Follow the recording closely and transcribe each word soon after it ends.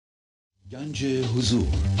گنج حضور،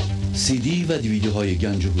 سی دی و دیویدیوهای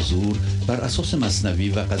گنج حضور بر اساس مثنوی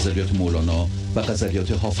و غزلیات مولانا و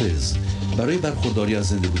غزلیات حافظ برای برخورداری از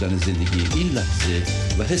زنده بودن زندگی این لحظه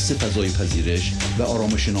و حس فضای پذیرش و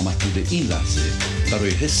آرامش نامحدود این لحظه،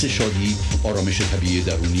 برای حس شادی، آرامش طبیعی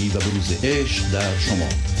درونی و بروز عشق در شما،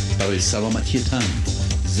 برای سلامتی تن،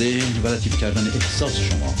 ذهن و لطیف کردن احساس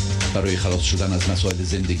شما، برای خلاص شدن از مسائل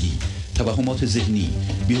زندگی، توهمات ذهنی،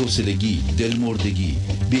 بی‌حوصلگی، دلمردگی،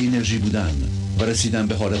 بی انرژی بودن و رسیدن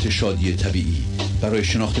به حالت شادی طبیعی، برای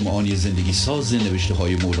شناخت معانی زندگی ساز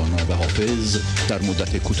نوشته‌های مولانا و حافظ در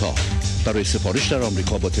مدت کوتاه. برای سفارش در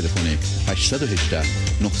آمریکا با تلفن 818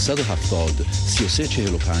 970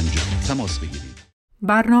 3345 تماس بگیرید.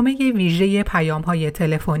 برنامه ویژه پیام‌های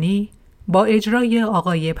تلفنی با اجرای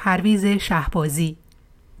آقای پرویز شهبازی.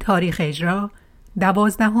 تاریخ اجرا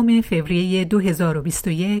 12 فوریه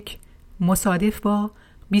 2021 مصادف با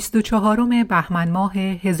 24 بهمن ماه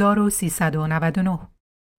 1399.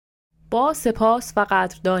 با سپاس و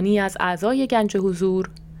قدردانی از اعضای گنج حضور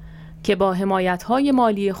که با حمایت‌های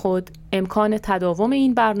مالی خود امکان تداوم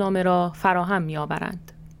این برنامه را فراهم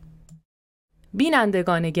می‌آورند.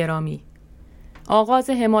 بینندگان گرامی، آغاز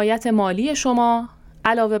حمایت مالی شما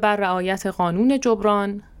علاوه بر رعایت قانون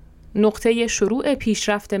جبران، نقطه شروع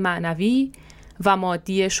پیشرفت معنوی و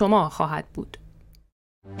مادی شما خواهد بود.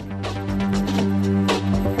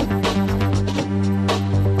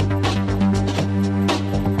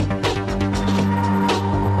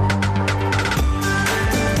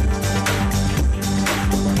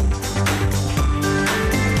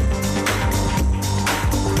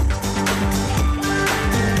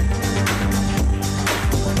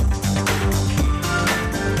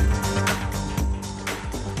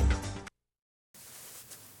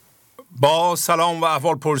 با سلام و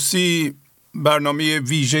احوال پرسی برنامه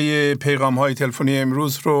ویژه پیغام های تلفنی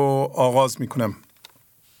امروز رو آغاز می کنم.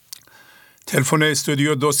 تلفن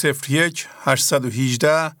استودیو 201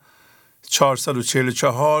 818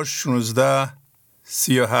 444 16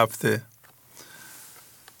 37.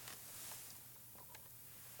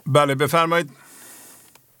 بله بفرمایید.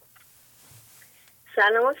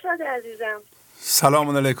 سلام استاد عزیزم.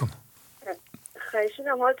 سلام علیکم.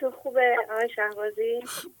 خواهشونم حالتون خوبه آقای شهبازی؟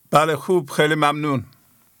 بله خوب، خیلی ممنونم.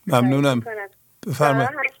 بفرمایید.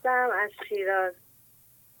 هستم از شیراز.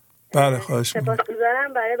 بله خواهش می‌کنم.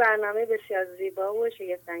 سپاسگزارم برای برنامه بسیار زیبا و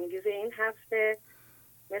شگفت‌انگیز این هفته،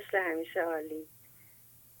 مثل همیشه عالی.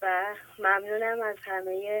 و ممنونم از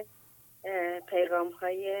همه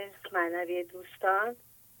پیغام‌های معنوی دوستان.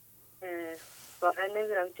 واقعا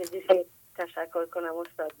نمی‌دونم چجوری تشکر کنم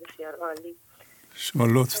استاد، بسیار عالی. شما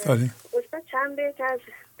لطف دارید. استاد چند بیت از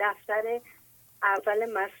دفتر اول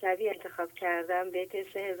مثنوی انتخاب کردم، بیت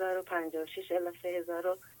 3056 الی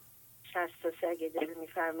 3063 اگه اجازه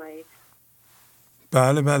می‌فرمایید.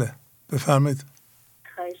 بله بفرمایید.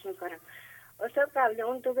 خواهش میکنم. استاد قبل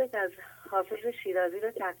اون دو بیت از حافظ شیرازی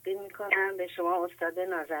رو تقدیم میکنم به شما استاد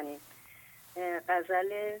نازنین.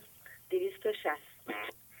 غزل 260.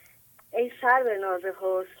 ای سر به ناز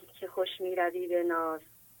حسن که خوش می‌روی به ناز،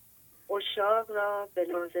 عشاق را به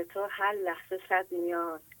ناز تو هر لحظه صد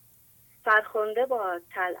نیاز. فرخنده با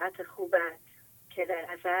طلعت خوبت که در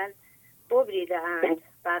ازل ببریده اند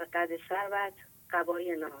بر قد سروت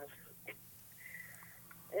قبای ناز.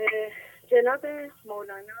 جناب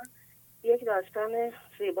مولانا یک داستان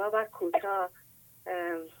زیبا و کوتاه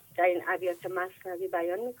در این ابیات مثنوی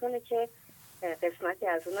بیان میکنه که قسمتی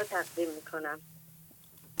از اون رو تقدیم میکنم.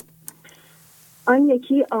 آن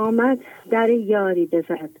یکی آمد در یاری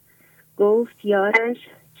بزد، گفت یارش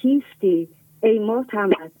کیستی ای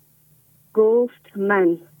معتمد؟ گفت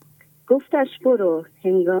من. گفتش برو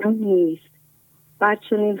هنگام نیست، بر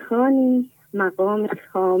چنین خوانی مقام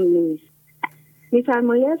خام نیست.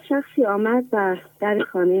 می‌فرماید شخصی آمد و در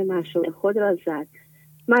خانه معشوق خود را زد.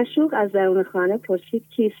 معشوق از درون خانه پرسید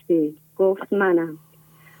کیستی؟ گفت منم.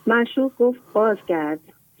 معشوق گفت بازگرد،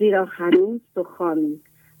 زیرا هنوز تو خامی،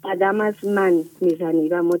 قدم از من میزنی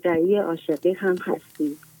و مدعی عاشقی هم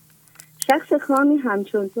هستی. شخص خامی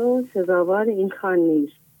همچون تو سزاوار این خان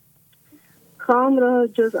نیست. خام را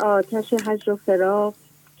جز آتش هجر و فراق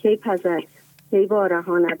کی پزد، کی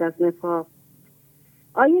وارهاند از نفاق.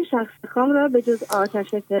 آیا شخص خام را به جز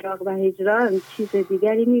آتش فراق و هجران چیز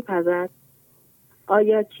دیگری میپزد؟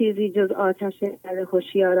 آیا چیزی جز آتش دل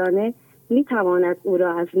هوشیارانه میتواند او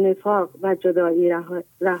را از نفاق و جدایی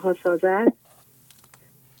رها سازد؟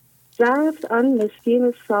 رفت آن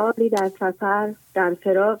مسکین سالی در سفر، در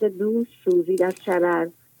فراق دوست سوزید از شرر.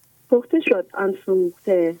 پخته شد آن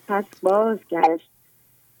سوخته، پس باز گشت،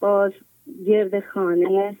 باز گرد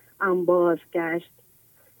خانه انباز گشت.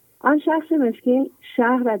 آن شخص مسکین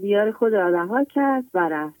شهر و دیار خود را رها کرد و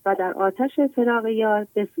رفت و در آتش فراق یار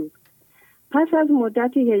بسوخت. پس از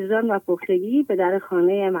مدتی هجران و پختگی به در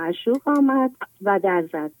خانه معشوق آمد و در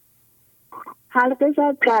زد. حلقه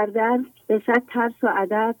زد بر در به صد ترس و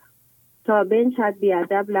ادب، تا بنشد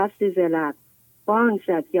بیادب لفظی ز لب. بانگ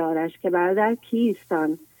زد یارش که بر در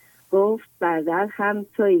کیستان، گفت بر در هم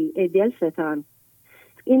تویی ای دلستان.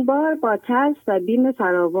 این بار با ترس و بیم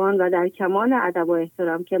فراوان و در کمال ادب و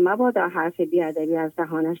احترام که مبادا حرف بیادبی از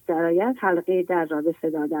دهانش درآید، حلقه در را به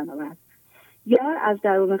صدا درآورد. یار از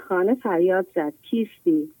درون خانه فریاد زد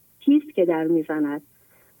کیستی؟ کیست که در میزند؟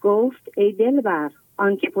 گفت ای دلبر،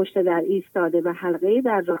 آن که پشت در ایستاده و حلقه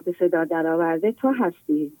در را به صدا درآورده تو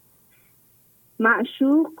هستی.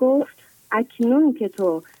 معشوق گفت اکنون که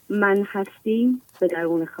تو من هستی به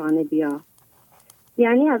درون خانه بیا.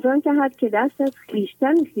 یعنی از آن جهت که دست از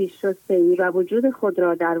خویشتن خویش شسته ای و وجود خود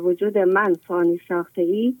را در وجود من فانی ساخته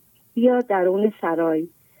ای، بیا درون سرای،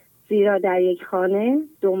 زیرا در یک خانه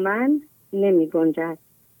دو من نمی گنجد.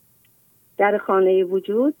 در خانه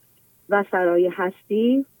وجود و سرای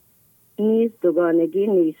هستی نیز دوگانگی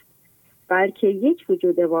نیست، بلکه یک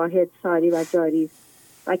وجود واحد ساری و جاری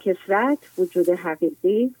و کثرت وجود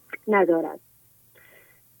حقیقی ندارد.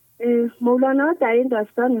 مولانا در این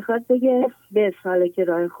داستان میخواد بگه به سالک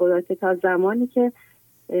راه خدا که تا زمانی که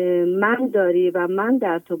من داری و من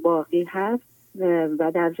در تو باقی هست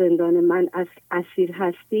و در زندان من اسیر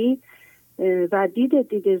هستی و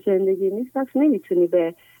دید زندگی نیست، پس نمیتونی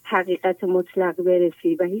به حقیقت مطلق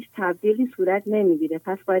برسی و هیچ تبدیلی صورت نمیگیره.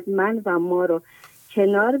 پس باید من و ما رو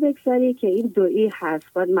کنار بگذاری که این دویی هست.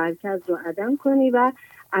 باید مرکز رو عدم کنی و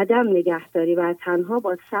عدم نگه داری و تنها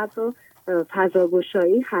با صبر و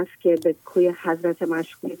فضاگشایی هست که به کوی حضرت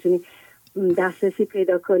معشوق میتونی دسترسی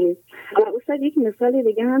پیدا کنی. استاد یک مثال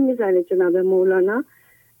دیگه هم میزنه جناب مولانا،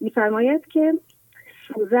 میفرماید که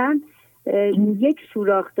سوزن یک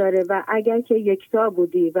سوراخ داره و اگر که یکتا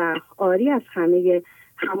بودی و آری از همه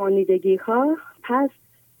همانیدگی ها، پس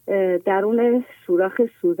درون سوراخ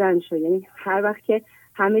سوزن شد. یعنی هر وقت که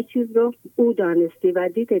همه چیز رو او دانستی و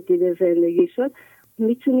دید زندگی شد،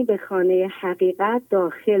 میتونی به خانه حقیقت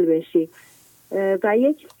داخل بشی. و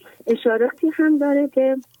یک اشاراتی هم داره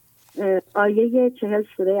به آیه 40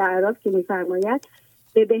 سوره اعراف که میفرماید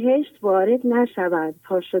به بهشت وارد نشود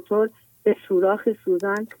تا شتر به سوراخ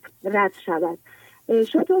سوزن رد شود.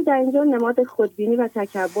 شتر در اینجا نماد خودبینی و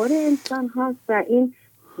تکبر انسان هست و این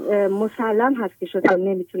مسلم هست که شتر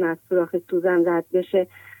نمیتونه از سوراخ سوزن رد بشه.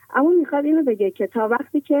 اما میخواد اینو بگه که تا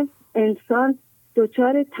وقتی که انسان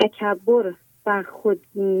دچار تکبر و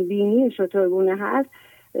خودبینی شترگونه هست،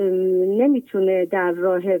 نمیتونه در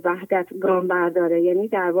راه وحدت گام برداره. یعنی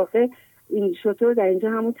در واقع این شتر در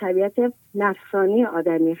اینجا همون طبیعت نفسانی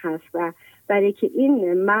آدمی هست و برای که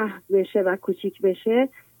این محو بشه و کوچیک بشه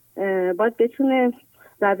باید بتونه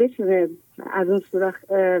از اون سوراخ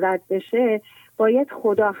رد بشه، باید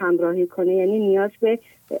خدا همراهی کنه. یعنی نیاز به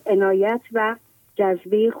عنایت و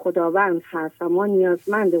جذبه خداوند هست و ما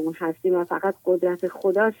نیازمند اون هستیم و فقط قدرت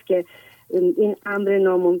خداست که این امر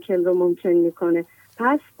ناممکن رو ممکن میکنه.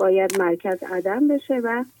 پس باید مرکز عدم بشه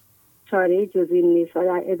و چاره جز این نیست. و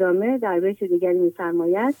در ادامه در بیت دیگری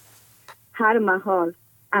میفرماید هر محال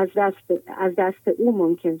از دست او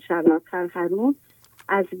ممکن شود، هر حرون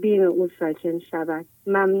از بیم او ساکن شود.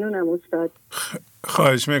 ممنونم استاد.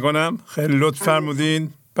 خواهش میکنم، خیلی لطف فرمودین.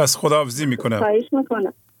 پس خداحافظی میکنم. خواهش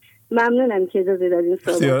میکنم. ممنونم که اجازه دادین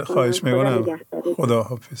صحبت. خواهش میکنم.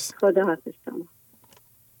 خداحافظ. خداحافظ شما.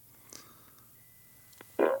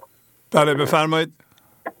 بله بفرمایید.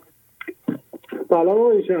 سلام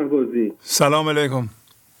آقای شهبازی. سلام علیکم.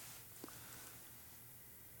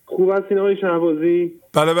 خوب هستین آقای شهبازی؟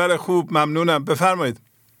 بله خوب، ممنونم. بفرمایید.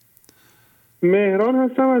 مهران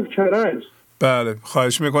هستم از کرج. بله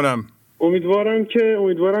خواهش میکنم.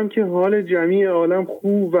 امیدوارم که حال جمعی عالم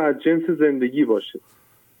خوب و جنس زندگی باشه.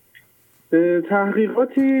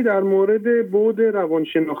 تحقیقاتی در مورد بعد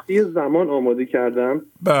روانشناختی زمان آماده کردم.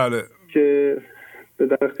 بله. که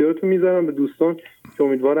در اختیارتون میذارم به دوستان که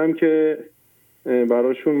امیدوارم که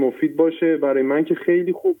براشون مفید باشه. برای من که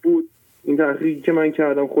خیلی خوب بود این تحقیقی که من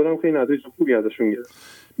کردم، خودم خیلی نتایج خوبی ازشون گرفتم.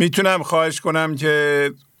 میتونم خواهش کنم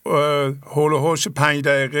که هول و هوش 5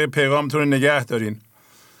 دقیقه پیغامتون رو نگه دارین،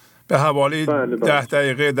 به حوالی 10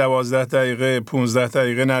 دقیقه 12 دقیقه 15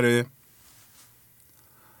 دقیقه نره؟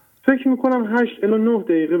 فکر میکنم 8 الی 9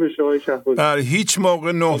 دقیقه بشه آقای شهبازی. بله هیچ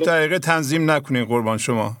موقع 9 دقیقه تنظیم نکنین قربان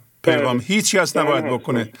شما. پیغام هیچ کس نباید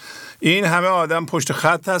بکنه. این همه آدم پشت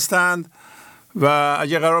خط هستند و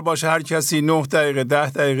اگه قرار باشه هر کسی 9 دقیقه 10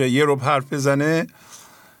 دقیقه یه رو حرف بزنه،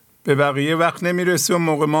 به بقیه وقت نمیرسه و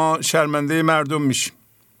موقع ما شرمنده مردم میشیم.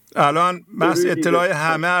 الان بس اطلاع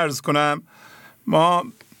همه عرض کنم، ما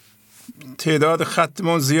تعداد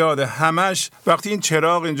خطمون زیاده، همش وقتی این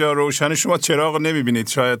چراغ اینجا روشنه شما چراغ نمیبینید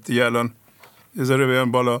شاید دیگه، الان یه ذره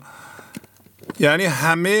بیان بالا، یعنی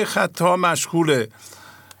همه خطها مشغوله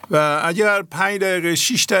و اگر 5 دقیقه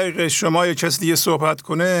 6 دقیقه شما یه کسی دیگه صحبت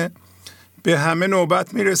کنه به همه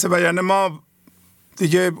نوبت میرسه و یعنی ما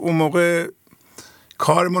دیگه اون موقع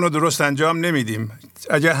کارمون رو درست انجام نمیدیم.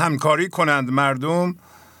 اگر همکاری کنند مردم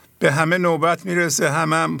به همه نوبت میرسه،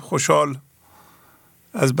 هم خوشحال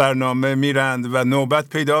از برنامه میرند و نوبت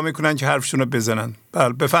پیدا میکنن که حرفشون رو بزنن.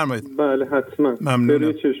 بله بفرمایید. بله حتما.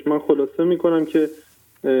 ممنونم. من خلاصه میکنم که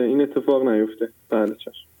این اتفاق نیفته. بله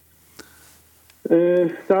چشم.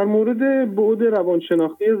 در مورد بعد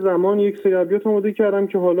روانشناختی زمان یک سری ابیات آماده کردم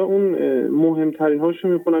که حالا اون مهمترین هاشو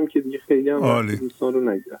میخونم که دیگه خیلی هم دوستان رو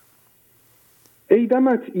نگیرم. ای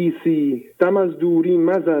دمت عیسی دم از دوری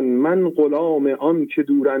مزن، من غلام آن که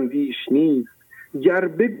دوراندیش نیست. گر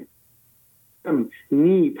بگویم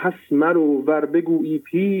نی پس مرو، ور بگویی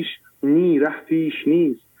پیش نی ره پیش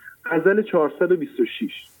نیست. غزل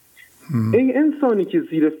 426. ای انسانی که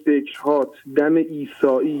زیر فکرهات دم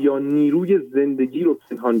عیسایی یا نیروی زندگی رو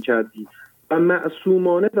پنهان کردی و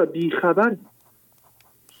معصومانه و بیخبر،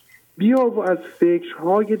 بیا و از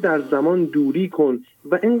فکرهای در زمان دوری کن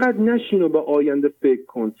و اینقدر نشین و به آینده فکر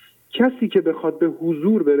کن. کسی که بخواد به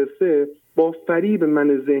حضور برسه با فریب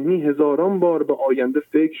من ذهنی هزاران بار به آینده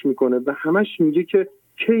فکر میکنه و همش میگه که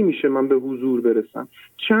کی میشه من به حضور برسم،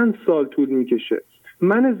 چند سال طول میکشه.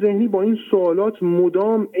 من ذهنی با این سوالات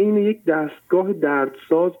مدام عین یک دستگاه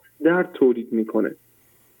دردساز درد تولید میکنه.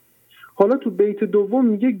 حالا تو بیت دوم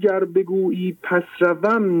میگه گر بگویی پس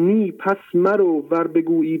روم نی پس مرو، ور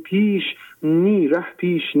بگویی پیش نی ره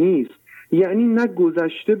پیش نیست. یعنی نه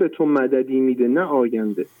گذشته به تو مددی میده نه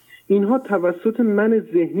آینده. اینها توسط من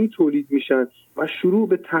ذهنی تولید میشن و شروع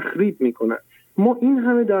به تخریب میکنن. ما این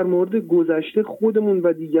همه در مورد گذشته خودمون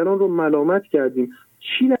و دیگران رو ملامت کردیم،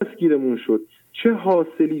 چی دستگیرمون شد؟ چه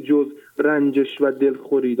حاصلی جز رنجش و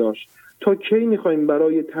دلخوری داشت؟ تا کی میخوایم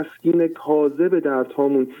برای تسکین کاذب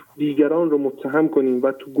دردهامون دیگران رو متهم کنیم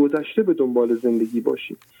و تو گذشته به دنبال زندگی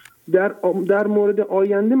باشیم؟ در مورد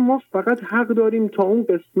آینده ما فقط حق داریم تا اون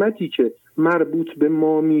قسمتی که مربوط به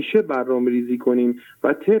ما میشه برنامه ریزی کنیم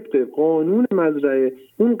و طبق قانون مزرعه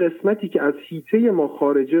اون قسمتی که از حیطه ما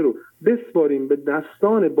خارجه رو بسپاریم به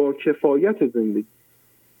دستان با کفایت زندگی.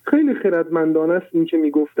 خیلی خردمندانه است این که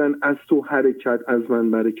میگفتن از تو حرکت از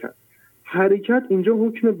من برکت. حرکت اینجا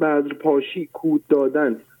حکم بذرپاشی، کود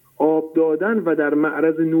دادن، آب دادن و در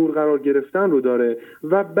معرض نور قرار گرفتن رو داره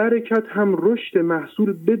و برکت هم رشد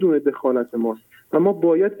محصول بدون دخالت ماست و ما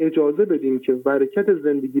باید اجازه بدیم که برکت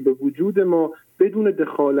زندگی به وجود ما بدون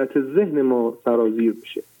دخالت ذهن ما سرازیر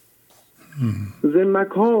بشه.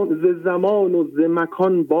 ز زمان و ز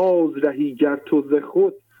مکان باز رهی، گر تو ز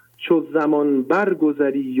خود چو زمان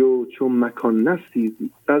برگذری و چو مکان نستیزی.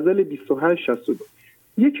 غزل 2862.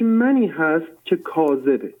 یک منی هست که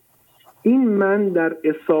کاذبه. این من در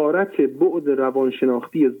اسارت بعد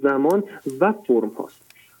روانشناختی زمان و فرم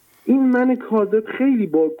هاست. این من کاذب خیلی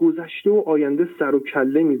با گذشته و آینده سر و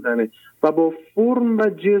کله میزنه و با فرم و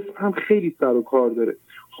جسم هم خیلی سر و کار داره.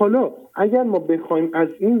 حالا اگر ما بخوایم از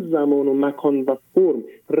این زمان و مکان و فرم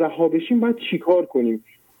رها بشیم باید چیکار کنیم؟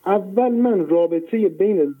 اول من رابطه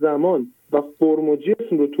بین زمان و فرم و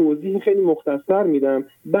جسم رو توضیح خیلی مختصر میدم،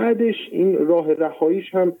 بعدش این راه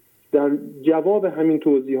رهاییش هم در جواب همین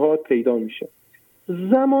توضیحات پیدا میشه.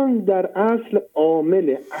 زمان در اصل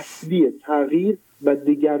عامل اصلی تغییر و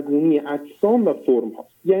دگرگونی اجسام و فرم هاست.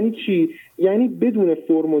 یعنی چی؟ یعنی بدون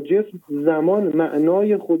فرم و جسم زمان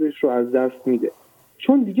معنای خودش رو از دست میده،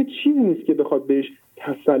 چون دیگه چیزی نیست که بخواد بهش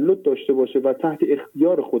تسلط داشته باشه و تحت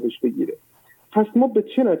اختیار خودش بگیره. پس ما به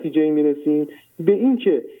چه نتیجه میرسیم؟ به این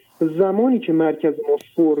که زمانی که مرکز ما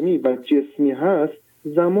فرمی و جسمی هست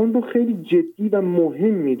زمان رو خیلی جدی و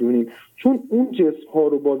مهم میدونیم، چون اون جسم ها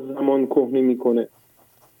رو با زمان کهنه میکنه.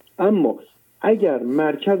 اما اگر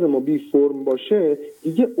مرکز ما بی فرم باشه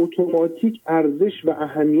دیگه اتوماتیک ارزش و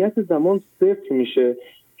اهمیت زمان صفر میشه،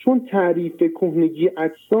 چون تعریف کهنگی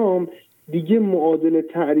اجسام دیگه معادل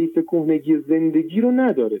تعریف کهنگی زندگی رو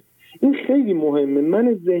نداره. این خیلی مهمه.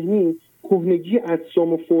 من ذهنی کهنگی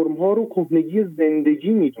اجسام و فرم ها رو کهنگی زندگی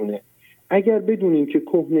میدونه. اگر بدونیم که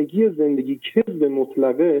کهنگی زندگی کذب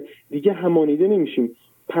مطلقه دیگه همانیده نمیشیم.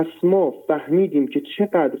 پس ما فهمیدیم که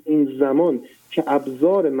چقدر این زمان که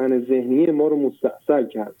ابزار من ذهنی ما رو مستأصل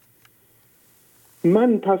کرد.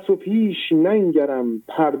 من پس و پیش ننگرم،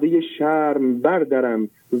 پرده شرم بردارم،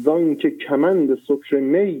 زان که کمند سکر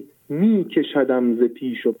می کشدم ز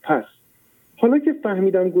پیش و پس. حالا که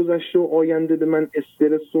فهمیدم گذشته و آینده به من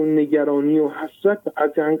استرس و نگرانی و حسرت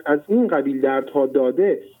از این قبیل دردها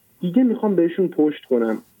داده، دیگه میخوام بهشون پشت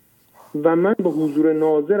کنم و من با حضور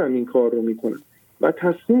ناظرم این کار رو میکنم و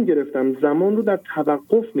تصمیم گرفتم زمان رو در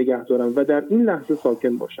توقف نگه دارم و در این لحظه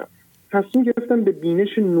ساکن باشم. تصمیم گرفتم به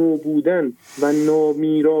بینش نو بودن و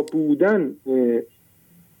نامیرا بودن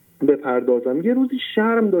بپردازم. یه روزی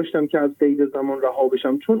شرم داشتم که از قید زمان رها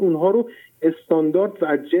بشم، چون اونها رو استاندارد و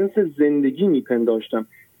از جنس زندگی میپنداشتم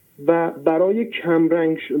و برای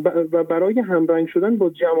همرنگ شدن با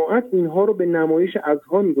جماعت اینها رو به نمایش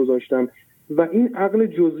اذهان میگذاشتم و این عقل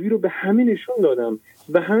جزوی رو به همه نشون دادم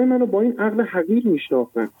و همه منو با این عقل حقیر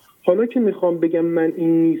میشناختن. حالا که میخوام بگم من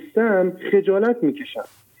این نیستم خجالت میکشم.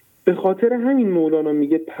 به خاطر همین مولانا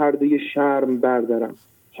میگه پرده شرم بردارم.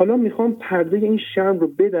 حالا میخوام پرده این شرم رو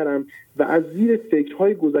بدرم و از زیر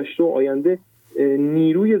فکرهای گذشته و آینده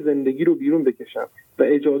نیروی زندگی رو بیرون بکشم و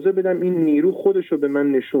اجازه بدم این نیرو خودش رو به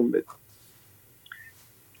من نشون بده.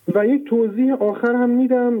 و یک توضیح آخر هم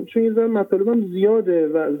میدم، چون یه ذره مطالبم زیاده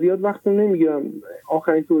و زیاد وقت رو نمیگیرم.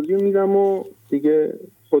 آخرین توضیح رو میدم و دیگه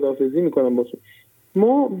خداحافظی میکنم با شما.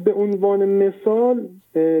 ما به عنوان مثال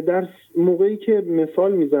در موقعی که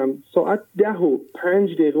مثال میزنم ساعت 10:05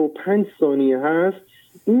 هست،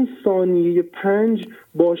 این ثانیه 5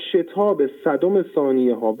 با شتاب 100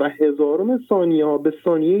 ثانیه ها و 1000 ثانیه ها به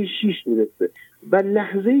ثانیه 6 میرسه و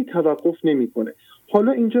لحظه‌ای توقف نمیکنه.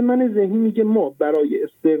 حالا اینجا من ذهنی میگه ما برای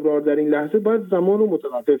استقرار در این لحظه باید زمان رو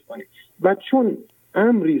متوقف کنیم و چون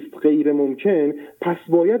امری است غیر ممکن، پس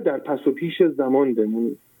باید در پس و پیش زمان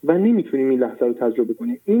بمونیم و نمیتونیم این لحظه رو تجربه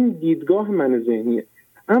کنیم. این دیدگاه من ذهنیه.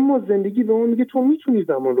 اما زندگی به ما میگه تو میتونی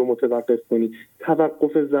زمان رو متوقف کنی.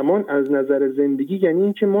 توقف زمان از نظر زندگی یعنی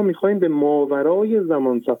این که ما میخوایم به ماورای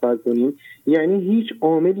زمان سفر کنیم، یعنی هیچ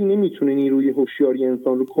عاملی نمیتونه نیروی هوشیاری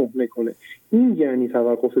انسان رو کهنه کنه. این یعنی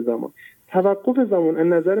توقف زمان. توقف زمان از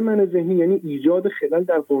نظر من ذهنی یعنی ایجاد خلل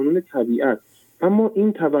در قانون طبیعت، اما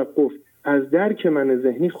این توقف از درک من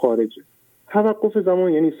ذهنی خارجه. توقف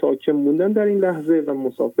زمان یعنی ساکن موندن در این لحظه و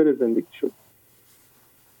مسافر زندگی شد.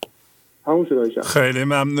 همون شد. خیلی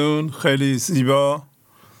ممنون، خیلی زیبا.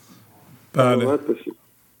 بله.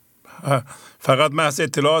 فقط محض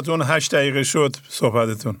اطلاعاتون 8 دقیقه شد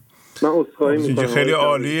صحبتتون. من عذرخواهی میکنم. خیلی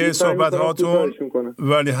عالیه صحبت هاتون،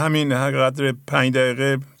 ولی همین قدر 5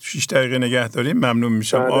 دقیقه 6 دقیقه نگه داریم ممنون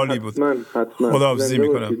میشم. عالی بود. حتما. خداحافظی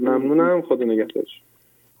میکنم. ممنونم. خدا نگهدارش.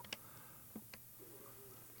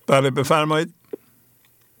 بله بفرمایید.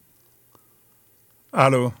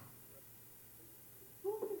 الو.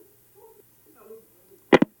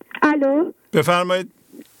 الو بفرمایید.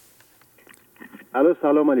 الو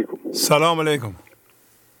سلام علیکم. سلام علیکم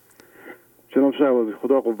جناب شهبازی،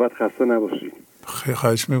 خدا قوت، خسته نباشید. خیلی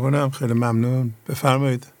خواهش میکنم، خیلی ممنون.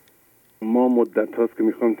 بفرمایید. ما مدت هاست که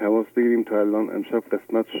میخوایم تماس بگیریم، تا الان امشب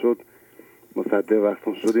قسمت شد، مصدق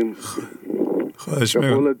وقتون شدیم. خواهش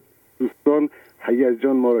میکنم. دوستان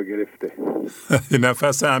هیجان ما را گرفته. یه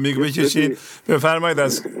نفس عمیق بکشین. بفرمایید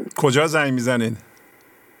از کجا زنگ میزنین؟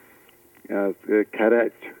 از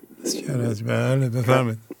کرج. از کرج. بله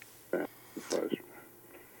بفرمایید.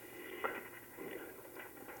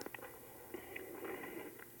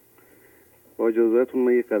 با اجازهتون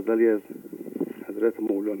من یک غزلی از حضرت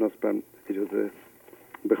مولانا است، اجازه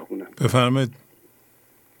بخونم. بفرمایید.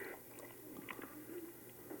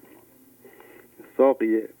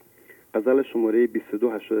 ساقی، غزل شماره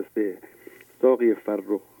 2283. ساقی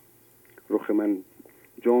فرخ رخ من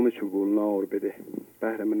جام چو گلنار بده،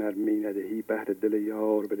 بهر من ار می ندهی بهر دل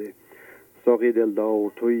یار بده. ساقی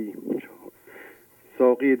دلدار تویی،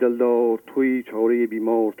 ساقی دلدار تویی، چاره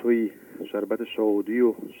بیمار تویی، شربت شادی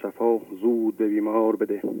و شفا زود به بیمار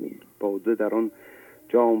بده. باده در آن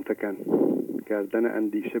جام فکن، گردن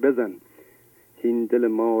اندیشه بزن، این دل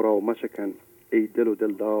ما را مشکن، ای دل و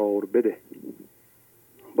دلدار بده.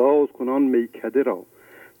 باز کنان میکده را،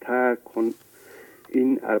 ترک کن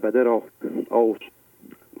این عربده را،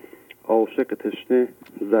 عاشق تشنه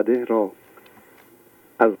زده را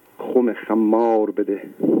از خم خمار بده.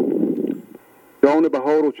 جان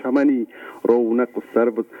بهار و چمنی، رونق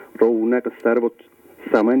سرو و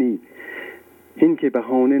سمنی، این که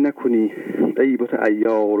بهانه نکنی عیبت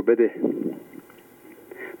عیار بده.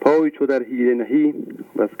 پای چو در حیله نهی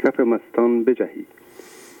و از کف مستان بجهی،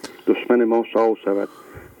 دشمن ما شاه شود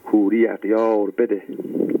کوری اغیار بده.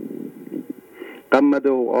 غم مده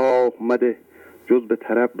و آه مده، جز به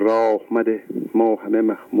طرب راه مده، ما همه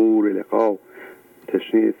مخمور لقا،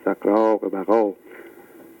 تشنه سقراق بقا،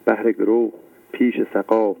 بهر گرو پیش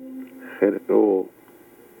سقا، خرقه و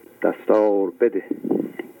دستار بده.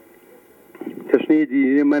 تشنه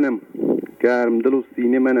دیده منم، گرم دل و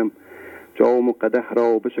سینه منم، جام و قدح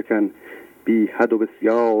را بشکن، بی حد و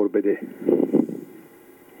بسیار بده.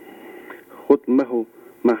 خود مه و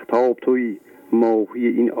مهتاب تویی، ماهی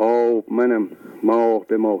این آب منم. ماه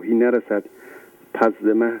به ماهی نرسد، پس ز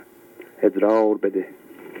مه ادرار بده.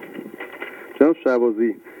 جناب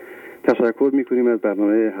شهبازی، تشکر میکنیم از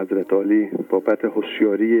برنامه حضرت عالی بابت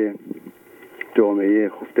هوشیاری جامعه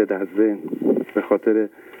خفته در ذهن، به خاطر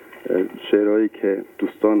شعرهایی که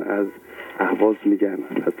دوستان از اهواز میگن،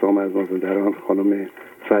 حتی از مازندران خانم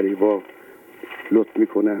فریبا لطف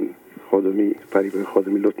میکنن، فریبا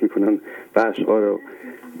خادمی لطف میکنن و اشعار رو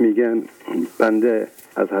میگن. بنده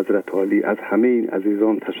از حضرت عالی، از همه این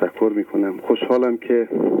عزیزان تشکر میکنم. خوشحالم که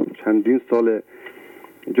چندین سال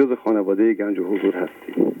جز خانواده گنج و حضور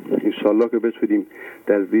هستیم. انشالله که بتونیم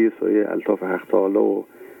در زیر سایه الطاف حق تعالی و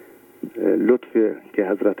لطف که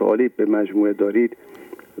حضرت عالی به مجموعه دارید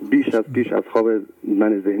پیش از خواب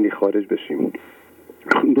من ذهنی خارج بشیم.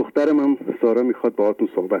 دخترم هم سارا میخواد باهاتون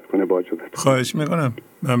صحبت کنه با اجازهتون. خواهش میکنم.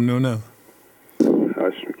 ممنونم.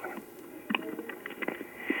 خواهش میکنم.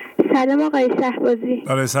 سلام آقای شهبازی.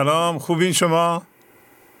 بله سلام، خوبین شما؟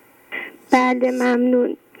 بله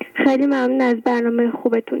ممنون، خیلی ممنون از برنامه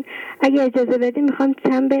خوبتون. اگه اجازه بدید میخوام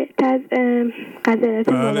چند بیت از غزلات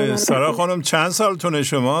بله سارا خانم، چند سالتونه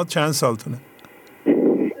شما؟ چند سالتونه؟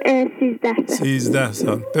 13 سال. 13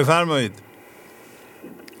 سال. بفرمایید.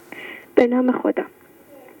 به نام خدا.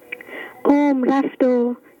 عمر رفت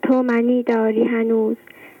و تو منی داری هنوز،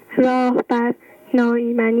 راه بر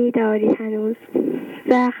ناایمنی داری هنوز.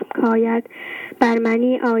 زخم کاید بر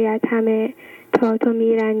منی آید همه، تا تو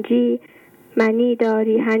میرنجی منی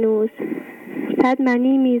داری هنوز. صد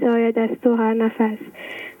منی میزاید از تو هر نفس،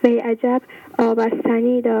 وی عجب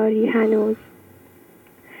آبستنی داری هنوز.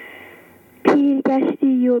 پیر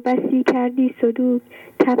گشتی و بسی کردی صدوق،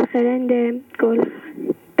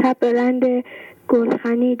 تب رند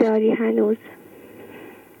گلخنی داری هنوز.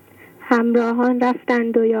 همراهان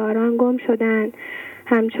رفتند و یاران گم شدند،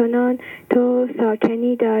 همچنان تو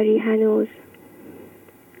ساکنی داری هنوز.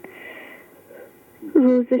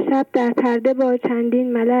 روز شب در پرده با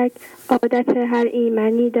چندین ملک، عادت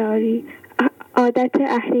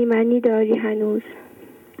اهریمنی داری هنوز.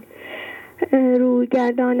 روی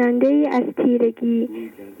گرداننده ای از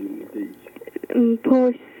تیرگی،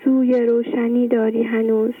 پشت سوی روشنی داری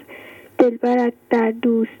هنوز. دلبرت در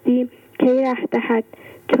دوستی کی ره دهد،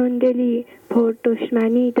 چون دلی پر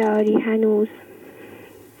دشمنی داری هنوز.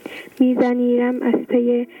 میزنیرم از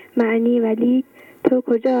پی معنی ولی، تو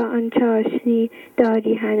کجا آن چاشنی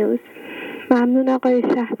داری هنوز. ممنون آقای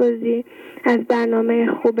شهبازی از برنامه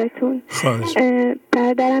خوبتون.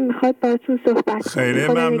 برادرم میخواد باهاتون صحبت کنه. خیلی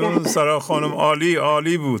ممنون سارا خانم،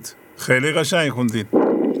 عالی بود، خیلی قشنگ خوندین.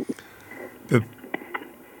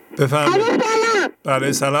 بفرمایید.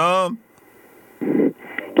 بله سلام.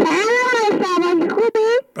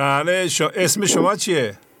 بله اسم شما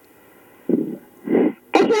چیه؟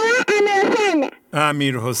 اسم من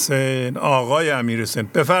امیر حسین. آقای امیر حسین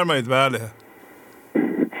بفرمایید. بله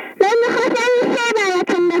من میخواستم این شعر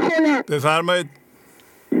براتون بخونم. بفرمایید.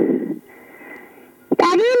 در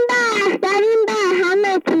این بحر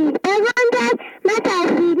همه چیز بگنجد،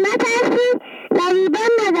 مترسید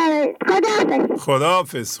غریبان ندارد.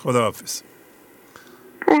 خداحافظ.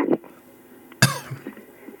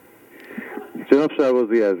 جناب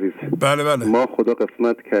شهبازی عزیز، بله ما خدا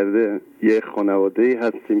قسمت کرده یه خانواده‌ای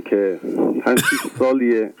هستیم که 5-6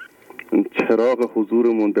 سالیه چراغ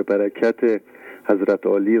حضورمون به برکت حضرت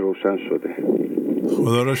عالی روشن شده.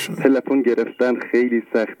 خدا را شکر. تلفن گرفتن خیلی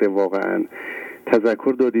سخته واقعا.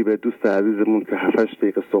 تذکر دادی به دوست عزیزمون که 7-8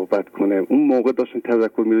 دقیقه صحبت کنه. اون موقع داشتن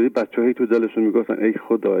تذکر میدادی، بچه‌ها تو دلشون میگفتن ای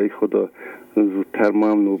خدا زودتر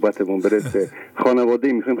ما هم نوبتمون برسه.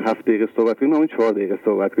 خانواده میخوایم 7 دقیقه صحبت کنیم، همون 4 دقیقه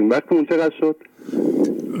صحبت کنیم. وقتمون چقدر شد؟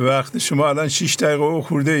 وقت شما الان 6 دقیقه و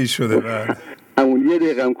خورده ای شده. بله همون 1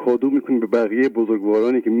 دقیقه هم کادو میکنیم به بقیه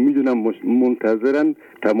بزرگوارانی که میدونم منتظرن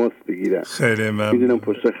تماس بگیرن. خیلی ممنون. میدونم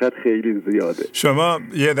پشت خط خیلی زیاده. شما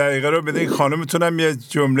 1 دقیقه رو بدین خانمتونم یه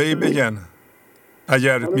جمله‌ای بگن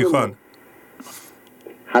اگر میخوان.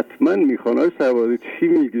 حتما میخوان. آقای شهبازی چی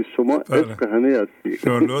میگی شما؟ عشق همه هستی.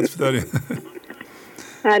 شما لطف دارین.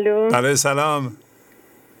 الو. بله سلام.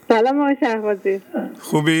 سلام آقای شهبازی.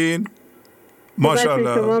 خوبین؟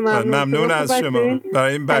 ماشاءالله. ممنون از شما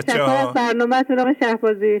برای این بچه‌ها. تشکر از برنامه‌تون آقای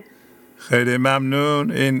شهبازی. خیلی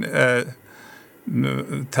ممنون. این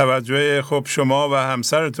توجه خوب شما و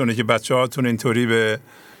همسرتونه که بچه‌هاتون اینطوری به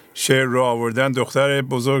شعر رو آوردن. دختر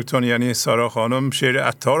بزرگتون یعنی سارا خانم شعر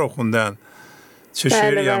عطار رو خوندن. چه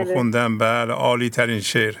شعری هم خوندن. بله عالی ترین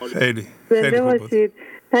شعر. خیلی خوب بود.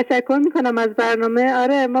 تشکر میکنم از برنامه.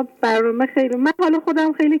 آره ما برنامه خیلی، من حالا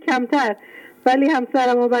خودم خیلی کمتر، ولی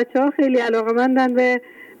همسرم و بچه‌ها خیلی علاقه‌مندن به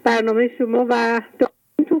برنامه شما و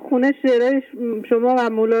تو خونه شعرهای شما و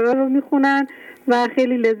مولانا رو میخونن و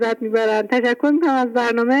خیلی لذت میبرن. تشکر میکنم از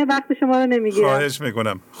برنامه، وقت شما رو نمیگیرم. خواهش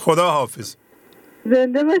میکنم. خدا حافظ.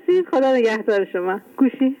 زنده باشید. خدا نگهدار شما.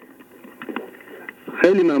 گوشی.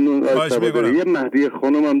 خیلی ممنون. خواهش میکنم. یه مهدی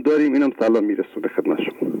خانم هم داریم، اینم سلام میرسونه خدمت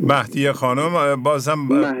شما. مهدی خانم بازم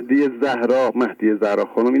مهدی زهرا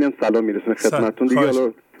خانم، اینم سلام میرسونه خدمتتون دیگه.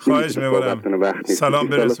 حالا خواهش میکنم. سلام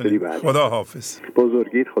برسونید. خدا حافظ.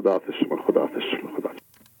 بزرگید. خدا حافظ شما. خدا حافظ شما. خدا.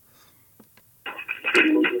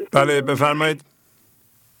 بله بفرمایید.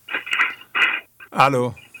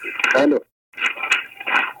 الو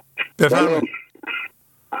بفرمایید.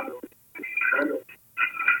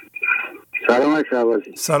 سلام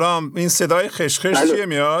شهبازی. سلام. این صدای خشخش چیه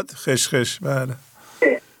میاد؟ خشخش. بله.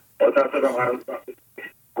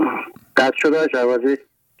 قطع شده شهبازی.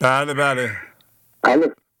 بله. الو.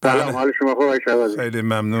 سلام، حال شما خوبه شهبازی؟ خیلی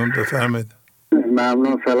ممنون. بفرمایید.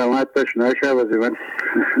 ممنون. سلامت باشین شهبازی. من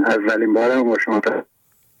اولین بارم با شما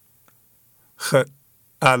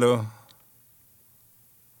الو.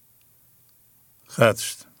 قطع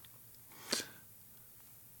شد.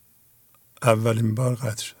 اولین بار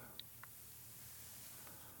قطع شد.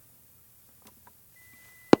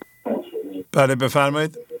 بله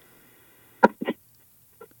بفرمایید.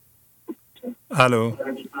 الو.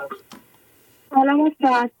 سلام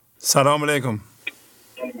استاد. سلام علیکم.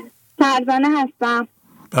 فرزانه هستم.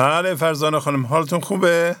 بله فرزانه خانم، حالتون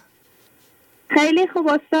خوبه؟ خیلی خوب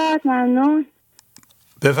استاد، ممنون.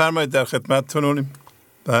 بفرمایید، در خدمتتونیم.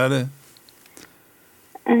 بله.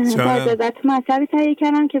 با اجازت مطلبی تهیه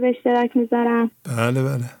کردم که به اشتراک میذارم.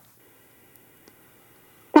 بله.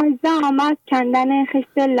 سجده آمد کندن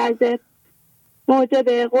خشت لذت، موجب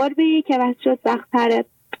قربی که وصل شد بختره.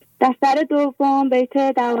 دفتر دوم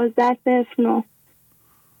بیت 12:9.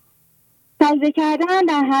 سجده کردن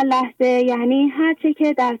در هر لحظه یعنی هر چه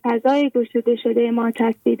که در فضای گشوده شده ما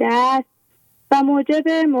چسبیده است و موجب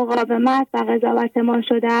مقاومت و قضاوت ما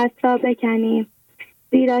شده است را بکنیم،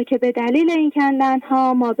 زیرا که به دلیل این کندن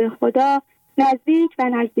ها ما به خدا نزدیک و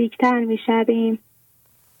نزدیکتر می شویم.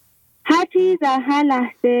 هر چیز در هر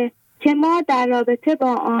لحظه که ما در رابطه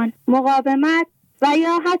با آن مقاومت و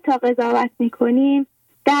یا حتی قضاوت می کنیم،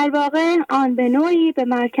 در واقع آن به نوعی به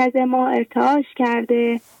مرکز ما ارتعاش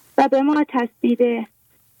کرده و به ما چسبیده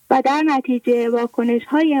و در نتیجه واکنش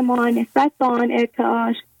های ما نسبت به آن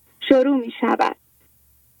ارتعاش شروع می شود.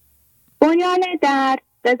 بنیان درد،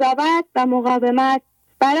 قضاوت و مقاومت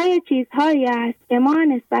برای چیزهایی است که ما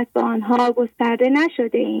نسبت به آنها گسترده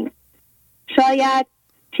نشده ایم. شاید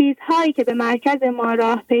چیزهایی که به مرکز ما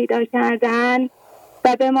راه پیدا کردن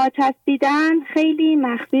و به ما چسبیدن خیلی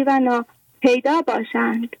مخفی و ناپیدا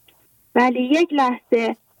باشند، ولی یک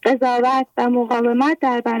لحظه قضاوت و مقاومت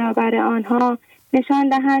در برابر آنها نشان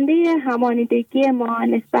دهنده همانیدگی ما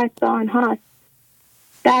نسبت به آنهاست.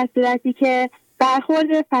 در صورتی که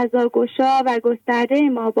برخورد فضاگشا و گسترده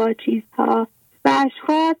ما با چیزها و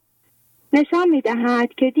اشخاص نشان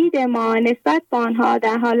می‌دهد که دید ما نسبت به آنها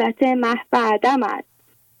در حالت محو عدم است.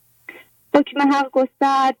 حکم حق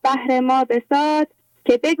گسترد بهر ما بساط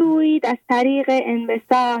که بگویید از طریق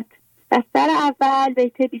انبساط. دفتر اول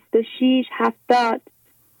بیت 26:70.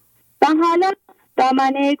 و حالا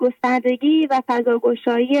دامنه گستردگی و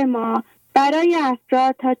فضاگشایی ما برای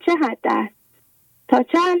افراد تا چه حد است؟ تا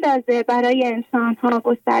چه اندازه برای انسان‌ها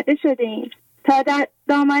گسترده شده ایم تا در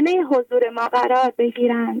دامنه حضور ما قرار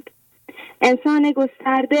بگیرند؟ انسان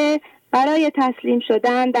گسترده برای تسلیم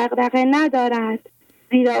شدن دغدغه ندارد،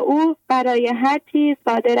 زیرا او برای هر چیز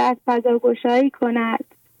قادر است فضاگشایی کند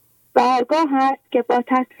و آگاه است که با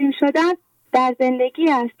تسلیم شدن در زندگی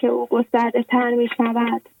است که او گسترده تر می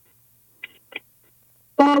شود.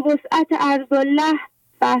 با وسعت عرض الله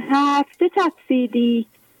بر حرف چه تفسیدی،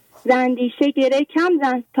 زندیشه گره کم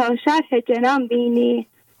زن تا شرح جنان بینی.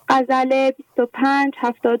 غزل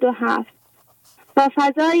 25:77. با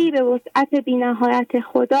فضایی به وسعت بی‌نهایت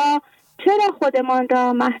خدا چرا خودمان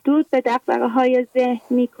را محدود به دغدغه‌های ذهن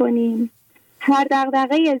می‌کنیم؟ هر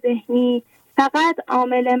دغدغه ذهنی فقط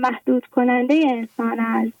عامل محدود کننده انسان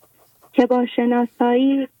است که با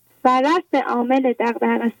شناسایی و رفع عامل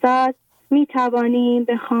دغدغه‌ساز می‌توانیم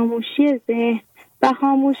به خاموشی ذهن و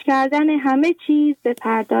خاموش کردن همه چیز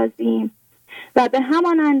بپردازیم و به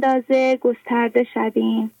همان اندازه گسترده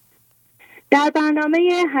شویم. در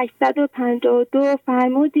برنامه 852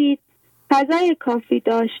 فرمودید فضای کافی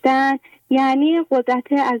داشتن یعنی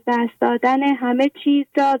قدرت از دست دادن همه چیز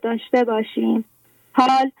را داشته باشیم.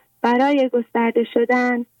 حال برای گسترده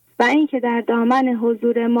شدن و اینکه در دامن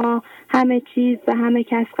حضور ما همه چیز و همه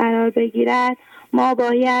کس قرار بگیرد، ما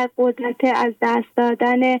باید قدرت از دست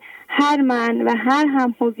دادن هر من و هر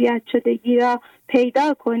هم هویت شدگی را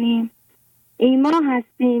پیدا کنیم. این ما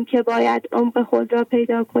هستیم که باید عمق خود را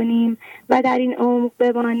پیدا کنیم و در این عمق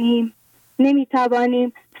بمانیم.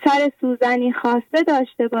 نمیتوانیم سر سوزنی خواسته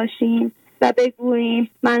داشته باشیم و بگوییم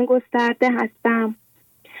من گسترده هستم.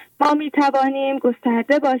 ما میتوانیم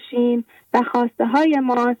گسترده باشیم و خواسته های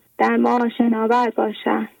ما در ما شناور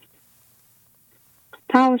باشند.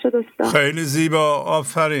 تمام شد استاد. خیلی زیبا،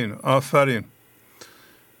 آفرین آفرین،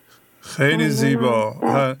 خیلی زیبا.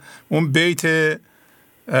 اون بیت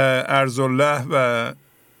ارزالله و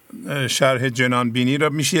شرح جنان بینی را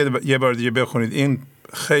میشه یه بار دیگه بخونید؟ این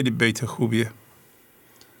خیلی بیت خوبیه.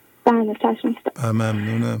 بله چشم استاد.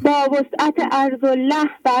 ممنونم. با وسعت ارزالله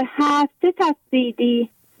بر هفته تفسیدی،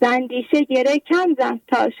 زندیشه گره کم زن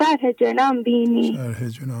تا شرح جنان بینی. شرح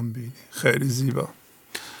جنان بینی، خیلی زیبا.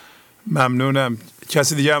 ممنونم.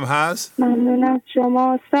 کسی دیگه هم هست؟ ممنونم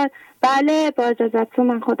شما استاد. بله با اجازهتون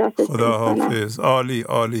من خداحافظ. خدا حافظ. عالی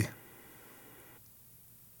عالی.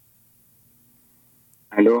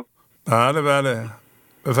 الو. بله بله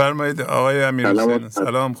بفرمایید آقای امیر حسین.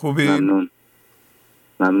 سلام، خوبی؟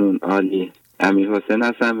 ممنون عالی. امیر حسین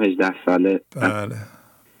هستم، 18 ساله. بله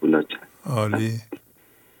عالی.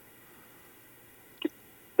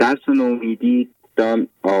 درس و نومیدی دان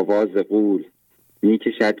آواز غول،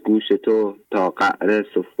 میکشد گوش تو تا قعر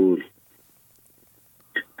سفول.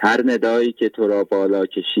 هر ندایی که تو را بالا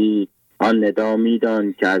کشید، آن ندا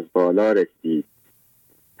میدان که از بالا رسید.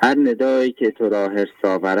 هر ندایی که تو را حرص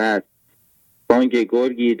آورد، بانگ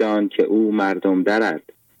گرگی دان که او مردم درد.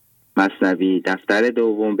 مثنوی دفتر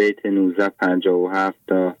دوم بیت 1957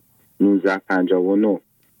 تا 1959.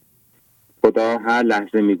 خدا هر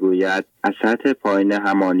لحظه میگوید از سطح پایین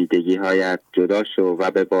همانیدگی هایت جدا شو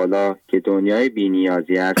و به بالا که دنیای بی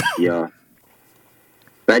نیازی است بیا.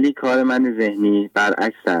 ولی کار من ذهنی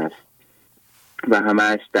برعکس است و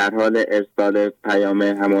همش در حال ارسال پیام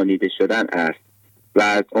همانیده شدن است و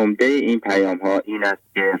از عمده این پیام ها این است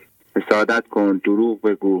که حسادت کن، دروغ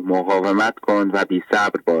بگو، مقاومت کن و بی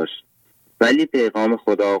صبر باش. ولی پیغام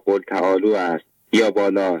خدا قل تعالو است، یا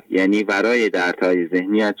بالا، یعنی ورای دردهای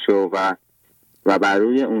ذهنیت شو و بر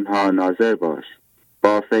روی اونها ناظر باش.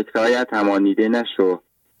 با فکرایت همانیده نشو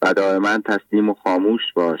و دائما تسلیم و خاموش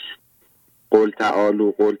باش. قل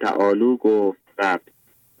تعالو قل تعالو گفت رب،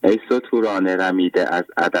 ای ستوران رمیده از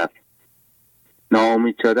ادب.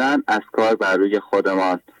 ناامید شدن از کار بر روی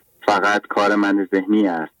خودمان فقط کار من ذهنی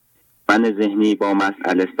است. من ذهنی با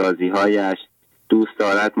مسئله سازی هایش دوست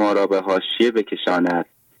دارد ما را به حاشیه بکشاند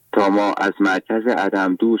تا ما از مرکز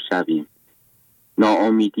عدم دور شویم.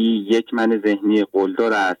 ناامیدی یک من ذهنی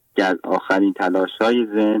قلدر است که از آخرین تلاش های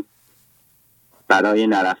ذهن برای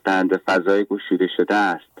نرفتن به فضای گشوده شده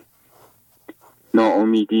است.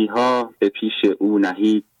 ناامیدی ها به پیش او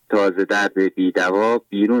نهید، تازه درد بی دوا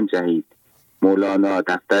بیرون جهید. مولانا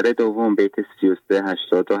دفتر دوم بیت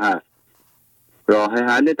 3387. راه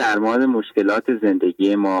حل درمان مشکلات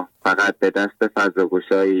زندگی ما فقط به دست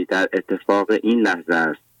فضاگشایی در اتفاق این لحظه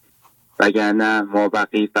است. وگرنه ما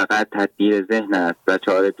بقی فقط تدبیر ذهن است و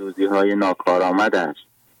چاره دوزی های ناکارآمد است.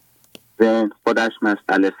 ذهن خودش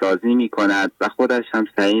مسئله سازی می کند و خودش هم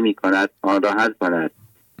سعی می کند آن را حل کند.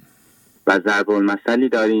 و ضرب المثلی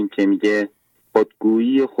داریم که میگه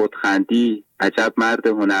خودگویی و خودخندی عجب مرد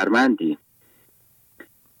هنرمندی.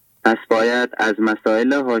 پس باید از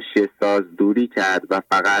مسائل حاشیه ساز دوری کرد و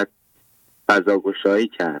فقط فضاگشایی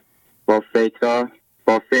کرد. با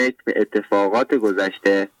فکر به اتفاقات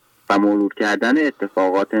گذشته و مرور کردن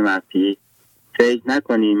اتفاقات منفی فکر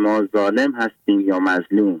نکنیم ما ظالم هستیم یا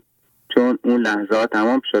مظلوم، چون اون لحظه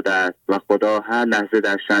تمام شده است و خدا هر لحظه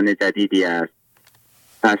در شأن جدیدی است.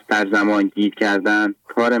 پس در زمان گیر کردن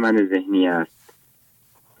کار من ذهنی است.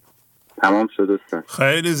 تمام شد استاد.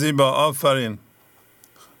 خیلی زیبا، آفرین،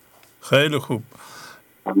 خیلی خوب.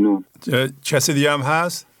 ممنون. کسی دیگه هم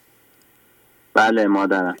هست؟ بله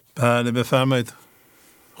مادرم. بله بفرمایید.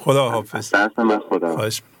 خدا حافظ.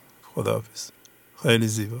 خدا حافظ. خیلی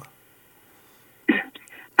زیبا.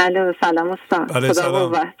 الو سلام استاد. بله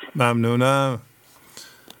سلام. ممنونم.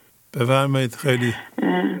 بفرمایید. خیلی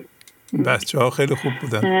بچه ها خیلی خوب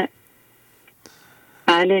بودن.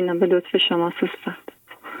 بله اینا به لطف شما استاد.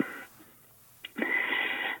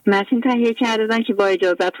 متن تهیه کردن که با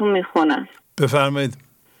اجازهتون میخونم. بفرمایید.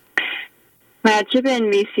 ورچه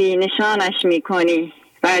بنویسی نشانش میکنی،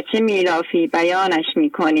 ورچه میلافی بیانش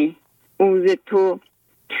میکنی. اوز تو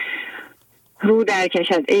رو در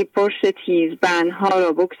کشد ای پرس تیز، بندها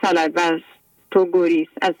را بکسلد و از تو گریز.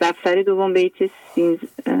 از دفتر دوم بیت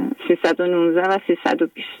 319 و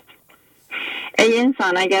 320. ای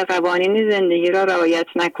انسان اگر قوانین زندگی را رعایت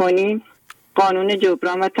نکنی قانون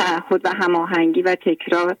جبران و تعهد و هماهنگی و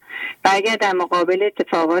تکرار و اگر در مقابل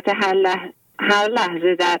اتفاقات هر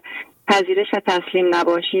لحظه در پذیرش و تسلیم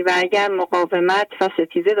نباشی و اگر مقاومت و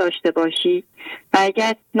ستیزه داشته باشی و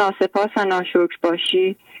اگر ناسپاس و ناشکر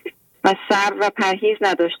باشی و صبر و پرهیز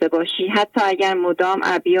نداشته باشی، حتی اگر مدام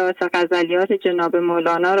ابیات و غزلیات جناب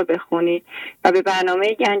مولانا رو بخونی و به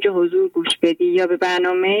برنامه گنج حضور گوش بدی یا به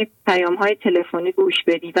برنامه پیام‌های تلفنی گوش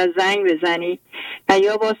بدی و زنگ بزنی و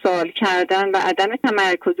یا با سوال کردن و عدم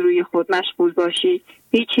تمرکز روی خود مشغول باشی،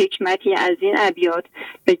 هیچ حکمتی از این ابیات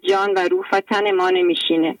به جان و روح و تن ما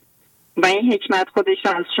نمیشینه و این حکمت خودش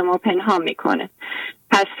رو از شما پنهان میکنه.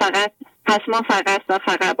 پس ما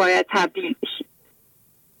فقط باید تبدیل بشیم.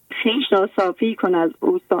 خویش را صافی کن از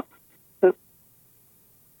او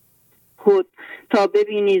خود تا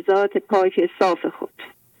ببینی ذات پاک صاف خود.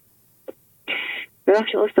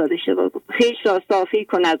 ببخش استاد اشتباه گفتم. خویش را صافی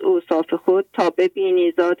کن از او صاف خود تا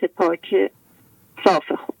ببینی ذات پاک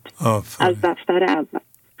صاف خود. از دفتر اول.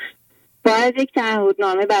 باید یک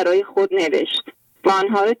تعهدنامه برای خود نوشت و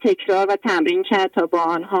آنها رو تکرار و تمرین کرد تا با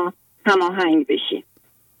آنها هماهنگ بشی.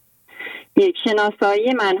 1.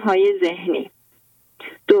 شناسایی منهای ذهنی.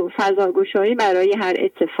 2. فضاگشایی برای هر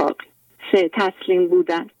اتفاقی. 3. تسلیم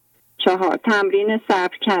بودن. 4. تمرین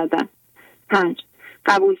صبر کردن. 5.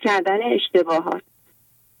 قبول کردن اشتباهات.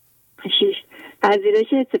 6.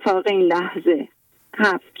 پذیرش اتفاق این لحظه.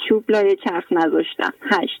 7. چوب لای چرخ نذاشتن.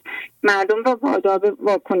 8. مردم را وادار به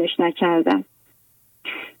واکنش نکردن.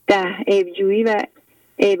 10.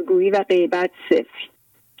 عیبگویی و غیبت 0.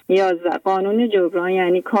 11. قانون جبران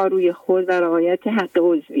یعنی کار روی خود و رعایت حق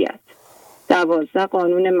عضویت. 12.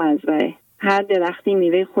 قانون مزرعه. هر درختی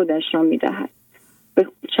میوه خودش را میدهد.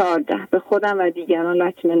 14. به خودم و دیگران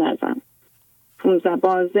لطمه نزنم. 15.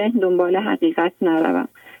 با ذهن دنبال حقیقت نروم.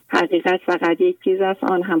 حقیقت فقط یک چیز است،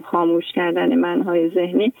 آن هم خاموش کردن منهای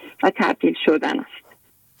ذهنی و تبدیل شدن است.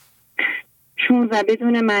 16.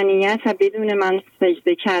 بدون معنیت و بدون من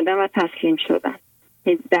سجده کردن و تسلیم شدن.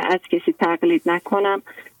 17. از کسی تقلید نکنم.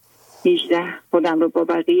 18. خودم رو با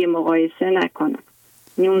بقیه مقایسه نکنم.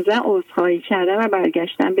 19. عذرخواهی کردن و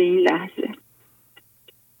برگشتن به این لحظه.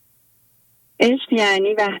 عشق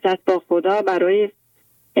یعنی وحدت با خدا. برای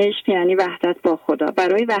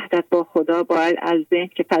وحدت با خدا باید از ذهن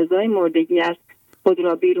که فضای مردگی است خود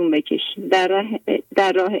را بیرون بکشیم.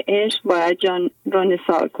 در راه عشق باید جان را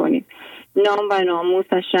نثار کنیم. نام و ناموس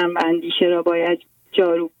و شرم و اندیشه را باید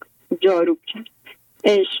جاروب کرد.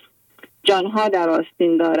 عشق جانها در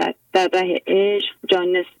آستین دارد، در ره عشق جان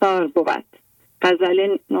نثار بود.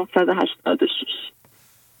 غزل 986.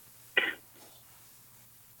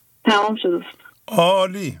 تمام شد.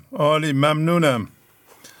 عالی ممنونم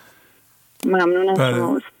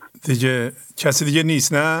شما استاد. دیگه کسی دیگه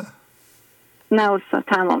نیست نه استاد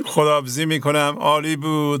تمام. خداحافظی میکنم. عالی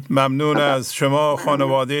بود. ممنون از شما،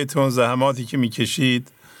 خانوادهتون، زحماتی که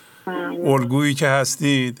میکشید، الگویی که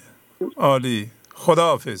هستید. عالی.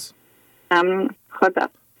 خداحافظ. ممنون. خدا.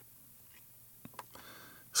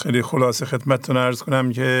 خیلی خلاصه خدمتتون عرض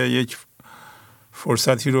کنم که یک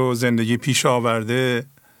فرصتی رو زندگی پیش آورده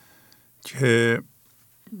که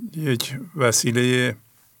یک وسیله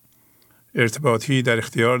ارتباطی در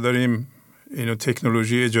اختیار داریم. اینو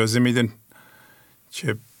تکنولوژی اجازه میدن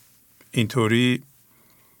که اینطوری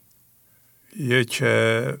یک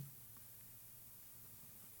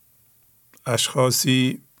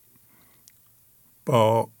اشخاصی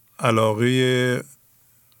با علاقه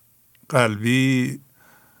قلبی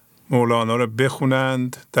مولانا رو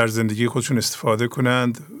بخونند، در زندگی خودشون استفاده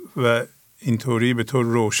کنند و اینطوری به طور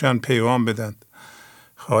روشن پیغام بدند.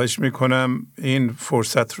 خواهش میکنم این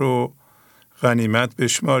فرصت رو غنیمت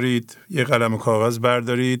بشمارید، یه قلم و کاغذ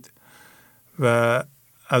بردارید و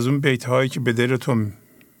از اون بیت‌هایی که به دلتون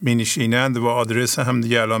مینشینند و آدرس هم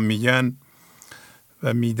دیگه الان میگن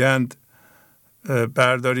و میدند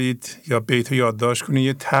بردارید یا بیت رو یادداشت کنید،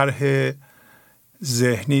 یه طرح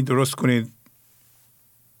ذهنی درست کنید.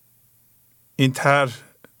 این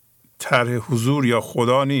طرح حضور یا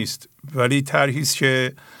خدا نیست، ولی طرحی است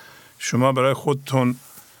که شما برای خودتون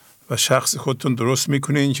و شخص خودتون درست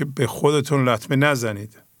میکنید که به خودتون لطمه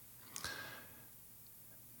نزنید.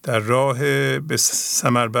 در راه به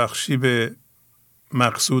ثمر بخشی به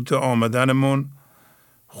مقصود آمدنمون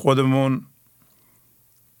خودمون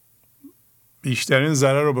بیشترین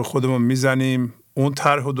ضرر رو به خودمون میزنیم. اون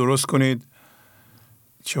طرح رو درست کنید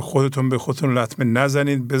که خودتون به خودتون لطمه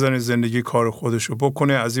نزنید، بزنید زندگی کار خودش رو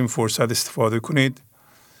بکنه. از این فرصت استفاده کنید.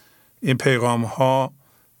 این پیغام ها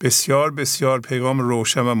بسیار بسیار پیغام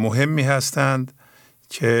روشن و مهمی هستند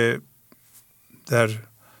که در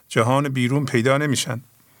جهان بیرون پیدا نمیشن.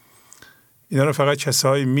 اینا رو فقط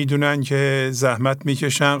کسایی میدونن که زحمت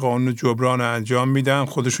میکشن، قانون جبران رو انجام میدن،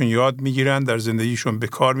 خودشون یاد میگیرن، در زندگیشون به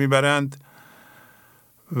کار میبرند.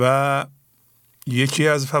 و یکی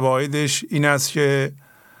از فوایدش این است که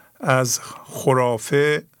از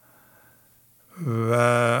خرافه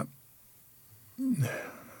و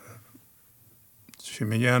چی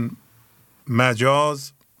میگن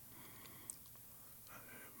مجاز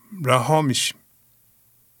رها میشیم.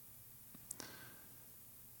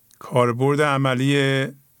 کاربرد عملی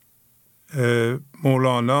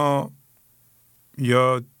مولانا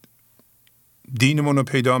یا دینمون رو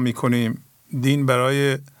پیدا میکنیم. دین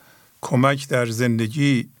برای کمک در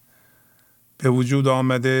زندگی به وجود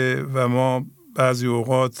آمده و ما بعضی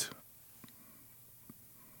اوقات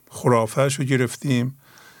خرافه‌اش رو گرفتیم.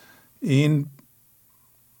 این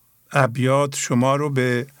ابیات شما رو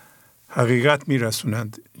به حقیقت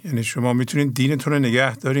میرسونند. یعنی شما میتونید دینتون رو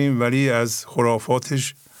نگه دارین ولی از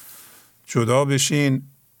خرافاتش جدا بشین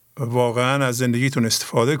و واقعا از زندگیتون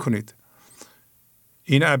استفاده کنید.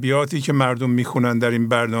 این ابیاتی که مردم میخونن در این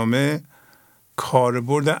برنامه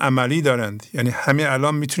کاربرد عملی دارند. یعنی همین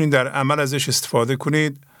الان میتونید در عمل ازش استفاده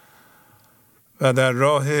کنید و در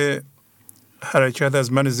راه حرکت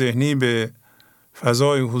از من ذهنی به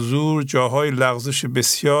فضای حضور جاهای لغزش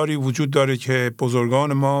بسیاری وجود داره که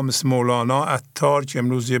بزرگان ما مثل مولانا، عطار که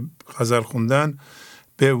امروز یه غزل خوندن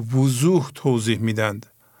به وضوح توضیح میدند.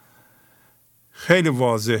 خیلی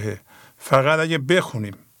واضحه. فقط اگه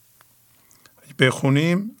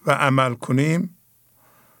بخونیم و عمل کنیم،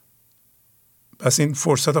 پس این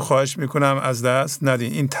فرصت رو خواهش میکنم از دست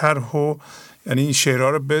ندین. این طرحو یعنی این شعرها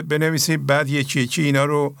رو بنویسید، بعد یکی یکی اینا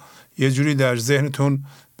رو یه جوری در ذهنتون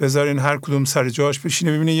بذارین، هر کدوم سر جاش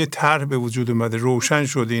بشینه، ببینید یه طرح به وجود اومده، روشن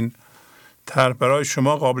شد. این طرح برای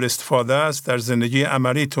شما قابل استفاده است در زندگی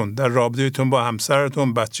عملیتون، در رابطه‌تون با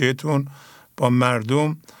همسرتون، بچه‌تون، با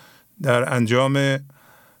مردم، در انجام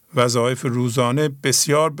وظایف روزانه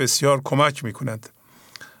بسیار بسیار کمک میکنند،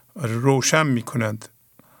 روشن میکنند.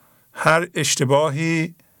 هر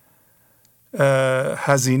اشتباهی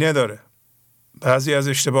هزینه داره. بعضی از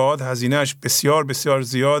اشتباهات هزینهش بسیار بسیار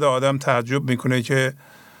زیاد. آدم تعجب میکنه که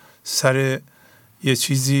سر یه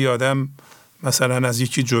چیزی آدم مثلا از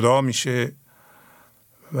یکی جدا میشه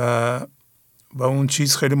و اون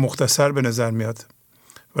چیز خیلی مختصر به نظر میاد،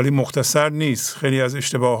 ولی مختصر نیست. خیلی از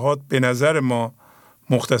اشتباهات به نظر ما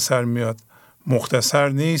مختصر میاد، مختصر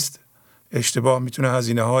نیست. اشتباه میتونه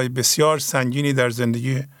هزینه های بسیار سنگینی در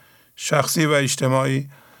زندگی شخصی و اجتماعی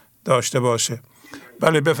داشته باشه.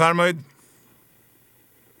 بله بفرمایید.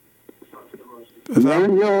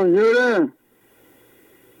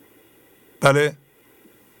 بله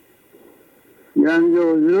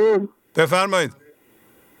بفرمایید.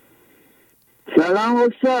 سلام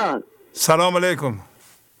استاد. سلام علیکم.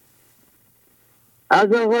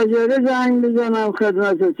 از آقا جره زنگ میزنم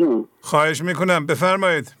خدمتتون. خواهش میکنم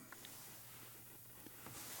بفرمایید.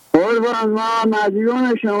 قربان ما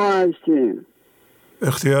مدیون شما هستیم.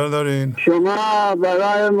 اختیار دارین. شما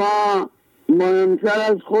برای ما مهمتر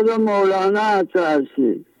از خود مولانا حتی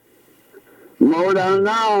هستید.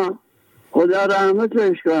 مولانا خدا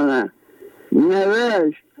رحمتش کنه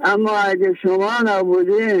نوشت اما اگه شما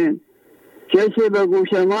نبودین کسی به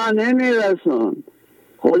گوش ما نمیرسون.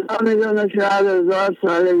 خدا میدونه شاید 1000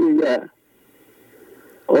 سال دیگه.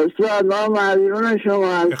 استاد ما مدیون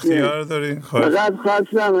شما هستیم. اختیار دارین. فقط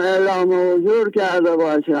خواستم اعلام حضور کرده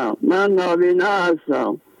باشم. من نابینا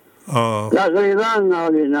هستم. تقریبا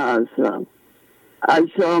نابینا هستم.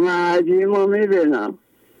 اجسام عجیم رو میبینم.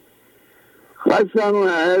 خواستم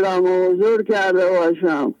اعلام حضور کرده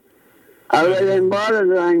باشم. اولین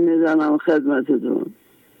بار زنگ میزنم خدمتتون.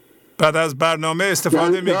 بعد از برنامه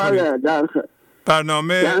استفاده میکنید؟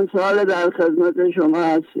 برنامه چند سال در خدمت شما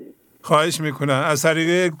هستیم. خواهش میکنم. از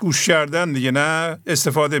طریق گوش کردن دیگه نه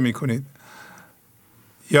استفاده میکنید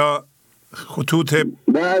یا خطوط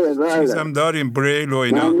چیزم داریم بریل و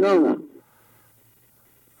اینا؟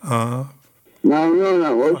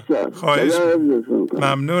 ممنونم استاد. خواهش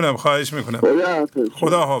ممنونم. خواهش میکنم.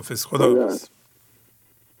 خدا حافظ. خدا حافظ.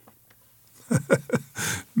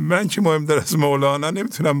 من که مهمتر از مولانا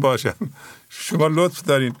نمیتونم باشم. شما لطف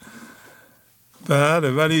دارین.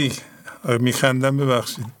 بله ولی میخندم،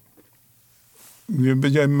 ببخشید.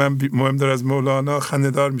 بگم من مهمتر از مولانا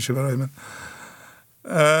خنده‌دار میشه برای من.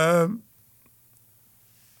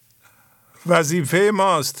 وظیفه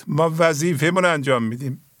ماست، ما وظیفه من انجام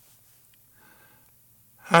میدیم.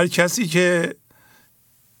 هر کسی که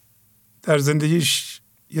در زندگیش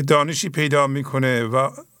یه دانشی پیدا میکنه و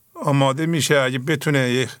آماده میشه اگه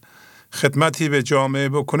بتونه یه خدمتی به جامعه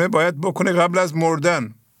بکنه باید بکنه قبل از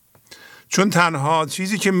مردن. چون تنها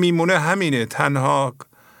چیزی که میمونه همینه، تنها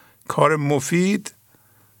کار مفید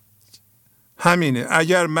همینه.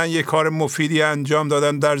 اگر من یه کار مفیدی انجام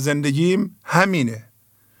دادم در زندگیم همینه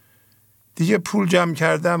دیگه. پول جمع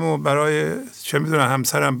کردم و برای چه میدونم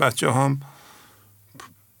همسرم بچه هم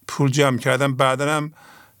پول جمع کردم، بعدا هم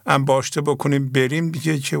انباشته بکنیم بریم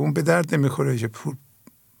دیگه، که اون به درد نمیخوره، که پول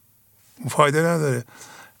فایده نداره.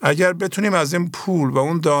 اگر بتونیم از این پول و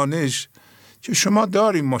اون دانش که شما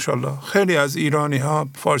داریم، ماشاءالله خیلی از ایرانی ها،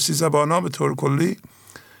 فارسی زبان ها به طور کلی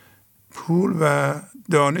پول و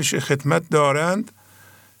دانش خدمت دارند،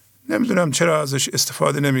 نمیدونم چرا ازش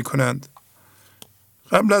استفاده نمی کنند.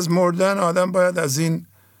 قبل از مردن آدم باید از این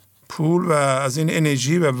پول و از این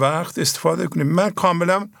انرژی و وقت استفاده کنیم. من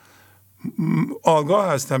کاملا آگاه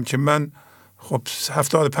هستم که من خب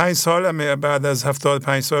 75 سالمه، بعد از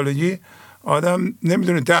 75 سالگی آدم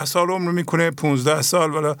نمیدونه 10 سال عمر میکنه، 15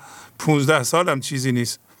 سال، ولی 15 سال هم چیزی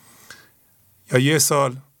نیست یا 1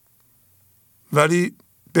 سال، ولی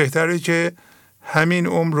بهتره که همین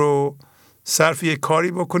عمر رو صرف یک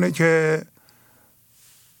کاری بکنه که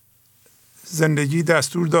زندگی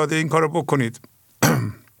دستور داده این کار رو بکنید.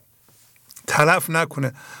 تلف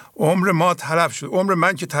نکنه. عمر ما تلف شد، عمر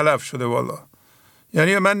من که تلف شده والا.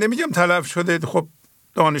 یعنی من نمیگم تلف شده، خب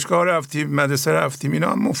دانشگاه رفتیم، مدرسه رفتیم،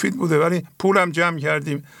 اینا هم مفید بوده، ولی پولم جمع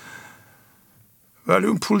کردیم. ولی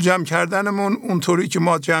اون پول جمع کردنمون اونطوری که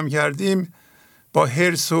ما جمع کردیم با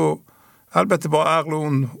حرص و البته با عقل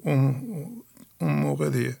اون موقع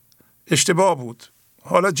دیگه اشتباه بود.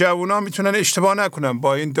 حالا جوونا میتونن اشتباه نکنن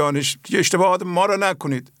با این دانش، اشتباهات ما رو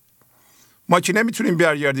نکنید. ما که نمیتونیم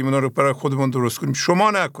برگردیم اونا رو برای خودمون درست کنیم.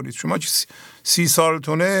 شما نکنید، شما که 30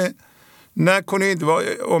 سالتونه نکنید و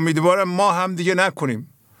امیدوارم ما هم دیگه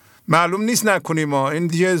نکنیم. معلوم نیست نکنیم، ما این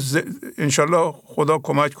دیگه انشالله خدا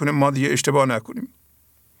کمک کنه ما دیگه اشتباه نکنیم.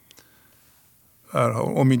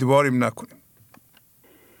 امیدواریم نکنیم.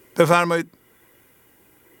 بفرمایید.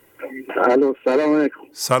 الو، سلام علیکم.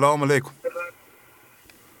 سلام علیکم.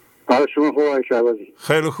 حال شما خوب آقای شهبازی؟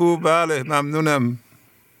 خیلی خوب، بله ممنونم.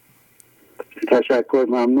 تشکر،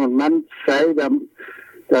 ممنون. من سعیدم،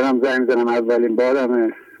 دارم زنگ میزنم، اولین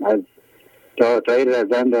بارم از تای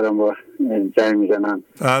رزن دارم با زنگ میزنم.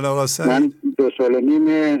 بله آقا سعید. من 2 سال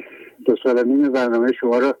و نیم برنامه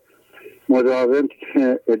شما رو مداوم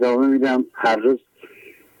ادامه میدم، هر روز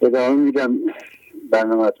ادامه میدم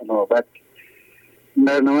برنامه‌تون رو. بعد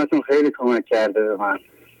برنامه‌تون خیلی کمک کرده به من.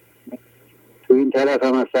 تو این طرف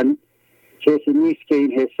هم اصلا کسی نیست که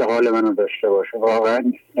این حس حال منو داشته باشه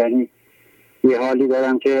واقعا. یعنی یه حالی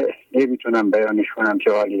دارم که نمیتونم بیانش کنم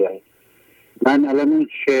چه حالی دارم. من الان این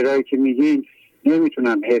شعرهایی که میگین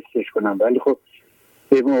نمیتونم حفظش کنم، ولی خب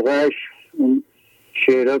به موقعش اون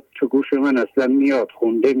شعرها تو گوش من اصلا میاد،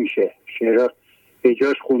 خونده میشه، شعرها به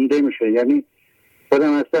جاش خونده میشه. یعنی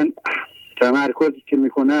خودم اصلا تمرکزی که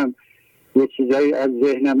میکنم یه چیزایی از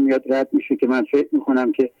ذهنم میاد رد میشه که من فکر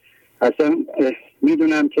میکنم که اصلا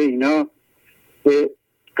میدونم که اینا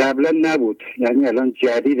قبلا نبود. یعنی الان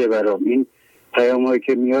جدیده برام این پیامایی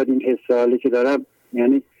که میاد، این حس حالی که دارم،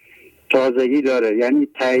 یعنی تازگی داره، یعنی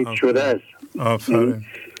تایید شده است. آفرین.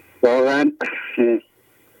 واقعا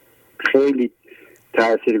خیلی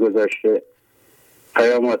تأثیر گذاشته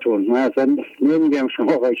پیاماتون. من اصلا نمیگم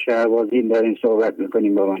شما آقای شهبازی دارین صحبت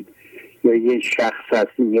میکنیم با من یا یه شخص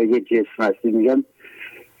هستی یا یه جسم هستی، میگم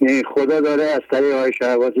خدا داره از طریق آقای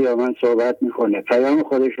شهبازی با من صحبت میکنه، پیام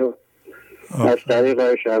خودشو از طریق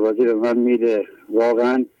آقای شهبازی به من میده.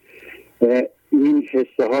 واقعا این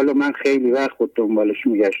حس حالو من خیلی وقت خود دنبالش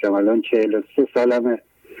میگشتم. الان 43 سالمه.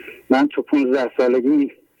 من تو 15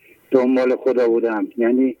 سالگی دنبال خدا بودم،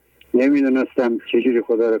 یعنی نمیدونستم چجوری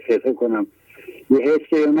خدا رو پیدا کنم. یه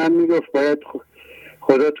حسی به من میگفت باید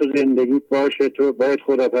خدا تو زندگیت باشه، تو باید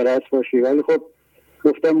خدا پرست باشی، ولی خب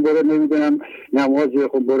گفتم برو نمیدونم نمازی،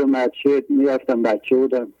 خب برو مسجد. میرفتم، بچه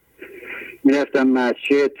بودم، میرفتم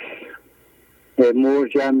مسجد، مور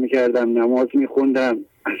جمع میکردم، نماز میخوندم،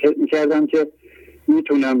 فکر میکردم که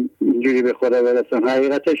میتونم اینجوری به خدا برسم.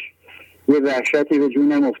 حقیقتش یه وحشتی به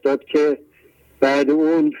جونم افتاد که بعد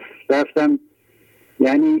اون رفتم،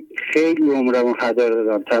 یعنی خیلی عمرم رو هدر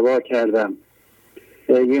دادم، تباه کردم.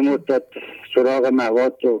 یه مدت سراغ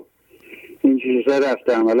مواد و این چیزا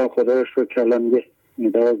رفتم. الان خدا رو شکر الان میگه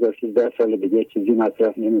 12-13 سال دیگه چیزی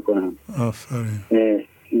مصرف نمی کنم.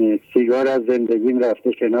 آفرین. سیگار از زندگیم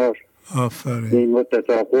رفته کنار. آفرین. این مدت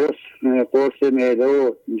ها قرص معده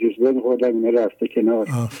و جوزده میخوردم، اینه رفته کنار.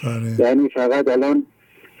 آفرین. یعنی فقط الان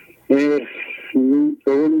به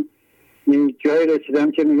اون جای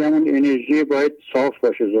رسیدم که میگم اون انرژی باید صاف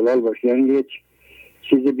باشه، زلال باشه. یعنی یه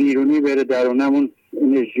چیز بیرونی بره درونم، اون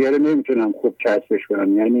انرژی رو نمیتونم خوب کسبش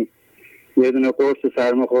کنم. یعنی یه دونه قرص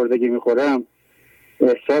سرماخوردگی میخورم،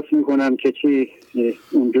 احساس میکنم که چی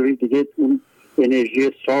اونجوری دیگه اون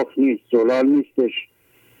انرژی صاف نیست، زلال نیستش.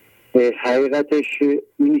 حقیقتش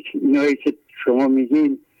اینایی که شما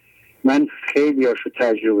میگین من خیلی هاشو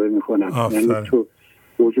تجربه میکنم، یعنی تو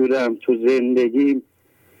وجودم، تو زندگیم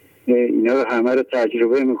اینا رو همه رو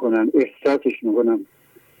تجربه میکنم، احساسش میکنم،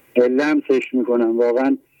 لمسش میکنم.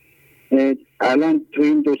 واقعا الان تو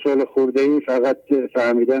این 2 سال خورده‌ای فقط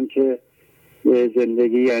فهمیدم که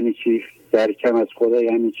زندگی یعنی چی، درکم از خدا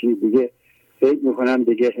یعنی چی. دیگه فکر میکنم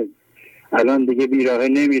دیگه الان دیگه بیراه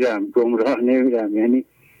نمیرم، گمراه نمیرم، یعنی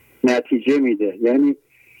نتیجه میده. یعنی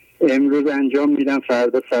امروز انجام میدم،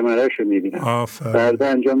 فردا ثمره‌شو میبینم، فردا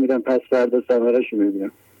انجام میدم، پس فردا ثمره‌شو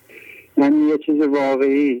میبینم. یعنی یه چیز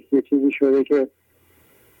واقعی، یه چیزی شده که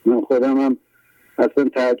من خودم هم اصلا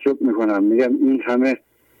تعجب میکنم، میگم این همه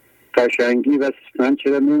قشنگی و من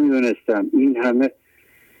چرا نمیدونستم، این همه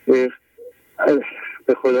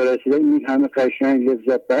به خدا رسیدن، این همه قشنگ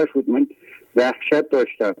لذت بخش بود. من وحشت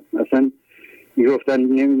داشتم، اصلا میگفتن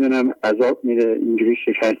نمیدونم عذاب میده، اینجوری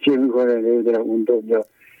شکنجه میکنه، نمیدونم اون دنیا.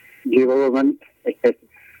 جی بابا من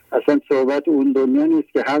اصلا صحبت اون دنیا نیست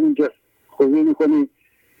که همینجا خوبی میکنی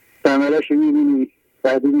ثمره‌شو میبینی،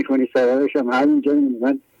 بعدی میکنی ثمره‌ش هم همینجا میبینی.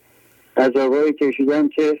 من عذابایی کشیدم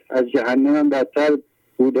که از جهنم بدتر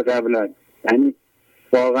بود قبلا، یعنی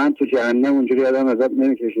واقعا تو جهنم اونجوری آدم عذاب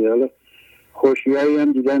نمیکشید. حالا خوشیایی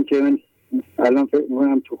هم دیدم که من الان فکر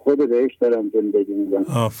میکنم تو خود بهش دارم زندگی میکنم.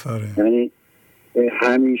 آفرین. یعنی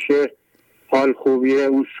همیشه حال خوبیه،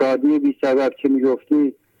 اون شادی بی سبب که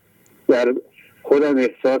میگفتی در خودم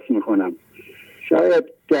احساس میکنم. شاید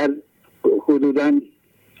در حدوداً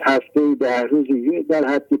هفته 10 روزی در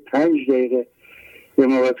حد 5 دقیقه یه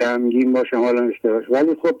موقع غمگین باشم، حالا اشتباه،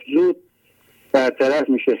 ولی خب زود برطرف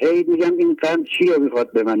میشه. هی میگم این غم چی رو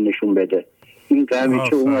میخواد به من نشون بده، این غمی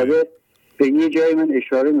که اومده به یه جای من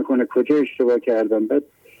اشاره میکنه کجا اشتباه کردم. بعد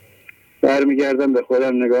برمیگردم به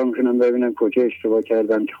خودم نگاه میکنم ببینم کجا اشتباه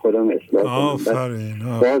کردم که خودم اصلاح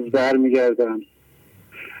کنم. باز برمیگردم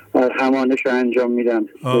همانش رو انجام میدم،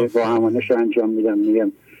 با همانش رو انجام میدم،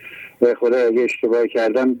 میگم به خدا اگه اشتباه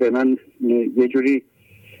کردم به من یه جوری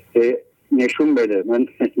نشون بده، من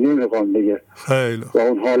نمیخوام دیگه با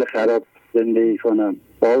اون حال خراب زندگی کنم،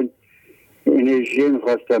 با اون انرژی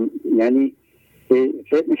میخواستم. یعنی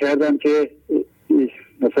فکر میکردم که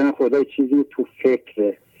مثلا خدا چیزی تو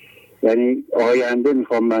فکره، یعنی آینده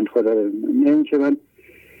میخوام من خدا رو، نه اینکه من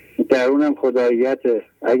درونم خداییته.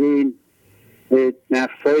 اگه این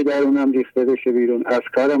نفسای درونم ریخته بشه بیرون،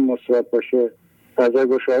 افکارم مثبت باشه، فضا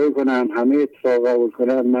گشایی کنم، همه اتفاق قبول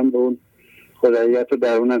کنم، من به اون خداییت رو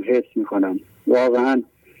درونم حس میکنم. واقعا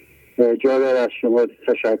جا داره از شما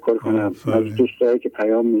تشکر کنم، از دوستایی که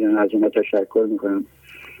پیام میدن از اونها تشکر میکنم.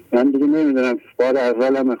 من دیگه نمیدونم، بار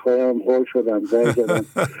اولم خودم هول شدم، زنگ زدم.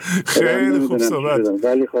 خیلی خوب صحبت،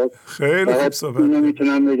 ولی خب خیلی خوب صحبت. اینو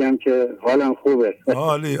میتونم بگم که حالم خوبه.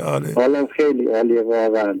 عالی عالی، حالم خیلی عالیه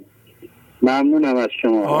واقعا. ممنونم از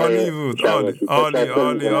شما. عالی بود، عالی عالی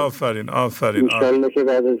عالی، آفرین آفرین. انشالله که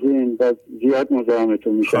بعد از این زیاد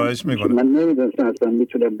مزاحمتون میشم. خواهش میکنم. من نمیدونستم اصلا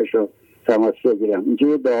میتونم بشو تماس بگیرم.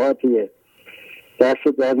 اینجا دعاتیه،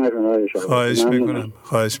 دست در نکنه. خواهش میکنم،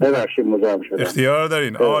 خواهش میکنم. ببخشید مزاحم شدم. اختیار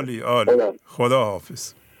دارین. عالی عالی. خدا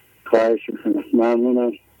حافظ. خواهش میکنم.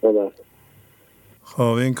 ممنونم. خدا. خب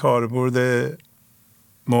این کاربرد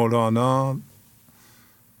مولانا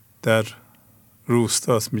در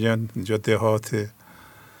روستاست، میگن اینجا دهاته.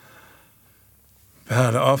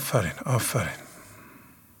 بله آفرین آفرین.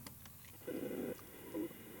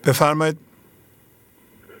 بفرمایید.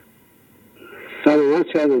 سلامت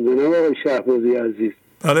شدید جناب آقای شهبازی عزیز.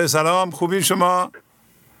 بله سلام، خوبی شما؟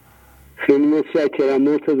 خیلی متشکرم.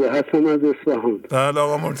 مرتضی هستم از اصفهان. بله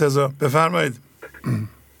آقا مرتضی بفرمایید.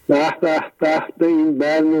 به به به به این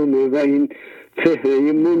برنامه و این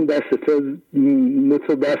چهره منبسط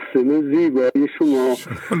متبسم زیبایی شما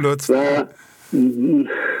و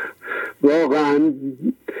واقعا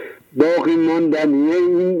باقی ماندنی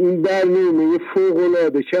این برنامه فوق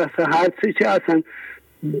العاده که اصلا هر چی که اصلا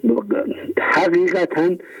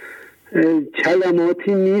حقیقتا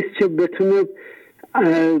کلماتی نیست که بتونه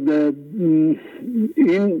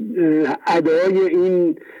این ادای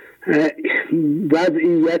این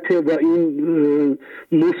وضعیت و این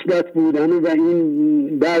مثبت بودن و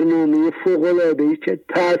این برنامه فوق العاده‌ای که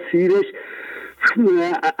تاثیرش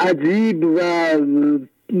عجیب و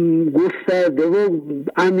گسترده و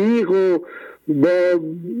عمیق و با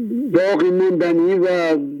باقی موندنی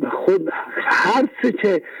و خود هر چه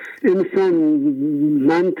که انسان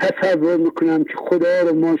من تصور میکنم که خدا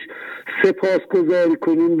رو ماش سپاس گذاری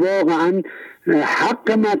کنیم. واقعا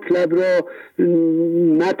حق مطلب را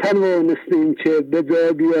نتوانستیم که به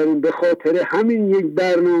جای بیاریم. به خاطر همین یک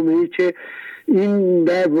برنامه‌ای که این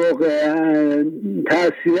در واقع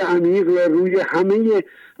تاثیر عمیق را روی همه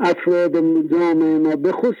افراد جامعه ما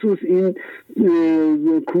به خصوص این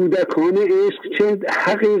کودکان عشق که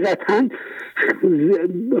حقیقتا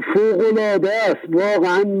فوق‌العاده است.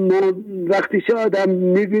 واقعا ما وقتی که آدم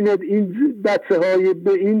می‌بیند این بچه های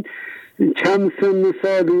به این کم سن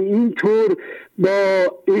سالی اینطور با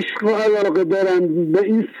عشق و علاقه دارن، به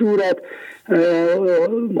این صورت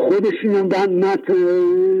خودشون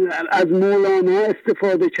از مولانا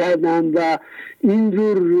استفاده کردن و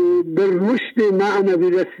اینجور به رشد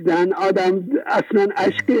معنوی رسیدن، آدم اصلا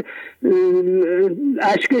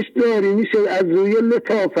اشکش داری میشه از روی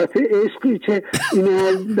لطافت عشقی که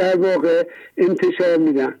اینا در واقع انتشار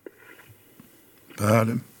میدن.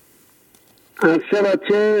 بله.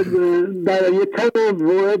 البته برای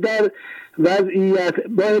تنوع در وضعیت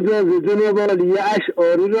با اجازه جناب عالی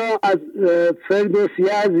اشعاری را از فردوسی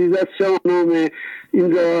عزیز از شاهنامه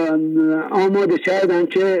اینجا آماده کردن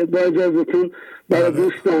که با اجازهتون برای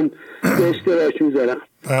دوستان به اشتراک میذارم.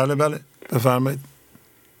 بله بله بفرمایید.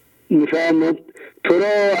 میفرماد: تو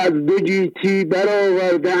را از دو گیتی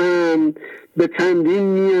برآورده‌اند، به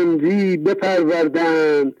چندین نیمزی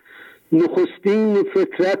بپرورده‌اند. نخستین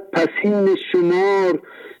فطرت پسین شمار،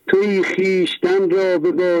 توی خیشتن را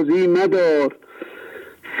به بازی مدار.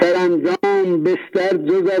 سرانجام بستر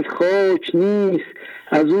جز از خاک نیست،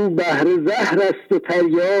 از او بهر زهر است و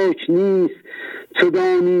تریاک نیست. چو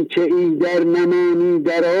دانی که ایدر نمانی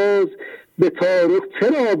دراز، به تارک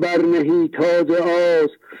چرا برنهی تاج آز.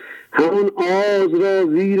 همون آز را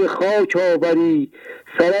زیر خاک آوری،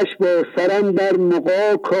 سرش با سرم در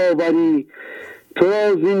مغاک آوری. تو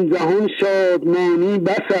را زین جهان شادمانی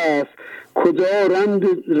بس است، کجا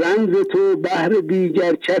رنج تو بهر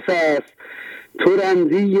دیگر کس است. تو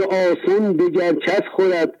رنجی آسان دگر کس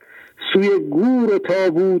خورد، سوی گور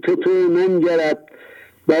تابوت تو ننگرد.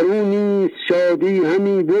 بر او نیست شادی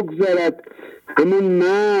همی بگذرد، همون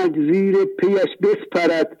مرگ زیر پیش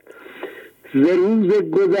بسپرد. ز روز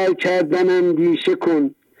گذر کردن اندیشه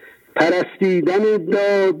کن، پرستیدن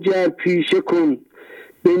دادگر پیشه کن.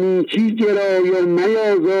 به نیکی گرای و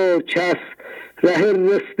میازار کس، ره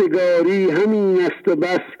رستگاری همین است و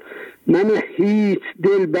بس. من هیچ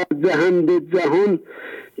دل بر جهند جهان،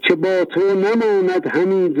 که با تو نماند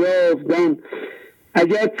همی جاودان.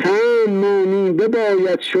 اگر چند مانی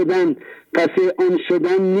بباید شدن، پس آن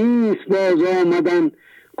شدن نیست باز آمدن.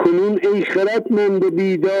 کنون ای خردمند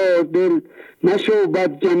بیدار دل، مشو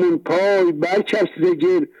بدگمان پای برکش ز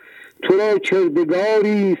گل. تو را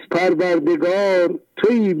کردگاریست پروردگار،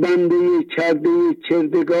 توی بنده کرده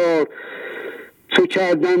کردگار. تو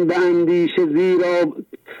کردن به اندیشه زیرا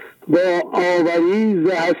با آوری، ز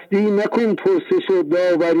هستی نکن پرسش و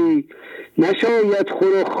داوری. نشاید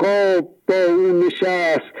خور و خواب با او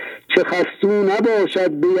نشست، چه خستو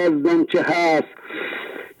نباشد به یزدان که هست.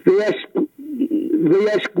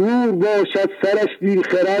 ویش گور باشد سرش بی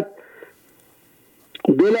خرد،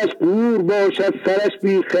 دلش گور باشد سرش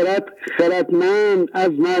بی خرد. خردمند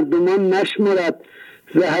از مردمان نشمرد،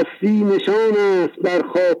 ز هستی نشان است بر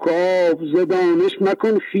خاک و آب. ز دانش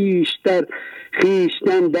مکن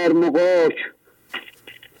خویشتن در مغاک.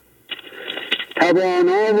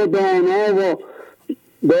 توانا و دانا و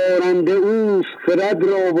دارنده اوست، خرد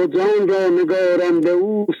را و جان را نگارنده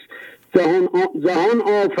اوست. جهان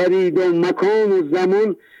آفرید و مکان و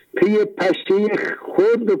زمان، پی پشه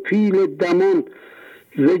خود و پیل دمان.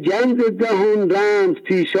 ز گنج جهان رنج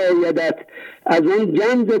پیش آیدت، از آن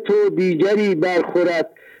گنج تو دیگری برخورد.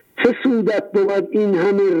 چه سودت بود این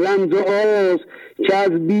همه رنج و آز، که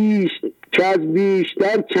از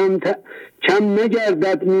بیشتر کم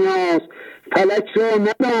نگردد نیاز. فلک را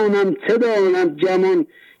ندانم چه داند جمان،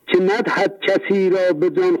 که ندهد کسی را به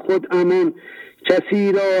جان خود امان.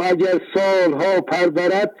 کسی را اگر سالها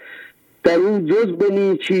پرورد، در او جز به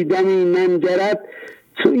نیکی دمی ننگرد.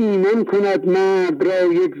 تو ایمان کند مرد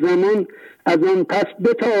را یک زمان، از آن پس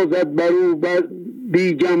بتازد بر او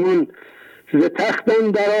بی گمان. ز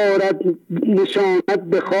تختن در آرد نشاند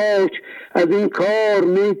به خاک، از این کار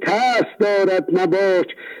نی ترس دارد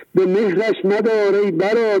نباک. به مهرش مداری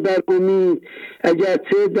برادر امید،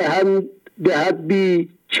 اگرچه دهد بی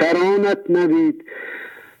چرانت نوید.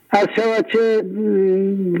 از شود که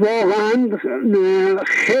واقعا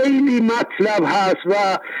خیلی مطلب هست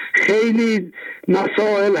و خیلی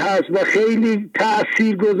مسائل هست و خیلی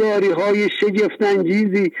تاثیرگذاری های شگفت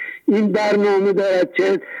انگیزی این برنامه دارد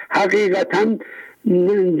که حقیقتا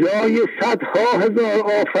جای صدها هزار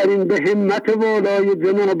آفرین به همت والای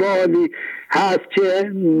جناب عالی هست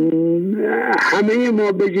که همه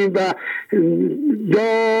ما بگیم و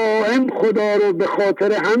دائم خدا رو به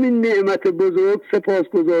خاطر همین نعمت بزرگ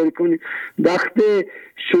سپاسگزاری کنیم. وقت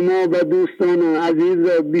شما و دوستان عزیز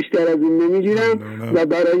بیشتر از این نمیگیرم و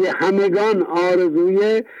برای همگان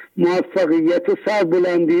آرزوی موفقیت و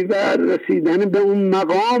سربلندی و رسیدن به اون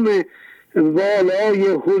مقام والای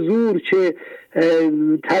حضور که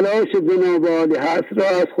تلاش جناب عالی هست را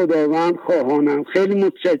از خداوند خواهانم. خیلی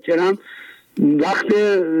متشکرم. وقت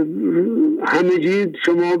همگی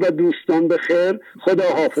شما و دوستان بخیر. خدا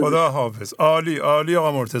حافظ. خدا حافظ. عالی عالی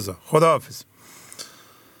آقا مرتضی. خدا حافظ.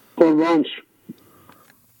 قربان شو.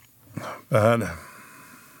 بله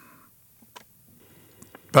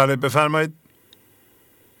بله بفرمایید.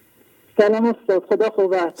 سلام استاد، خدا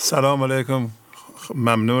خوب است. سلام علیکم.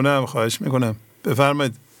 ممنونم، خواهش میکنم،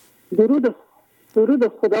 بفرمایید. درود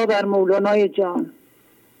خدا بر مولانای جان.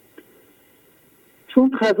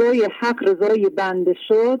 چون قضای حق رضای بنده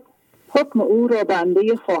شد، حکم او را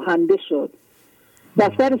بنده خواهنده شد.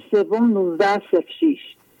 دفتر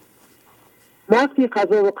 3/1906. وقتی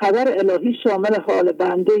قضا و قدر الهی شامل حال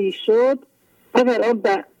بنده ای شد،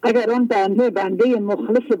 اگر آن بنده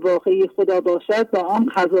مخلص واقعی خدا باشد، با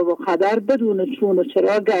آن قضا و قدر بدون چون و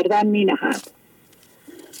چرا گردن می نهد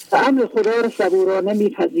و امر خدا را صبورانه می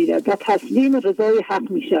پذیرد و تسلیم رضای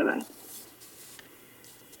حق می شود.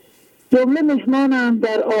 جمله مهمانند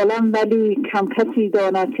در عالم، ولی کم کسی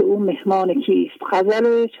داند که او مهمان کیست.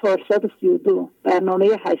 غزل 432، برنامه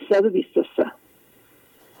 823.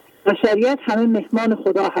 بشریت همه مهمان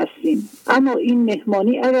خدا هستیم، اما این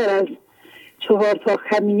مهمانی اگر از 4 تا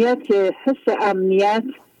کمیت که حس امنیت،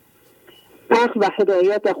 عقل و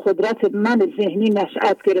هدایت و قدرت من ذهنی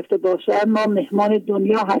نشأت گرفته باشد، ما مهمان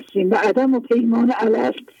دنیا هستیم و عدم و پیمان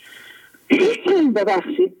الست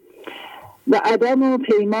ببخشید و عدم و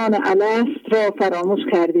پیمان الست را فراموش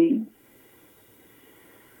کردیم.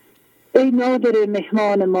 ای نادر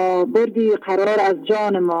مهمان ما، بردی قرار از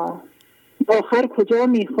جان ما. آخر کجا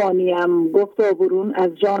میخوانیم گفتا برون از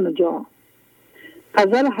جان و جا.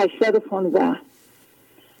 غزل 815.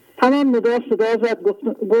 همان ندا صدا زد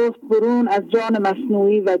گفت برون از جان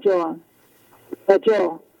مصنوعی و جا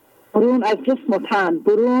برون از جسم و تن،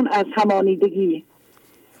 برون از همانیدگی.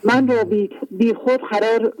 من را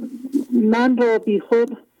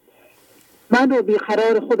بی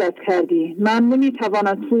قرار خودت کردی. من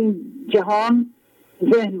نمیتوانم تو این جهان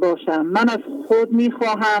ذهن باشم. من از خدا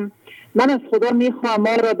میخواهم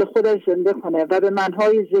ما را به خودش زنده کنه و به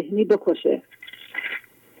منهای ذهنی بکشه.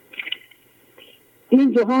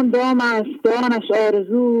 این جهان دام است، دانش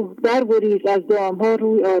آرزو، برگریز از دامها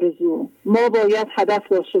روی آرزو. ما باید هدف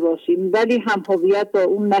داشته باشیم ولی هم هویت با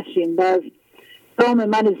اون نشیم و از دام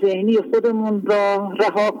من ذهنی خودمون را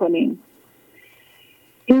رها کنیم.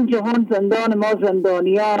 این جهان زندان ما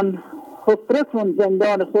زندانیان، حفره کن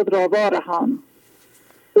زندان خود را وارهان.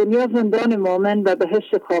 دنیا زندان مؤمن و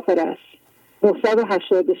بهشت کافر است.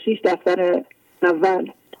 986 دفتر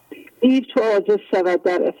اول. دیو چو عاجز شود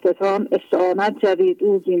در افتتان، استعانت جوید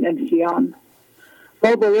او زین انسیان.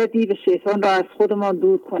 ما باید دیو شیطان را از خودمان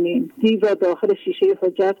دور کنیم. دیو را داخل شیشه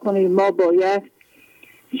حجت کنیم. ما باید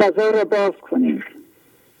فضا را باز کنیم.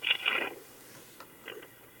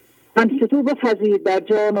 انستو بپذیر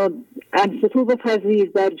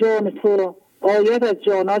در جان تو، آید از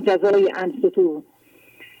جانا جزای انستو.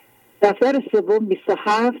 دفتر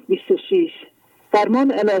 3/27-26.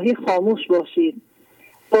 فرمان الهی خاموش باشید،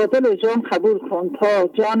 با دل و جان قبول کن تا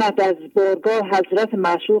جانت از بارگاه حضرت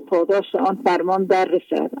معشوق پاداش آن فرمان در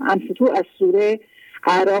رسد. انستو از سوره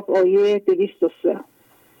اعراف آیه 203.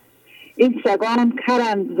 این سگان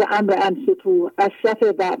کرند ز امر انستو، از صف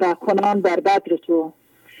بعبع کنان در بدر تو.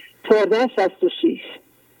 1466.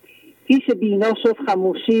 پیش بینا شد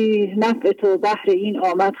خموشی، نفع تو بحر این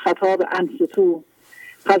آمد خطاب انستو.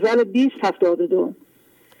 غزل 2072.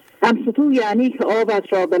 انستو یعنی که آبت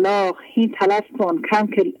را بلاغ، این تلف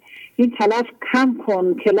کم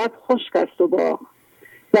کن که لب خشک است و باغ.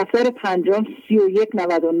 دفتر 5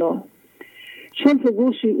 3199. چون تو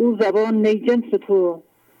گوشی او زبان نی جنس تو،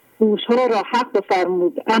 گوشها را حق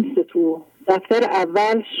بفرمود انستو. دفتر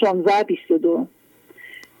اول 1622.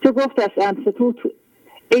 تو گفت از انستو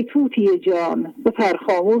ای توتی جان، بپر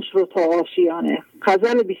خاموش رو تا آشیانه.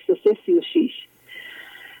 غزل 2336.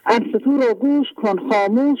 انستو را گوش کن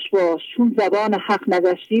خاموش باش، چون زبان حق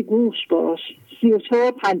نگشتی گوش باش.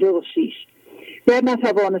 3456. گر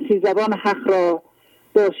نتوانستی زبان حق را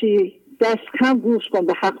باشی، دست کم گوش کن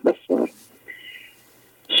به حق بسپار.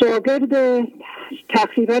 شاگرد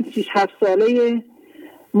تقریبا 6-7 ساله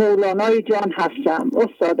مولانای جان هستم.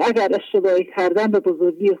 استاد اگر اشتباهی کردم به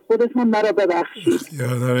بزرگی خودتون مرا ببخشید.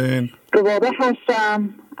 یادارین ربابه هستم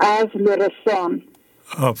از لرستان.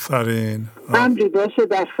 آفرین. امری باشه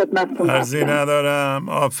در خدمتتون عرضی هستم. ندارم.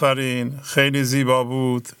 آفرین، خیلی زیبا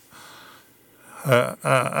بود.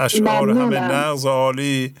 اشعار همه نغز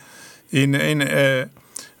عالی. این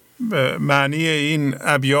معنی این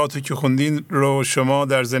ابیاتی که خوندین رو شما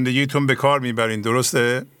در زندگیتون به کار میبرین،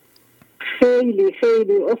 درسته؟ خیلی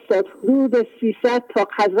خیلی استاد، حدود 300 تا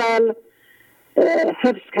غزل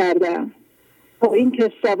حفظ کردم. با این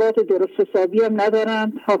که سواد درست حسابی هم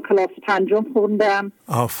ندارم، تا کلاس 5 خوندم.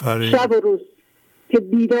 آفرین. شب و روز که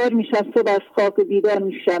بیدار میشم، صبح از خواب بیدار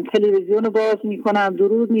میشم، تلویزیون رو باز میکنم،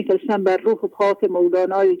 درود میفرستم بر روح پاک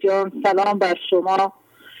مولانای جان. سلام بر شما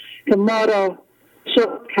که ما را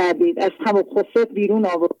شاد کردید، از هم و خصت بیرون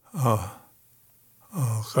آورد.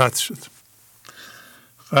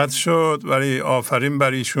 قطع شد، ولی آفرین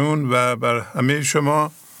بر ایشون و بر همه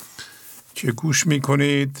شما که گوش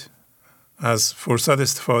میکنید، از فرصت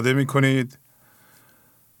استفاده میکنید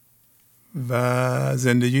و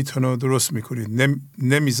زندگیتون رو درست میکنید.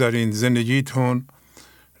 نمیذارین زندگیتون،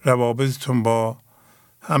 روابطتون با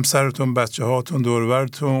همسرتون، بچه هاتون،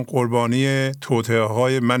 دورورتون قربانی توطئه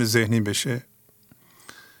های من ذهنی بشه.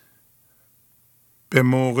 به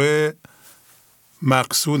موقع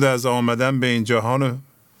مقصود از آمدن به این جهان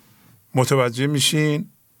متوجه میشین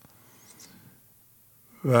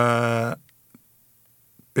و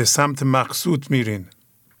به سمت مقصود میرین.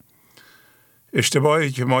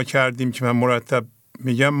 اشتباهی که ما کردیم که من مرتب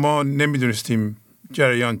میگم، ما نمیدونستیم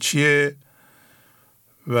جریان چیه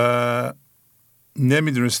و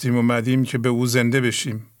نمیدونستیم اومدیم که به او زنده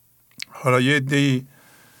بشیم. حالا یه عده‌ای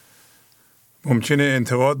ممکنه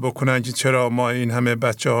انتقاد بکنن که چرا ما این همه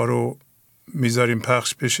بچه ها رو میذاریم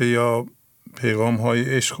پخش بشه یا پیغام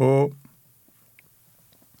های عشق،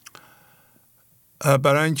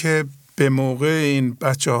 برای اینکه به موقع این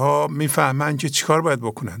بچه ها میفهمن که چیکار باید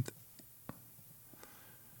بکنند،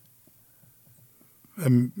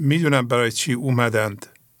 میدونن برای چی اومدند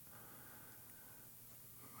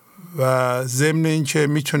و ضمن این که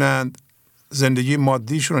میتونند زندگی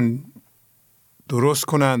مادیشون درست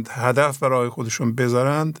کنند، هدف برای خودشون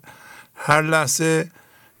بذارند. هر لحظه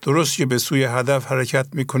درست که به سوی هدف حرکت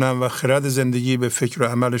میکنن و خرد زندگی به فکر و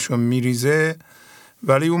عملشون میریزه،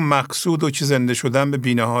 ولی اون مقصود و که زنده شدن به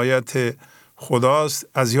بی‌نهایت خداست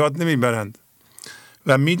از یاد نمیبرند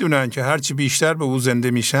و میدونن که هرچی بیشتر به او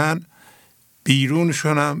زنده میشن،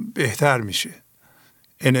 بیرونشون هم بهتر میشه.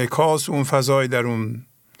 انعکاس اون فضای درون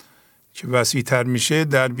که وسیع‌تر میشه،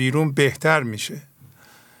 در بیرون بهتر میشه.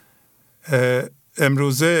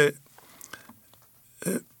 امروزه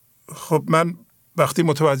خب من وقتی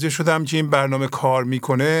متوجه شدم که این برنامه کار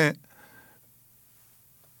میکنه،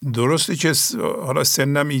 درسته که حالا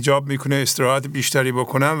سنم ایجاب میکنه استراحت بیشتری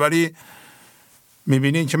بکنم، ولی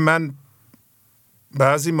میبینین که من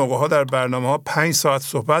بعضی موقع ها در برنامه ها 5 ساعت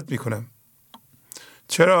صحبت میکنم.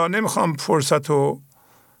 چرا؟ نمیخوام فرصت رو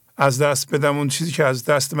از دست بدم. اون چیزی که از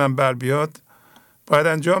دست من بر بیاد باید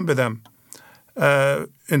انجام بدم.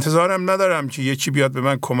 انتظارم ندارم که یکی بیاد به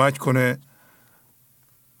من کمک کنه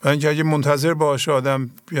و اینکه اگه منتظر باشه آدم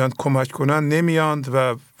بیان کمک کنن، نمیاند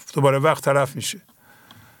و دوباره وقت تلف میشه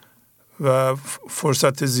و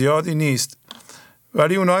فرصت زیادی نیست.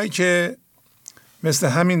 ولی اونایی که مثل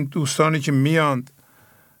همین دوستانی که میاند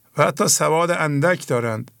و حتی سواد اندک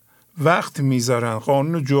دارند، وقت میذارن،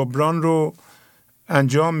 قانون جبران رو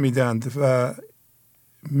انجام میدند و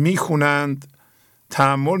میخونند،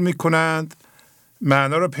 تأمل میکنند،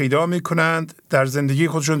 معنا رو پیدا میکنند، در زندگی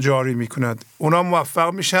خودشون جاری میکنند، اونا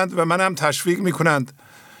موفق میشند و من هم تشویق میکنند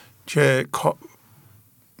که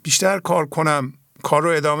بیشتر کار کنم، کار رو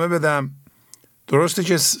ادامه بدم. درسته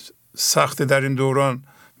که سخته در این دوران،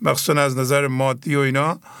 مخصوصا از نظر مادی و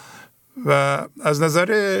اینا، و از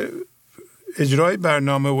نظر اجرای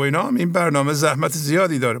برنامه و اینا هم این برنامه زحمت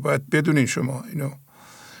زیادی داره، باید بدونین شما اینو.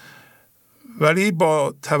 ولی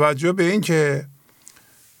با توجه به این که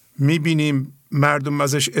میبینیم مردم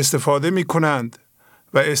ازش استفاده میکنند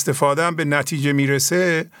و استفاده هم به نتیجه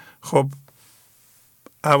میرسه، خب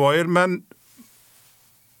اوایل من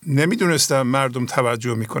نمیدونستم مردم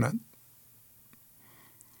توجه میکنند.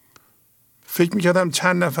 فکر میکردم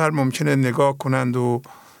چند نفر ممکنه نگاه کنند و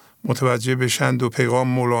متوجه بشند و پیغام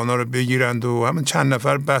مولانا رو بگیرند و همین چند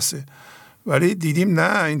نفر بسه. ولی دیدیم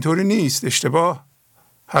نه، اینطوری نیست. اشتباه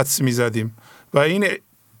حدس میزدیم و این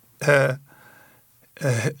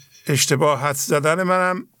اشتباه حدس زدن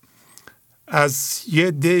منم از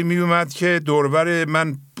یه دی می اومد که دوربر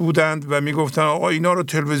من بودند و میگفتن آقا اینا رو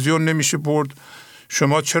تلویزیون نمیشه برد،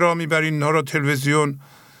 شما چرا میبرین اینا رو تلویزیون؟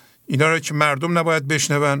 اینا رو که مردم نباید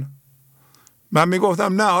بشنون. من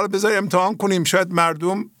میگفتم نه، حالا بذار امتحان کنیم، شاید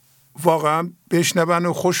مردم واقعا بشنون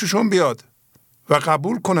و خوششون بیاد و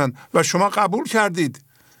قبول کنن و شما قبول کردید.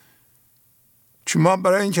 چون ما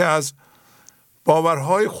برای اینکه از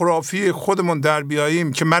باورهای خرافی خودمون در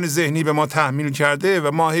بیاییم که من ذهنی به ما تحمیل کرده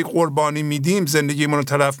و ما هی قربانی میدیم، زندگیمون رو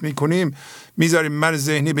تلف میکنیم، میذاریم من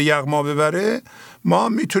ذهنی به یغما ببره، ما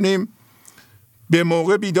میتونیم به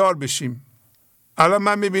موقع بیدار بشیم. الان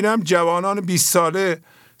من میبینم جوانان 20 ساله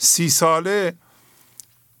 30 ساله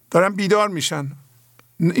دارن بیدار میشن.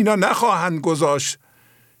 اینا نخواهند گذاشت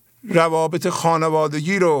روابط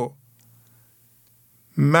خانوادگی رو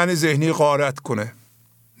من ذهنی غارت کنه.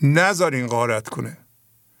 نذارین غارت کنه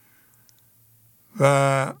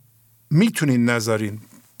و میتونین نذارین.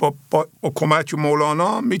 با کمک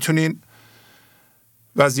مولانا میتونین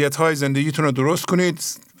وضعیت‌های زندگیتون رو درست کنید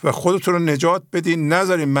و خودتون رو نجات بدین.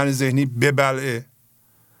 نذارین من ذهنی ببلعه.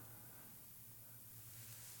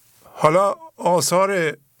 حالا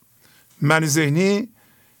آثار من ذهنی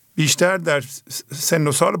بیشتر در سن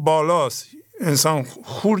و سال بالاست. انسان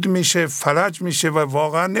خورد میشه، فلج میشه و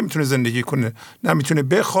واقعا نمیتونه زندگی کنه، نمیتونه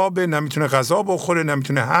بخوابه، نمیتونه غذا بخوره،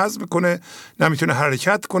 نمیتونه هضم کنه، نمیتونه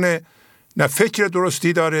حرکت کنه، نه فکر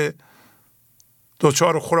درستی داره،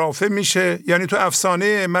 دچار خرافه میشه. یعنی تو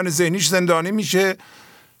افسانه من ذهنیش زندانی میشه،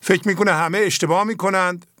 فکر میکنه همه اشتباه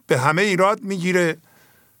میکنند، به همه ایراد میگیره،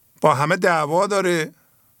 با همه دعوا داره.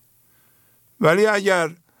 ولی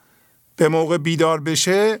اگر به موقع بیدار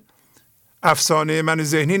بشه، افسانه من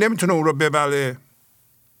ذهنی نمیتونه اون رو ببله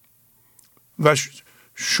و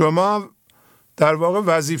شما در واقع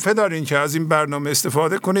وظیفه دارین که از این برنامه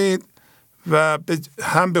استفاده کنید و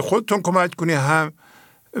هم به خودتون کمک کنید، هم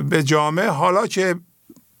به جامعه. حالا که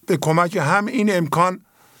به کمک هم این امکان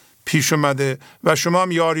پیش اومده و شما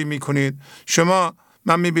هم یاری میکنید. شما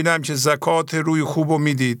من میبینم که زکات روی خوب رو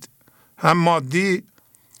میدید، هم مادی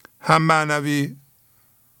هم معنوی.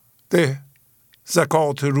 ده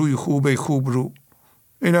زکات روی خوب رو،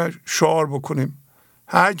 اینا شعار بکنیم.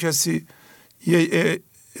 هر کسی یه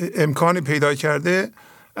امکانی پیدا کرده،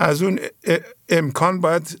 از اون امکان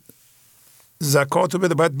باید زکات رو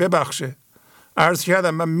بده، باید ببخشه. عرض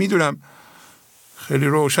کردم من میدونم خیلی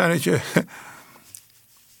روشنه که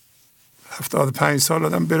 75 سال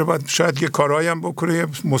آدم بره باید شاید یه کارهایی هم بکنه، یه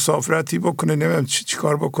مسافرتی بکنه، نمیدونم چی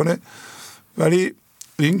کار بکنه، ولی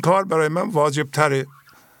این کار برای من واجب تره.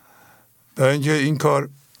 برای اینکه این کار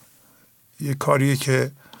یه کاریه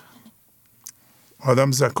که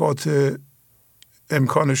آدم زکات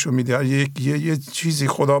امکانش رو میده. یه چیزی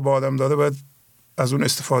خدا به آدم داده باید از اون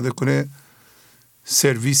استفاده کنه،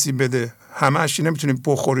 سرویسی بده. همه‌اش نمیتونیم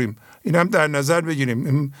بخوریم. این هم در نظر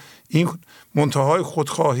بگیریم. این منتهای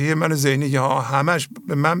خودخواهی من ذهنی که همش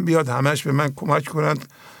به من بیاد، همش به من کمک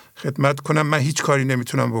کنند، خدمت کنم، من هیچ کاری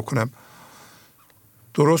نمیتونم بکنم.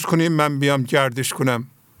 درست کنیم من بیام گردش کنم.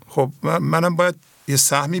 خب منم باید یه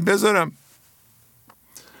سهمی بذارم.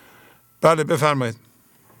 بله بفرمایید.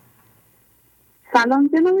 سلام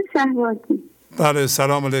جناب شهبازی. بله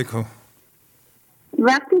سلام علیکم.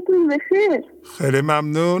 وقتتون بخیر. خیلی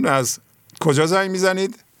ممنون. از کجا زنگ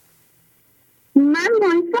میزنید؟ من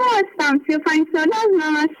مایسا هستم، 35 ساله، از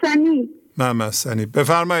ممسنی. ممسنی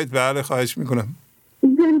بفرمایید. بله خواهش میکنم.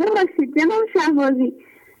 زنده باشید جناب شهبازی.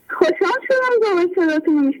 خوشحال شدم دوباره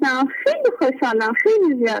صداتون رو میشنم. خیلی خوشحالم،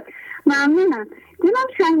 خیلی زیاد ممنونم. جناب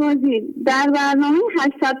شهبازی در برنامه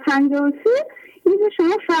 853 اینجا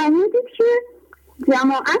شما فرمودید که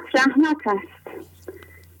جماعت رحمت است.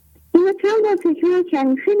 اینو چند بار تکرار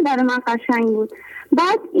کردیم، خیلی برای من قشنگ بود.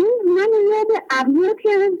 بعد این من یاد ابیاتی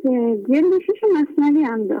از جلد 6 مثنوی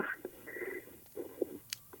انداخت.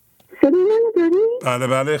 صدای منو داری؟ بله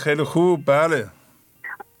بله خیلی خوب. بله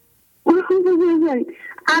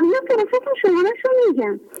ابیات رفتون شمارش رو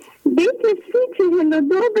میگم. بیت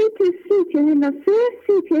 3042 بیت 3043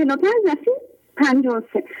 3045 و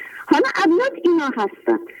 3053. حالا ابیات اینا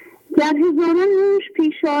هستن: در هزاران نوش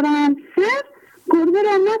پیش آرند سر، گربه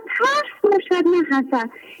را نه ترس باشد نه حذر.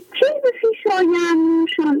 کی به پیش آیند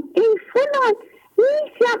نوشان ای فلان،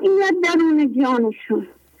 نیست جمعیت درون جانشون،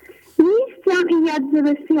 نیست جمعیت ز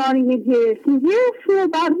بسیاری جسم، جسم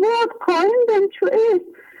برباد قائم بن چو اسم.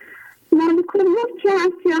 مالک الملک که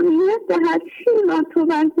از جمعیت دهد، شیر را تو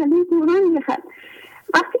برزلی دوران دهد.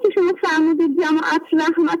 وقتی که شما فرمودید جماعت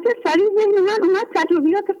رحمته، سریع ذهن من اومد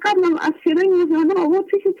تجربیات قبلم از شیرای میزانه آورد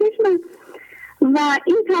پیش چشمم و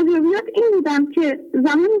این تجربیات این بودم که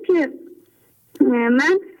زمانی که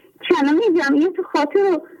من کلمه جمعیت خاطر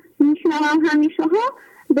رو میشنوم همیشه ها،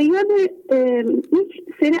 به یاد یک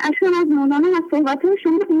سری اشعار از مولانا و صحبت‌های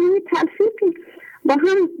شما اینمی تلفیقی با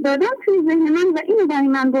هم دادم توی ذهن من و اینو برای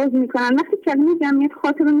من باز میکنن. وقتی کلمه جمعیت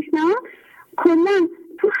خاطر رو میشنوم کلا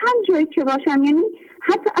تو هر جایی که باشم، یعنی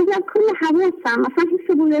حتی اگر کل حواسم مثلا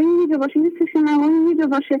حس بودایی میده باشه، حس شنوایی میده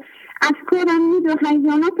باشه، افکارم میده،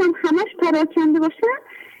 هیجاناتم همش پراکنده باشه،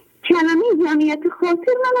 کلمه جمعیت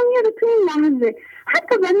خاطر منو میاره توی این لحظه.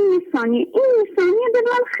 حتی برای این ثانیه دل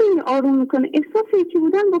من خیلی آروم میکنه. احساس هیچی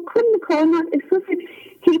بودن با کل کائنات، احساس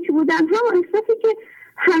هیچی بودن همون احساسی که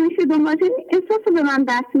همیشه دنبالش، احساس به من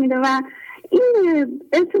دست میده و این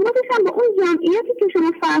ارتباطش هم با اون جمعیتی که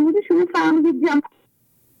شما فرمودید جمع.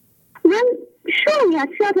 من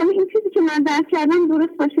شاید همین این چیزی که من درک کردم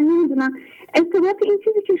درست باشه، نمیدونم. ارتباط این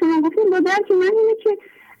چیزی که شما گفتین با درک من اینه که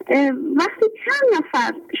وقتی چند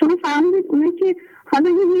نفر شما فرمودید اونه که حالا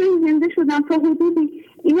یه زنده شدن تا حدودی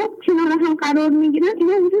اینا کنار هم قرار میگیرن،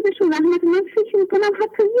 اینا وجودشون رحمت. من فکر میکنم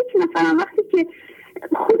حتی یک نفرم وقتی که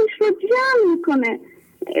خودش رو جمع میکنه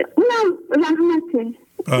اونم رحمته.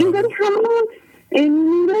 این داری همون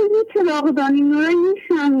نورایی چراغ دانیم، نورایی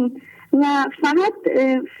میشنیم و فقط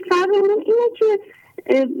فرقمون اینه که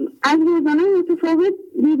از روزانه متفاوت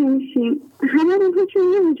دیده میشیم. همه روزه که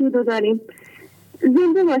یه وجود رو داریم.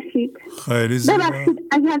 زنده باشید. خیلی زیبا. ببخشید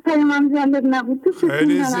اگر پیامم جالب نبود.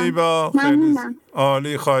 خیلی زیبا. خیلی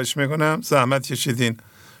عالی. خواهش میکنم زحمت کشیدین.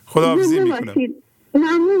 خداحافظی میکنم.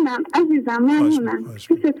 ممنونم عزیزم. ممنونم.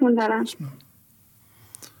 دوستتون دارم.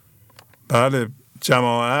 بله،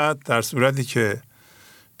 جماعت در صورتی که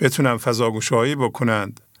بتونن فضاگوشایی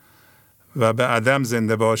بکنند و به عدم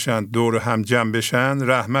زنده باشند، دور هم جمع بشن،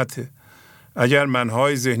 رحمته. اگر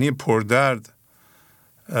منهای ذهنی پردرد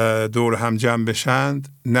دور هم جمع بشند،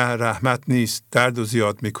 نه رحمت نیست، درد و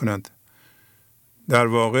زیاد میکنند. در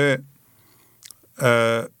واقع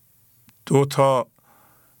دو تا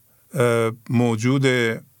موجود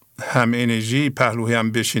هم انرژی پهلوی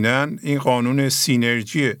هم بشینن، این قانون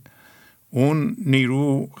سینرژیه، اون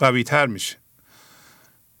نیرو قوی تر میشه.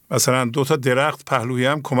 مثلا دو تا درخت پهلوی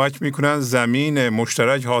هم کمک میکنن زمین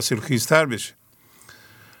مشترک حاصل خیزتر بشه.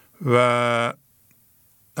 و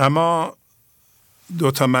اما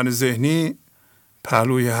دو تا من ذهنی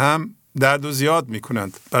پهلوی هم درد و زیاد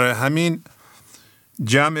میکنند. برای همین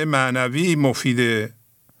جمع معنوی مفیده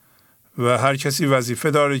و هر کسی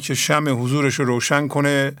وظیفه داره که شمع حضورش رو روشن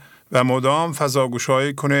کنه و مدام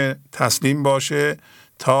فضاگوشایی کنه، تسلیم باشه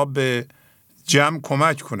تا به جمع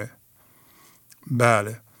کمک کنه.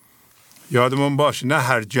 بله، یادمون باشه نه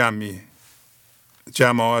هر جمعی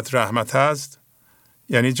جماعت رحمت هست،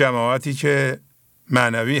 یعنی جماعتی که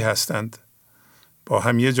معنوی هستند با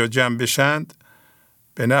هم یه جا جمع بشند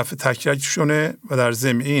به نفع تک تکشونه و در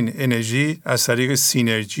ضمن این انرژی از طریق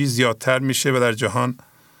سینرژی زیادتر میشه و در جهان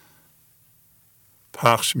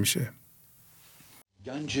پخش میشه.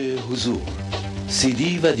 گنج حضور، CD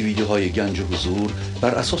و دیویدیوهای گنج حضور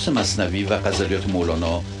بر اساس مثنوی و غزلیات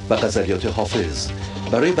مولانا و غزلیات حافظ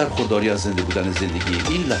برای برخورداری از زنده بودن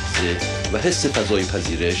زندگی این لحظه و حس فضای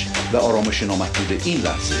پذیرش و آرامش نامحدود این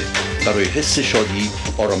لحظه، برای حس شادی،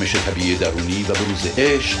 آرامش طبیعی درونی و بروز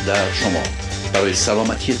عشق در شما، برای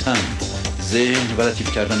سلامتی تن، ذهن و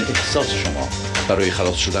لطیف کردن احساس شما، برای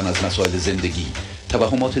خلاص شدن از مسائل زندگی،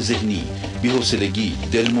 توهمات ذهنی، بی‌حوصلگی،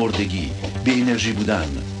 دلمردگی، بی انرژی بودن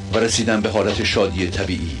و رسیدن به حالت شادی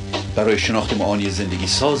طبیعی، برای شناخت معانی زندگی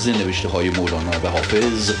ساز نوشته های مولانا و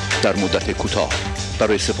حافظ در مدت کوتاه.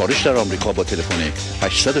 برای سفارش در آمریکا با تلفن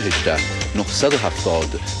 818 970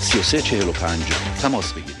 3345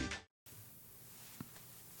 تماس بگیرید.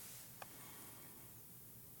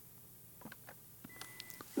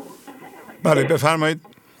 بله بفرمایید.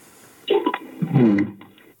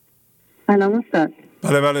 سلام استاد.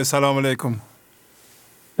 بله سلام علیکم.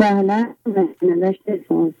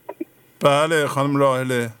 بله خانم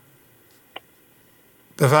راهله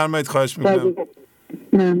بفرمایید. خواهش میکنم.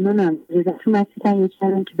 ممنونم. رضاشون مسیح یک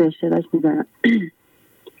کردم که به اشتراک میدارم.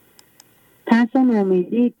 ترس و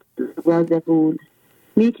نومیدی واضح بود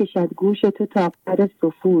میکشد گوش تو تا قعر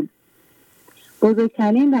سفول.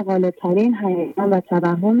 بزرگترین و غالبترین هیجان و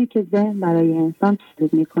توهمی که ذهن برای انسان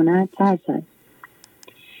تولید میکند ترس است.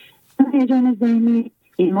 هیجان ذهنی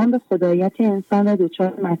ایمان به خدایت انسان را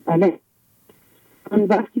دچار مسئله. اون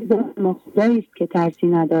وقتی ذات ما خدایی است که ترسی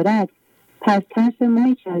ندارد، پس ترس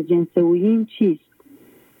ما که از جنس اوییم چیست؟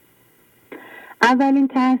 اولین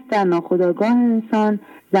ترس در ناخودآگاه انسان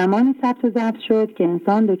زمانی ثبت و ضبط شد که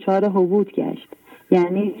انسان دچار هبوط گشت،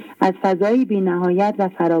 یعنی از فضایی بی نهایت و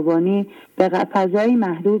فراوانی به فضایی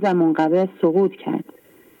محدود و منقبض سقوط کرد.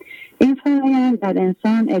 این فرآیند در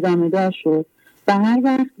انسان ادامه دار شد و هر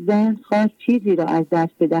وقت ذهن خواست چیزی را از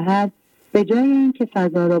دست بدهد، به جای اینکه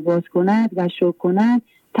فضا را باز کند و شکر کند،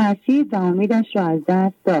 ترسید و امیدش را از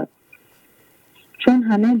دست داد. چون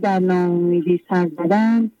همه در ناامیدی سر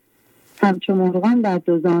زدند، همچو مرغان در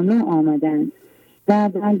دو زانو آمدند.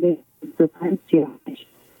 زدن به 25 سیاهش.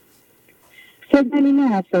 3 دلیل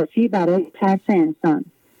اساسی برای ترس انسان.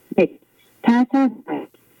 1. ترس از مرگ.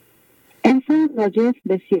 انسان با جسم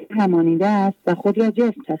بسیار همانیده است و خود را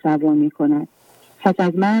جسم تصور می کند. پس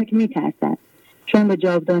از مرگ می ترسد، چون به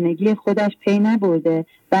جاودانگی خودش پی نبرده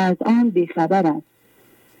و از آن بیخبر است.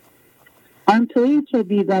 آن تویی که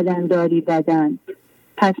بی بدن داری بدن،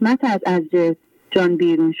 پس مترس از جسم جان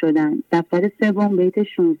بیرون شدن. دفتر 3 بیت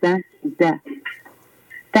 16-13.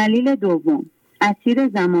 دلیل دوم، اسیر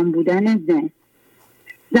زمان بودن ذهن.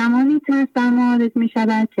 زمانی ترس بر ما عارض می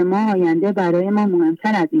شود که ما آینده برای ما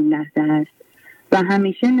مهمتر از این لحظه است و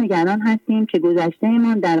همیشه نگران هستیم که گذشته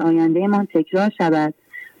ما در آینده ما تکرار شود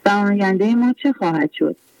و آینده ما چه خواهد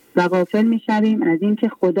شد و غافل می شویم از این که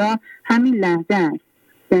خدا همین لحظه است.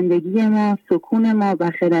 زندگی ما، سکون ما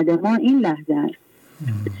و خرد ما این لحظه است.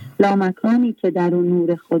 لامکانی که در اون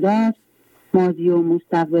نور خداست، ماضی و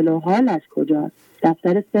مستقبل و حال از کجاست.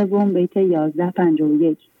 دفتر 3 بیت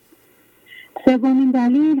 11-51. سومین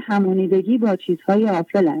دلیل همانیدگی با چیزهای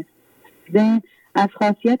آفل است. ذهن از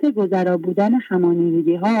خاصیت گذرا بودن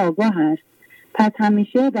همانیدگی ها آگاه است، پس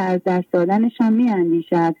همیشه در دست دادنشان می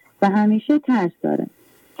اندیشد و همیشه ترس دارد.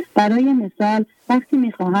 برای مثال وقتی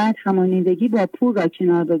می خواهد همانیدگی با پول را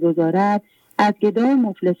کنار بگذارد، از گدای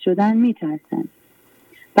مفلس شدن می ترسد.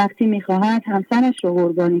 وقتی می خواهد همسرش را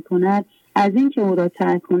قربانی کند، از این که او را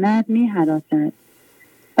ترک کند می هراسد.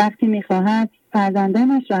 وقتی می خواهد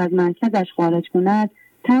فرزندانش را از مرکزش خارج کند،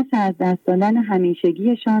 ترس از دست دادن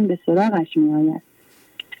همیشگیشان به سراغش می آید.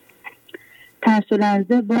 ترس و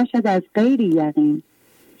لرزه باشد از غیر یقین،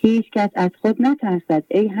 هیچ کس از خود نترسد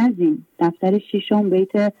ای حزین. دفتر 6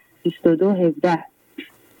 بیت 22-17.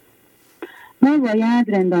 ما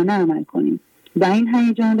باید رندانه عمل کنیم و این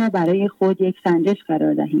هیجان را برای خود یک سنجش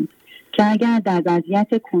قرار دهیم که اگر در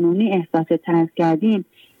وضعیت کنونی احساس ترس کردیم،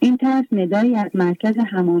 این ترس ندایی از مرکز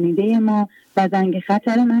همانیده ما و زنگ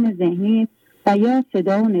خطر من ذهنی و یا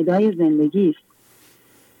صدا و ندای زندگی است.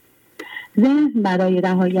 ذهن برای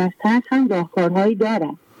رهایی از ترس هم راهکارهایی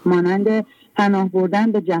دارد، مانند پناه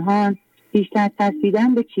بردن به جهان، بیشتر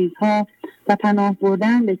چسبیدن به چیزها و پناه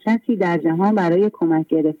بردن به کسی در جهان برای کمک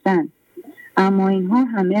گرفتن. اما اینها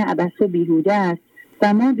همه عبث و بیهوده است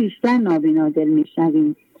و ما بیشتر نابینادل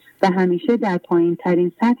میشویم و همیشه در پایین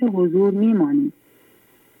ترین سطح حضور میمانیم.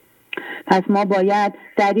 پس ما باید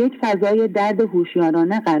در یک فضای درد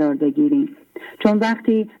هوشیارانه قرار بگیریم، چون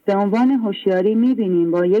وقتی به عنوان هوشیاری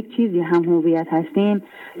می‌بینیم با یک چیزی هم هویت هستیم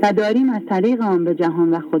و داریم از طریق آن به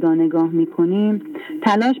جهان و خدا نگاه می‌کنیم،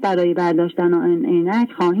 تلاش برای برداشتن آن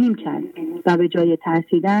عینک خواهیم کرد و به جای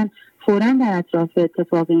ترسیدن فوراً در اطراف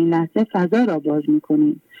اتفاق این لحظه فضا را باز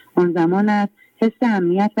می‌کنیم. آن زمان است حس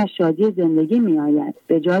امنیت و شادی زندگی می‌آید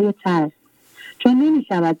به جای ترس، چون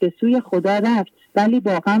نمی‌شود به سوی خدا رفت ولی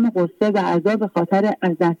با غم و غصه و عذاب خاطر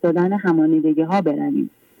از دست دادن همانیدگی ها برویم.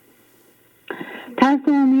 ترس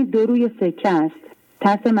و امید دو روی سکه است.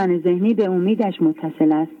 ترس من ذهنی به امیدش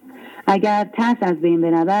متصل است. اگر ترس از بین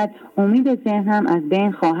برود، امید ذهن هم از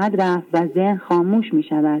بین خواهد رفت و ذهن خاموش می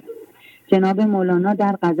شود. جناب مولانا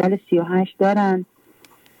در غزل 38 دارند: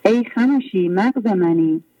 ای خموشی مغز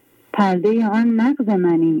منی، پرده آن نغز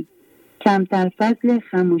منی، کمتر فضل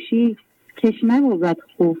خموشی کش نبود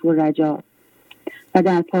خوف و رجا. و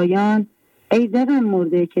در پایان: ای زغم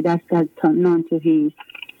مرده که دست از نان تهی،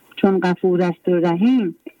 چون غفور است و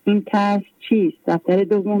رحیم این ترس چیست؟ دفتر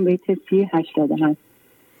 2 بیت 30-80 هست.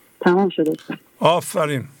 تمام شده.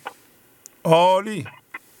 آفرین، عالی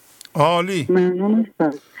عالی، ممنون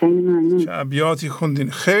استاد، خیلی ممنون. چه ابیاتی خوندین،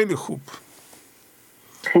 خیلی خوب،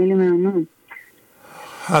 خیلی ممنون.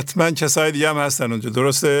 حتما کسای دیگه هم هستن اونجا،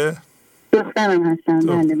 درسته؟ دخترم هستن.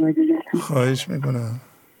 بله باید. خواهش میکنم.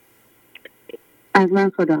 از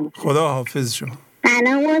من خدا حافظ شما.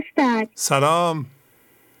 سلام استاد. سلام.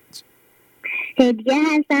 هدیه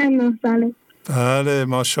هستم 9 ساله. بله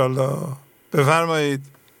ماشاءالله، بفرمایید.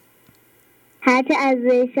 هرچه از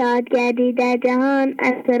وی شاد گردی در جهان،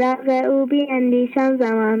 از سراغ او بی اندیشان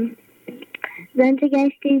زمان. زنچه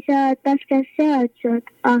گشتی شاد بس کس شاد شد،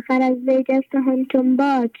 آخر از وی جست همچون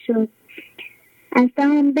باد شد. از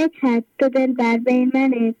دهان بچد تو دل بر وی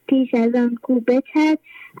منه، پیش از آن کو بچد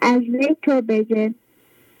از وی تو بجه.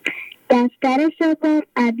 دفتر شکر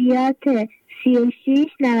ابیات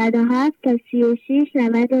 36-97 تا 36-99.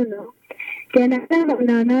 جناب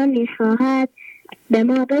مولانا میخواهد به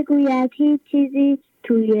ما بگوید هیچ چیزی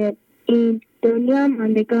توی این دنیا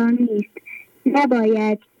ماندگار نیست،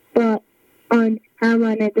 نباید با آن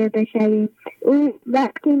همانده بشویم. او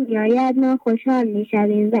وقتی میآید ما خوشحال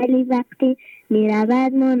میشویم، ولی وقتی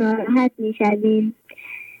میرود ما ناراحت میشویم.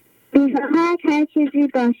 بی‌فقط هر چیزی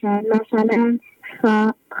باشد، مثلا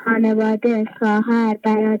خانواده، خواهر،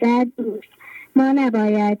 برادر، دوست، ما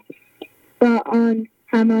نباید با آن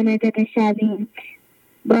همانده بشویم.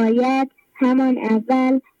 باید همان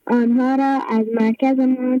اول آنها را از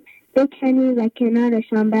مرکزمان بکنیم و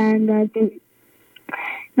کنارشان براندازیم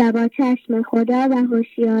و با چشم خدا و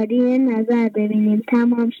هوشیاری نظر ببینیم.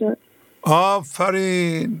 تمام شد.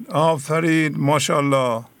 آفرین، آفرین،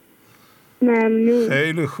 ماشاءالله. ممنون.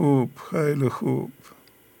 خیلی خوب، خیلی خوب.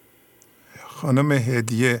 خانم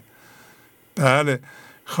هدیه. بله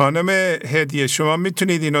خانم هدیه، شما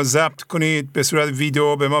میتونید اینو ضبط کنید به صورت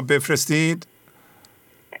ویدیو به ما بفرستید؟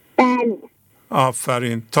 بله.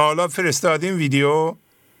 آفرین. تا حالا فرستادین ویدیو؟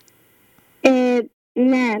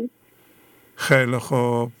 نه. خیلی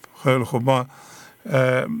خوب، خیلی خوب. ما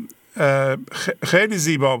خیلی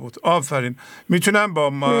زیبا بود. آفرین. میتونم با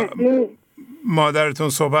مادرتون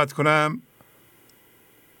صحبت کنم؟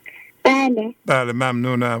 بله. بله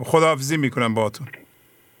ممنونم. خداحافظی میکنم باهاتون.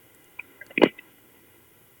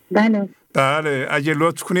 بله. بله اگه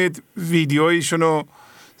لطف کنید ویدیویشونو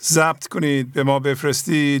ضبط کنید به ما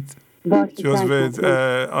بفرستید، جزو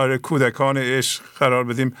آره کودکان عشق قرار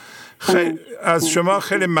بدیم. از شما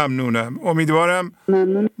خیلی ممنونم. امیدوارم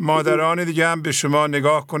مادران دیگه هم به شما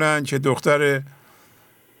نگاه کنن که دختر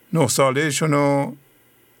 9 ساله شونو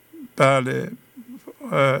بله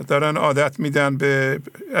دارن عادت میدن به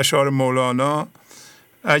اشعار مولانا.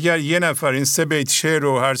 اگر یه نفر این 3 بیت شعر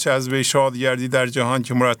رو هرچه از وی شاد گردی در جهان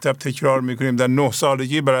که مرتب تکرار میکنیم در 9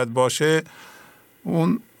 سالگی برد باشه،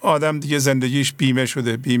 اون آدم دیگه زندگیش بیمه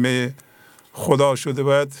شده، بیمه خدا شده،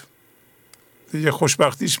 باید دیگه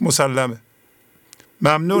خوشبختیش مسلمه.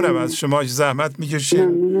 ممنونم از شما که زحمت میکشید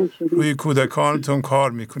روی کودکانتون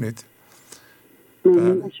کار میکنید.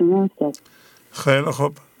 خیلی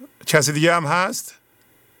خوب. کسی دیگه هم هست؟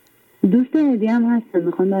 دوست هدیه هم هستن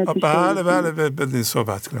میخوام بله بله بدین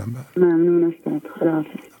صحبت کنم. ممنون استاد. خداحافظ.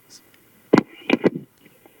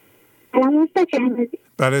 سلام استاد شهبازی.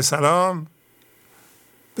 بله سلام،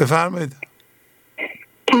 بفرمایید.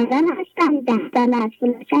 کردن هستم 10 ساله از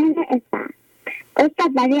فلوشهر اصفهان.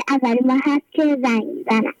 استاد برای اولین بار هست که زنگ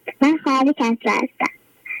میزنم. من خواهر کسرا هستم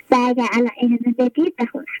و اگر الان اجازه بدید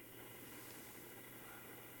بخونم.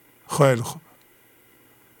 خیلی خوب.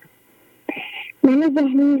 من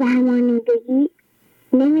ذهنی و همانیدگی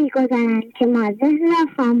نمیگذارند که ما ذهن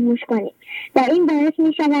را خاموش کنیم و این باعث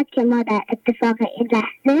می شود که ما در اتفاق این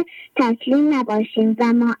لحظه تسلیم نباشیم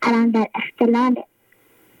و ما الان در اختلال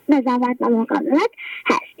قضاوت و مقاومت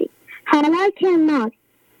هستیم. حالا که ما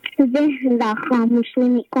ذهن را خاموش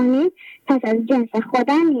نمی کنیم پس از جنس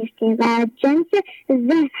خدا نیستیم و از جنس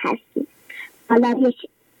ذهن هستیم. حالا یک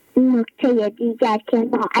نکته دیگر که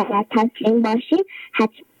ما اگر تسلیم باشیم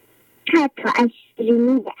حتی از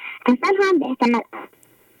شیرینی اصلا هم بهتر.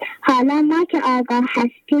 حالا ما که آگاه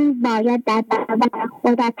هستیم باید در برابر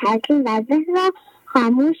خدا تسلیم و ذهن را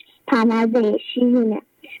خاموش تا مزه شیرین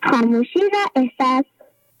خاموشی را احساس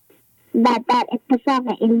و در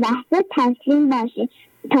اتفاق این لحظه تسلیم باشیم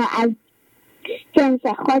تا از جنس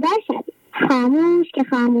خدا شدیم. خاموش که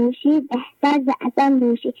خاموشی بهتر ز اصلا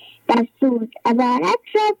نوشی در سوز عبارت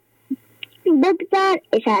را بگذار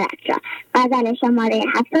اشارت را. غزل شماره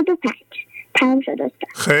 75. تمام شد استاد.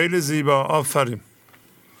 خیلی زیبا، آفرین.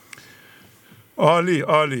 عالی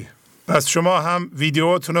عالی. پس شما هم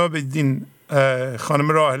ویدیوتون رو بدین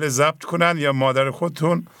خانم راحله ضبط کنن یا مادر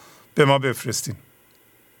خودتون به ما بفرستین.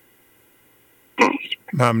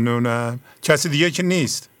 ممنونم. کسی دیگه که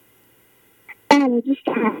نیست؟ بله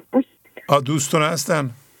دوستان هست. دوستون هستن؟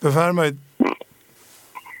 بفرمایید.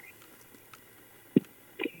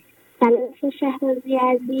 سلام شهبازی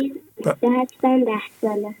عزیز. هستم 10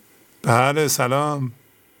 ساله. بله سلام.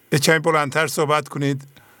 کمی بلندتر صحبت کنید.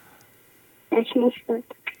 اشمشتاد.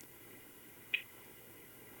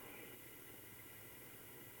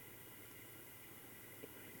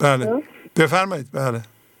 بله بفرمایید. بله.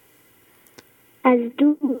 از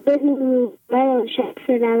دور ببینید من شخص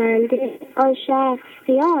رونده، آن شخص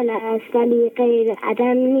خیال است ولی غیر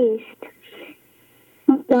عدم نیست.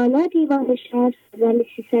 دانا دیوان شهر غزل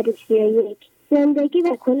 331. زندگی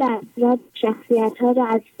و کل افراد شخصیت ها را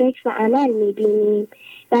از فکر و عمل میبینیم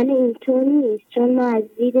ولی اینطور نیست، چون ما از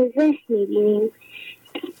دید ذهن میبینیم.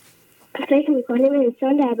 فکر میکنیم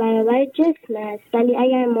انسان در برابر جسم است ولی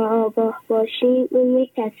اگر ما آگاه باشیم اون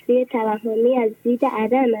یک تصویر توهمی از دید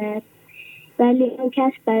عدم است. ولی اون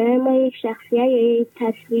کس برای ما یک شخصیت یا یک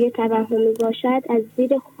تصویر توهمی باشد از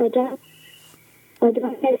دید خدا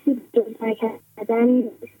کسی جز کردن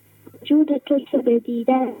نیست. وجود تو که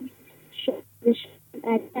بدیدم شد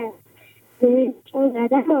عدم چون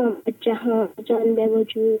عدم آمد جهان جان به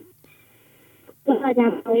وجود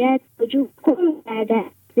آدم باید وجود کن عدم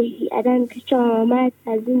زهی عدم که چه آمد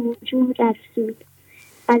از این وجود افزود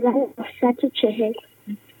غزل 940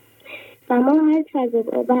 و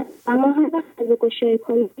ما هر وقت فضا گشایی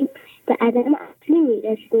کنیم به عدم اصلی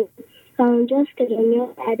میرسیم و اونجاست که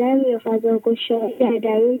دنیا عدم یا فضا گشایی در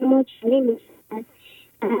درون ما جاری میشود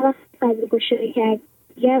و هر وقت فضا گشایی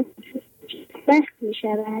کردیم بخت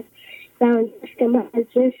میشود و اونجاست که ما از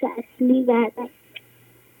جنس اصلی و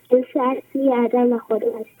عدم و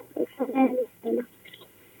خودم هستیم.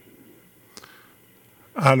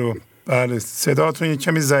 الو بله صداتون یه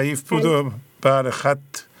کمی ضعیف بود و بله خط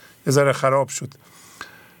یه ذره خراب شد.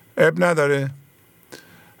 اب نداره.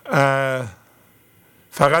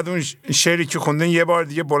 فقط اون شعری که خوندین یه بار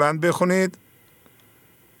دیگه بلند بخونید.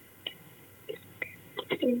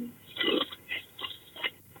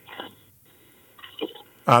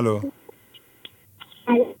 الو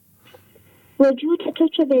وجود تو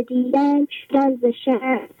چو بدیدم شدم ز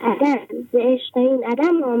شرم عدم ز عشق این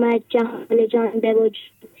عدم آمد جهان جان به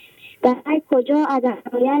وجود و هر کجا عدم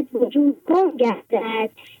آید وجود گم گردد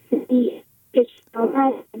که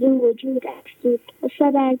آمد از این وجود افزود.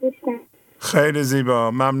 استاد عزیزم خیلی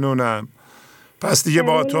زیبا ممنونم. پس دیگه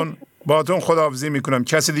باهاتون خداحافظی میکنم.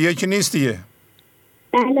 کسی دیگه که نیست دیگه؟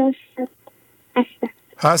 بله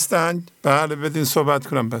هستن؟ بله بدین صحبت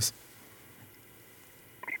کنم. پس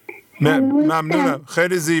ممنونم.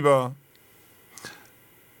 خیلی زیبا.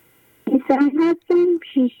 هستم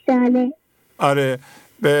 6 ساله. آره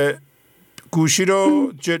به گوشی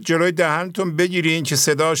رو جلوی دهنتون بگیرین که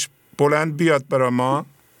صداش بلند بیاد برای ما.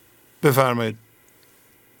 بفرمایید.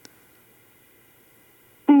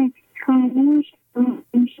 خاموش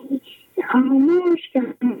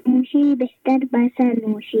خاموشی بهتر بسر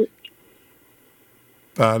نوشی.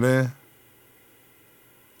 بله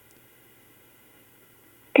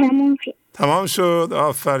تمام شد.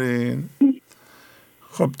 آفرین.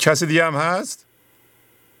 خب کسی دیگه هم هست؟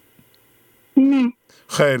 نه.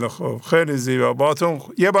 خیلی خوب خیلی زیبا. باهاتون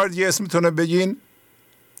یه بار دیگه اسمتون رو بگین.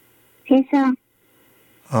 حسام.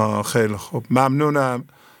 خیلی خوب ممنونم.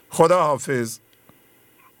 خدا حافظ.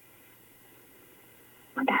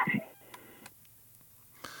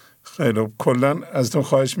 خیلی کلا ازتون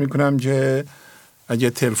خواهش میکنم که اگه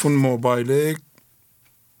تلفن موبایل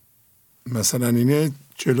مثلا اینه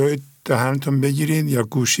جلوی دهنتون بگیرین یا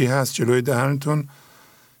گوشی هست جلوی دهنتون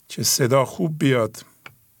که صدا خوب بیاد.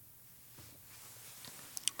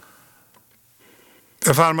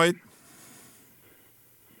 بفرمایید.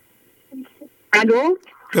 الو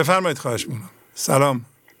بفرمایید خواهش میکنم. سلام.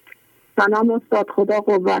 سلام استاد خدا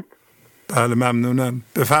قوت. بله ممنونم.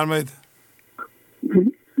 بفرمایید.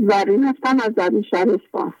 زرین هستم از زرین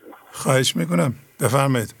شهرستان. خواهش میکنم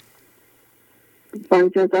بفرمایید. با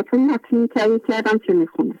اجازتون متنی تهیه کردم که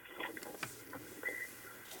میخونم.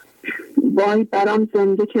 وای برام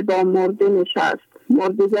زنده که با مرده نشست،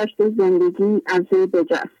 مرده گشت زندگی از وی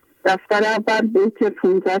بجست. دفتر اول بیت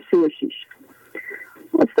 1536.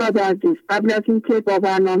 استاد عزیز قبل از اینکه با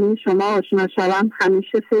برنامه شما آشنا شوم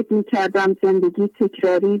همیشه فکر میکردم زندگی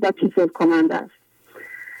تکراری و پیچیده کننده است،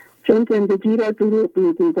 چون زندگی را دروغ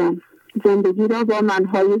میدیدم، زندگی را با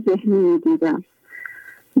منهای ذهنی میدیدم،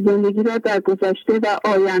 زندگی را در گذشته و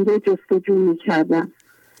آینده جستجو میکردم،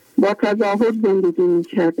 با تظاهر زندگی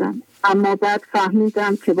میکردم. اما بعد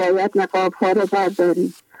فهمیدم که باید نقابها را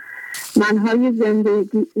برداریم. منهای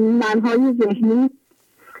ذهنی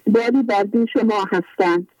باری بر دوش ما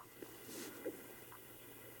هستند.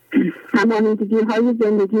 همانندگی های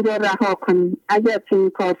زندگی را رها کنیم. اگر این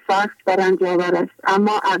کار سخت و رنج‌آور است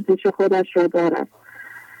اما ارزش خودش را دارد،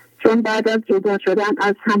 چون بعد از جدا شدن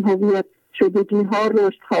از هم هویت شدگی ها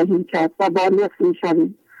رشد خواهیم کرد و بالغ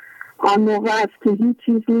می‌شویم. آن موقع است که هیچ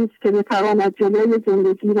چیز نیست که بتواند جلوی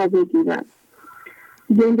زندگی را بگیرد.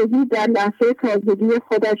 زندگی در لحظه تازگی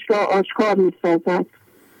خودش را آشکار می‌سازد.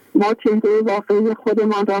 ما چهره واقعی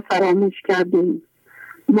خودمان را فراموش کردیم.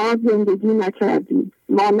 ما زندگی نکردیم.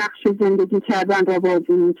 ما نقش زندگی کردن را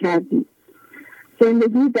بازی می‌کردیم.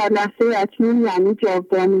 زندگی در لحظه اکنون یعنی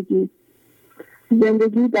جاودانگی.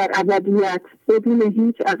 زندگی در ابدیت بدون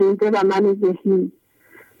هیچ عقیده و من ذهنی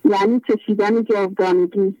یعنی چشیدن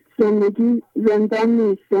جاودانگی. زندگی زندان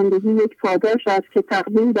نیست. زندگی یک پاداش است که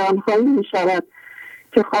تقدیم به آنهایی می‌شود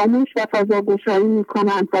که خاموش و فضاگشایی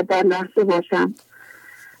می‌کنند و در لحظه باشند.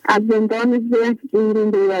 از زندان ذهن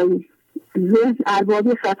بیرون بیایید. ذهن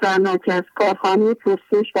اربابی خطرناک است، کارخانه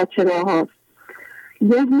پرسش و چراهاست.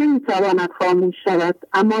 ذهن نمیتواند خاموش شود،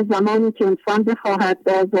 اما زمانی که انسان بخواهد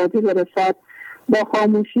به آزادی برسد با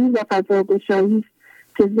خاموشی و فضاگشایی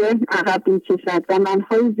که ذهن عقب می‌کشد و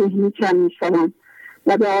منهای ذهنی کم می‌شوند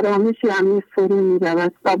و به آرامش عمیق فرو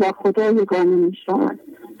می‌رود و با خدا یگانه می‌شود.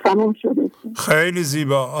 تمام شده. خیلی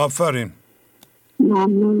زیبا، آفرین.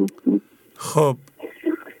 ممنون. خب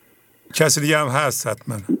کسی دیگه هم هست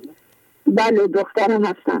حتما؟ بله دخترم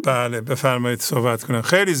هستم. بله بفرمایید صحبت کنم.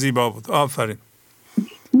 خیلی زیبا بود، آفرین.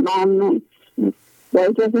 ممنون. با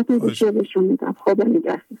اجازهتون گوشه بهشون میدم. خدا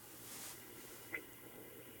نگهدار.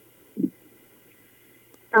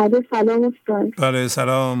 سلام استاد. بله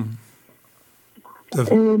سلام.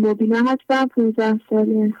 مبینا هستم، 15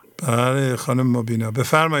 ساله. بله خانم مبینا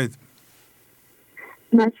بفرمایید.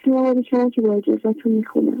 مطلب آقای شما که با اجازهتون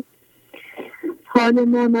میخونم. حال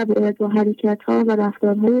ما نباید با حرکت ها و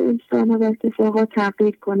رفتارهای انسان ها و اتفاقات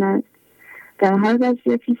تغییر کند. در هر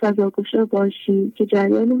وضعیتی فضاگشا باشیم که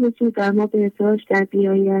جریان حضور در ما به ارتعاش در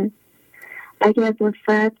بیاید. اگر با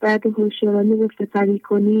فرد بعد هوشیارانه گفته‌پری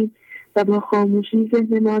کنیم و با خاموشی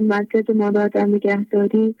ذهنمان مرکز ما را در نگه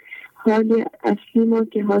داریم، حال اصلی ما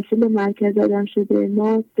که حاصل مرکز آدم شده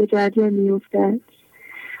ما به جریان می‌افتد.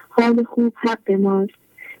 حال خوب حق ماست،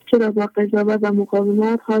 چرا با قضاوت و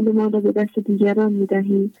مقاومت حال ما را به دست دیگران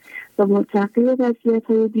می‌دهیم و با تغییر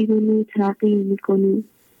وضعیت‌های بیرونی تغییر می‌کنیم.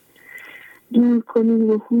 دور کنیم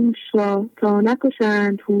و هوش را تا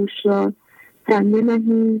نکشند هوش را، تنده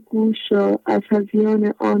نهیم گوش را از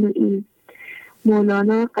هذیان آن و این.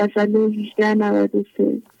 مولانا غزل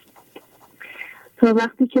 1893. تا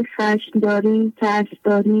وقتی که خشم داریم، ترس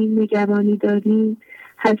داریم، نگرانی داریم،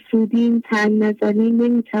 حسودیم، تنگ نظریم،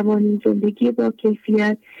 نمیتوانیم زندگی با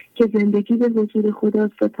کیفیت که زندگی به حضور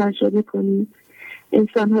خداست را تجربه کنیم.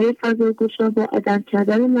 انسان‌های فضاگشا با عدم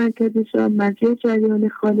کردن مرکزشان مزه جریان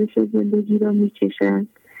خالص زندگی را می‌کشند.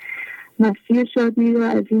 مستی شادی را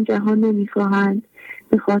از این جهان نمی‌خواهند.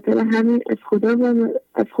 به خاطر همین از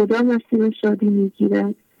خدا مستی و شادی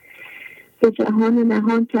می‌گیرند. به جهان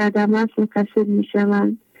نهان که عدم است منقسم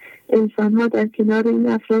می‌شوند. انسان‌ها در کنار این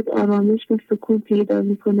افراد آرامش و سکون پیدا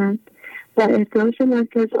می‌کنند و ارتعاش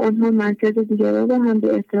مرکز آنها مرکز دیگران را هم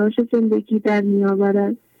به ارتعاش زندگی در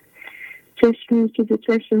می‌آورد. چشمی که به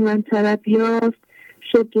چشم من طرب یافت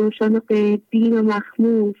شد روشن و غیب‌بین و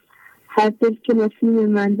مخمور. هر دل که نسیم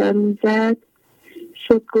من در او زد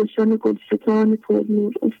شد گلشن گلستان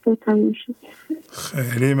پرنور. استاد تموم شد.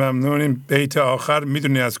 خیلی ممنونیم. بیت آخر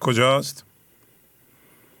میدونی از کجاست؟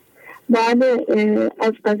 بله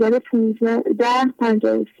از غزل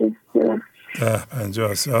 1053.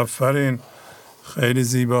 1053. آفرین خیلی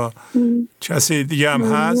زیبا. کسی دیگه هم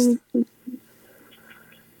هست؟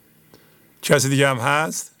 کسی دیگه هم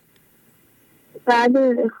هست؟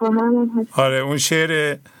 بله خواهرم هست. آره اون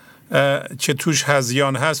شعر که توش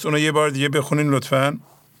هذیان هست اونو یه بار دیگه بخونین لطفاً.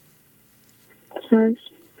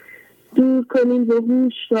 دور کنیم به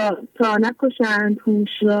هوش را تا نکشند هوش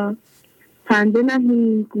را، پنده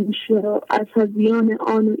نهیم گوش را از هذیان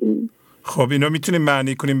آن و این. خب اینو میتونیم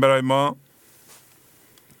معنی کنیم برای ما؟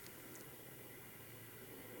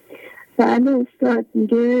 بله استاد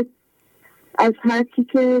میگه از هرچی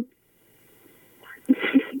که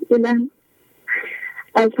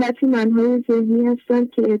از هرچی منهای ذهنی هستن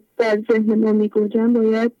که در ذهن ما میگوجن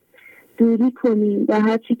باید دوری کنیم و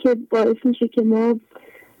هرچی که باعث میشه که ما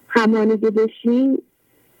همانیده بشیم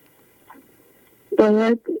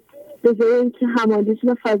باید به جای اینکه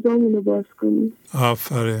همانیده و فضامون رو باز کنیم.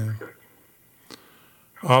 آفرین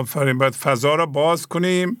آفرین. باید فضا رو باز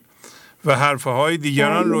کنیم و حرفهای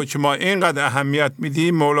دیگران رو که ما اینقدر اهمیت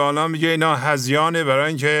میدیم مولانا میگه اینا هذیانه، برای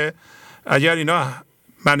اینکه اگر اینا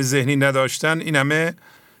من ذهنی نداشتن این همه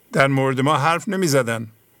در مورد ما حرف نمی زدن.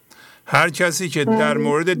 هر کسی که در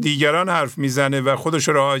مورد دیگران حرف میزنه و خودش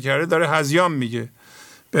رو رها کرده داره هذیان میگه.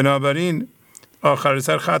 بنابراین آخر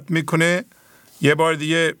سر ختم میکنه. یه بار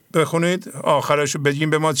دیگه بخونید آخرشو بگیم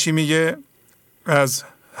به ما چی میگه. از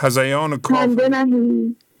هذیان و کاف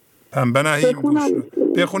پنبه نهیم گوش را.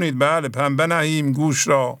 بخونید. بله پنبه نهیم گوش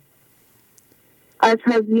را از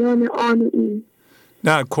هذیان آن این.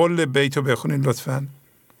 نه کل بیتو بخونید لطفاً.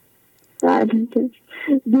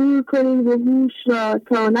 دور کنیم به هوش را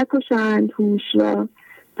تا نکشند هوش را،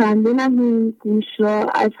 پنده نهیم گوش را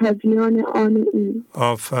از هذیان آن این.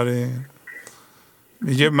 آفرین.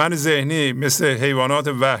 میگه من ذهنی مثل حیوانات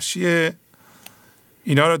وحشیه،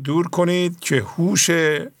 اینا را دور کنید که هوش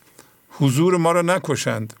حضور ما را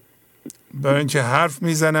نکشند. برای اینکه حرف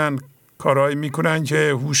میزنن کارهایی میکنن که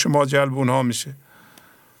هوش ما جلب اونها میشه.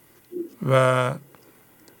 و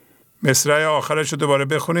مصرع آخرش رو دوباره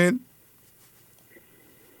بخونید.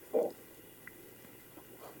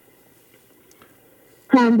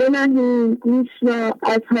 پنبه نهیم گوش را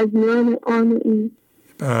از هذیان آن این.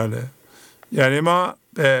 بله یعنی ما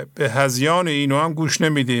به هذیان اینو هم گوش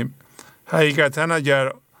نمیدیم. حقیقتا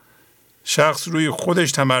اگر شخص روی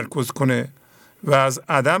خودش تمرکز کنه و از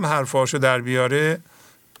عدم حرفاشو در بیاره،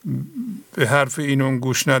 به حرف اینون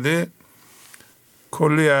گوش نده،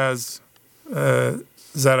 کلی از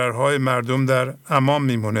ضررهای مردم در امان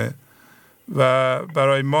میمونه و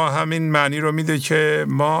برای ما همین معنی رو میده که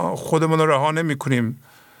ما خودمون رو رها نمی کنیم.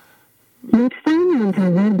 لطفاً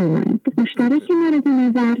منتظر بمانید. مشترک مورد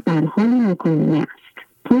نظر در حال مکالمه است.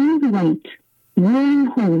 Please wait. You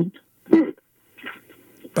hold.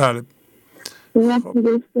 بله.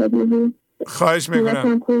 خواهش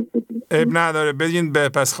میکنم. عیب نداره، بدین به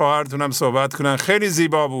پس خواهرتونم صحبت کنن. خیلی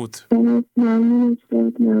زیبا بود.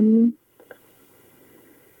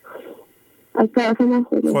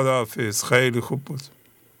 خداحافظ. خیلی خوب بود.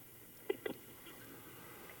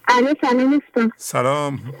 سلام استاد.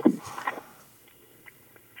 سلام.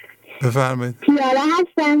 بفرمایید. پیاله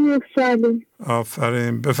هستم، 1 سالی.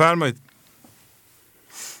 آفرین. بفرمایید.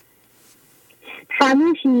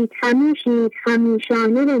 خموشید خموشید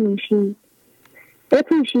خموشانه بمیشید،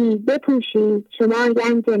 بپوشید بپوشید شما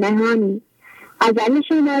گنج نهانی. غزل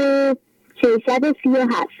شماره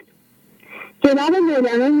 637. جناب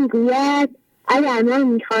مولانا میگوید اگر ما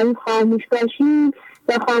میخواهیم خاموش باشیم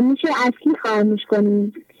با خاموش اصلی خاموش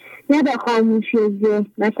کنیم، نه با خاموشی ذهن.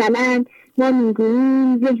 مثلا ما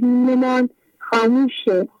میگوییم ذهنمان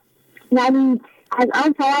خاموشه، ولی از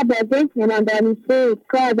آن طرف با ذهنمان دانسته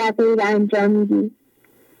کار و غیر انجام میدیم.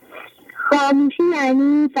 خاموشی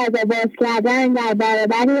یعنی فضا باز کردن در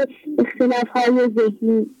برابر اختلاف‌های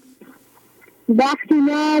ذهنی. وقتی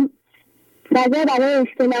ما فضا برای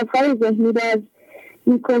اختلاف‌های ذهنی باز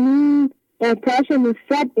میکنیم، ارتعاش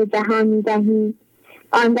مثبت به جهان میدهیم.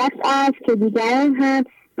 آن وقت است که دیگران هم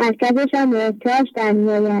مرکزشان به ارتعاش در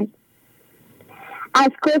میآید. از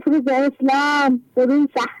کفر به اسلام برون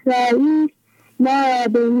صحرایی، ما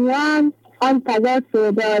به میان آن فضا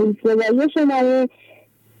سودایی. روایه شماره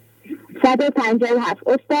 157.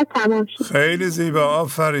 استاد تمام شد. خیلی زیبا.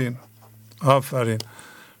 آفرین. آفرین.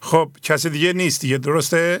 خب کسی دیگه نیست دیگه،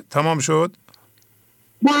 درسته؟ تمام شد؟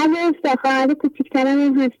 بله استاد، خواهر کوچیک‌ترم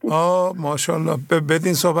هم هست. ماشاءالله.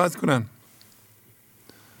 بدین صحبت کنن.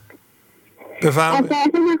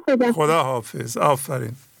 بفرمایید. خدا حافظ.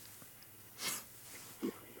 آفرین.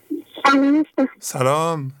 سلام استاد.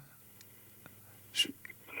 سلام.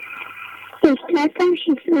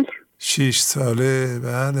 6 ساله.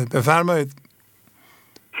 بله بفرمایید.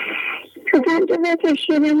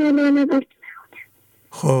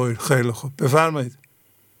 خیلی خوب. بفرمایید.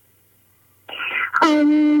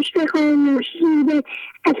 خاموش به خاموشی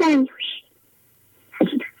اصلا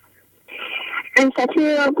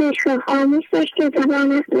انسطوی را گوش کن، خاموش باش که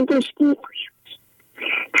زبان است نگشتی.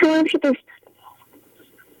 تمام شد.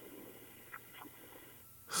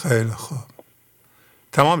 خیلی خوب.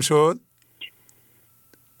 تمام شد؟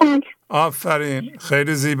 آفرین.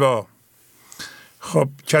 خیلی زیبا. خب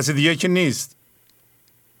کسی دیگه که نیست؟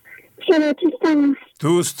 چرا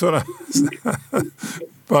دوست دارم.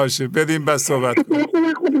 باشه بدیم بس صحبت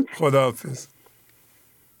کنیم. خداحافظ.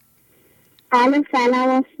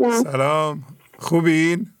 سلام استاد. سلام.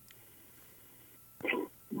 خوبین؟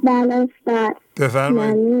 بله استاد.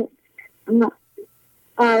 بفرمایید.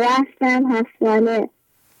 آوستم 7 ساله.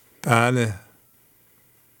 بله.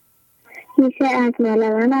 میشه از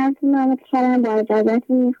مولانا از نامت کردم با اجازت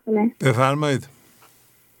میخونه. بفرمایید.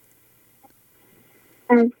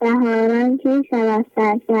 از بهاران که شود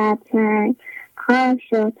سرشب چنگ، خواب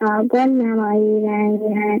شد تا گل نمایی رنگ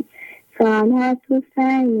رنگ، سالها تو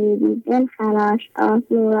سنگ میدی دل خراش آف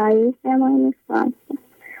نورایی سمانی سال.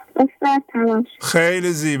 استاد تمام شد.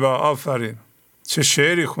 خیلی زیبا. آفرین. چه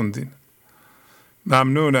شعری خوندین.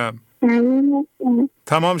 ممنونم.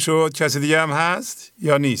 تمام شد. کسی دیگه هم هست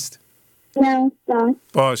یا نیست؟ نه استاد.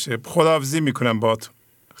 باشه. خداحافظی میکنم با تو.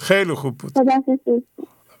 خیلی خوب بود. خداحافظی.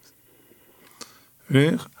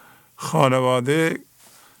 خانواده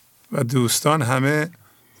و دوستان همه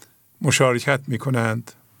مشارکت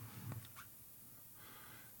میکنند.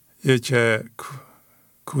 یک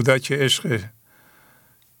کودک عشق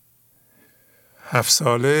 7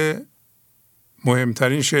 ساله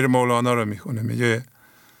مهمترین شعر مولانا رو میخونه. میگه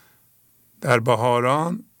در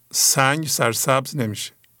بهاران سنگ سرسبز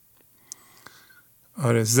نمیشه.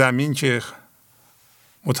 آره، زمین که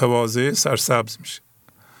متواضع سرسبز میشه.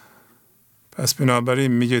 پس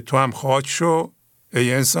بنابراین میگه تو هم خاک شو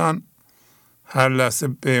ای انسان، هر لحظه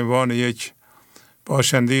به عنوان یک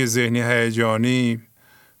باشنده ذهنی هیجانی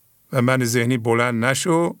و من ذهنی بلند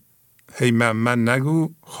نشو، هی من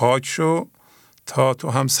نگو، خاک شو تا تو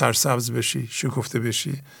هم سرسبز بشی، شکفته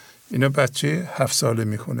بشی. اینا بچه 7 ساله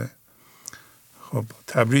میخونه. خب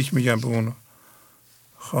تبریک میگم به اون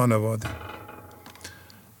خانواده.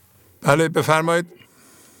 بله بفرمایید.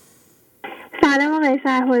 سلام آقای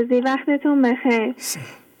شهبازی، وقتتون بخیر.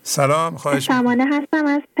 سلام، خواهش می‌کنم. سمانه هستم،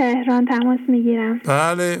 از تهران تماس میگیرم.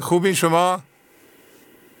 بله، خوبی شما؟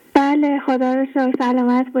 بله خدا رو شکر،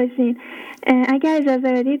 سلامت باشین. اگر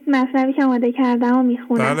اجازه بدید مطلبی که آماده کردم رو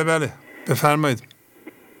میخونم. بله بفرمایید.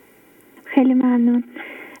 خیلی ممنون.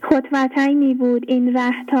 خطوتینی بود این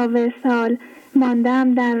ره تا وصال،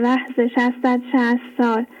 ماندم در ره ز 60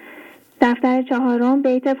 سال. دفتر 4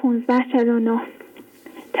 بیت 1549.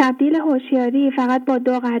 تبدیل هوشیاری فقط با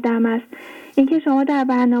 2 قدم است. اینکه شما در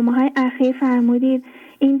برنامه‌های اخیر فرمودید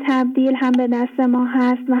این تبدیل هم به دست ما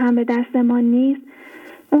هست و هم به دست ما نیست.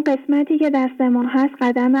 اون قسمتی که دست ما هست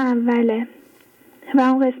قدم اوله و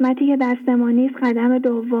اون قسمتی که دست ما نیست قدم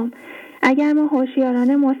دوم. اگر ما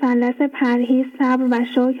هوشیارانه مثلث پرهیز، صبر و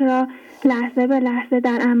شکر را لحظه به لحظه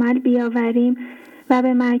در عمل بیاوریم و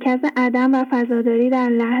به مرکز عدم و فضاداری در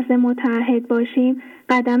لحظه متعهد باشیم،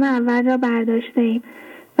 قدم اول را برداشته ایم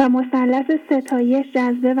و مثلث ستایش،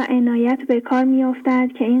 جذبه و عنایت به کار می افتد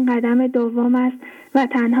که این قدم دوم است و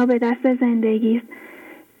تنها به دست زندگی است.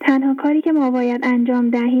 تنها کاری که ما باید انجام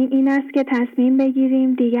دهیم این است که تصمیم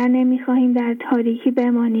بگیریم دیگر نمی‌خواهیم در تاریکی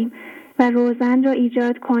بمانیم و روزن را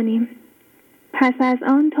ایجاد کنیم. پس از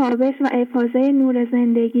آن تابش و افاضه نور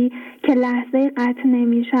زندگی که لحظه قطع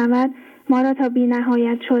نمی شود ما را تا بی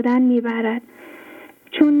نهایت شدن می برد.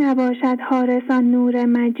 چون نباشد حارسان نور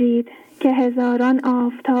مجید که هزاران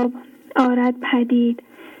آفتاب آرد پدید،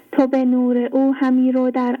 تو به نور او همی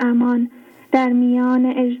رو در امان، در میان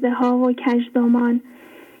اژدها و کژدمان.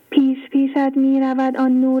 پیش پیشت می رود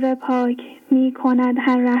آن نور پاک، می کند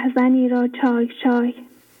هر رهزنی را چاک چاک.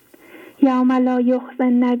 یوم لا یخزی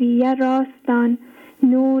النبی راستان،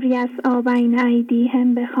 نور یسعی بین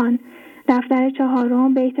ایدیهم بخوان. دفتر 4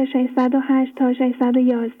 بیت 608 تا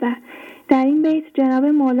 611. در این بیت جناب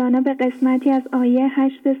مولانا به قسمتی از آیه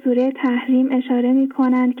 8 سوره تحریم اشاره می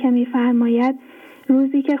کنند که می فرماید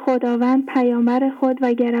روزی که خداوند پیامبر خود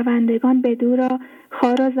و گروندگان بدو را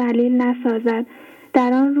خوار و ذلیل نسازد،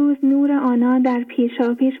 در آن روز نور آنان در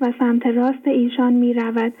پیشاپیش و سمت راست ایشان می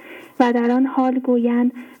رود و در آن حال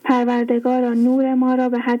گویند پروردگارا نور ما را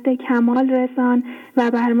به حد کمال رسان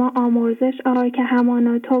و بر ما آمرزش آر که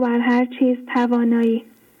همانا تو بر هر چیز توانایی.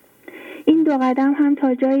 این 2 قدم هم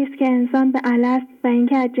تا جایی است که انسان به الست و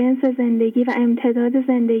اینکه از جنس زندگی و امتداد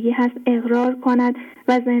زندگی هست اقرار کند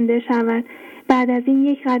و زنده شود. بعد از این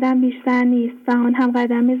 1 قدم بیشتر نیست و آن هم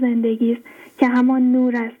قدم زندگی است که همان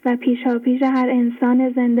نور است و پیشاپیش هر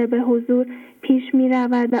انسان زنده به حضور پیش می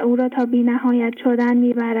رود و او را تا بی نهایت شدن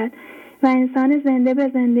می برد و انسان زنده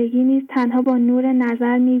به زندگی نیز تنها با نور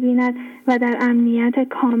نظر می بیند و در امنیت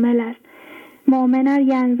کامل است. مؤمن ار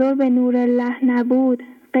ینظر به نور الله نبود،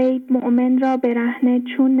 غیب مؤمن را برهنه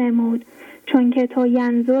چون نمود. چون که تو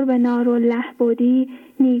ینظر به نار الله بودی،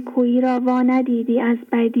 نیکویی را وا ندیدی از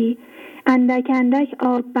بدی. اندک اندک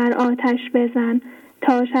آب بر آتش بزن،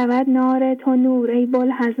 تا شود نار تو نور ای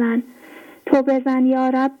بوالحزن. تو بزن یا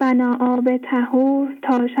ربنا آب طهور،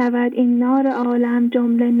 تا شود این نار عالم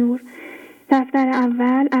جمله نور. دفتر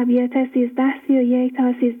اول ابیات 1331 تا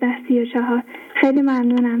 1334. خیلی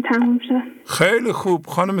ممنونم، تموم شد. خیلی خوب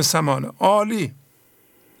خانم سمانه، عالی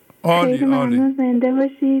عالی خیلی ممنون، زنده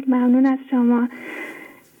باشید. ممنون از شما،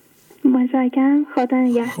 متشکرم. خدا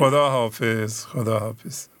نگهدار. خدا حافظ. خدا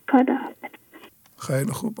حافظ. خدا حافظ.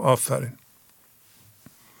 خیلی خوب، آفرین.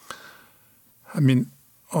 همین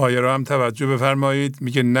آیه را هم توجه بفرمایید.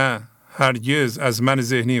 میگه نه هرگز از من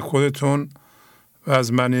ذهنی خودتون و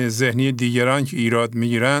از من ذهنی دیگران که ایراد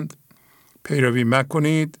میگیرند پیروی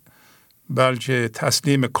مکنید، بلکه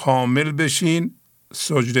تسلیم کامل بشین.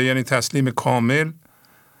 سجده یعنی تسلیم کامل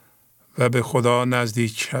و به خدا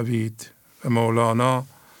نزدیک شوید. و مولانا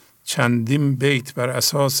چندین بیت بر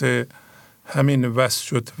اساس همین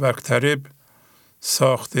وسجد واقترب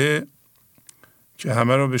ساخته که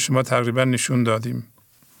همه رو به شما تقریبا نشون دادیم.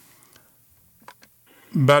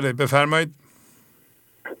 بله بفرمایید.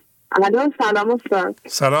 سلام استاد.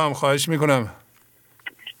 سلام، خواهش میکنم.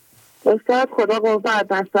 استاد خدا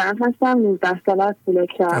قوت، نسترن هستم، 19 ساله از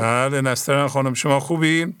فولکشهر. بله نسترن خانم، شما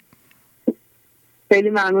خوبی؟ خیلی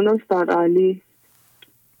ممنون استاد، عالی.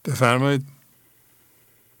 بفرمایید.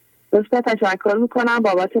 استاد تشکر میکنم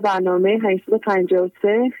بابت برنامه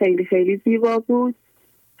 853. خیلی خیلی زیبا بود.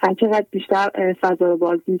 هر چقدر بیشتر فضا رو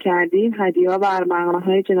باز می‌کردیم هدیه‌ها و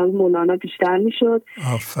ارمغان‌های جناب مولانا بیشتر می‌شد.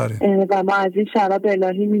 آفرین. و ما از این شراب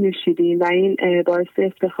الهی می‌نوشیدیم و این باعث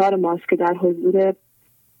افتخار ماست که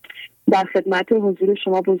در خدمت حضور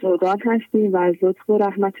شما بزرگان هستیم و از لطف و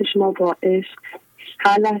رحمت شما با عشق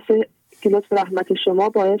هر لحظه که لطف و رحمت شما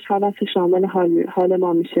باعث هر لحظه شامل حال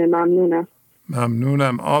ما میشه. ممنونم.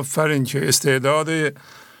 ممنونم. آفرین که استعداد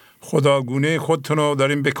خداگونه خودتون رو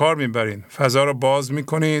دارین به کار میبرین، فضا رو باز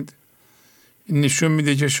میکنید. این نشون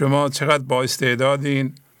میده که شما چقدر با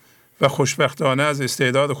استعدادین و خوشبختانه از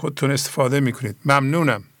استعداد خودتون استفاده میکنید.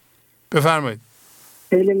 ممنونم. بفرمایید.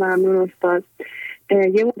 خیلی ممنون استاد.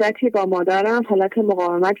 یه مدتی با مادرم حالت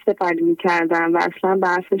مقاومت سپری میکردم و اصلا به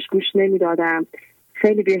حرفش گوش نمیدادم.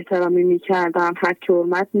 خیلی بی احترامی میکردم، حق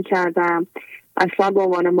حرمت میکردم. اصلا به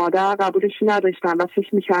عنوان مادر قبولش نداشتم و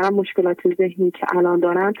فکر میکردم مشکلات ذهنی که الان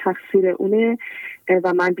دارم تقصیر اونه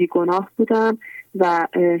و من بیگناه بودم و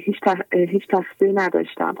هیچ تقصیر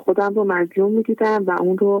نداشتم. خودم رو مظلوم میدیدم و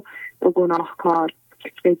اون رو گناهکار.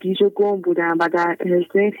 گیج و گم بودم و در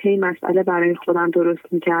ذهن هی مسئله برای خودم درست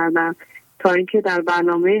میکردم تا اینکه در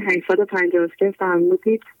برنامه 853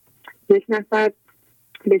 فرمودید یک نفر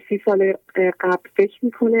به 30 سال قبل فکر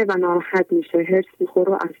میکنه و ناراحت میشه، هرس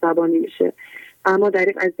میخوره و عصبانی میشه، اما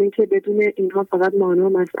دریغ از اینکه بدون اینها فقط مانع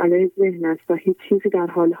مسئله ذهن است و هیچ چیزی در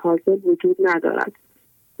حال حاضر وجود ندارد.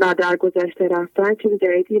 و در گذشته رفتن چیز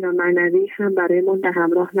جدیدی و معنوی هم برای من به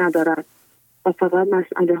همراه ندارد و فقط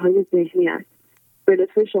مسئله های ذهنی است. به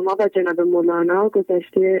لطف شما و جناب مولانا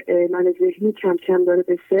گذشته من ذهنی کم کم داره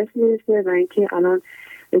به صفر میرسه و اینکه الان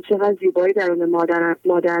چقدر زیبایی درون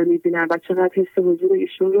مادر میبینم و چقدر حس حضور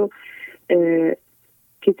ایشون رو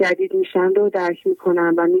که جدید میشن رو درک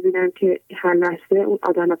میکنم و میبینم که هر لحظه اون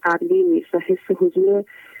آدم قبلی نیست و حس حضور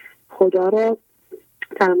خدا رو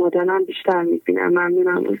در مادرم بیشتر میبینم.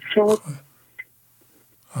 ممنونم.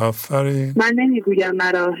 آفرین. من نمیگویم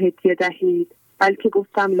مرا هدیه دهید، بلکه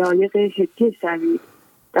گفتم لایق هدیه شوید.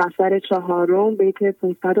 دفتر 4 بیت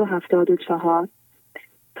 574.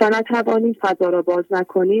 تا نتوانیم فضا را باز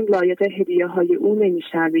نکنیم لایق هدیه های او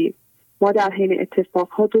نمیشویم. ما در حین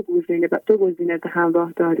اتفاقها دو گزینه به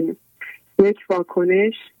همراه داریم: یک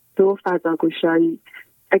واکنش، دو فضاگشایی.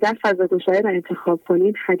 اگر فضاگشایی را انتخاب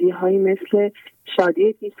کنیم هدیه هایی مثل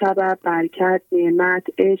شادی بی سبب، برکت، نعمت،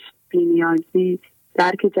 عشق، بی‌نیازی،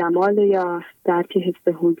 درک جمال یا درک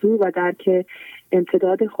حس حضور و درک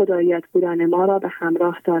امتداد خداییت بودن ما را به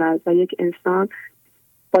همراه دارد و یک انسان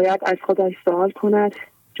باید از خودش سوال کند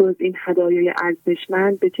جز این هدایای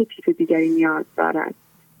ارزشمند به چه چیز دیگری نیاز دارد.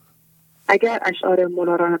 اگر اشعار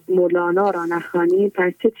مولانا را نخوانیم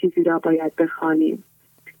پس چه چیزی را باید بخوانیم؟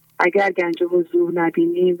 اگر گنج حضور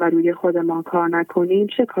نبینیم و روی خودمان کار نکنیم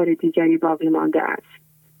چه کار دیگری باقی مانده است؟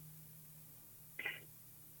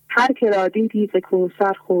 هر که را دیدی ز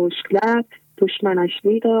کوثر خشک لب، دشمنش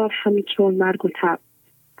می‌دار همی چون مرگ و تب.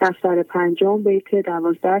 دفتر 5 بیت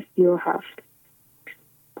 1237.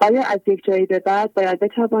 آیا از یک جایی به بعد باید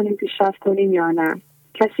بتوانیم پیشرفت کنیم یا نه؟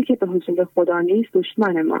 کسی که به حضور خدا نیست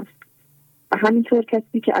دشمن ماست و همینطور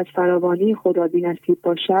کسی که از فراوانی خدا بی‌نصیب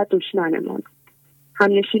باشد دشمن ماست.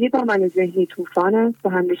 همنشینی با من ذهنی طوفان است و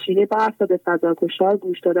همنشینی با افراد فضاگشا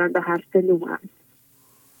گوش دادن به حرف نوح است.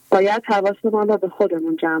 باید حواسمان را به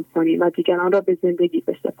خودمون جمع کنیم و دیگران را به زندگی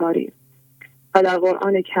بسپاریم. و در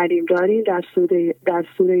قرآن کریم داریم در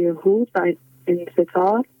سوره هود و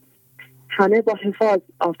انفطار همه با حفاظ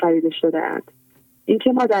آفریده شده اند.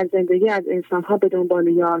 اینکه ما در زندگی از انسانها به دنبال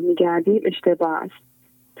یار می‌گردیم اشتباه است.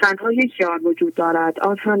 تنها یک یار وجود دارد،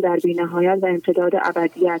 آن هم در بی‌نهایت و امتداد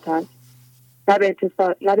ابدیت است.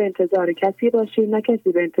 نه به انتظار کسی باشیم نه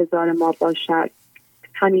کسی به انتظار ما باشد.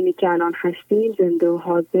 همینی که الان هستیم زنده و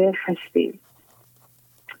حاضر هستیم.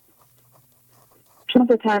 چون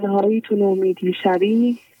به تنهایی تو نومیدی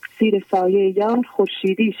شوی، زیر سایه یار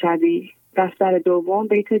خورشیدی شوی. دفتر 2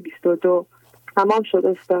 بیت 22. تمام شد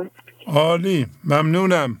استاد. عالی،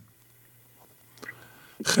 ممنونم.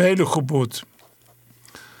 خیلی خوب بود.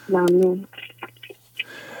 ممنون.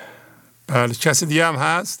 بله، کسی دیگه هم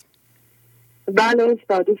هست؟ بله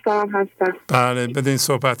استاد، دوستان هستم. بله، بدین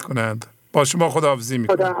صحبت کنند. با شما خداحافظی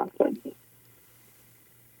میکنم. خداحافظ.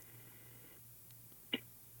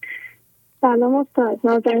 سلام استاد،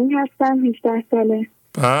 نازنین هستم، 18 ساله.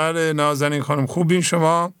 بله نازنین خانم، خوبین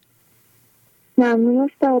شما؟ ممنون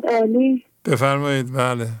استاد، عالی. بفرمایید.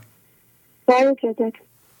 بله. بارکتت.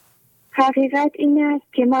 حقیقت این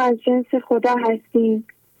است که ما از جنس خدا هستیم،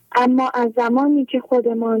 اما از زمانی که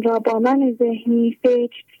خودمان را با من ذهنی،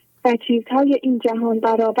 فکر و چیزهای این جهان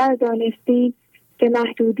برابر دانستیم به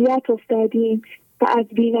محدودیت افتادیم و از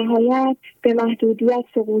بی‌نهایت به محدودیت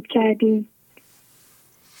سقوط کردیم.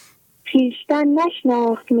 خویشتن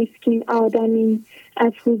نشناخت مسکین آدمی،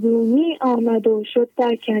 از فزونی آمد و شد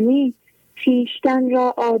در کمی. خویشتن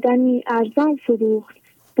را آدمی ارزان فروخت،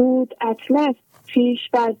 بود اطلس خویش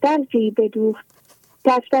بر دلقی بدوخت.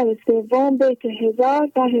 دفتر 3 بیت 1000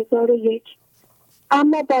 و 1001.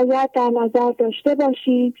 اما باید در نظر داشته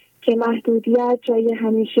باشید که محدودیت جای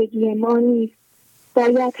همیشگی ما نیست.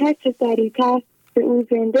 باید هر چه سریعتر به او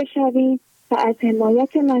زنده شویم و از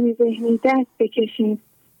حمایت من ذهنی دست بکشیم.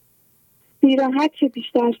 زیرا هر چه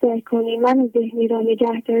بیشتر سعی کنیم من ذهنی را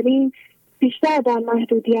نگه داریم، بیشتر در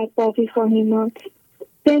محدودیت باقی خواهیم ماند.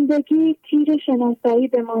 زندگی تیر شناسایی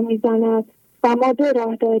به ما میزند و ما دو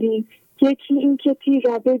راه داریم، یکی این که تیر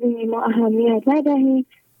را ببینیم و اهمیت ندهیم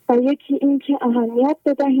و یکی این که اهمیت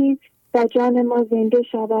بدهیم و جان ما زنده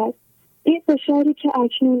شود. این فشاری که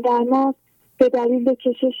اکنون در ما به دلیل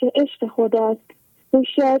کشش عشق خداست.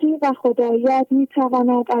 هوشیاری و خداییت می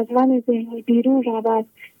تواند از من ذهنی بیرون رود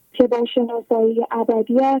که با شناسایی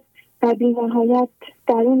ابدیت و بی‌نهایت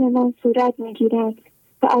درون من صورت می گیرد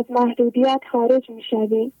و از محدودیت خارج می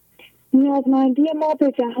شویم. نیازمندی ما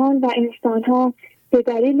به جهان و انسانها به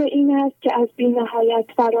دلیل این است که از بی‌نهایت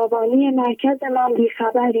فراوانی مرکز من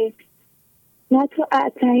بیخبریم. نه تو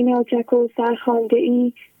اعطیناک و سرخوانده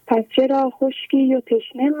ای، پس چرا خشکی و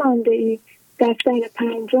تشنه مانده ای؟ دفتر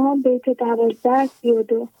 5 بیت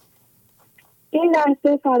 12-32. این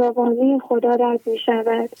لحظه فراوانی خدا رد می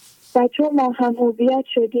شود و چون ما هم هویت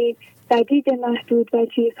شدیم و دید محدود و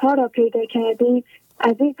چیزها را پیدا کردیم،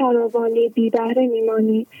 از این فراوانی بی بهره می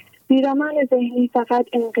مانیم. زیرا من ذهنی فقط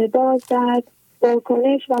انقباض، درد،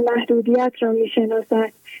 واکنش و محدودیت را می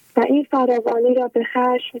شناسد و این فراوانی را به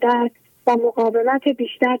خشم، درد و مقاومت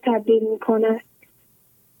بیشتر تبدیل می کند.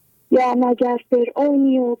 یا مگر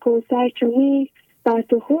فرعونی و کوثر چونی بر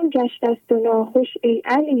تو خون گشت است و ناخوش ای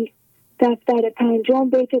علی. دفتر 5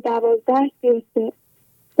 بیت 12-33.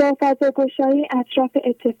 با فضاگشایی اطراف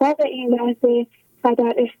اتفاق این لحظه و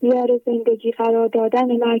در اختیار زندگی قرار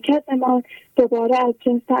دادن مرکزمان دوباره از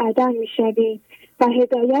جنس عدم می شویم و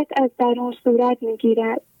هدایت از درون صورت می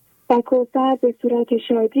گیرد و کوثر به صورت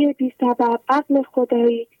شادی بی سبب عقل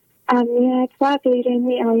خدایی، امنیت و غیره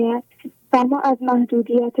می آید و ما از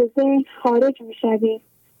محدودیت ذهن خارج می شویم.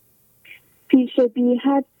 پیش بی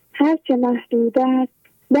حد هرچه محدود است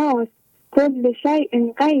باست، کل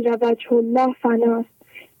شیء غیر وجه الله فناست.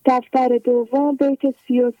 دفتر 2 بیت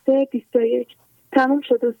 33-21. تمام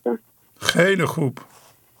شد استاد. خیلی خوب،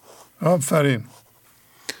 آفرین،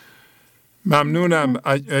 ممنونم.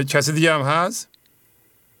 کسی دیگه هم هست؟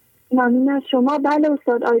 ممنون از شما. بله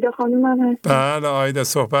استاد، آیدا خانم هم هست. بله آیدا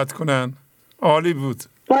صحبت کنن. عالی بود.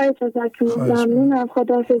 با اجازهتون ممنونم.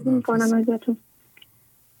 خداحافظی میکنم ازتون.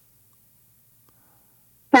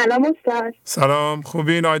 سلام استاد. سلام،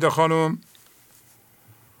 خوبین آیدا خانم؟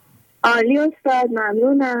 عالی استاد،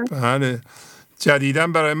 ممنونم. بله، جدیداً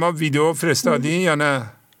برای ما ویدیو فرستادین یا نه؟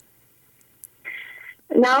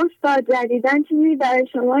 نه استاد، جدیداً چیزی برای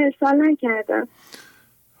شما ارسال نکردم.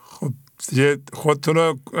 خب خودتون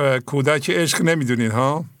رو کودک عشق نمیدونین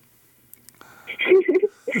ها؟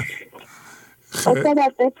 استاد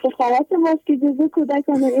از افتخارات ماست که جزو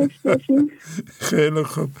کودکان عشق باشیم. خیلی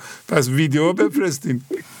خوب، پس ویدیو بفرستین.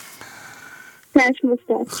 چشم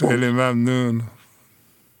استاد. خیلی ممنون.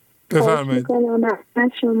 بفرمایید.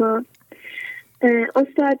 از شما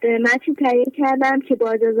استاد، متن تهیه کردم که با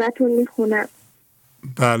اجازهتون میخونم.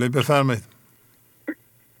 بله بفرمایید.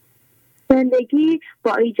 زندگی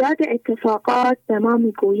با ایجاد اتفاقات به ما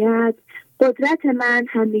میگوید قدرت من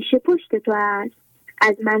همیشه پشت تو است.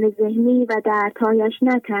 از من ذهنی و دردهایش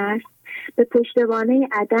نترس. به پشتوانه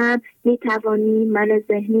عدم میتوانی من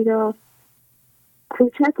ذهنی را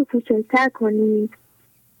کوچک و کوچکتر کنی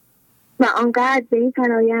و آنقدر به این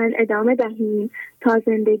فرایند ادامه دهیم تا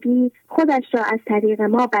زندگی خودش را از طریق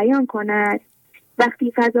ما بیان کند.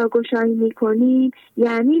 وقتی فضا گشایی می‌کنیم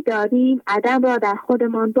یعنی داریم عدم را در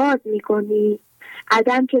خودمان باز می‌کنیم.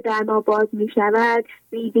 عدم که در ما باز می‌شود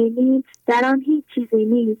می‌بینیم در آن هیچ چیزی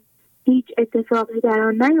نیست. هیچ اتفاقی در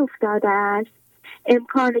آن نیفتاده است.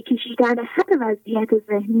 امکان کشیدن هر وضعیت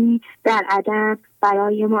ذهنی در عدم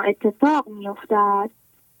برای ما اتفاق می‌افتد.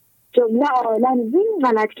 جمله عالم زین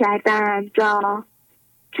غلط کردند را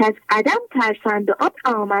که از عدم ترسند و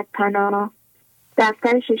آن آمد پناه.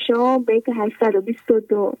 دفتر 6 بیت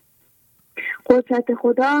 822. قدرت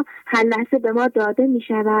خدا هر لحظه به ما داده می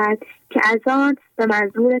شود که از آن به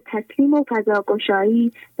منظور تسلیم و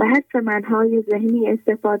فضاگشایی و حس منهای ذهنی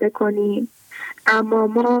استفاده کنیم. اما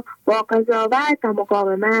ما با قضاوت و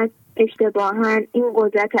مقاومت اشتباهاً این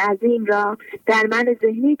قدرت عظیم را در من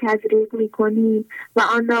ذهنی تزریق می کنیم و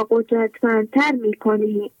آن را قدرتمندتر می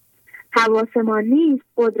کنیم. حواسمان نیست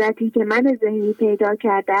قدرتی که من ذهنی پیدا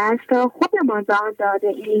کرده است را خودمان به آن داده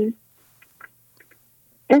ایم.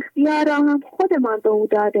 اختیار را هم خودمان به او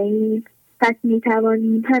داده ایم. پس می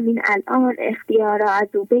توانیم همین الان اختیار را از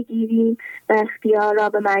او بگیریم و اختیار را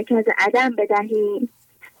به مرکز عدم بدهیم.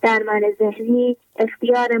 در من ذهنی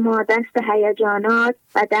اختیار ما دست هیجانات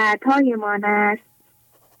و دردهایمان است.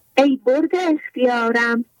 ای برده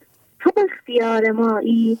اختیارم، تو اختیار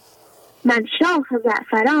مایی، من شاخ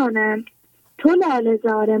زعفرانم، تو لاله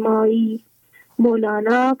زار مایی.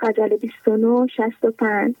 مولانا غزل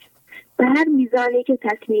 2965. به هر میزانی که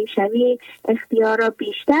تکمیل شوی اختیار را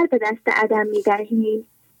بیشتر به دست عدم می‌دهی.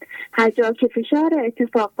 هر جا که فشار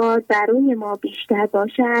اتفاقات بر روی ما بیشتر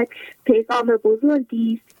باشد پیغام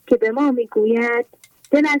بزرگی است که به ما میگوید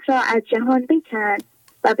دلت را از جهان بکن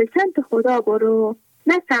و به سمت خدا برو،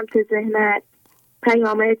 نه سمت ذهنت.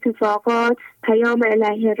 پیام اتفاقات پیام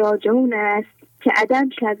الیه راجعون است که عدم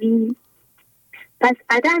شویم. پس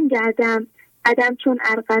عدم گردم، عدم چون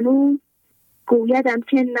ارغنون، گویدم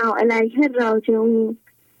که نا الیه راجعون.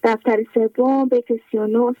 دفتر 3 بیت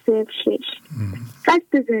 3906.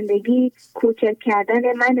 قصد زندگی کوچک کردن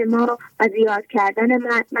من ما و زیاد کردن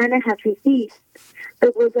من حقیقی است.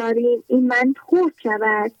 بگذاریم این من خرد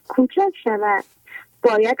شود، کوچک شود.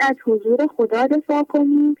 باید از حضور خدا دفاع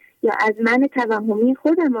کنیم یا از من توهمی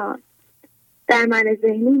خودمان؟ در من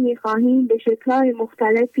ذهنی می‌خواهیم به شکل‌های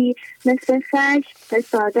مختلفی مثل خشم،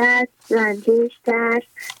 حسادت، رنجش، ترس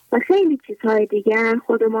و خیلی چیزهای دیگر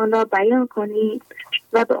خودمان را بیان کنیم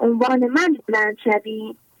و به عنوان من بلند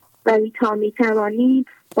شویم، ولی تا می‌توانیم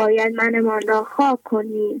باید منمان را خاک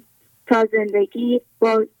کنیم تا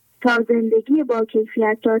زندگی با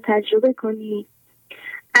کیفیت را تجربه کنیم.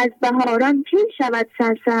 از بهاران کی شود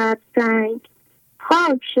سرسبز سنگ،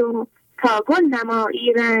 خاک شو تا گل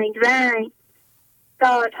نمایی رنگ رنگ.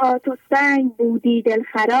 سالها تو سنگ بودی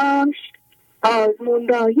دلخراش، آزمون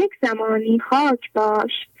را یک زمانی خاک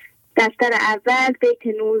باش. دفتر اول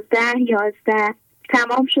بیت 1911.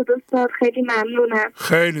 تمام شد استاد، خیلی ممنونم.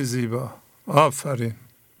 خیلی زیبا، آفرین.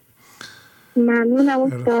 ممنونم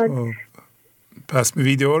استاد. پس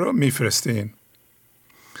ویدیو رو میفرستین؟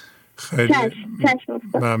 خیلی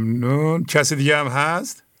ممنون. کسی دیگه هم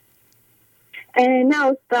هست؟ نه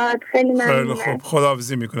استاد، خیلی ممنونم. خیلی خوب،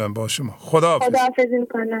 خداحافظی میکنم با شما. خداحافظی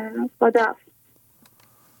میکنم. خدا.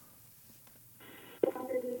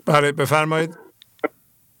 بله بفرمایید.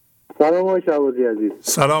 سلام آقای شهبازی عزیز.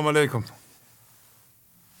 سلام علیکم.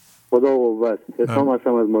 خدا قوت. اسلام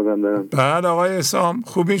هستم از مازندران. بله آقای اسلام،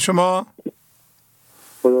 خوبین شما؟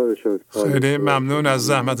 خدا رو شکر. خیلی ممنون از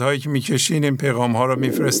زحمت هایی که میکشین، این پیغام ها رو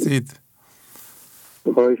میفرستید.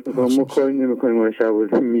 خواهش میکنم. ما کاری نمیکنیم آقای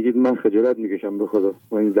شهبازی، میگید من خجالت میکشم به خدا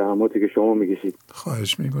و این زحماتی که شما میکشید.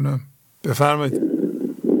 خواهش میکنم، بفرمایید.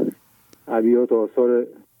 ابیات آثار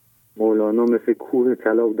مولانا مثل کوه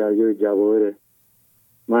طلا دریای جواهر.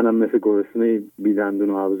 منم مثل گرسنه بی‌دندون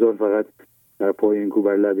و ابزار فقط در پای این کوه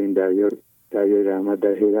بر لب این دریای رحمت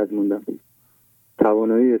در حیرت موندم.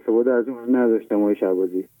 توانایی استفاده از اون نداشتم آقای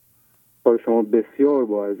شهبازی. کار شما بسیار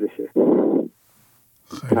با ارزشه.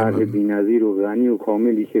 طرح بی‌نظیر و غنی و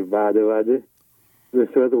کاملی که وعده به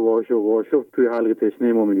صورت واشو توی حلق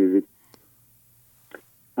تشنه ما می‌ریزید.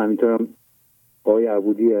 همینطورم آقای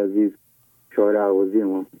عبودی عزیز، شاعر اهوازی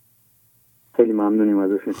ما، خیلی ممنونیم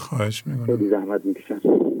ازشون. خواهش میکنم. خیلی زحمت میکشن.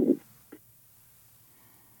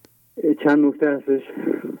 چند نکته هستش،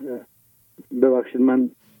 ببخشید من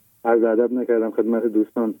عرض ادب نکردم خدمت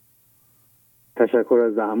دوستان. تشکر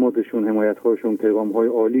از زحماتشون، حمایت‌هاشون، پیغام‌های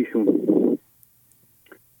عالیشون.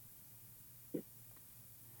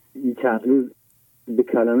 این چند روز به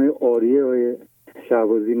کلمه آریه آقای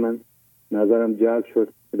شهبازی من نظرم جلب شد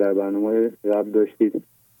که در برنامه قبل داشتید.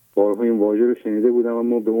 بارها این واژه رو شنیده بودم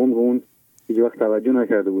اما به عمق اون هیچ وقت توجه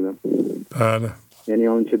نکرده بودم. بله. یعنی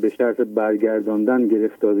آنچه به شرط برگرداندن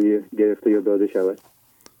گرفته یا داده شود.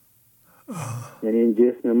 یعنی این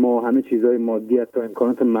جسم ما، همه چیزهای مادی، حتی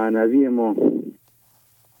امکانات معنوی ما،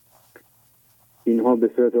 اینها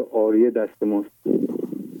به صورت آریه دست ماست،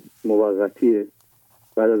 موقتیه.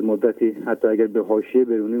 بعد از مدتی حتی اگر به حاشیه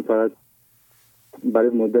برونیم فقط برای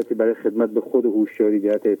مدتی برای خدمت به خود هوشیاری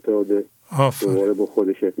جهت اتحاد دوباره با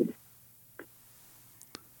خودشه.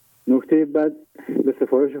 نکته بعد به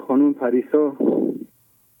سفارش خانم پریسا،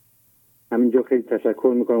 همینجا خیلی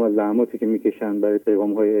تشکر میکنم از زحماتی که میکشن برای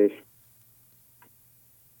پیغام‌های عشق.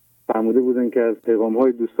 فرموده بودن که از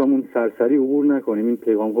پیغام‌های دوستامون سرسری عبور نکنیم، این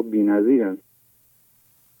پیغام‌ها بی‌نظیرن.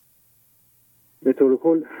 به طور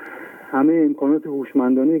کل همه امکانات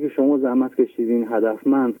هوشمندانه که شما زحمت کشیدین،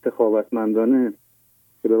 هدفمند، سخاوتمندانه،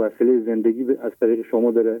 که به وسیله زندگی از طریق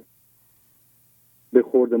شما داره به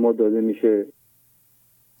خورد ما داده میشه،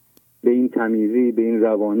 به این تمیزی، به این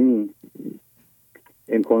روانی،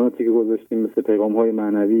 امکاناتی که گذاشتیم مثل پیغام‌های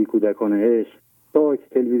معنوی، کودکان عشق، سایت،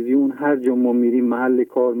 تلویزیون، هر جا ما میریم، محل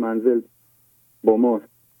کار، منزل با ماست،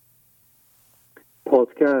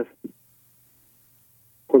 پادکست.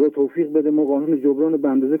 خدا توفیق بده ما قانون جبران به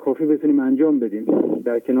اندازه کافی بتونیم انجام بدیم،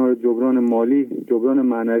 در کنار جبران مالی جبران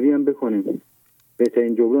معنوی هم بکنیم.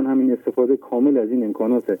 بهترین جبران همین استفاده کامل از این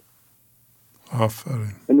امکاناته.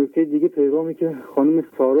 آفرین. نکته دیگه پیغامی که خانم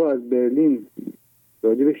سارا از برلین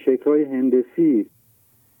راجع به شکل‌های هندسی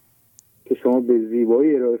که شما به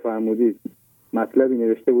زیبایی ارائه فرمودید مطلبی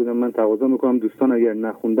نوشته بودم. من تقاضا میکنم دوستان اگر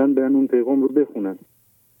نخوندن برن اون پیغام رو بخونن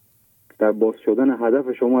در باز شدن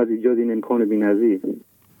هدف شما از ایجاد این امکان بی‌نظیر.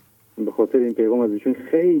 به خاطر این پیغام از ایشون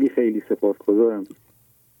خیلی خیلی سپاسگزارم.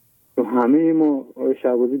 تو همه ما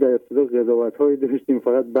شهبازی در ابتدا قضاوت‌هایی داشتیم،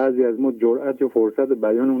 فقط بعضی از ما جرأت و فرصت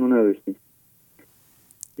بیان اونو نداشتیم.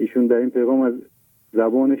 ایشون در این پیغام از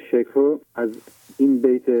زبان شکر از این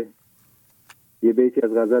بیت، یه بیتی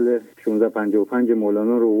از غزل 1655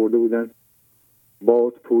 مولانا رو آورده بودن: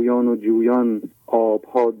 باد پویان و جویان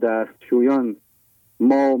آبها دست شویان،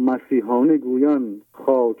 ما مسیحانه گویان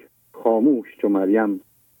خاک خاموش چو مریم.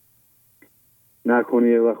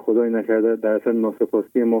 نکنه و خدای نکرده در اثر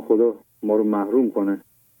ناسپاسی ما خدا ما رو محروم کنه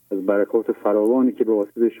از برکات فراوانی که به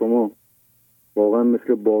واسطه شما واقعا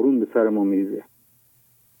مثل بارون به سر ما میریزه.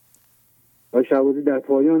 آقای شهبازی در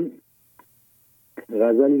پایان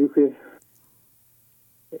غزلی رو که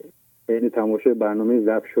بین تماشای برنامه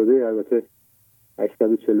ضبط شده، البته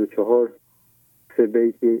 844 سه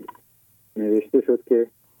بیتی نوشته شد که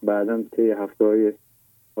بعداً طی هفته‌های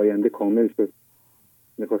آینده کامل شد،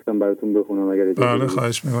 میخواستم براتون بخونم اگر اجازه بدید. بله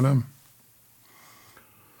خواهش میکنم.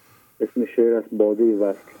 اسم شعر از باده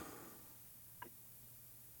وصل.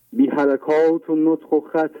 بی حرکات و نطق و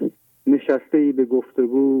خط نشسته‌ای به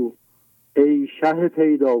گفتگو، ای شه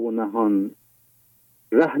پیدا و نهان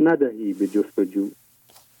ره ندهی به جستجو.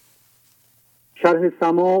 شرح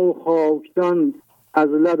سماع و خاکدان از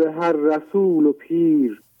لب هر رسول و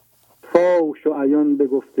پیر، فاش و عیان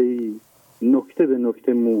بگفته‌ای نکته به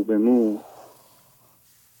نکته مو به مو.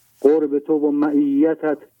 قرب تو و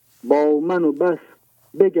معیتت با من و بس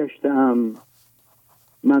بگشتم،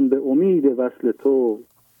 من به امید وصل تو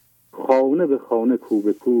خانه به خانه کو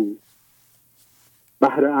به کو.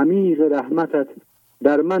 بحر عمیق رحمتت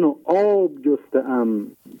در من و آب جستم،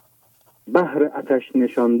 بحر آتش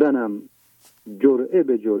نشاندنم جرعه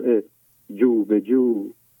به جرعه جو به جو.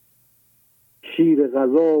 شیر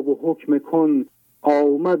غضب و حکم کن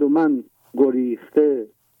آمد و من گریخته،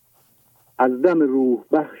 از دم روح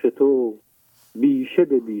بخش تو بیشه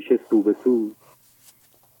به بیشه سو به سو.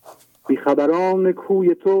 بیخبران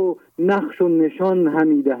کوی تو نقش و نشان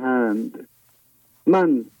همی دهند،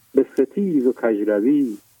 من به ستیز و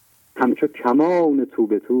کژروی همچو کمان تو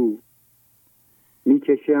به تو.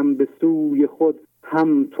 میکشم به سوی خود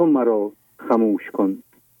هم تو مرا خموش کن،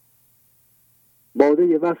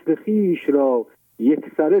 باده وصل خیش را یک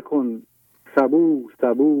سره کن سبو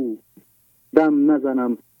سبو. دم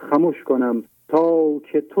نزنم خموش کنم تا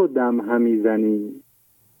که تو دم همی زنی،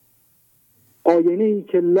 آینه‌ای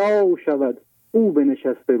که لا شود او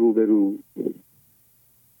بنشسته رو به رو.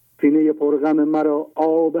 سینه پرغم مرا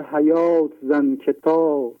آب حیات زن که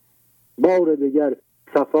تا بار دیگر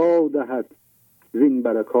صفا دهد زین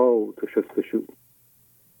برکات و شستشو.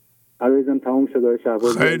 عزیزم تمام شد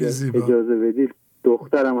شهبازی، خیلی زیبا. اجازه بدید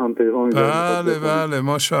دخترم هم پیغام بله بله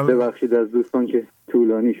ماشاءالله. ببخشید از دوستان که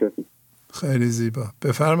طولانی شد. خیلی زیبا،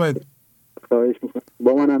 بفرمایید. خواهش میکنم.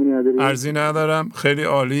 با من همین نداری؟ عرضی ندارم، خیلی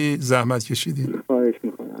عالی، زحمت کشیدید. خواهش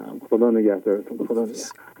میکنم. خدا نگهدارتون. خدا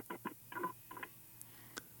نگهدار.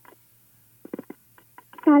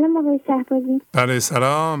 سلام آقای شهبازی. بله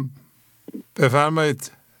سلام،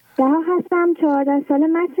 بفرمایید. دها هستم، 14 ساله.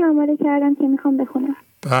 متن آماده کردم که میخوام بخونم.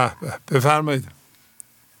 به بفرمایید.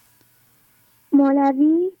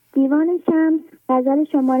 مولوی دیوان شمس، غزل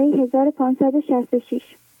شماره 1566.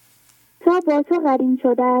 تا با تو قرین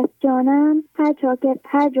شده است جانم،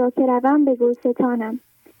 هر جا که روم به گلستانم.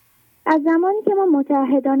 از زمانی که ما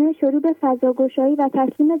متعهدانه شروع به فضاگشایی و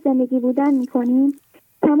تسلیم زندگی بودن میکنیم،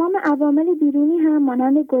 تمام عوامل بیرونی هم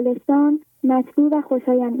مانند گلستان مطبوع و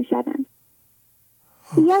خوشایند میشوند.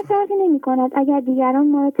 دیگر فرقی نمی کند اگر دیگران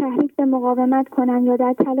ما را تحریک به مقاومت کنند یا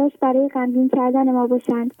در تلاش برای غمگین کردن ما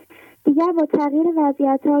باشند. دیگر با تغییر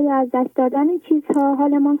وضعیت‌ها یا از دست دادن چیزها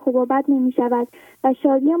حالمان خوب و بد نمی شود و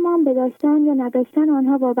شادیمان به داشتن یا نداشتن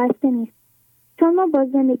آنها وابسته نیست. چون ما با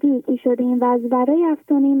زندگی یکی شدیم و از برای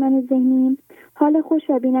افسانه من ذهنیم، حال خوش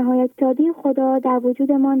و بی‌نهایت شادی خدا در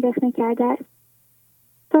وجودمان رخنه کرده است.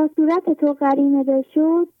 تا صورت تو قرین دل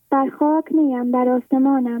شد، بر خاک نیم بر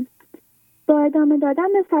آسمانم. با ادامه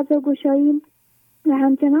دادن به فضاگشایی و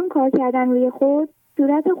همچنان کار کردن روی خود،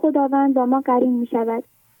 صورت خداوند با ما قرین می شود.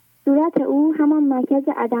 صورت او همان مرکز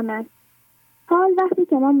عدم است. حال وقتی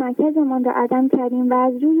که ما مرکزمان را عدم کردیم و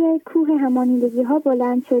از روی کوه همانیدگی ها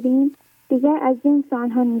بلند شدیم، دیگر از جنس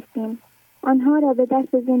آنها نیستیم. آنها را به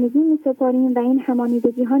دست زندگی می سپاریم و این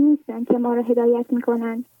همانیدگی ها نیستند که ما را هدایت می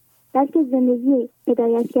کنند، بلکه زندگی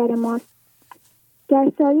هدایتگر ماست.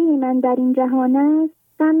 گر سایه من در این جهان است،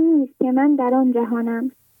 غم نیست که من در آن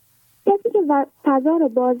جهانم. کسی که فضا را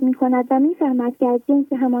باز می کند و می فهمد که از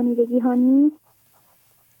جنس همانیدگی ها نیست،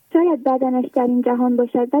 شاید بدنش در این جهان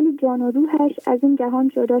باشد ولی جان و روحش از این جهان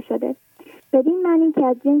جدا شده، بدین معنی که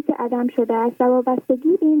از جنس عدم شده است و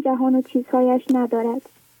وابستگی به این جهان و چیزهایش ندارد.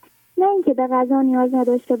 نه اینکه به غذا نیاز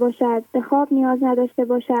نداشته باشد، به خواب نیاز نداشته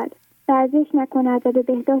باشد، ورزش نکند و به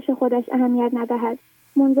بهداشت خودش اهمیت ندهد،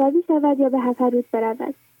 منزوی شود یا به حفروت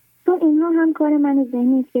برود. چون اینها هم کار من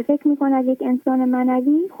ذهنی است که فکر می‌کند یک انسان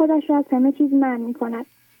معنوی خودش را از همه چیز منع می‌کند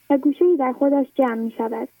و گوشه‌ای در خودش جمع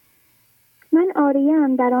می‌شود. من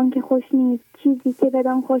آریه‌ام در آن که خوش نیست، چیزی که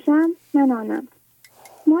بدان خوشم من آنم.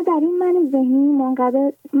 ما در این من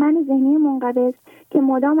ذهنی منقبض که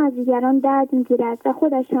مدام از دیگران درد می‌گیرد و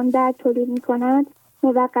خودش هم درد تولید می‌کند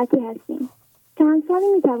موقتی هستیم. چند سالی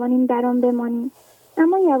می‌توانیم در آن بمانیم،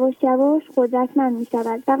 اما یواش یواش قدرتمند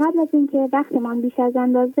می‌شود و قبل از اینکه وقتمان بیش از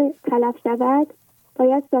اندازه تلف شود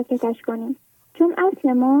باید ساکتش کنیم، چون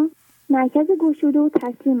اصل ما مرکز گشوده و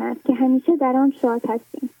تسلیم است که همیشه در آن شاد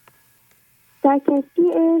هستیم. در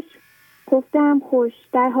کشتی عشق خفتم خوش،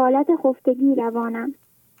 در حالت خفتگی روانم.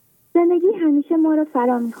 زندگی همیشه ما را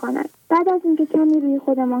فرا می‌خواند. بعد از اینکه کمی روی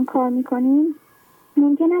خودمان کار می‌کنیم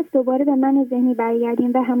ممکن است دوباره به من ذهنی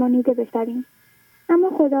برگردیم و همانیده بشویم، اما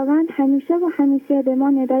خداوند همیشه و همیشه به ما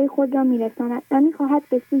ندای خود را می‌رساند و می‌خواهد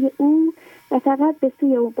به سوی او و فقط به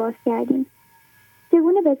سوی او بازگردیم.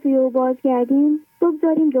 چگونه به سوی او بازگردیم؟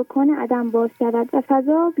 بگذاریم دکان عدم باز شود و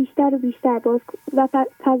فضا را بیشتر و بیشتر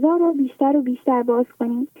باز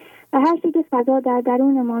کنیم و هر چه که فضا در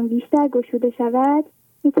درونمان بیشتر گشوده شود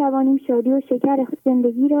می‌توانیم شادی و شکر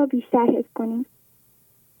زندگی را بیشتر حس کنیم.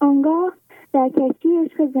 آنگاه در کشتی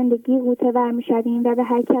عشق زندگی غوطه‌ور می‌شویم و به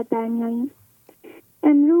حرکت در می‌آییم.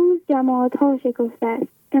 امروز جماعت‌ها شکفته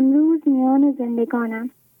است. امروز میان زندگانم.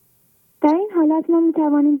 در این حالت ما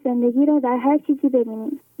می‌توانیم زندگی را در هر چیزی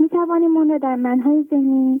ببینیم. می‌توانیم آن را در منهای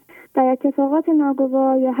ذهنی، در اتفاقات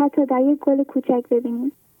ناگوار یا حتی در یک گل کوچک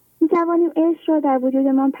ببینیم. می‌توانیم عشق را در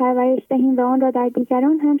وجودمان پرورش دهیم و آن را در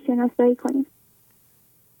دیگران هم شناسایی کنیم.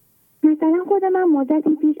 مثلا خود من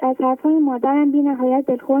مدتی پیش از حرف‌های مادرم بی‌نهایت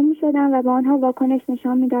دلخور می‌شدم و به آنها واکنش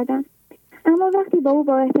نشان می‌دادم. اما وقتی با او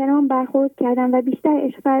با احترام برخورد کردم و بیشتر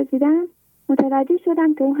عشق ورزیدم، متوجه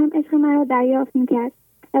شدم که او هم عشق مرا دریافت می‌کرد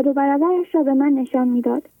و 2 برابرش را به من نشان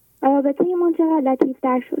می‌داد و رابطه‌مان چقدر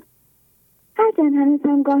لطیف‌تر شد. هرچند هنوز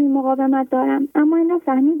هم گاهی مقاومت دارم، اما این را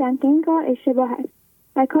فهمیدم که این کار اشتباه است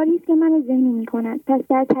و کاری است که من ذهنی می‌کند. پس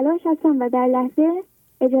در تلاش هستم و در لحظه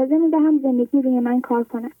اجازه می‌دهم زندگی روی من کار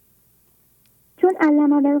کند. چون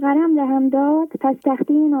علم بالقلم رحم داد، پس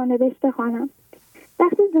تخته نانوشته خوانم.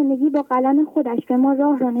 وقتی زندگی با قلم خودش به ما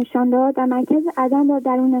راه را نشان داد و مرکز عدم را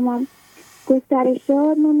درون ما گسترش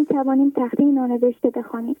داد، ما می‌توانیم تخته نانوشته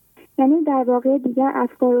بخوانیم. یعنی در واقع دیگر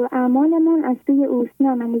افکار و اعمالمان از سوی اوست،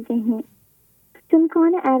 نه من ذهنی. چون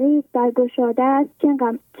کان عریض در گشاده است،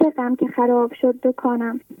 چه غم که خراب شد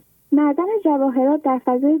دکانم. معدن جواهرات در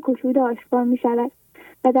فضای گشوده آشکار می‌شود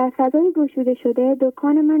و در فضای گشوده شده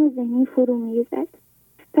دکان من ذهنی فرو می‌ریزد.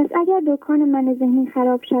 پس اگر دکان من ذهنی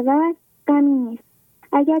خراب شود، غمی نیست.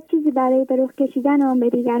 اگر چیزی برای به رخ کشیدن آن به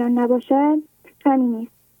دیگران نباشد، غمی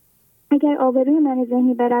نیست. اگر آبروی من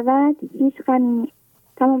ذهنی برود، هیچ غمی نیست.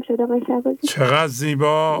 تمام شد آقای شهبازی. چقدر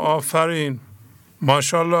زیبا، آفرین،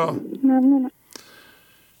 ماشاءالله.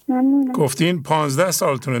 ممنونم. گفتین 15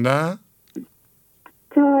 سالتونه نه؟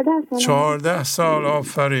 14 سال.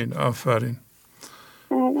 آفرین.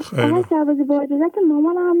 خیلی. آقای شهبازی با اجازت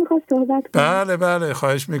مامانم هم میخواست صحبت کنم. بله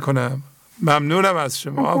خواهش میکنم. ممنونم از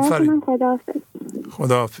شما. آفرین.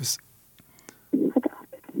 خداحافظ.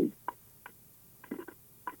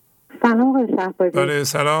 سلام آقای شهبازی. بله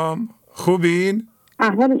سلام. خوبین؟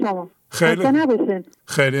 احوال شما؟ خیلی نباشین.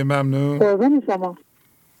 خیلی ممنون. قربان شما.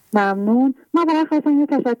 ممنون. من واقعا خواستم یه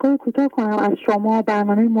تشکر کوتاه کنم از شما،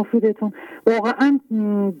 برنامه مفیدتون واقعا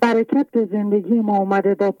برکت به زندگی ما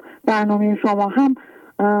اومده. با برنامه شما هم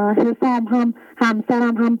حسام هم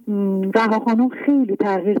همسرم هم رها خانم خیلی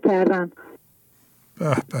تغییر کردن.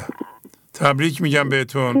 به تبریک میگم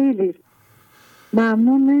بهتون. خیلی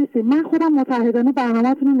ممنون، مرسی. من خودم متحدانه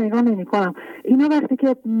برنامه‌تون رو نگاه نمی‌کنم. اینا وقتی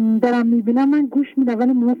که دارم میبینم من گوش میدم،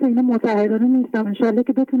 ولی مثل اینا متحدانه نیستم. انشالله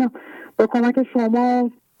که بتونم با کمک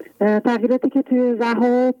شما تغییراتی که توی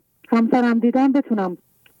رها همسرم دیدم بتونم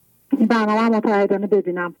این برنامه متحدانه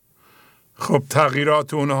ببینم. خب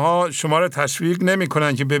تغییرات اونها شما رو تشویق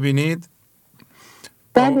نمی‌کنن که ببینید؟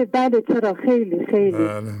 بله چرا، خیلی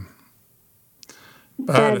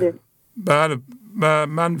بله.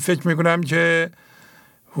 من فکر میکنم که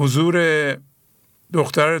حضور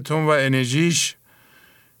دخترتون و انرژیش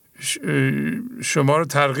شما رو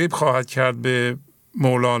ترغیب خواهد کرد به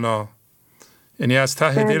مولانا. یعنی از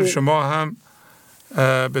ته دل شما هم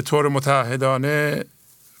به طور متعهدانه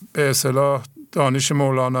به اصطلاح دانش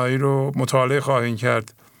مولانایی رو مطالعه خواهید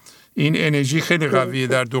کرد. این انرژی خیلی قویه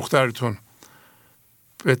در دخترتون،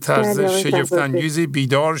 به طرز شگفت‌انگیزی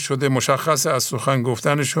بیدار شده، مشخص از سخن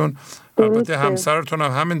گفتنشون. البته همسرتون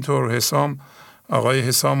هم همینطور، حسام، آقای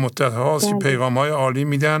حسام مدت هاست که پیغام‌های عالی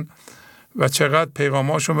میدن و چقدر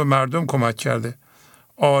پیغام‌هاشون به مردم کمک کرده.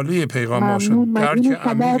 عالی پیغام‌هاشون. درک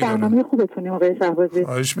عمیقی برنامه خوبتونیم آقای شهبازی.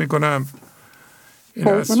 خواهش میکنم.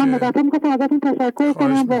 من مدت‌ها می‌خواستم ازتون تشکر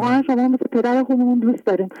کنم، واقعا شما مثل پدر خوبمون دوست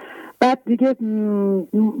داریم. بعد دیگه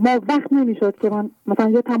ما وقت نمیشد که من مثلا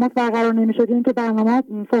یه تماس برقرار نمیشد، این که برنامه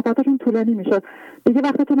صحبتاشون طولانی میشد دیگه،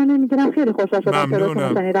 وقتتون رو نمیگیرم. خیلی خوشحال شدم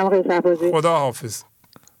صداتون شنیدم آقای شهبازی. خدا حافظ.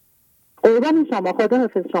 قربان شما، خدا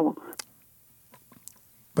حافظ شما.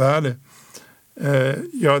 بله،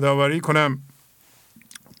 یادآوری کنم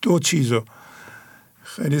دو چیزو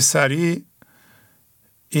خیلی سریع.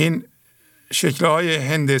 این شکل‌های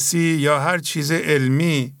هندسی یا هر چیز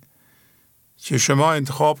علمی که شما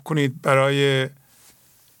انتخاب کنید برای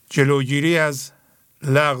جلوگیری از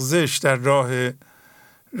لغزش در راه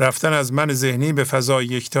رفتن از من ذهنی به فضای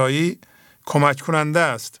یکتایی کمک کننده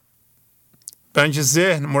است. برای اینکه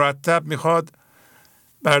ذهن مرتب میخواد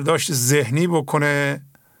برداشت ذهنی بکنه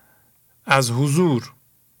از حضور.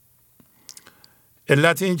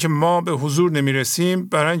 علت این که ما به حضور نمیرسیم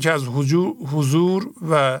برای اینکه از حضور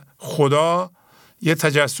و خدا یه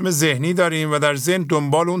تجسم ذهنی داریم و در ذهن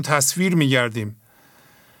دنبال اون تصویر میگردیم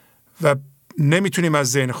و نمیتونیم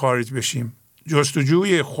از ذهن خارج بشیم.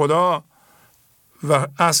 جستجوی خدا و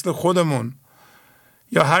اصل خودمون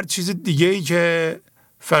یا هر چیز دیگه‌ای که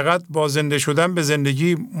فقط با زنده شدن به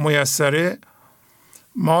زندگی میسره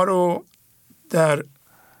ما رو در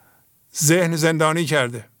ذهن زندانی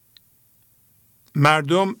کرده.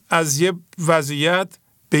 مردم از یه وضعیت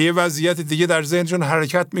به یه وضعیت دیگه در ذهنشون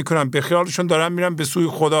حرکت میکنن، به خیالشون دارن میرن به سوی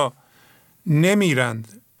خدا،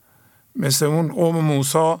 نمیرند. مثل اون قوم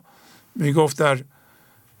موسی میگفت در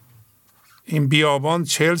این بیابان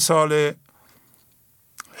 40 ساله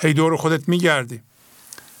هی دور خودت میگردی.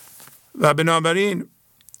 و بنابراین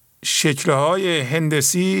شکلهای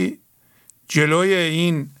هندسی جلوی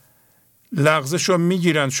این لغزش رو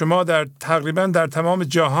میگیرن. شما در تقریبا در تمام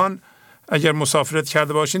جهان اگر مسافرت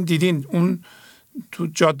کرده باشین دیدین اون تو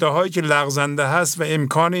جاده هایی که لغزنده هست و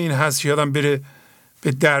امکان این هست که آدم بره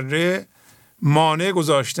به دره، مانع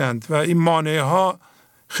گذاشتند و این مانع ها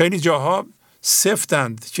خیلی جاها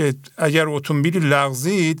سفتند که اگر اتومبیلی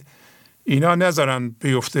لغزید اینا نذارن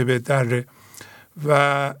بیفته به دره.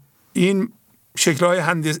 و این شکل‌های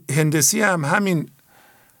هندسی هم همین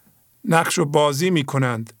نقش رو بازی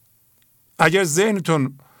میکنند. اگر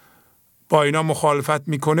ذهنتون با اینا مخالفت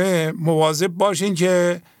میکنه مواظب باشین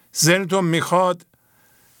که ذهنتون میخواد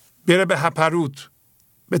بره به هپروت،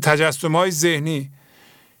 به تجسم‌های ذهنی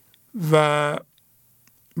و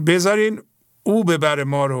بذارین او ببره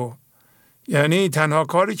ما رو. یعنی تنها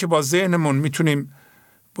کاری که با ذهنمون میتونیم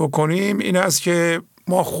بکنیم این است که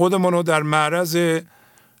ما خودمون رو در معرض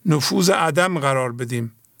نفوذ عدم قرار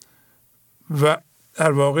بدیم و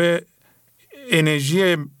در واقع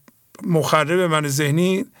انرژی مخرب من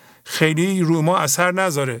ذهنی خیلی رو ما اثر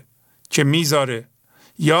نذاره که میذاره،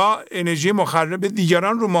 یا انرژی مخرب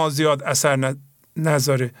دیگران رو ما زیاد اثر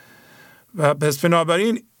نذاره. و پس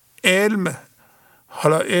بنابراین علم،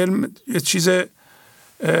 حالا علم یه چیز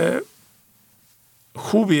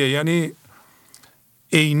خوبیه، یعنی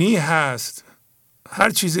عینی هست. هر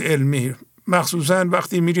چیز علمی، مخصوصا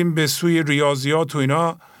وقتی میریم به سوی ریاضیات و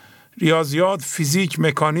اینا، ریاضیات، فیزیک،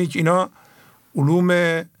 مکانیک، اینا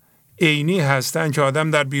علوم عینی هستن که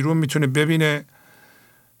آدم در بیرون میتونه ببینه.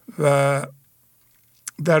 و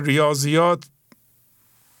در ریاضیات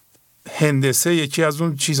هندسه یکی از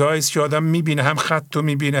اون چیزهایی است که آدم میبینه، هم خط رو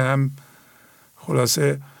میبینه، هم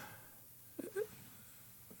خلاصه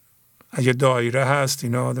اگه دایره هست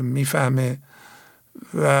اینا آدم میفهمه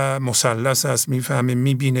و مثلث هست میفهمه،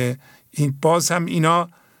 میبینه. این باز هم اینا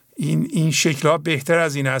این شکل ها بهتر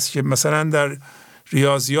از این است که مثلا در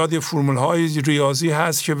ریاضیات فرمول های ریاضی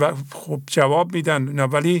هست که خب جواب میدن،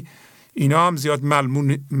 ولی اینا هم زیاد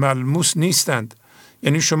ملموس نیستند.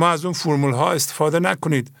 یعنی شما از اون فرمول ها استفاده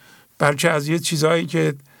نکنید، بلکه از یه چیزهایی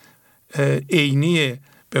که عینیه،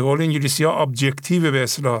 به قول انگلیسی ها ابجکتیو به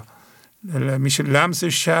اصطلاح میشه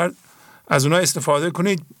لمسش کرد، از اونها استفاده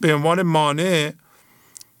کنید به عنوان مانع.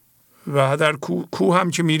 و در کوه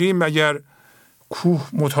هم که میریم، اگر کوه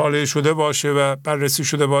مطالعه شده باشه و بررسی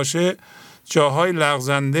شده باشه، جاهای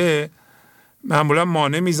لغزنده معمولا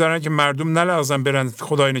مانع میذارن که مردم نلغزن برن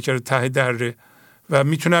خدای نکرده ته دره و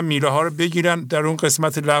میتونن میله ها رو بگیرن. در اون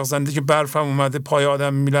قسمت لغزنده که برف هم اومده پای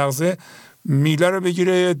آدم میلغزه، میله رو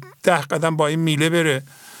بگیره 10 قدم با این میله بره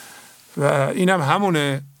و اینم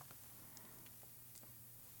همونه.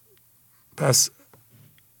 پس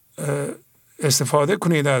استفاده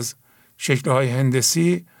کنید از شکل‌های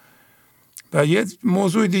هندسی. و یه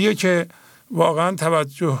موضوع دیگه که واقعا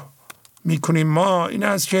توجه میکنیم ما این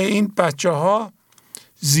است که این بچه ها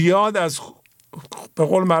زیاد از به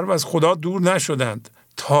قول معروف از خدا دور نشدند،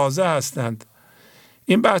 تازه هستند.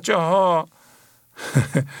 این بچه ها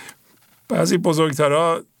بعضی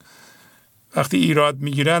بزرگترها وقتی ایراد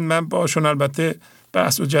میگیرن من باشون البته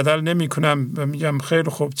بحث و جدل نمی کنم و میگم خیلی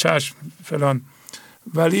خوب چشم فلان،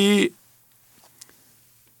 ولی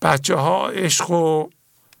بچه ها عشق و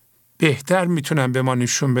بهتر میتونن به ما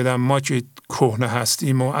نشون بدن. ما که کهنه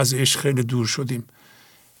هستیم و از عشق خیلی دور شدیم.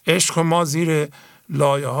 عشق ما زیر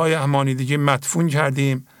لایه های همانیدگی مدفون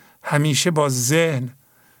کردیم، همیشه با ذهن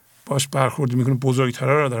باش برخورد میکنیم.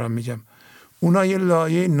 بزرگترها رو دارم میگم، اونا یه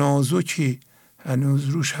لایه نازکی هنوز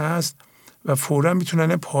روش هست و فوراً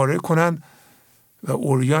میتونن پاره کنن و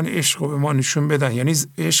اوریان عشق رو به ما نشون بدن. یعنی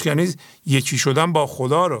عشق یعنی یکی شدن با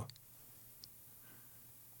خدا رو.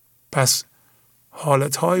 پس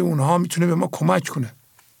حالتهای اونها میتونه به ما کمک کنه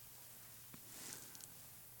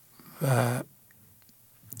و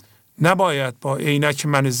نباید با عینک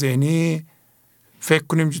من ذهنی فکر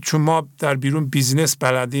کنیم چون ما در بیرون بیزنس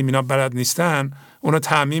بلدیم اینا بلد نیستن اونا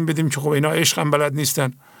تعمیم بدیم که خب اینا عشق هم بلد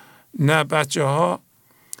نیستن. نه، بچه ها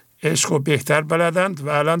عشق رو بهتر بلدند و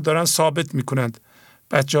الان دارن ثابت میکنند.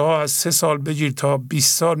 بچه ها از 3 سال بگیر تا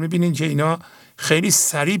 20 سال میبینین که اینا خیلی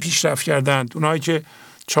سریع پیشرفت کردند. اونایی که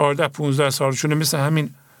 14-15 سالشونه مثل همین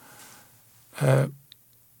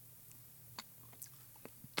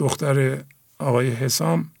دختر آقای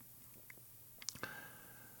حسام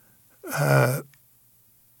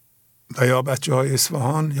و یا بچه های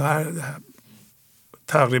اصفهان یا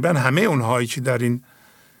تقریبا همه اونهایی که در این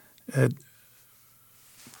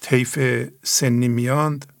طیف سنی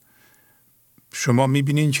میاند، شما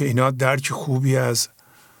میبینین که اینا درک خوبی از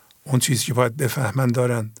اون چیزی که باید بفهمن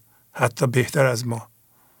دارند، حتی بهتر از ما.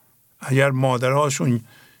 اگر مادرهاشون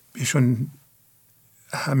بهشون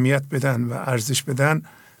اهمیت بدن و ارزش بدن،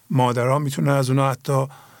 مادرها میتونن از اونا حتی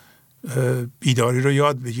بیداری رو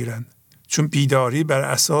یاد بگیرن، چون بیداری بر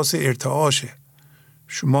اساس ارتعاشه.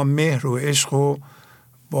 شما مهر و عشق رو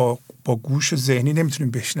با گوش ذهنی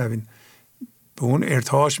نمیتونین بشنوین، به اون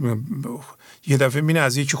ارتعاش یه دفعه مینه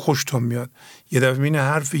از یکی خوشتون میاد، یه دفعه مینه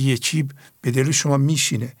حرف یکی به دل شما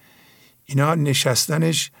میشینه. اینا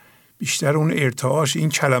نشستنش بیشتر اون ارتعاش، این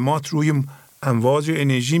کلمات روی امواج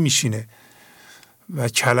انرژی میشینه و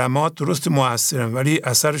کلمات درست موثرن ولی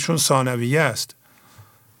اثرشون ثانویه است.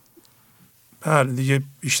 بله دیگه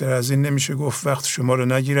بیشتر از این نمیشه گفت، وقت شما رو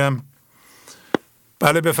نگیرم.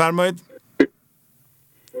 بله بفرمایید.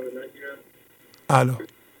 الو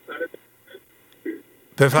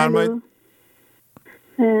بفرمایید.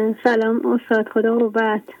 سلام استاد، خدا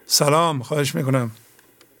قوت. سلام، خواهش میکنم.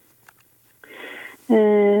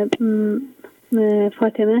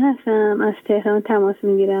 فاطمه هستم، از تهران تماس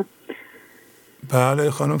میگیرم. بله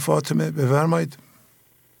خانم فاطمه بفرمایید.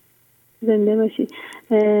 زنده باشید.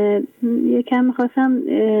 یکم میخواستم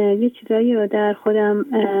یه چیزایی رو در خودم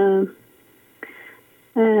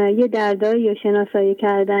یه دردایی رو شناسایی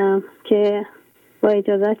کردم که با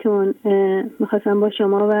اجازهتون میخواستم با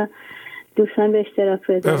شما و دوستان به اشتراک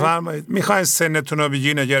بذارم. بفرمایید. میخواین سنتون رو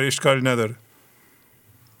بگین اگر اشکالی نداره؟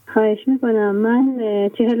 خواهش میکنم. من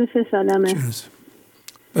 43 سالمه.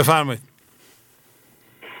 بفرمایید.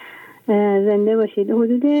 زنده باشید.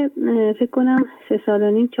 حدود فکر کنم 3 سال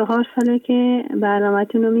و نیم 4 ساله که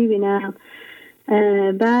برنامه‌تون رو میبینم.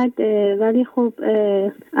 بعد ولی خب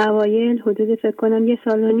اوایل حدود فکر کنم 1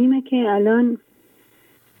 سال و نیمه که الان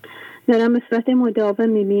دارم به صورت مداوم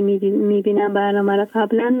میبینم برنامه رو.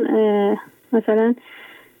 قبلا مثلا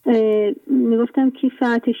میگفتم کی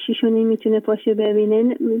ساعت 6 میتونه پاشه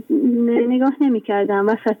ببینه، نگاه نمیکردم،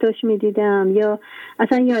 وسطاش میدیدم یا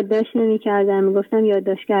اصلا یادداشت نمیکردم، میگفتم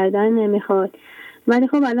یادداشت کردن نمیخواد. ولی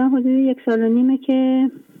خب الان حدود 1 سال و نیمه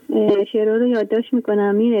که شعرها رو یادداشت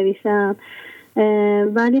میکنم، مینویسم،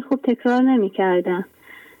 ولی خب تکرار نمیکردم.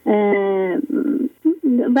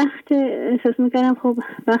 وقت احساس میکردم خب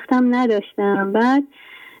وقتم نداشتم.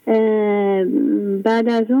 بعد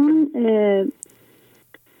از اون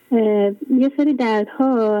یه سری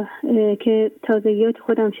دردها که تازگیات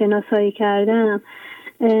خودم شناسایی کردم،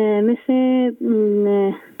 مثل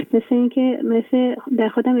در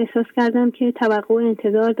خودم احساس کردم که توقع و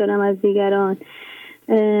انتظار دارم از دیگران،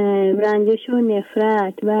 رنجش و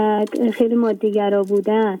نفرت و خیلی مادیگرا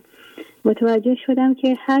بودن متوجه شدم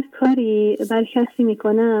که هر کاری بر کسی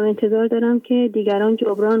میکنم انتظار دارم که دیگران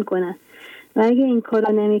جبران کنن و اگه این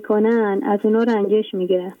کارو نمیکنن از اونا رنجش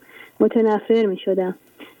میگیرم. متنفر میشدم،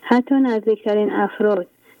 حتی نزدیکترین افراد.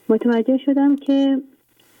 متوجه شدم که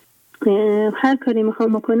هر کاری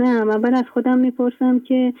میخوام بکنم اول از خودم میپرسم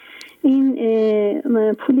که این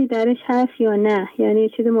پولی درش هست یا نه، یعنی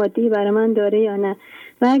چیز مادی برای من داره یا نه،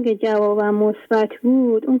 و اگه جوابم مثبت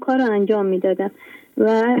بود اون کار رو انجام میدادم.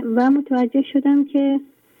 و متوجه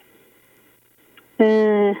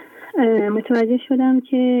شدم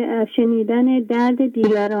که از شنیدن درد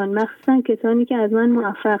دیگران، مخصوصا کسانی که از من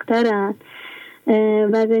موفق ترن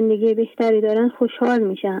و زندگی بهتری دارن، خوشحال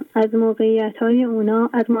میشم. از موقعیت‌های اونا،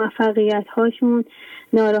 از موفقیت‌هاشون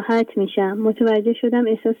ناراحت میشم. متوجه شدم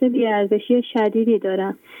احساس بی‌ارزشی شدیدی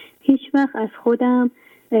دارم. هیچ وقت از خودم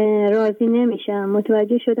راضی نمیشم.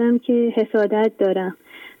 متوجه شدم که حسادت دارم.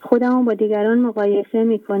 خودمو با دیگران مقایسه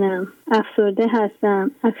میکنم. افسرده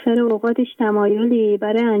هستم. اکثر اوقاتش تمایلی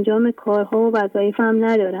برای انجام کارها و وظایفم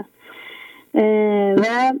ندارم.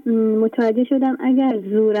 و متوجه شدم اگر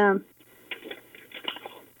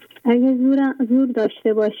زور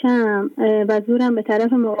داشته باشم و زورم به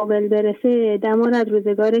طرف مقابل برسه، دمار از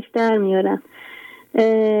روزگارش در میارم.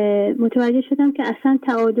 متوجه شدم که اصلا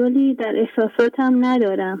تعادلی در احساساتم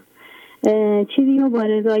ندارم. چیزی رو با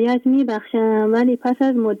رضایت میبخشم ولی پس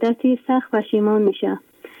از مدتی سخت پشیمان میشم.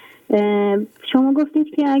 شما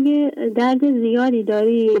گفتید که اگه درد زیادی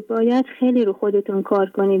دارید باید خیلی رو خودتون کار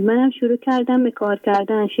کنید. منم شروع کردم به کار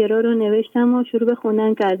کردن، شعرها رو نوشتم و شروع به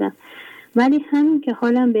خوندن کردم، ولی همین که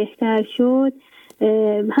حالم بهتر شد،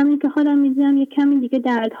 همین که حالم میدیدم یک کمی دیگه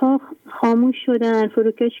دردها خاموش شدن،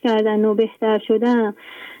 فروکش کردن و بهتر شدم،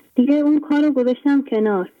 دیگه اون کار رو گذاشتم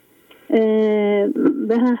کنار.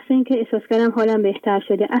 به حسن این که احساس کردم حالم بهتر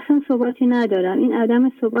شده. اصلا ثباتی ندارم. این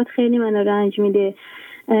عدم ثبات خیلی منو رنج میده.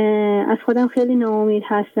 از خودم خیلی ناامید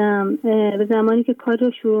هستم. به زمانی که کار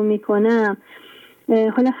رو شروع میکنم،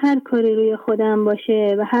 حالا هر کاری روی خودم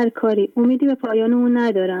باشه و هر کاری، امیدی به پایان اون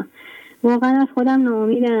ندارم. واقعا از خودم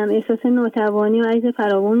ناامیدم. احساس ناتوانی و عجز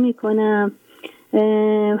فراوان میکنم.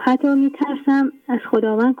 حتی میترسم از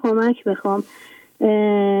خداوند کمک بخوام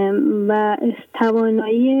و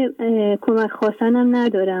توانایی کمک خواستنم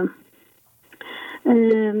ندارم.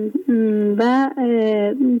 و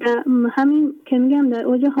همین که میگم در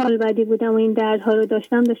اوج حال بدی بودم و این دردها رو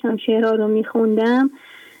داشتم شعرها رو میخوندم،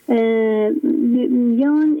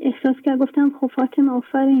 یا احساس که گفتم خب فاطمه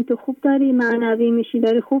آفرین، تو خوب داری معنوی میشی،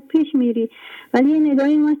 داری خوب پیش میری. ولی یه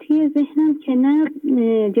ندایی ما توی ذهنم که نه،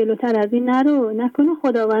 جلوتر از این نرو، نکنه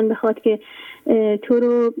خداوند بخواد که تو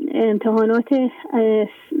رو امتحانات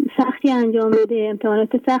سختی انجام بده، امتحانات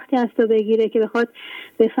سختی از تو بگیره که بخواد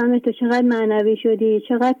بفهمه تو چقدر معنوی شدی،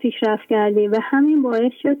 چقدر پیشرفت کردی. و همین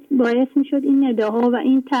باعث میشد این نداها و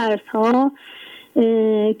این ترس‌ها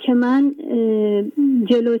که من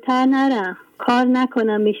جلوتر نرم، کار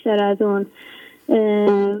نکنم بیشتر از اون،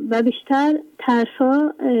 و بیشتر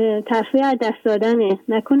ترسوی از دست دادنه.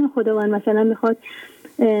 نکنه خداوند مثلا بخواد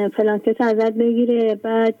فلان کس ازت بگیره،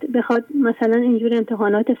 بعد بخواد مثلا اینجور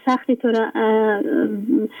امتحانات سختی تو را،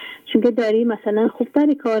 چون که داری مثلا خوب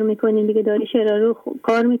داری کار میکنی دیگه، داری شعر رو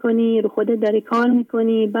کار میکنی، رو خودت داری کار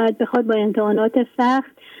میکنی، بعد بخواد با امتحانات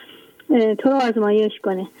سخت تو رو آزمایش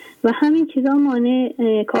کنه. و همین چیزا مانع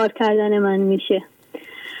کار کردن من میشه.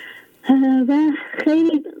 و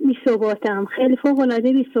خیلی بی‌ثباتم، خیلی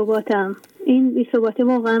فوق‌العاده بی‌ثباتم. این بی‌ثباتی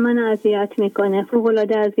واقعا من اذیت میکنه،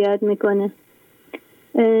 فوق‌العاده اذیت میکنه.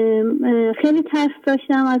 خیلی ترس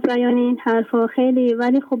داشتم از بیان این حرفا، خیلی،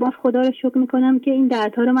 ولی خب باز خدا رو شکر میکنم که این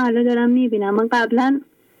دردها رو من الان دارم میبینم. من قبلا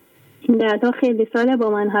این دردها خیلی ساله با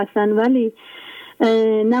من هستن، ولی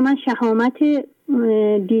نه من شهامت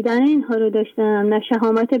دیدن اینها رو داشتم، نه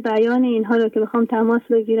شهامت بیان اینها رو که بخوام تماس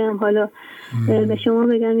بگیرم حالا به شما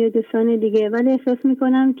بگم یا دوستان دیگه. ولی احساس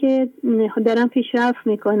میکنم که دارم پیشرفت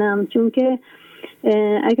میکنم، چون که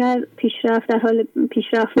اگر در حال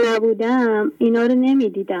پیشرفت نبودم اینا رو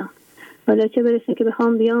نمیدیدم. حالا چه برسه که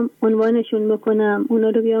بخوام بیام عنوانشون بکنم، اونا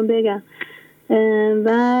رو بیام بگم.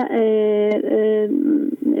 و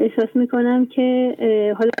احساس میکنم که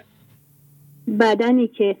حالا بدنی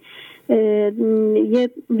که یه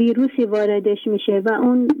ویروسی واردش میشه و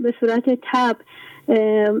اون به صورت تب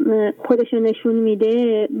خودشو نشون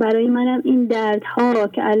میده، برای منم این دردها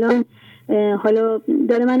که الان حالا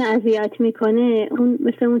داره من اذیت میکنه، اون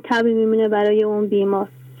مثل اون تبی میمونه برای اون بیمار.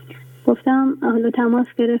 گفتم حالا تماس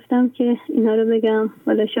گرفتم که اینا رو بگم،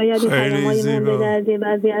 حالا شاید این پیام‌های من به درد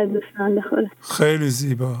بعضی از دوستان بخوره. خیلی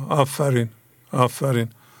زیبا، آفرین.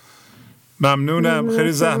 ممنونم،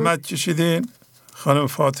 خیلی زحمت کشیدین خانم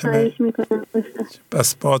فاطمه. خواهش میکنم.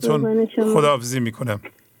 بس باتون خداحافظی میکنم.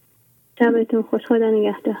 شبتون خوش، خدا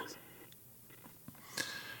نگهدار.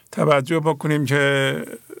 توجه بکنیم که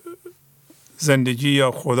زندگی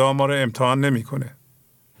یا خدا ما رو امتحان نمیکنه،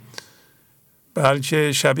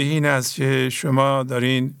 بلکه شبیه این است که شما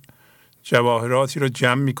دارین جواهراتی رو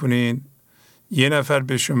جمع میکنین، یه نفر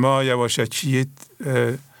به شما یواشکی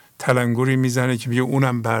تلنگری میزنه که بگه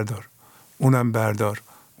اونم بردار، اونم بردار،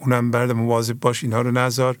 اونم بردار، مواظب باش اینها رو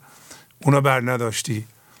نذار، اونا بر نداشتی.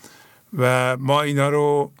 و ما اینا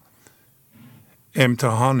رو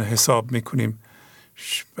امتحان حساب میکنیم،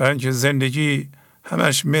 برای اینکه زندگی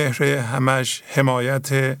همش مهر، همش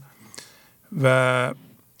حمایت و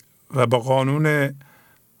با قانون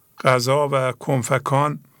قضا و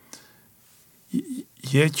کنفکان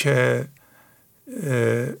یک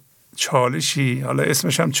چالشی، حالا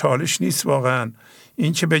اسمش هم چالش نیست واقعا،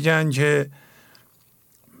 این که بگن که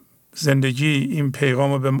زندگی این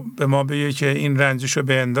پیغام رو به ما بگه که این رنجش رو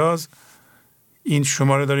بینداز، این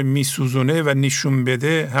شما رو داره میسوزونه و نشون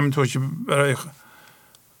بده، همینطور که برای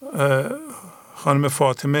خانم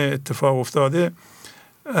فاطمه اتفاق افتاده.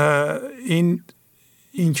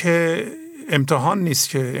 این که امتحان نیست،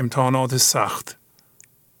 که امتحانات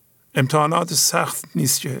سخت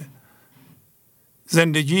نیست، که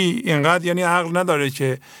زندگی اینقدر یعنی عقل نداره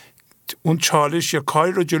که اون چالش یا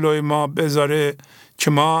کاری رو جلوی ما بذاره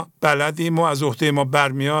که ما بلدیم و از عهده ما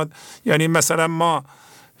برمیاد. یعنی مثلا ما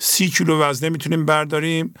 30 کیلو وزنه میتونیم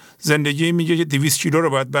برداریم، زندگی میگه که 200 کیلو رو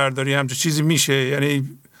باید برداری، همچون چیزی میشه.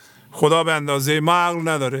 یعنی خدا به اندازه ما عقل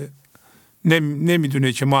نداره،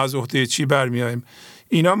 نمیدونه که ما از عهده چی برمیاییم.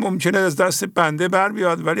 اینا ممکنه از دست بنده بر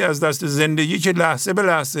بیاد، ولی از دست زندگی که لحظه به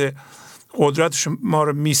لحظه قدرت ما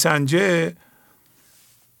رو میسنجه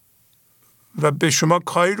و به شما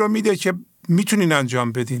کاری رو میده که میتونین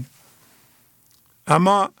انجام بدین.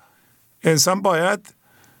 اما انسان باید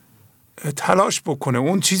تلاش بکنه.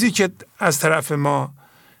 اون چیزی که از طرف ما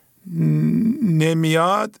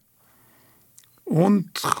نمیاد، اون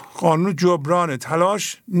قانون جبرانه،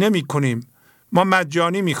 تلاش نمی کنیم. ما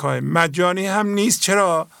مجانی میخوایم، مجانی هم نیست.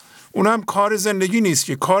 چرا؟ اون هم کار زندگی نیست،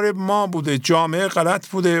 که کار ما بوده، جامعه غلط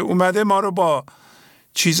بوده، اومده ما رو با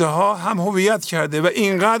چیزها هم هویت کرده و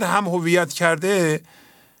اینقدر هم هویت کرده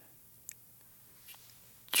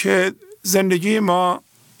که زندگی ما،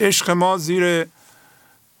 عشق ما زیر،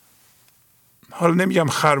 حالا نمیگم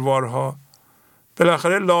خروارها،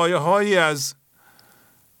 بالاخره لایه هایی از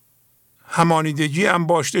همانیدگی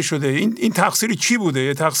انباشته شده. این تقصیر کی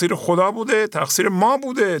بوده؟ تقصیر خدا بوده، تقصیر ما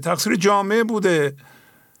بوده، تقصیر جامعه بوده،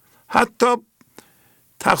 حتی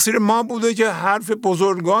تقصیر ما بوده که حرف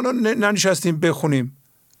بزرگان رو ننشستیم بخونیم.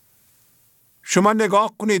 شما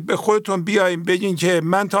نگاه کنید به خودتون، بیاییم بگین که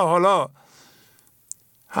من تا حالا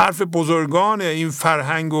حرف بزرگان این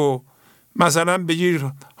فرهنگ و مثلا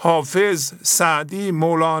بگیر حافظ، سعدی،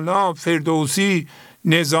 مولانا، فردوسی،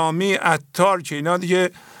 نظامی، عطار، که اینا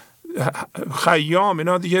دیگه، خیام،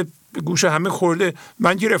 اینا دیگه به گوش همه خورده،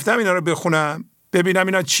 من گرفتم اینا رو بخونم ببینم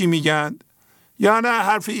اینا چی میگن، یا نه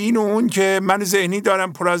حرف این و اون که من ذهنی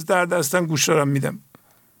دارم پر از درد هستم گوش دارم میدم.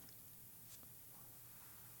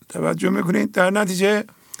 توجه میکنید؟ در نتیجه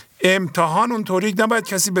امتحان اونطوری نباید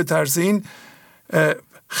کسی بترسه. این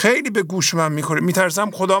خیلی به گوش من میخوره،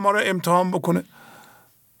 میترسم خدا ما رو امتحان بکنه.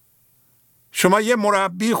 شما یه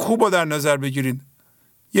مربی خوب رو در نظر بگیرین،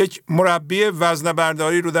 یک مربی وزنه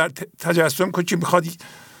برداری رو در تجسم کنید که میخواد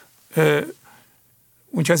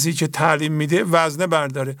اون کسی که تعلیم میده وزنه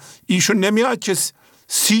برداره. ایشون نمیاد که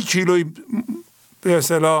 30 کیلو به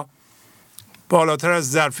اصطلاح بالاتر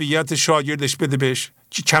از ظرفیت شاگردش بده بهش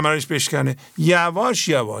که کمرش بشکنه. یواش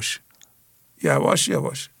یواش یواش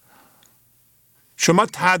یواش. شما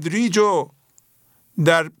تدریج رو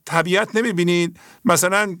در طبیعت نمیبینید.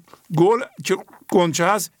 مثلا گل که گنچه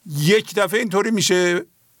هست یک دفعه اینطوری میشه؟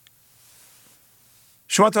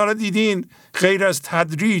 شما تا حالا دیدین غیر از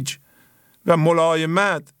تدریج و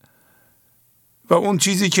ملایمت و اون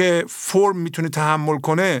چیزی که فرم میتونه تحمل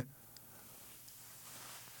کنه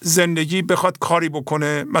زندگی بخواد کاری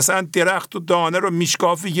بکنه؟ مثلا درخت و دانه رو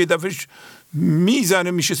میشکافی یه دفعه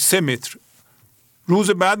میزنه میشه 3 متر،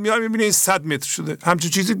 روز بعد میاد میبینید 100 متر شده.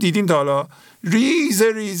 همچون چیزی دیدین تا حالا؟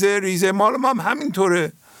 ریزه ریزه ریزه. مال ما هم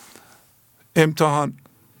همینطوره. امتحان.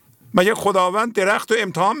 مگه خداوند درخت رو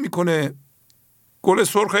امتحان میکنه؟ گل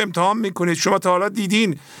سرخ امتحان میکنه؟ شما تا حالا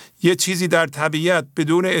دیدین یه چیزی در طبیعت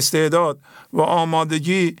بدون استعداد و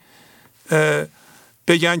آمادگی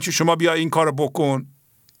بگن که شما بیا این کار بکن؟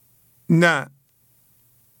 نه،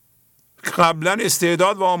 قبلا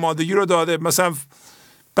استعداد و آمادگی رو داده. مثلا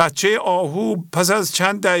بچه آهو پس از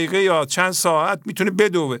چند دقیقه یا چند ساعت میتونه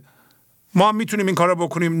بدوه. ما میتونیم این کار رو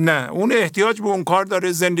بکنیم؟ نه، اون احتیاج به اون کار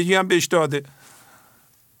داره، زندگی هم بهش داده.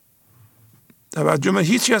 توجه من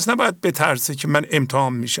هیچ کس نباید بترسه که من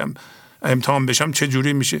امتحان بشم چه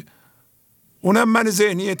جوری میشه. اونم من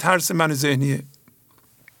ذهنیه، ترس من ذهنیه.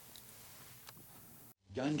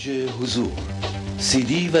 گنج حضور، سی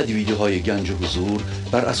دی و دیویدیوهای گنج حضور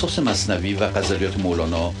بر اساس مثنوی و غزلیات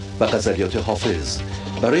مولانا و غزلیات حافظ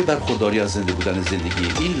برای برخورداری از زنده بودن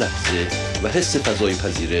زندگی این لحظه و حس فضای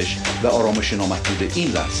پذیرش و آرامش نامحدود این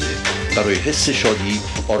لحظه، برای حس شادی،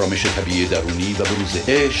 آرامش طبیعی درونی و بروز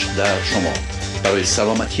عشق در شما، برای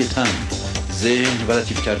سلامتی تن، ذهن و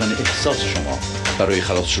لطیف کردن احساس شما، برای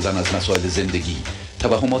خلاص شدن از مسائل زندگی،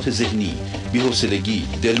 توهمات ذهنی، بی‌حوصلگی،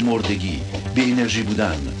 دلمردگی، بی انرژی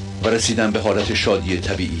بودن و رسیدن به حالت شادی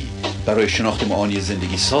طبیعی، برای شناخت معانی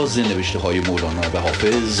زندگی ساز نوشته‌های مولانا و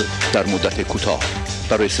حافظ در مدت کوتاه.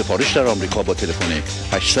 برای سفارش در آمریکا با تلفن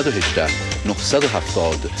 818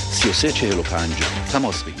 970 3345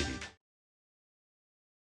 تماس بگیرید.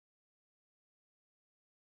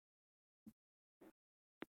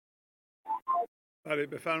 بله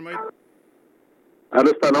بفرمایید.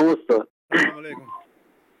 سلام استاد. سلام علیکم.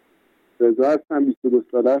 رضا هستم، 22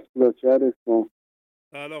 ساله است، بلاشهر اصفهان.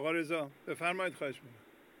 بله آقا رضا بفرمایید. خواهش می‌کنم.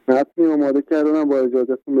 متنی آماده کردم، با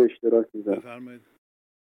اجازهتون به اشتراک میذارم. بفرمایید.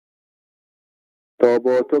 تا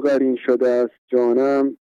با تو قرین شده است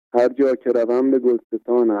جانم، هر جا که روم به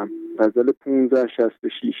گلستانم. غزل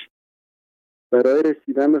 1566. برای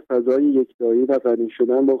رسیدن به فضای یکتایی و قرین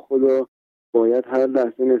شدن با خدا باید هر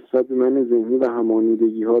لحظه نسبت به من ذهنی و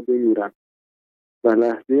همانیدگی ها بمیرم و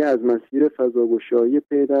لحظه از مسیر فضاگشایی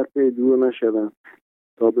پی در پی دور نشوم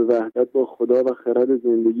تا به وحدت با خدا و خرد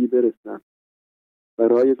زندگی برسم.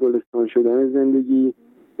 برای گلستان شدن زندگی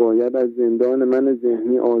باید از زندان من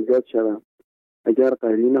ذهنی آزاد شوم. اگر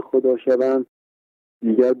قرین خدا شوم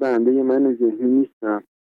دیگر بنده من ذهنی نیستم.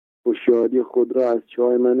 هوشیاری خود را از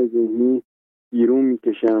چاه من ذهنی بیرون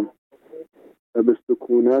میکشم و به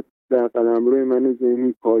سکونت در قلمرو من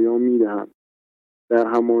ذهنی پایان میدهم. در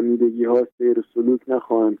همانیدگی ها سیر سلوک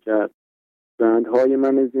نخواهم کرد. بندهای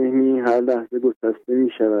من ذهنی هر لحظه گسسته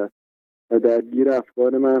می شود و درگیر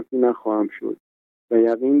افکار منفی نخواهم شد و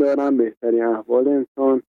یقین دارم بهترین احوال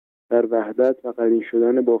انسان در وحدت و قرین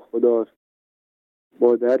شدن با خداست.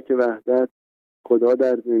 با درک وحدت خدا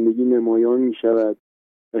در زندگی نمایان می شود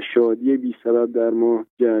و شادی بی سبب در ما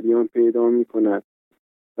جریان پیدا می کند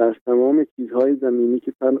و از تمام چیزهای زمینی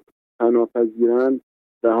که پناهپذیرند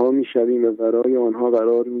رها می شویم و برای آنها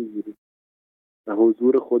قرار می گیریم و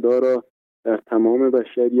حضور خدا را در تمام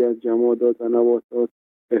بشری از جمادات و نباتات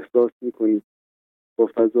احساس می کنیم. با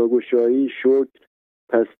فضاگشایی، شکر،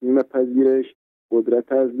 تسلیم پذیرش،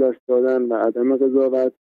 قدرت از دست دادن و عدم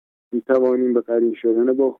قضاوت می توانیم به قرین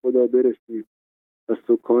شدن با خدا برسیم و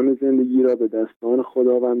سکان زندگی را به دستان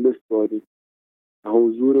خداوند بسپاریم و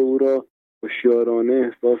حضور او را هوشیارانه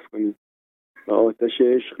احساس کنیم و آتش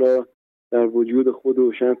عشق را در وجود خود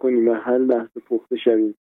روشن کنیم و هر لحظه پخته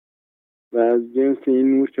شویم و از جنس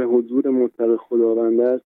این نور که حضور مطلق خداوند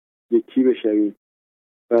است یکی بشویم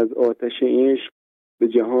و از آتش عشق به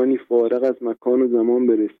جهانی فارغ از مکان و زمان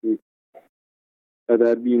برسیم و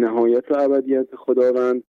در بی‌نهایت و ابدیت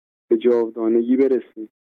خداوند به جاودانگی برسیم.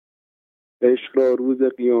 عشق را روز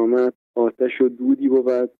قیامت آتش و دودی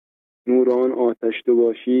بود، نور آن آتش تو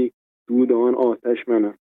باشی، دود آن آتش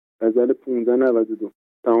منم. غزل 1592.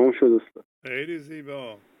 تمام شد استاد. خیلی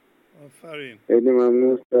زیبا، آفرین. خیلی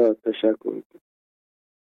ممنون استاد، تشکر.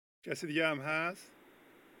 کسی دیگه هم هست؟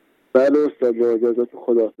 بله استاد، با اجازت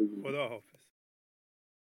خداحافظ. خدا حافظ.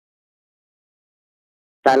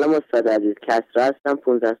 سلام استاد عزیز، کسرا هستم،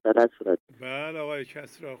 15 ساله است. بله آقای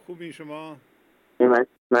کسرا، خوبین شما؟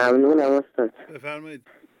 ممنونم استاد. بفرمایید.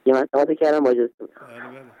 یه مسئله کردم با اجازهتون.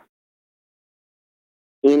 بله.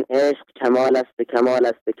 این عشق کمال است، کمال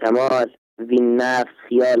است، کمال، وین نفس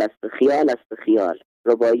خیال است، خیال است، خیال.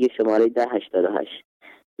 رباعی شماره 1088.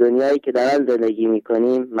 دنیایی که در آن زندگی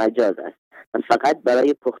می‌کنیم مجاز است و فقط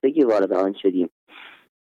برای پختگی وارد آن شدیم.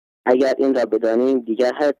 اگر این را بدانیم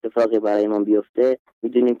دیگر هر اتفاقی برای ما بیفته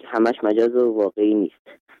میدونیم که همش مجاز و واقعی نیست.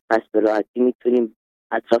 پس به راحتی میتونیم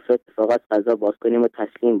اطراف اتفاقات فضا باز کنیم و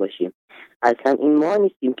تسلیم باشیم. اصلا این ما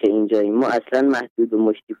نیستیم که اینجاییم، ما اصلا محدود به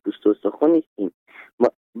مشتی پوست و استخوان نیستیم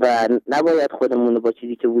و نباید خودمون رو با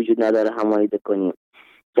چیزی که وجود نداره همانیده کنیم.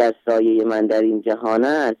 که سایه من در این جهان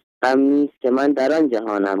است، غم نیست که من در آن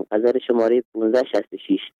جهانم. غزل شماره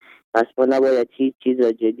 1566. پس ما نباید هیچ چیز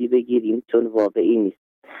را جدی بگیریم چون واقعی نیست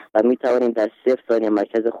و می توانیم در 0 ثانیه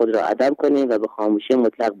مرکز خود را عدم کنیم و به خاموشی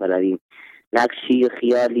مطلق برویم. نقشی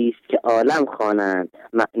خیالی است که عالم خوانند،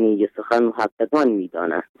 معنی سخن محققان می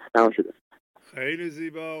دانند. تمام شد. خیلی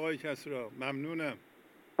زیبا آقای کسرا، ممنونم.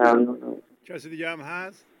 ممنونم. کسی دیگه هم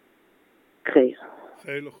هست؟ خیر.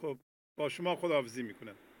 خیلی خوب، با شما خداحافظی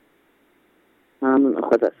میکنم. ممنون.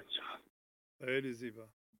 خدا خیلی زیبا.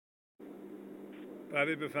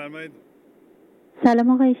 بله بفرمایید. سلام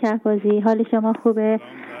آقای شهبازی، حال شما خوبه؟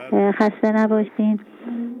 خسته نباشین.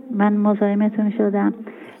 من مزاحمتون شدم.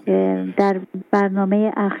 در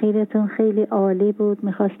برنامه اخیرتون خیلی عالی بود.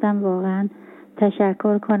 میخواستم واقعا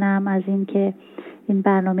تشکر کنم از این که این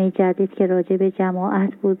برنامه جدید که راجع به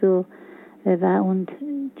جماعت بود و اون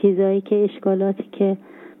چیزایی که اشکالاتی که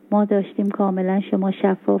ما داشتیم کاملا شما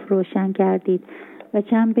شفاف روشن کردید. و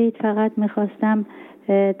چند بیت فقط میخواستم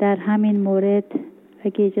در همین مورد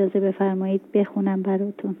اگه اجازه بفرمایید بخونم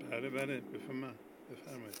براتون. بله بفرمایید.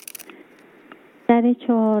 در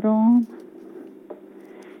 4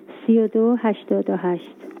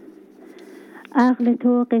 3288 عقل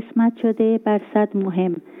تو قسمت شده بر 100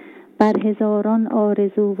 مهم، بر هزاران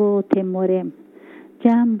آرزو و تمرم.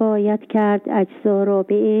 جمع باید کرد اجزا را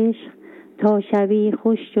به عشق، تا شوی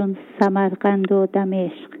خوش چون سمرقند و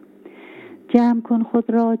دمشق. جمع کن خود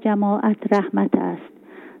را جماعت رحمت است،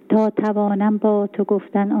 تا توانم با تو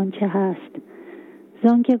گفتن آنچه هست.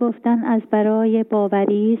 زان که گفتن از برای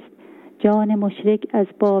باوری است، جان مشرک از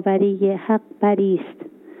باوری حق بریست.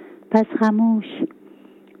 پس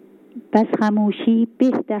خموشی به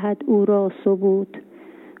دهد او را ثبوت،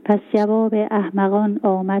 پس جواب احمقان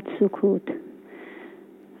آمد سکوت.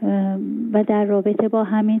 و در رابطه با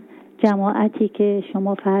همین جماعتی که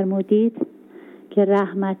شما فرمودید که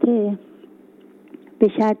رحمته، به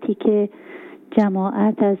شرطی که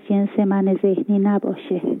جماعت از جنس من ذهنی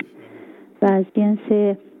نباشه و از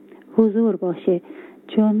جنس حضور باشه،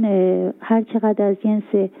 چون هر چقدر از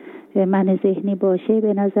جنس من ذهنی باشه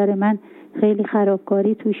به نظر من خیلی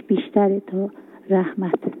خرابکاری توش بیشتره تا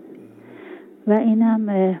رحمت. و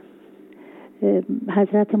اینم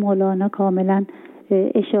حضرت مولانا کاملا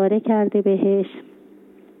اشاره کرده بهش.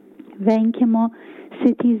 و اینکه ما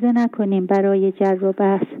ستیزه نکنیم برای جر و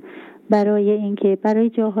بحث، برای اینکه برای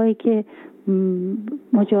جاهایی که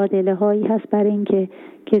مجادله هایی هست، برای اینکه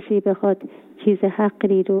کسی بخواد چیز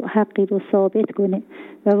حقی رو ثابت کنه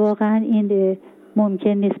و واقعا این ممکن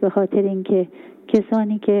نیست، به خاطر اینکه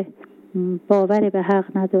کسانی که باور به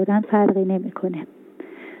حق ندارن فرقی نمیکنه.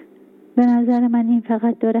 به نظر من این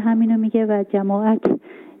فقط داره همینو میگه. و جماعت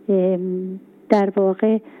در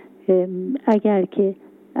واقع اگر که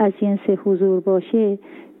از جنس حضور باشه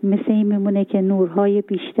مثل این میمونه که نورهای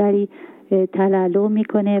بیشتری تلالو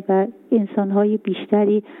میکنه و انسانهای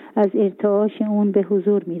بیشتری از ارتعاش اون به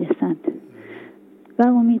حضور میرسند و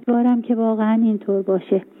امیدوارم که واقعا اینطور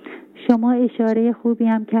باشه. شما اشاره خوبی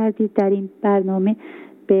هم کردید در این برنامه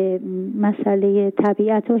به مسئله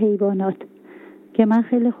طبیعت و حیوانات که من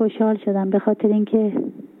خیلی خوشحال شدم، به خاطر اینکه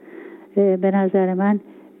به نظر من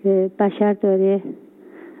بشر داره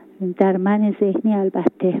در من ذهنی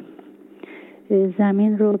البته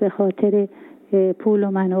زمین رو به خاطر پول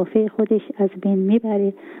و منافع خودش از بین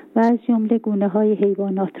میبره و از جمله گونه های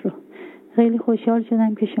حیوانات رو. خیلی خوشحال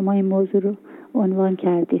شدم که شما این موضوع رو عنوان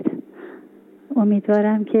کردید.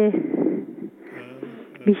 امیدوارم که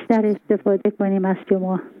بیشتر استفاده کنیم از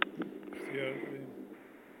شما.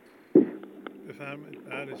 بفرمایید.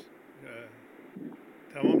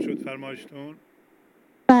 تمام شد فرمایشتون؟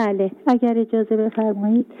 بله اگر اجازه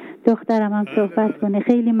بفرمایید دخترم هم صحبت کنه.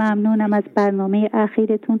 خیلی ممنونم از برنامه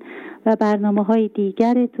اخیرتون و برنامه‌های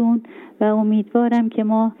دیگرتون و امیدوارم که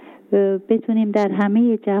ما بتونیم در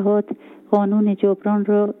همه جهات قانون جبران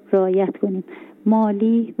رو رعایت کنیم،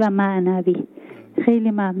 مالی و معنوی.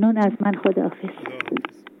 خیلی ممنون از من. خداحافظ.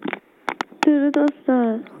 درود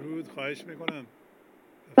استاد. درود، خواهش میکنم.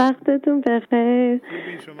 وقتتون بخیر.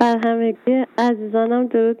 بر همگی عزیزانم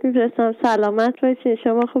درود میفرستم. سلامت باشین.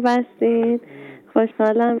 شما خوب هستین؟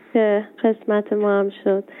 خوشحالم که قسمت ما هم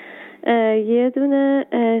شد. یه دونه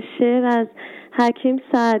شعر از حکیم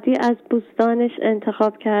سعدی از بوستانش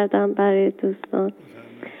انتخاب کردم برای دوستان.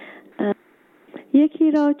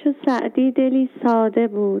 یکی را چو سعدی دلی ساده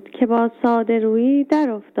بود، که با ساده رویی در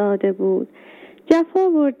افتاده بود. جفا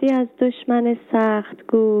بردی از دشمن سخت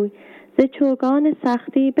گوی، ز چوگان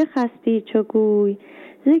سختی بخستی چو گوی.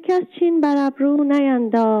 ز کس چین بر ابرو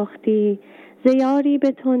نینداختی، ز یاری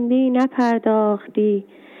به تندی نپرداختی.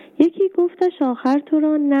 یکی گفتش آخر تو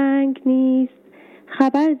را ننگ نیست،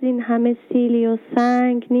 خبر زین همه سیلی و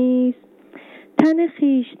سنگ نیست. تن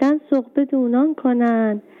خویشتن سغبه دونان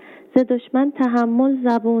کنند، ز دشمن تحمل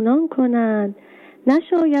زبونان کنند.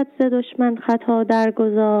 نشاید ز دشمن خطا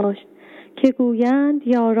درگذاشت، که گویند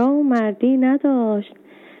یارا و مردی نداشت.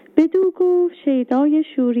 بدو گفت شیدای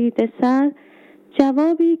شوریده سر،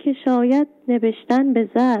 جوابی که شاید نبشتن به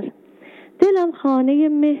زر. دلم خانه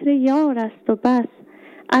مهر یار است و بس،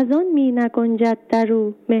 از آن می نگنجد در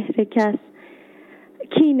او مهر کس.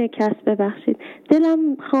 کین کس ببخشید.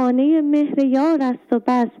 دلم خانه مهر یار است و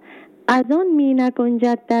بس، از آن می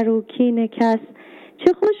نگنجد در او کین کس.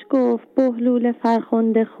 چه خوش گفت بهلول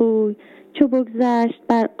فرخنده خوی، چو بگذشت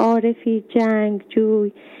بر عارفی جنگ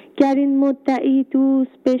جوی. گر این مدعی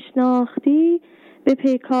دوست بشناختی، به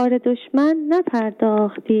پیکار دشمن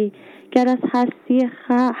نپرداختی. گر از هستی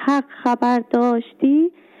حق خبر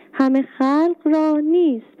داشتی، همه خلق را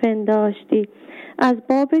نیز پنداشتی. از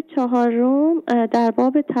باب 4 در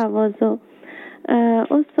باب تواضع.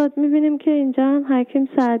 استاد میبینیم که اینجا هم حکیم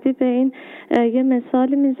سعدی به این یه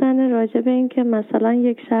مثالی میزنه راجع به این که مثلا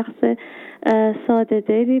یک شخص ساده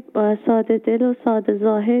دل و ساده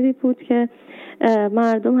ظاهری بود که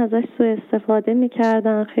مردم ازش سوء استفاده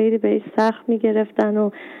میکردن، خیلی بهش سخت میگرفتن و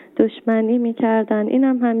دشمنی میکردن. این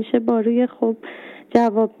هم همیشه با روی خوب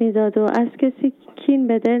جواب میداد و از کسی کین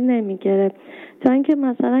به دل نمیگرفت. تا اینکه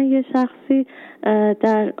مثلا یه شخصی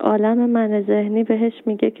در عالم من ذهنی بهش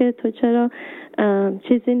میگه که تو چرا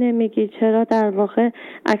چیزی نمیگی، چرا در واقع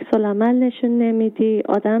عکس العمل نشون نمیدی.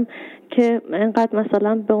 آدم که انقدر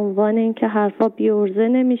مثلا به عنوان این که حرفا بیورزه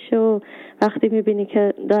نمیشه و وقتی میبینی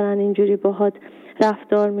که دارن اینجوری باهات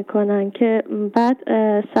رفتار میکنن. که بعد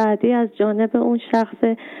سعدی از جانب اون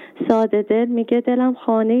شخص ساده دل میگه دلم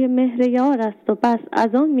خانه مهر یار است و بس،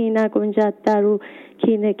 از آن می نگنجد در او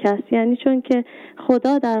کینه کس. یعنی چون که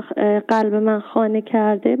خدا در قلب من خانه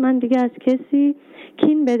کرده، من دیگه از کسی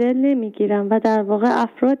کین به دل نمیگیرم و در واقع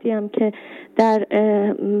افرادی هم که در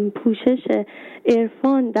پوشش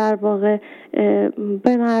عرفان در واقع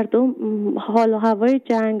به مردم حال و هوای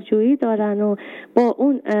جنگجویی دارن و با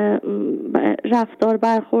اون رفتار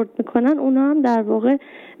برخورد میکنن، اونا هم در واقع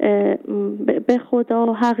به خدا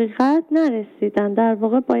و حقیقت نرسیدن. در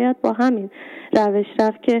واقع باید با همین روش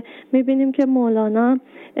رفت که میبینیم که مولانا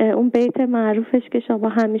اون بیت معروفش که شما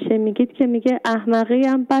همیشه میگید که میگه احمقی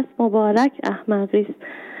هم بس مبارک احمقی است.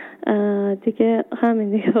 دیگه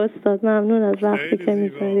همین دیگه استاد. ممنون از وقتی که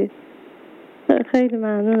میذارید. خیلی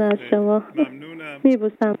ممنون از شما. ممنونم.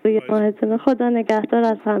 میبوسم روی ماهتون. خدا نگهدار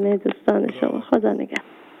از همه دوستان شما. خدا نگهدار.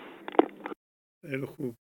 خیلی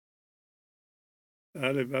خوب.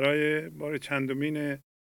 بله، برای بار چندمین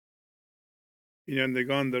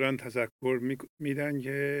بینندگان دارن تذکر میدن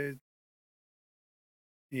که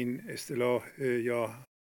این اصطلاح یا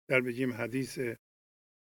در بگیم حدیث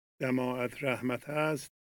جماعت رحمت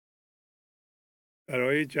است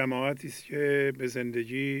برای جماعتی است که به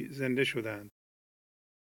زندگی زنده شدند.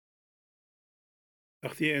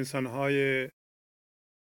 وقتی انسان‌های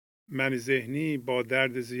من ذهنی با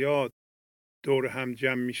درد زیاد دور هم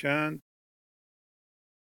جمع میشن،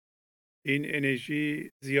 این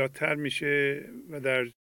انرژی زیادتر میشه و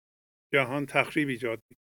در جهان تخریب ایجاد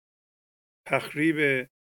میشه. تخریب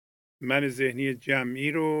من ذهنی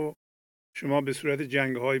جمعی رو شما به صورت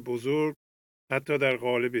جنگ‌های بزرگ، حتی در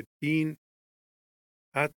قالب دین،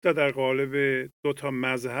 حتی در قالب 2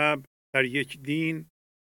 مذهب در یک دین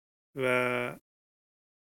و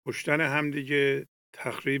کشتن همدیگه،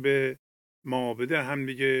 تخریب معابد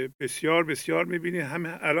همدیگه بسیار بسیار میبینید.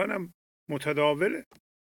 همه الان هم متداوله.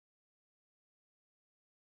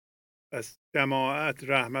 پس جماعت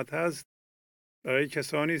رحمت هست برای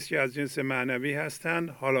کسانی است که از جنس معنوی هستند.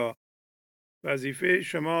 حالا وظیفه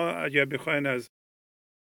شما اگر بخواین از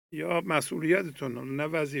یا مسئولیتتون، نه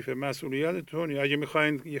وظیفه، مسئولیتتون، یا اگه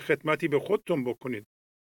میخواین یه خدمتی به خودتون بکنید،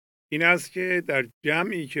 این است که در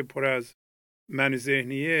جمعی که پر از من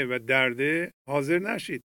ذهنیه و درده حاضر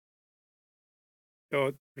نشید،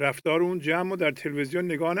 یا رفتار اون جمع رو در تلویزیون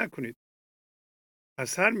نگاه نکنید.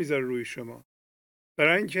 اثر میذاره روی شما.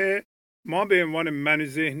 برای اینکه ما به عنوان من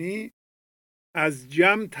ذهنی از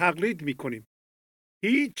جمع تقلید میکنیم.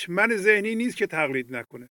 هیچ من ذهنی نیست که تقلید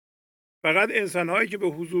نکنه. فقط انسان‌هایی که به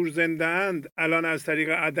حضور زنده اند الان از طریق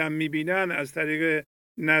عدم میبینن، از طریق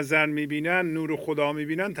نظر میبینن، نور خدا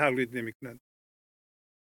میبینن، تقلید نمیکنن.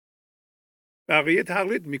 بقیه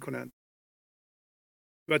تقلید میکنن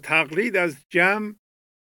و تقلید از جمع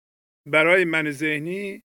برای من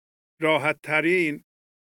ذهنی راحت ترین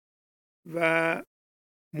و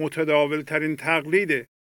متداول ترین تقلیده.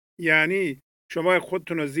 یعنی شما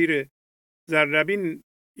خودتون رو زیر ذره‌بین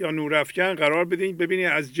یا نورافکن قرار بدین، ببینید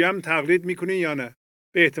از جمع تقلید میکنید یا نه.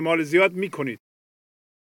 به احتمال زیاد میکنید.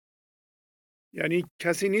 یعنی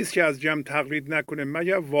کسی نیست که از جمع تقلید نکنه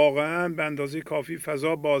مگر واقعا به اندازه کافی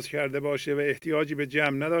فضا باز کرده باشه و احتیاجی به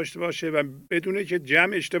جمع نداشته باشه و بدونه که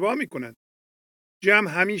جمع اشتباه میکنن. جمع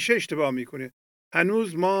همیشه اشتباه میکنه.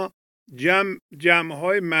 هنوز ما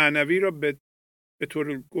جمع‌های معنوی را به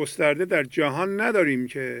طور گسترده در جهان نداریم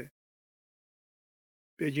که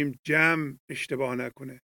بگیم جمع اشتباه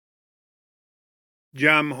نکنه.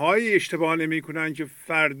 جمع‌های اشتباه نمی‌کنن که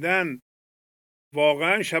فرداً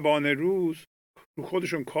واقعا شبانه روز رو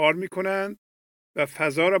خودشون کار میکنن و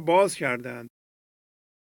فضا را باز کردن.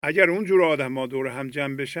 اگر اونجور آدم ها دور هم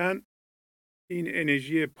جمع بشن، این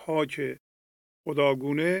انرژی پاک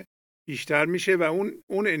خداگونه بیشتر میشه و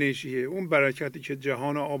اون انرژیه، اون برکتی که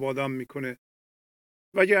جهان آبادان میکنه.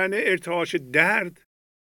 وگرنه ارتعاش درد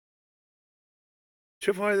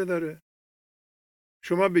چه فایده داره؟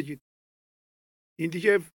 شما بگید. این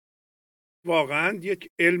دیگه واقعا یک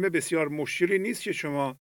علم بسیار مشکلی نیست که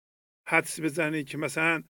شما حدس بزنید که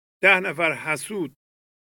مثلا 10 نفر حسود،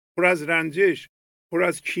 پر از رنجش، پر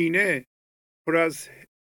از کینه، پر از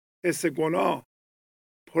حس گناه،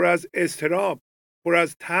 پر از اضطراب، پر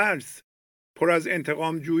از ترس، پر از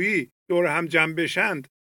انتقام جویی دور هم جمع بشند،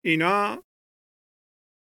 اینا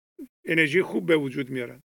انرژی خوب به وجود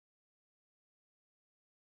میارن.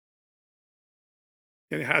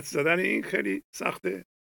 یعنی حدس زدن این خیلی سخته،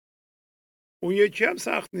 اون یکی هم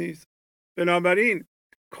سخت نیست. بنابراین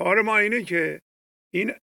کار ما اینه که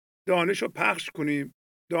این دانش رو پخش کنیم،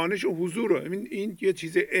 دانش و حضور رو. این یه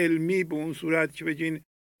چیز علمی به اون صورت که بگین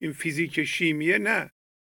این فیزیک شیمیه، نه.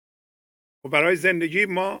 و برای زندگی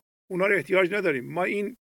ما اونا رو احتیاج نداریم، ما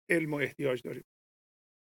این علم رو احتیاج داریم.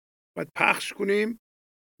 باید پخش کنیم،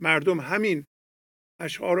 مردم همین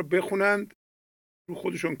اشعار رو بخونند، رو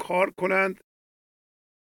خودشون کار کنند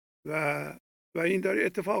و این داره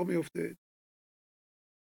اتفاق میفته،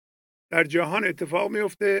 در جهان اتفاق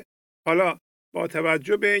میفته. حالا با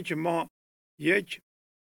توجه به اینکه ما یک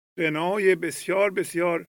غنای بسیار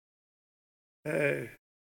بسیار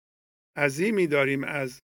عظیمی داریم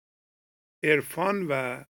از عرفان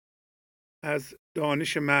و از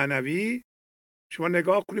دانش معنوی، شما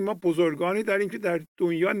نگاه کنید ما بزرگانی داریم که در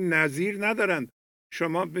دنیا نظیر ندارند.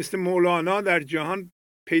 شما مثل مولانا در جهان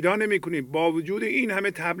پیدا نمی کنید. با وجود این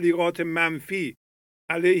همه تبلیغات منفی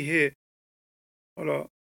علیه، حالا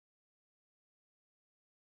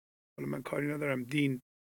من کاری ندارم، دین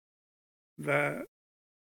و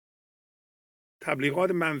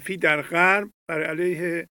تبلیغات منفی در غرب بر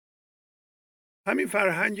علیه همین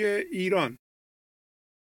فرهنگ ایران.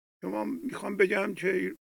 شما میخوام بگم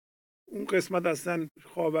که اون قسمت اصلا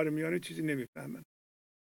خاورمیانه چیزی نمیفهمن.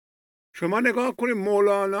 شما نگاه کنید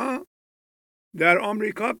مولانا در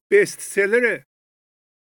آمریکا بست سلره.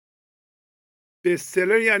 بست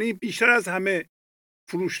سلر یعنی بیشتر از همه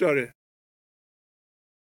فروش داره.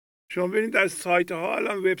 شما ببینید در سایت ها،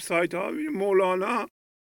 الان وبسایت ها، ببینید مولانا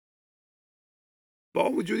با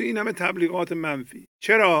وجود این همه تبلیغات منفی.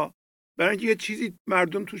 چرا؟ برای اینکه یه چیزی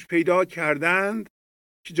مردم توش پیدا کردند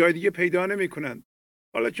که جای دیگه پیدا نمیکنند.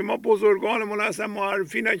 حالا که ما بزرگانمون اصلا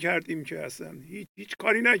معرفی نکردیم، که اصلا هیچ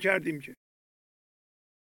کاری نکردیم، که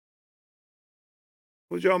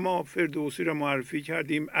کجا ما فردوسی رو معرفی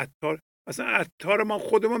کردیم، عطار، اصلا عطار ما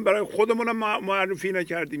خودمون برای خودمون معرفی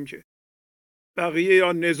نکردیم، که بقیه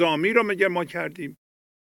یا نظامی رو میگه ما کردیم.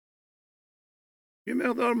 یه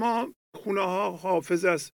مقدار ما خونه ها حافظ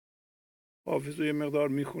است، حافظ رو یه مقدار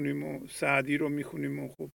میخونیم و سعدی رو میخونیم و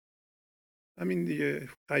خب همین دیگه،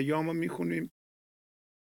 خیام رو میخونیم.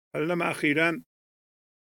 حالا اخیراً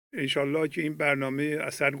انشالله که این برنامه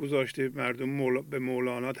اثر گذاشته، مردم به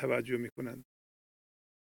مولانا توجه میکنند.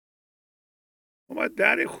 ما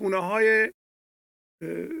در خونه های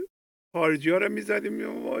خارجی ها رو میزدیم،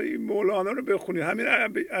 مولانا رو بخونید. همین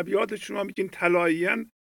ابیات شما میگین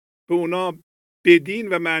طلاییان به اونا بدین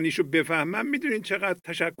و معنیشو بفهمن، میدونین چقدر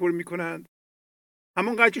تشکر میکنند؟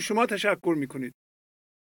 همونقدر که شما تشکر میکنید.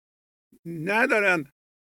 ندارن.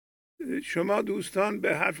 شما دوستان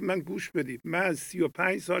به حرف من گوش بدید. من از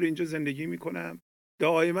 35 سال اینجا زندگی میکنم،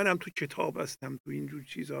 دائما هم تو کتاب هستم، تو اینجور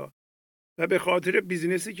چیزها، و به خاطر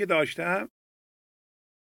بیزینسی که داشتم،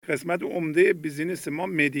 قسمت عمده بیزینس ما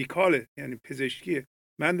مدیکاله، یعنی پزشکیه.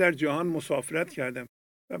 من در جهان مسافرت کردم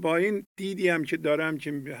و با این دیدی هم که دارم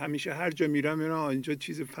که همیشه هر جا میرم اینجا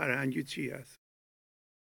چیز فرهنگی چی هست.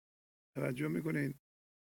 توجه میکنین؟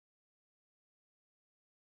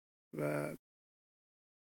 و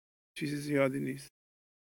چیز زیادی نیست.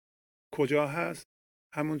 کجا هست؟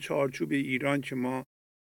 همون چارچوب ایران که ما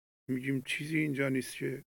میگیم چیزی اینجا نیست،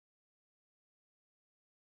 که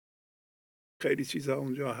خیلی چیزا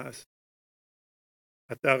اونجا هست.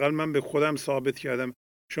 حداقل من به خودم ثابت کردم.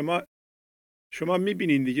 شما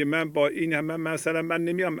میبینین دیگه، من با این همه مثلا من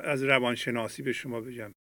نمیام از روانشناسی به شما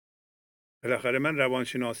بگم. بالاخره من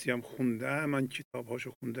روانشناسی هم خوندم، من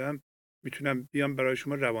کتابهاشو خوندم، میتونم بیام برای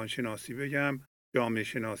شما روانشناسی بگم، جامعه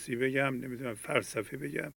شناسی بگم، نمیدونم فلسفه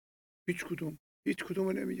بگم. هیچ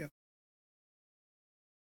کدوم نمیگم.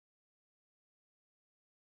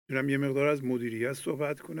 میتونم یه مقدار از مدیریت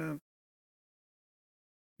صحبت کنم،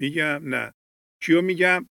 میگم نه. کیو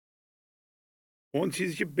میگم؟ اون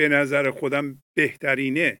چیزی که به نظر خودم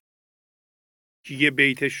بهترینه که یه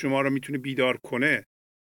بیت شما رو میتونه بیدار کنه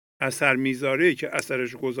اثر میذاره که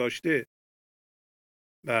اثرش گذاشته.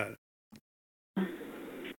 بله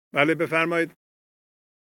بله بفرمایید.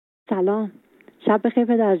 سلام، شب بخیر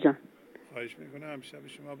پدر جان. خواهش میکنم، شب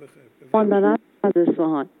شما بخیر. ماندارم از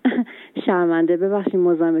اصفهان. شرمنده، ببخشید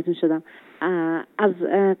مزاحمتون شدم. از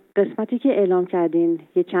قسمتی که اعلام کردین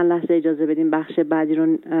یه چند لحظه اجازه بدین، بخش بعدی رو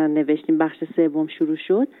نوشتیم، بخش سوم شروع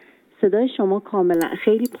شد. صدای شما کاملا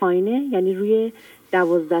خیلی پایینه، یعنی روی 12-13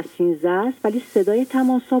 است، ولی صدای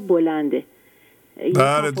تماسا بلنده.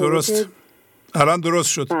 بله درست، الان درست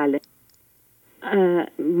شد. بله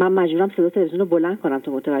من مجبورم صدا تلویزیون رو بلند کنم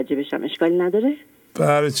تا متوجه بشم. اشکالی نداره؟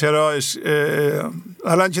 بله چرا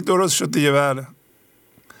الان که درست شد دیگه. بله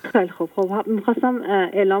خیلی خب میخواستم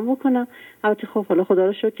اعلام بکنم. البته خب حالا خدا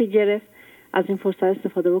رو شکر که گرفت. از این فرصت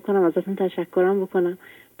استفاده بکنم، ازتون تشکرم بکنم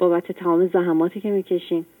بابت تمام زحماتی که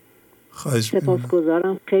میکشین.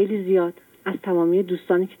 سپاسگزارم خیلی زیاد از تمامی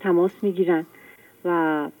دوستانی که تماس میگیرن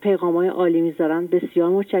و پیغامای عالی میذارن. بسیار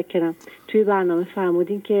متشکرم. توی برنامه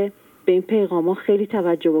فرمودین که به این پیغاما خیلی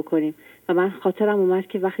توجه بکنیم و من خاطرم اومد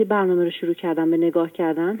که وقتی برنامه رو شروع کردم به نگاه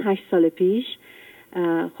کردن 8 سال پیش،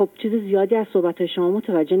 خب چیز زیادی از صحبت‌های شما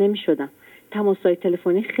متوجه نمی‌شدم. تماس‌های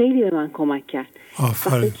تلفنی خیلی به من کمک کرد.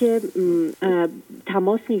 وقتی که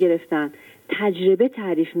تماس می‌گرفتن، تجربه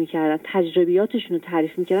تعریف می‌کردن، تجربیاتشون رو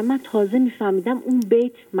تعریف می‌کردن، من تازه می‌فهمیدم اون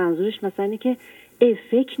بیت منظورش مثلا اینه که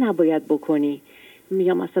فکر نباید بکنی،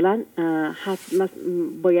 یا مثلا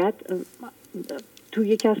باید تو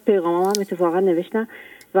یکی از پیغامام هم اتفاقا نوشتم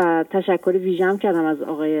و تشکر ویژه‌ام کردم از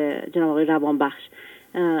جناب آقای روانبخش.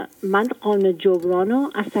 من قانون جبران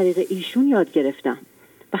رو از طریق ایشون یاد گرفتم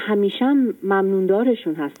و همیشه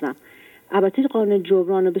ممنوندارشون هستم. البته قانون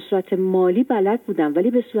جبران رو به صورت مالی بلد بودم،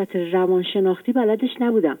 ولی به صورت روانشناختی بلدش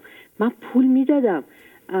نبودم. من پول میدادم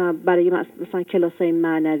برای مثلا کلاسای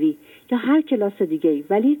معنوی یا هر کلاس دیگه‌ای،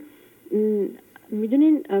 ولی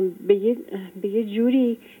میدونین به یه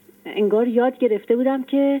جوری انگار یاد گرفته بودم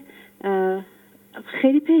که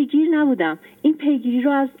خیلی پیگیر نبودم. این پیگیری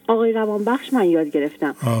رو از آقای روانبخش من یاد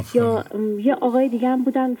گرفتم. یا یه آقای دیگه هم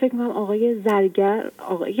بودن، فکر کنم آقای زرگر،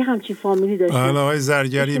 یه همچین فامیلی داشتن. بله آقای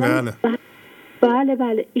زرگری.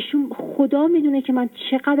 بله ایشون خدا میدونه که من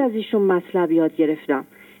چقدر از ایشون مطلب یاد گرفتم،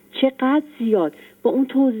 چقدر زیاد، با اون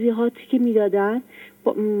توضیحاتی که میدادن،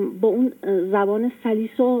 با اون زبان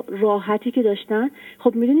سلیس و راحتی که داشتن.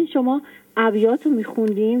 خب میدونید شما ابیات رو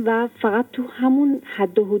میخوندین و فقط تو همون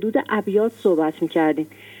حد و حدود ابیات صحبت میکردین.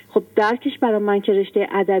 خب درکش برای من که رشته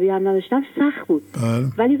ادبی هم نداشتم سخت بود.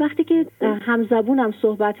 ولی وقتی که همزبونم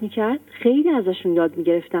صحبت میکرد خیلی ازشون یاد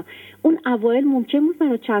میگرفتم. اون اوایل ممکن بود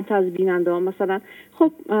منو چند تا از بیننده ها مثلا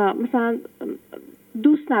مثلا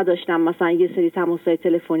دوست نداشتم مثلا یه سری تماسای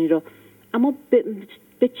تلفنی رو، اما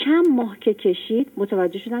به چند ماه که کشید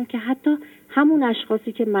متوجه شدم که حتی همون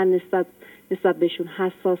اشخاصی که من نسبت بهشون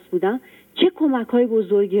حساس بودم چه کمک‌های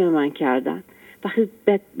بزرگی به من کردن وقتی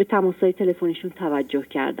به تماس‌های تلفنیشون توجه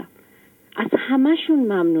کردم. از همه‌شون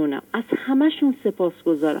ممنونم، از همه‌شون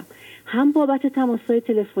سپاسگزارم، هم بابت تماس‌های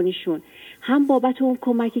تلفنیشون، هم بابت اون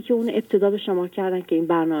کمکی که اون ابتدا به شما کردن که این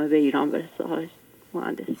برنامه به ایران برسه. های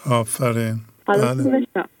مهندس آفرین. بله.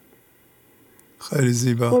 خیلی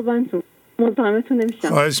زیبا. قربانتون. مزاحمتون نمیشم.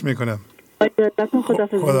 خواهش میکنم.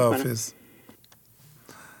 خداحافظ.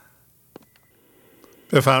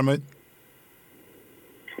 بفرمایید.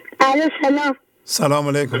 الو سلام. سلام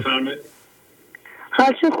علیکم. بفرمایید.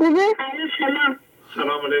 حالش خوبه؟ الو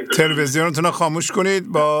سلام علیکم. تلویزیونتون رو خاموش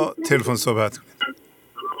کنید، با تلفن صحبت کنید.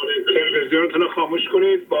 تلویزیونتون رو خاموش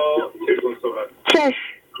کنید، با تلفن صحبت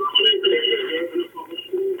کنید.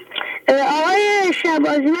 آقای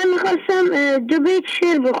شعبازی، من میخواستم 2 بیت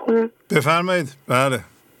شعر بخونم. بفرمایید. بله.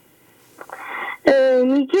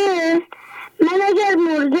 میگه من اگر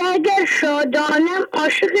مرده اگر شادانم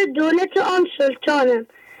عاشق دولت آن سلطانم.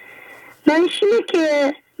 معنیش اینه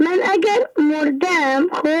که من اگر مردم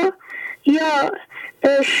خب یا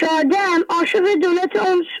شادم عاشق دولت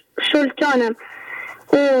آن سلطانم.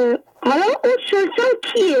 حالا اون سلطان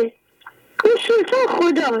کیه؟ اون سلطان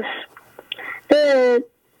خداست.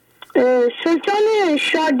 سلطان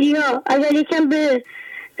شادی ها اگر یکم به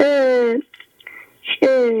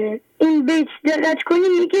این بیت دقت کنی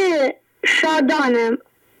میگه شادانم.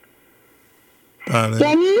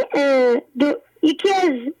 یعنی یکی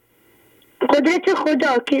از قدرت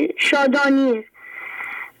خدا که شادانیه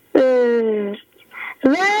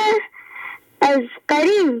و از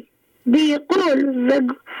قرین بی قول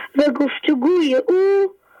و گفتگوی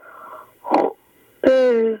او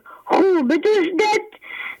خوب بدزدد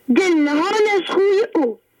دل نهان از خوی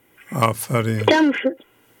او. آفرین. تموم شد.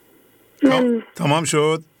 تمام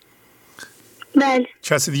شد؟ بله.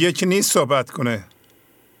 کسی دیگه که نیست صحبت کنه؟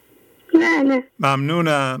 نه.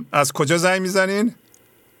 ممنونم. از کجا زنگ میزنین؟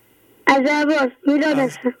 از اهواز. میلاد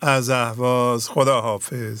هستم. از اهواز. خدا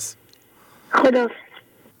حافظ. خدا حافظ.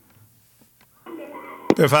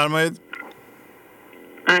 بفرمایید.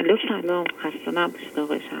 الو سلام، خسته نباشید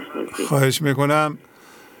آقای شهبازی. خواهش میکنم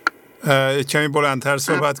کمی بلندتر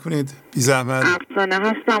صحبت کنید، بی زحمت. افسانه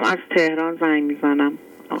هستم، از تهران زنگ میزنم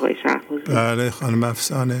آقای شهبازی. بله خانم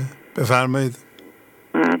افسانه، بفرمایید.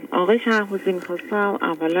 آقای شهبازی، میخواستم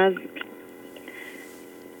اول از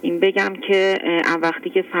این بگم که وقتی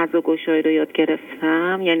که فضاگشایی رو یاد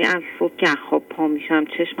گرفتم، یعنی از صبح که خواب پا میشم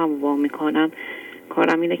چشمم رو وا میکنم،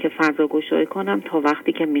 کارم اینه که فضاگشایی کنم تا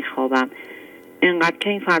وقتی که میخوابم. انقدر که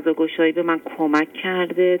این فضاگشایی به من کمک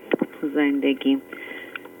کرده تو زندگیم.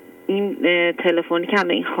 این تلفنی که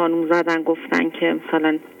این خانوم زدن گفتن که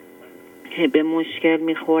مثلا به مشکل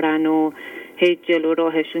میخورن و هی جلو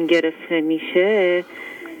راهشون گرفته میشه،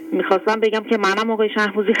 میخواستم بگم که منم آقای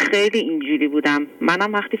شهبازی خیلی اینجوری بودم.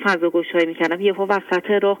 منم وقتی فضاگشایی میکردم یهو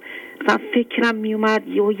وسط راه مثلا فکرم میومد،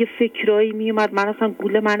 یه فکرایی میومد، من اصلا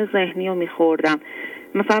گول من ذهنی رو میخوردم.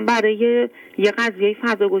 مثلا برای یه قضیه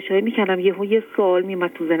فضاگشایی میکردم یهو یه سوال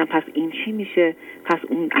میومد تو ذهنم، پس این چی میشه؟ پس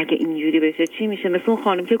اون اگه اینجوری بشه چی میشه؟ مثل اون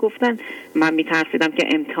خانم که گفتن من میترسیدم که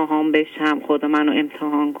امتحان بشم، خدا منو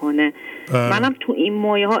امتحان کنه. منم تو این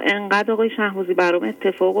مایه ها انقدر آقای شهبازی برام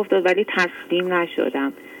اتفاق افتاد ولی تسلیم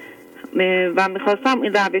نشدم و میخواستم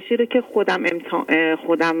این روشی رو که خودم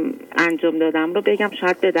انجام دادم رو بگم،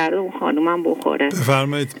 شاید به درد اون خانومم بخوره.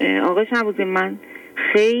 بفرمایید. آقای شهبازی، من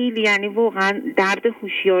خیلی، یعنی واقعا درد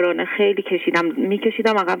هوشیارانه خیلی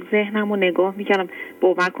میکشیدم عقب، ذهنم رو نگاه میکردم،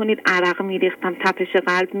 باور کنید عرق میریختم، تپش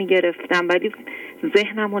قلب میگرفتم، ولی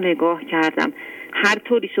ذهنم رو نگاه کردم، هر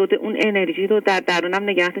طوری شده اون انرژی رو در درونم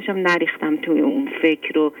نگه داشتم، نریختم توی اون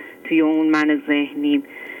فکر رو، توی اون من ذهنیم.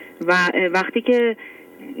 و وقتی که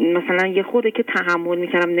مثلا یه خورده که تحمل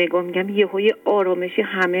میکردم نگاه میگم، یه آرامشی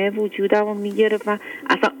همه وجودم رو میگرفت و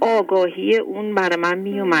اصلا آگاهی اون برای من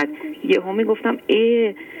میومد. یهو میگفتم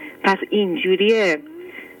پس اینجوریه،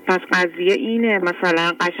 پس قضیه اینه،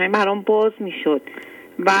 مثلا قشنگ برام باز میشد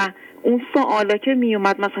و اون سوالا که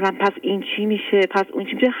میومد مثلا پس این چی میشه، پس اون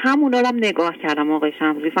چی میشه، همونا رو هم نگاه کردم آقای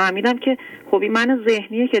شمسی، فهمیدم که خب این من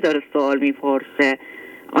ذهنیه که داره سوال میپرسه.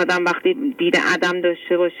 آدم وقتی دید عدم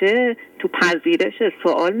داشته باشه تو پذیرش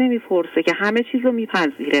سوال نمیپرسه که همه چیز رو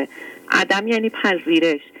میپذیره. عدم یعنی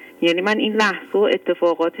پذیرش، یعنی من این لحظه و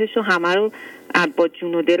اتفاقاتش رو همه رو با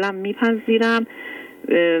جون و دلم میپذیرم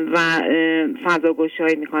و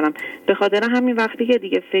فضاگشایی میکنم. به خاطر همین وقتی که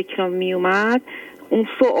دیگه فکرم میومد، اون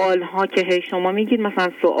سوال ها که هی شما میگید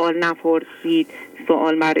مثلا سوال نپرسید،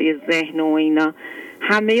 سوال برای ذهن و اینا،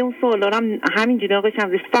 همه اون سوالا رو همینجوری آقای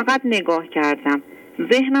شمسی فقط نگاه کردم.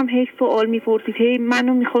 ذهنم هی سوال میپرسید، هی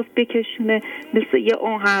منو میخواست بکشونه مثل یه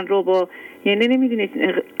آهن رو با، یعنی نمیدونید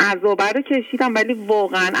عذابه رو کشیدم ولی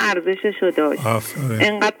واقعا ارزششو داشت.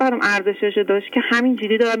 انقدر برام ارزششو داشت که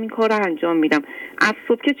همینجوری دارم این کار رو انجام میدم. از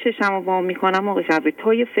صبح که چشم رو وا میکنم آقای شمسی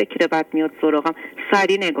تا یه فکر بد میاد سراغم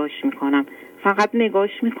سریع نگاش میکنم، فقط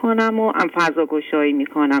نگاش میکنم و فضاگشایی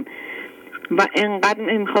میکنم. و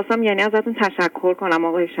انقدر میخواستم یعنی ازتون تشکر کنم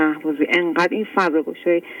آقای شهبازی، انقدر این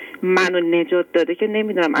فضاگشایی منو نجات داده که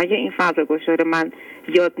نمیدونم اگه این فضاگشایی رو من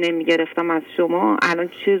یاد نمیگرفتم از شما الان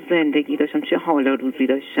چه زندگی داشتم، چه حال روزی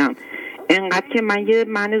داشتم. انقدر که من یه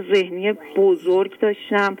من ذهنی بزرگ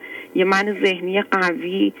داشتم، یه من ذهنی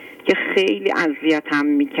قوی که خیلی اذیتم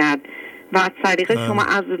میکرد و از طریق شما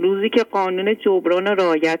از روزی که قانون جبران رو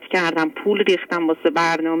رعایت کردم، پول ریختم واسه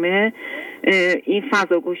برنامه، این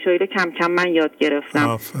فضاگشایی رو کم کم من یاد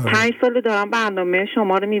گرفتم. 5 سال دارم برنامه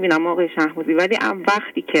شما رو میبینم آقای شهبازی، ولی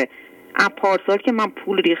وقتی که پارسال که من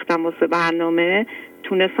پول ریختم واسه برنامه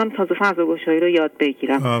تونستم تازه فضاگشایی رو یاد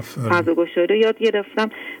بگیرم. فضاگشایی رو یاد گرفتم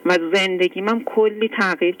و زندگی من کلی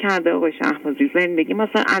تغییر کرده آقای شهبازی. زندگی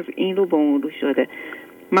مثلا از این رو به اون رو شده.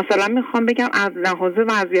 مثلا میخوام بگم از لحاظ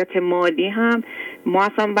وضعیت مالی هم ما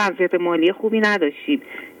اصلا وضعیت مالی خوبی نداشتیم.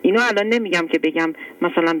 اینو الان نمیگم که بگم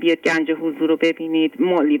مثلا بیاد گنج حضور رو ببینید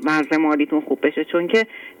وضع مالیتون خوب بشه، چون که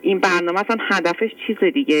این برنامه اصلا هدفش چیز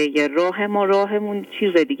دیگه، یه راهمون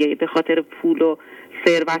چیز دیگه، به خاطر پول و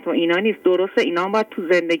ثروت و اینا نیست. درسته اینا هم باید تو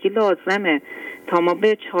زندگی لازمه تا ما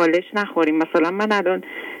به چالش نخوریم. مثلا من الان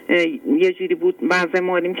یه جوری بود وضع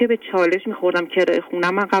مالیم که به چالش میخوردم، کرایه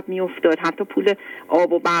خونم عقب میافتاد، حتی پول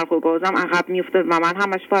آب و برق و گازم عقب میافتاد و من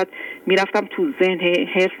همش باید میرفتم تو ذهن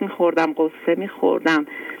حرص میخوردم، قصه میخوردم.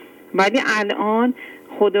 ولی الان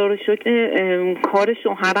خدا رو شکر کار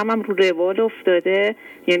شوهرم هم رو روال افتاده،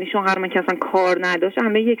 یعنی شوهرم که اصلا کار نداشت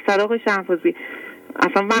همه یک سراغ شهبازی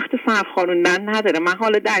اصلا وقت سرخاروندن نداره. من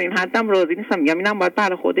حالا در این حدم راضی نیستم، میگم اینم باید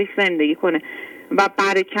برای خودش زندگی کنه و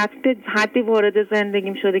برکت به حدی وارد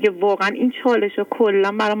زندگیم شده که واقعا این چالش ها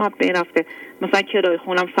کلا برام از بین رفته. مثلا کرایه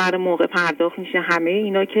خونم سر موقع پرداخت میشه، همه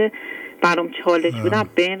اینا که برام چالش بودم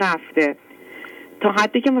بین رفته. تا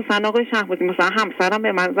حدی که مثلا آقای شهبازی مثلا همسرم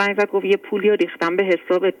به من زنگ زد گفت یه پولی رو ریختم به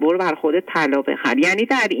حسابت، برو بر خودت طلا بخر. یعنی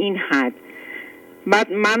در این حد.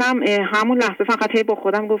 بعد منم همون لحظه فقط با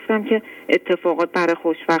خودم گفتم که اتفاقات برای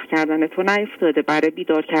خوشبخت کردن تو نیفتاده، برای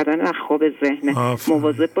بیدار کردن از خواب ذهنه.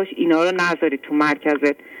 مواظب باش اینا رو نذاری تو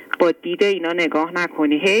مرکزت، با دید اینا نگاه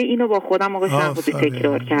نکنی. اینو با خودم آقای شهبازی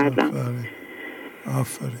تکرار کردم.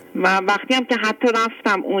 آفرین. و وقتی هم که حتی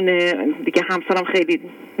رفتم اون دیگه همسرم خیلی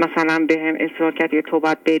مثلا به هم اصرار کرد که تو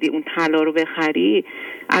باید بری اون طلا رو بخری.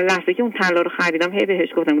 از لحظه که اون طلا رو خریدم بهش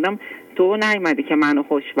گفتم تو نیومدی که منو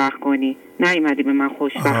خوشبخت کنی، نیومدی به من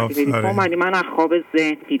خوشبختی بدی، تو اومدی من از خواب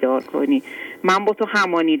ذهن بیدار کنی. من با تو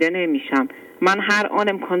همانیده نمیشم. من هر آن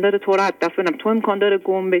امکان داره تو رو از دست بدم، تو امکان داره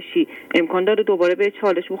گم بشی، امکان داره دوباره به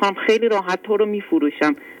چالش بخورم، خیلی راحت تو رو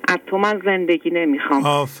میفروشم. از تو من زندگی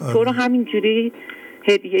نمیخوام. تو رو همینجوری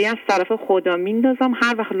هدیه از طرف خدا میندازم،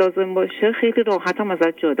 هر وقت لازم باشه خیلی راحتم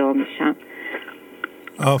ازت جدا میشم.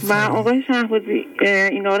 و آقای شهبازی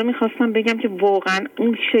اینا رو میخواستم بگم که واقعا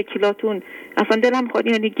اون شکلاتون اصلا دلم خواهد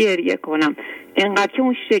یعنی گریه کنم، انقدر که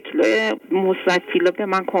اون شکل مستطیل به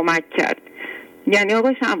من کمک کرد. یعنی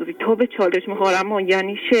آقای شهبازی تو به چالش میخورم و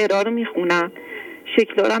یعنی شعرها رو میخونم،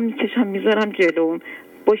 شکلها رو میکشم میذارم جلوم،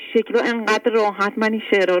 با شکلها انقدر راحت من این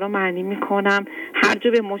شعرها رو معنی میکنم. هر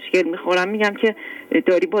جا به مشکل میخورم میگم که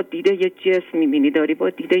داری با دیده یه جسم میبینی، داری با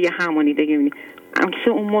دیده یه همانیدگی میبینی. عکس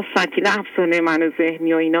اون مستطیل افسانه من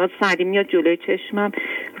ذهنی و اینا سری میاد جلوی چشمم،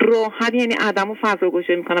 راحت یعنی عدم و فضا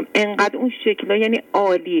گوشه میکنم. انقدر اون شکلها یعنی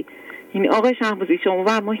عالی. یعنی آقای شهبازی شما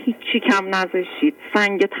و ما هیچی کم نذاشتید،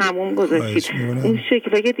 سنگ تموم گذاشتید. اون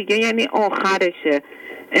شکلهای دیگه یعنی آخرشه.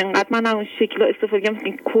 انقدر من اون شکلها استفاده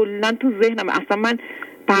کردم کلا تو ذهنم. اصلا من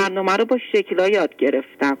برنامه رو با شکلها یاد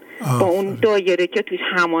گرفتم، با اون دایره که توش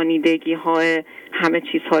همانیدگی های همه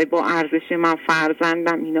چیزهای با ارزش من،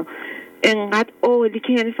 فرزندم، اینا انقدر عالی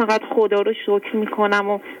که یعنی فقط خدا رو شکر میکنم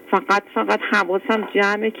و فقط حواسم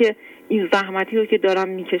جمعه که این زحمتی رو که دارم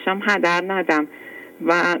میکشم هدر ندم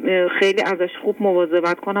و خیلی ازش خوب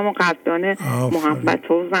مواظبت کنم و قدردان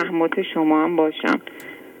محبت و زحمات شما هم باشم.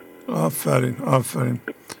 آفرین.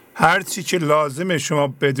 هر چی که لازمه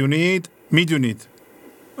شما بدونید میدونید.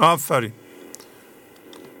 آفرین.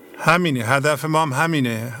 همینه هدف ما، هم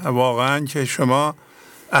همینه واقعا، که شما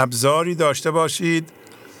ابزاری داشته باشید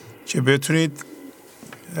که بتونید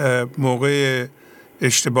موقع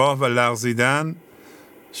اشتباه و لغزیدن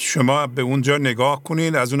شما به اونجا نگاه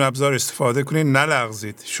کنید، از اون ابزار استفاده کنید،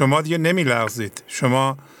 نلغزید. شما دیگه نمی لغزید.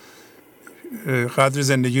 شما قدر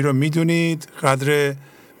زندگی رو میدونید، قدر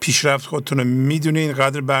پیشرفت خودتون رو میدونید،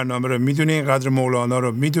 قدر برنامه رو میدونید، قدر مولانا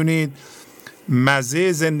رو میدونید،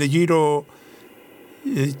 مزه زندگی رو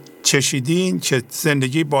چشیدین که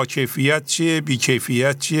زندگی با کیفیت چیه، بی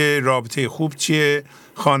کیفیت چیه، رابطه خوب چیه،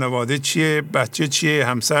 خانواده چیه، بچه چیه،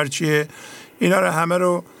 همسر چیه. اینا رو همه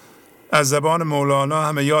رو از زبان مولانا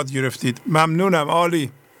همه یاد گرفتید. ممنونم. عالی.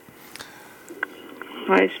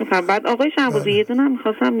 خواهش میکنم. بعد آقای شهبازی یه دونه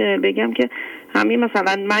میخواستم بگم که همین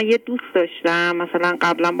مثلا من یه دوست داشتم، مثلا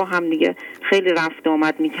قبلا با هم دیگه خیلی رفت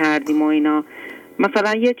آمد میکردیم و اینا.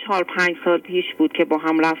 مثلا یه 4-5 سال پیش بود که با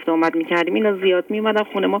هم رفت آمد میکردیم، اینا زیاد میومدن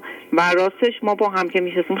خونه ما و راستش ما با هم که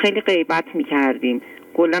میشستیم خیلی غیبت میکردیم،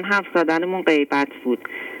 کلا حرف زدنمون غیبت بود.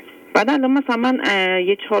 بعد الان مثلا من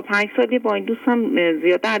یه 4-5 سالی با این دوستم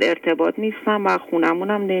زیاد در ارتباط نیستم و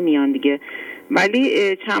خونمونم نمیان دیگه.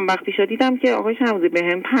 ولی چند وقتی شد دیدم که آقای شهبازی به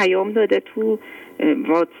هم پیام داده تو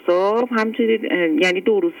واتساپ، همجوری یعنی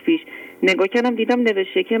 2 روز پیش نگاه کردم دیدم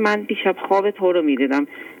نوشته که من دیشب خواب تو رو میدیدم.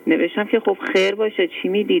 نوشتم که خب خیر باشه، چی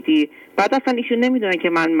میدیدی؟ بعد اصلا ایشون نمیدونن که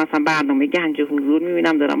من مثلا برنامه گنج حضور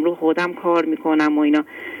میبینم، دارم رو خودم کار میکنم و اینا.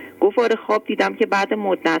 گفت آره خواب دیدم که بعد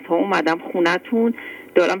مدت ها اومدم خونتون،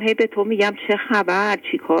 دارم هی به تو میگم چه خبر،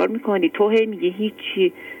 چی کار میکنی؟ تو هی میگی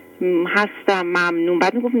هیچی، هستم، ممنون.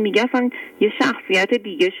 بعد میگه اصلا یه شخصیت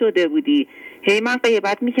دیگه شده بودی. هی من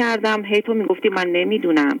غیبت میکردم، هی تو میگفتی من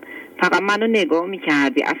نمیدونم، فقط منو نگاه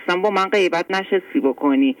میکردی، اصلا با من غیبت نشستی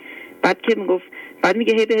بکنی. بعد که میگفت، بعد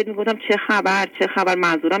میگه هی بهت میگفتم چه خبر،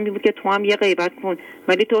 منظورم این بود که تو هم یه غیبت کن،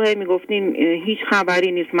 ولی تو هی میگفتی هیچ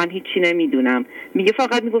خبری نیست، من هیچی نمیدونم. میگه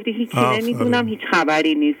فقط میگفتی هیچی نمیدونم، هیچ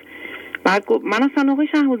خبری نیست. بعد من اصلا آقای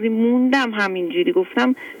شهبازی موندم همینجوری،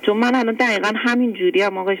 گفتم چون من الان دقیقا همینجوری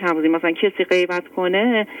هم آقای شهبازی، مثلا کسی غیبت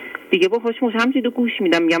کنه دیگه با خوش همینجوری گوش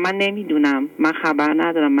میدم، میگم من نمیدونم، من خبر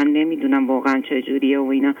ندارم، من نمیدونم واقعا چه جوریه و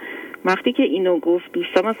اینا. وقتی که اینو گفت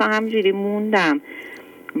دوستا مثلا همینجوری موندم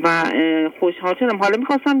و خوشحال شدم. حالا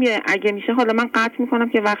میخواستم اگه میشه، حالا من قطع میکنم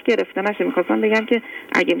که وقت گرفته نشه، میخواستم بگم که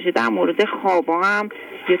اگه میشه در مورد خوابا هم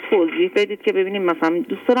یه توضیح بدید که ببینیم، مثلا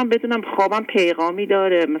دوست دارم بدونم خوابم پیغامی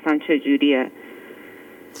داره مثلا چجوریه.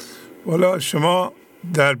 والا شما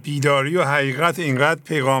در بیداری و حقیقت اینقدر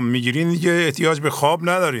پیغام میگیرین دیگه احتیاج به خواب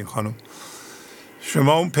ندارین خانم.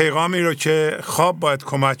 شما اون پیغامی رو که خواب باید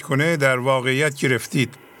کمک کنه در واقعیت گرفتید.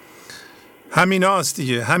 همین هاست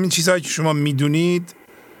دیگه، همین چیزهایی که شما میدونید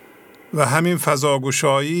و همین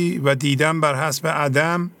فضاگشایی و دیدن بر حسب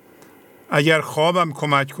عدم، اگر خوابم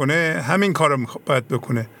کمک کنه همین کار رو باید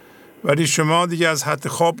بکنه. ولی شما دیگه از حد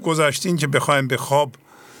خواب گذشتین که بخوایم به خواب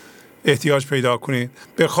احتیاج پیدا کنید.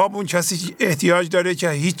 به خواب اون کسی احتیاج داره که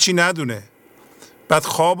هیچی ندونه، بعد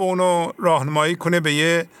خواب اونو راهنمایی کنه به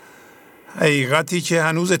یه حقیقتی که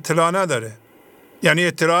هنوز اطلاع نداره. یعنی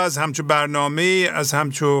اطلاع از همچو برنامه، از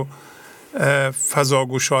همچو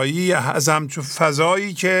فضاگشایی، از همچو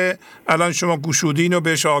فضایی که الان شما گشودین و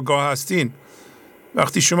بهش آگاه هستین.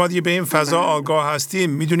 وقتی شما دیگه به این فضا آگاه هستین،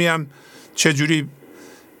 میدونیم چجوری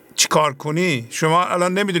چی کار کنی. شما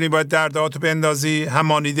الان نمیدونی باید دردهاتو بندازی،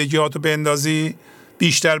 همانیدگیاتو بندازی،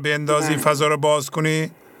 بیشتر بندازی، فضا رو باز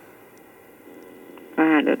کنی.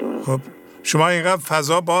 بله درست. خب شما اینقدر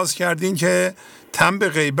فضا باز کردین که تن به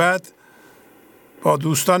غیبت با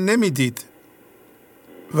دوستان نمیدید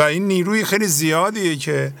و این نیروی خیلی زیادیه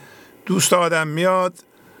که دوست آدم میاد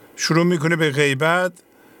شروع میکنه به غیبت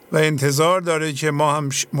و انتظار داره که ما هم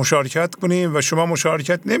مشارکت کنیم و شما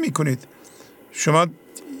مشارکت نمی کنید. شما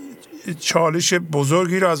چالش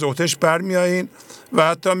بزرگی رو از عهده‌اش برمیایین و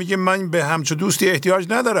حتی میگیم من به همچون دوستی احتیاج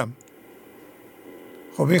ندارم.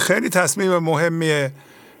 خب این خیلی تصمیم مهمیه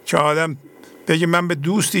که آدم بگه من به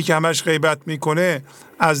دوستی که همش غیبت میکنه،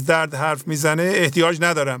 از درد حرف میزنه، احتیاج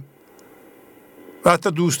ندارم و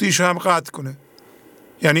حتی دوستیشو هم قطع کنه.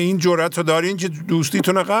 یعنی این جرأت رو دارین که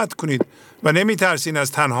دوستیتون رو قطع کنید و نمیترسین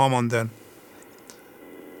از تنها ماندن.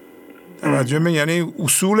 توجه می، یعنی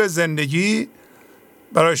اصول زندگی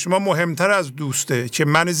برای شما مهمتر از دوسته که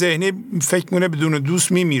من ذهنی فکر کنه بدون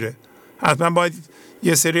دوست میمیره. حتما باید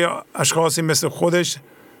یه سری اشخاصی مثل خودش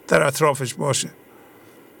در اطرافش باشه.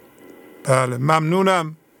 بله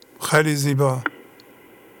ممنونم، خیلی زیبا.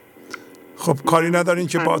 خب کاری ندارین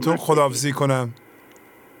که باهاتون خداحافظی کنم.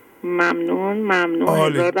 ممنون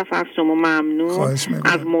هزار دفعه از شما ممنون،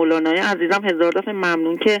 از مولانای عزیزم هزار دفعه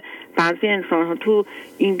ممنون که بعضی انسان ها تو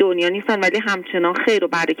این دنیا نیستن ولی همچنان خیر و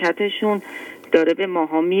برکتشون داره به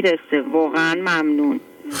ماها میرسه. واقعا ممنون.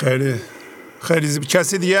 خیلی خیلی زیبا.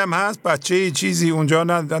 کسی دیگه هم هست؟ بچه چیزی اونجا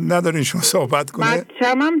ندارین شما صحبت کنه؟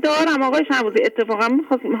 بچه‌م هم دارم آقای شهبازی، اتفاقا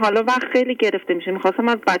میخواستم، حالا وقت خیلی گرفته میشه، میخواستم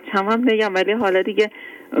از بچه‌م هم بگم ولی حالا دیگه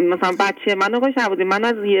مثلا بچه من آقای شهبازی، من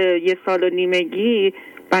از 1 سال و نیمگی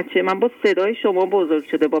بچه من با صدای شما بزرگ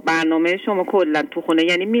شده، با برنامه شما کلا تو خونه،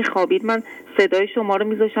 یعنی میخوابید من صدای شما رو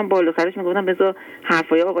میذاشتم بالا سرش، میگفتم بذار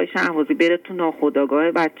حرفای آقای شهبازی بره تو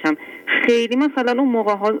ناخودآگاه بچم. خیلی مثلا اون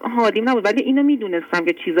موقع حالیم نبود ولی اینو میدونستم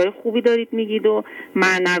که چیزای خوبی دارید میگید و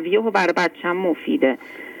معنویه و برای بچم مفیده.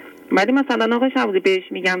 ولی مثلا آقای شهبازی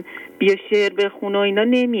بهش میگم بیا شعر بخون و اینا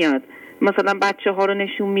نمیاد، مثلا بچه ها رو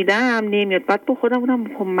نشون میدم نمیاد. بعد با خودم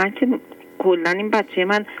بودم خب من که کلا این بچه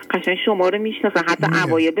من قشنگ شما رو میشناسه، حتی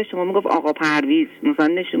اوایل به شما میگفت آقا پرویز، مثلا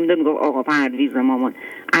نشون میده میگفت آقا پرویز مامان،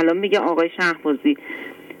 الان میگه آقای شهبازی.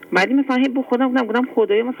 ولی مثلا با خودم بودم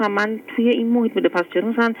خدایا مثلا من توی این محیط بوده، پس چرا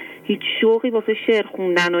مثلا هیچ شوقی واسه شعر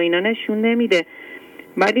خوندن و اینا نشون نمیده.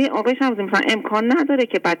 ولی آقای شهبازی مثلا امکان نداره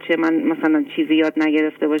که بچه من مثلا چیزی یاد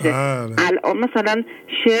نگرفته باشه. الان مثلا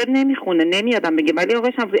شعر نمیخونه، نمیادم بگه، ولی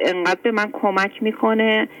آقای شهبازی انقدر به من کمک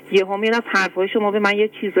میکنه، یهو میاد از حرفای شما به من یه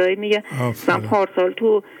چیزایی میگه. مثلا پارسال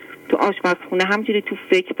تو آشپزخونه همینجوری تو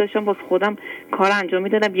فکر داشتم باز خودم کار انجام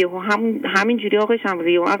میدادم، یهو همینجوری آقای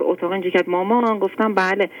شهبازی یهو از اتاق اینجوری کرد مامان. گفتم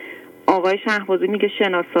بله. آقای شهبازی میگه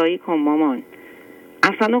شناسایی کن مامان.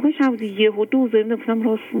 اصلا آقای شهبازی یهو دوزه میگفتم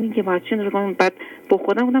راست میگه بچه نگاه. بعد با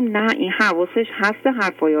خودم بودم نه این حواسش هست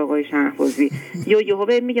حرفای آقای شهبازی. یهو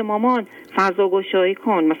بهم میگه مامان فضا گشایی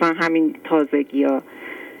کن، مثلا همین تازگی‌ها.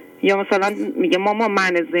 یا مثلا میگه ماما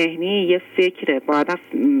من ذهنی یه فکره، باید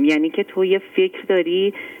یعنی که تو یه فکر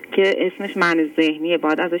داری که اسمش من ذهنیه،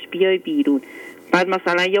 باید ازش بیای بیرون. بعد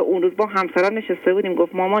مثلا یا اون روز با همسرم نشسته بودیم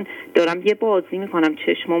گفت مامان دارم یه بازی میکنم،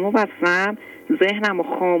 چشمامو بستم ذهنمو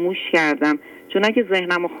خاموش کردم، چون اگه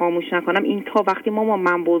ذهنمو خاموش نکنم این تا وقتی مامان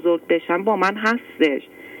من بزرگ بشم با من هستش.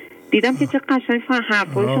 دیدم که چه قشنگ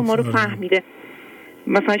حرفای شما رو فهمیده.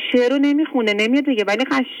 مثلا شعر رو نمیخونه نمیاد دیگه، ولی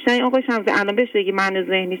قشنگ آقا شمس الان بهش بگی معنی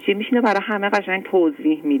ذهنی چی میشینه برای همه قشنگ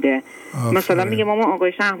توضیح میده. مثلا میگه ماما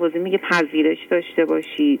آقای شهبازی میگه پذیرش داشته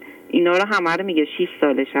باشید، اینا رو همه رو میگه. 6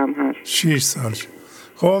 سالش هم هست. 6 سالش.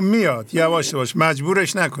 خب میاد یواش یواش،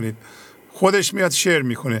 مجبورش نکنید، خودش میاد شعر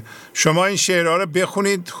میکنه. شما این شعرها رو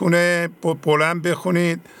بخونید خونه، بلند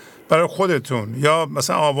بخونید برای خودتون، یا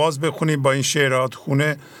مثلا آواز بخونید با این شعرات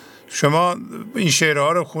خونه. شما این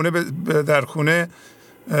شعرها رو خونه در خونه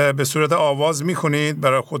به صورت آواز میخونید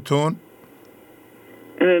برای خودتون؟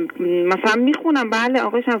 مثلا میخونم. بله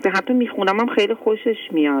آقای شمسی، حتی میخونم هم خیلی خوشش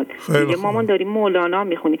میاد. میگه مامان داری مولانا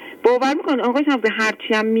میخونی. باور میکنی آقای شمسی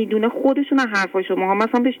هرچی هم میدونه خودشون حرفای شما ها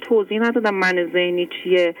مثلا بهش توضیح ندادم من ذهنی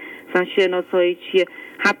چیه، مثلا شناسایی چیه.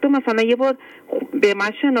 حتی مثلا یه بار به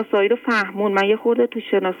من شناسایی رو فهمون، من یه خورده تو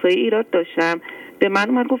شناسایی ایراد داشتم، به من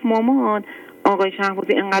اومد گفت مامان آقای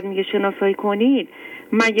شهبازی انقدر میگه شناسایی کنید،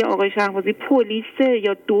 مگه آقای شهبازی پلیسه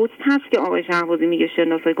یا دزد هست که آقای شهبازی میگه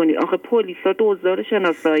شناسایی کنید؟ آخه پلیسا دزدا رو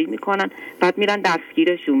شناسایی میکنن بعد میرن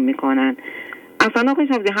دستگیرشون میکنن. اصلا آقای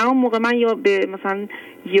شهبازی همون موقع من یا به مثلا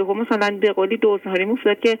یهو مثلا به قولی دزدهایی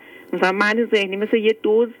میفته که مثلا من ذهنی مثل یه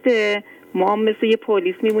دزده، ما مثل یه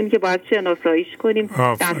پلیس میمونی که باید شناساییش کنیم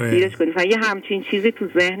دستگیرش کنیم. مثلا یه همچین چیزی تو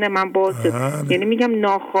ذهن من باز شد. یعنی میگم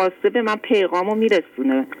ناخواسته به من پیغامو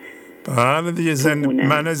میرسونه. بله دیگه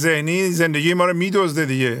من ذهنی زندگی ما رو میدزده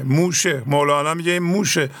دیگه. موشه، مولانا میگه این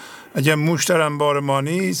موشه، اگه موش در انبار ما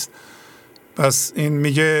نیست پس این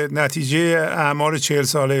میگه نتیجه اعمار 40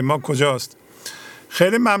 ساله ما کجاست.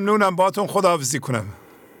 خیلی ممنونم، باهاتون خداحافظی کنم.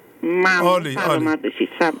 ممنون، سلامت باشید.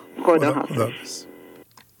 خداحافظ.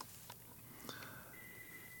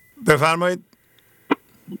 بفرمایید.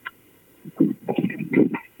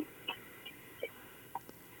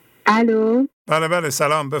 الو. بله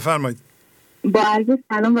سلام، بفرمایید. با عرض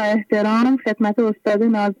سلام و احترام خدمت استاد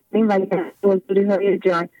نازنین و حضوری های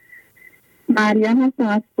جان. مریم هستم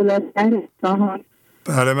از فولادشهر اصفهان.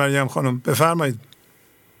 بله مریم خانم بفرمایید.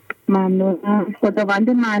 ممنونم. خداوند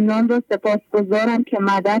منان را سپاسگزارم که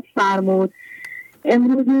مدد فرمود.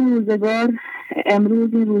 امروز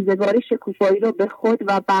این روزگار شکوفایی را به خود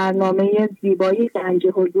و برنامه زیبایی گنج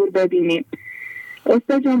حضور ببینیم.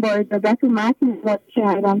 استاد جان با اجازت متن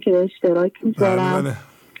کردم که اشتراک میذارم.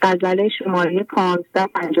 غزل شماره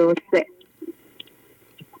 1553.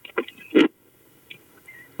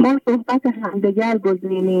 ما صحبت همدیگر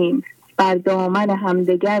گزینیم، بر دامن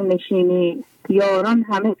همدیگر نشینیم، یاران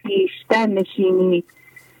همه پیشتر نشینیم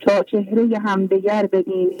تا چهره همدیگر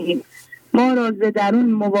ببینیم. ما را ز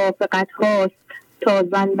درون موافقت هاست تا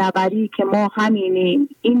زن نبری که ما همینیم.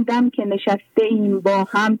 این دم که نشسته ایم با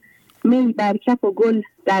هم می بر کف و گل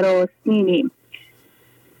در آستینیم.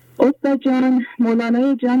 استاد جان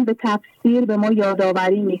مولانای جان به تفسیر به ما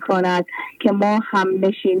یادآوری می کند که ما هم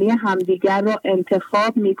نشینی همدیگر را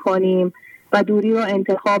انتخاب می کنیم و دوری را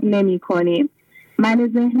انتخاب نمی کنیم. من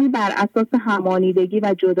ذهنی بر اساس همانیدگی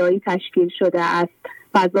و جدایی تشکیل شده است.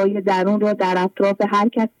 فضای درون را در اطراف هر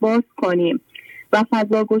کس باز کنیم و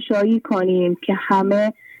فضا گشایی کنیم که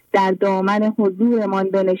همه در دامن حضورمان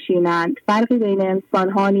بنشینند. فرقی بین انسان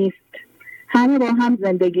ها نیست، همه با هم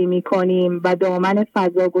زندگی می کنیم و دامن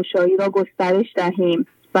فضا گشایی را گسترش دهیم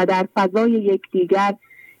و در فضای یکدیگر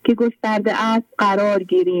که گسترده است قرار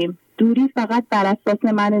گیریم. دوری فقط بر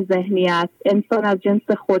اساس من ذهنی است. انسان از جنس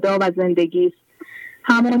خدا و زندگی است.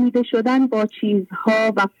 همانیده شدن با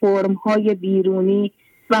چیزها و فرمهای بیرونی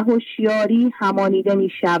و هوشیاری همانیده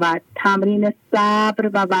می شود. تمرین صبر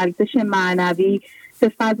و ورزش معنوی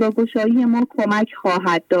به فضاگشایی ما کمک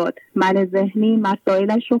خواهد داد. من ذهنی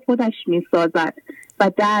مسائلش رو خودش می سازد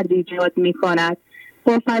و درد ایجاد می کند.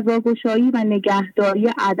 با فضاگشایی و نگهداری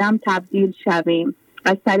عدم تبدیل شویم.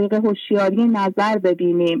 از طریق هوشیاری نظر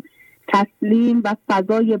ببینیم. تسلیم و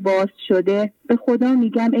فضای باز شده به خدا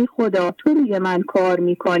میگم ای خدا تو روی من کار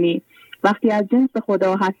میکنی. وقتی از جنس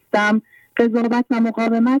خدا هستم قضاوت و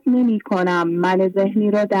مقاومت نمی کنم. من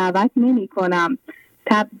ذهنی را دعوت نمی کنم.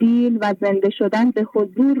 تبدیل و زنده شدن به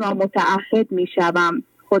حضور را متعهد می شوم.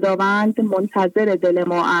 خداوند منتظر دل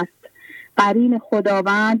ما است. قرین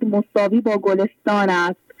خداوند مساوی با گلستان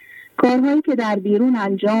است. کارهایی که در بیرون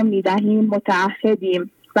انجام می دهیم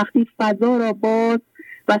متعهدیم. وقتی فضا را باز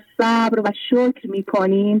و صبر و شکر می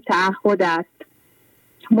کنیم تعهد است.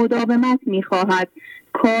 مداومت می خواهد.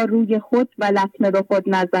 کار روی خود و لطمه به خود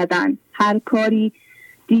نزدن. هر کاری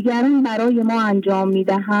دیگران برای ما انجام می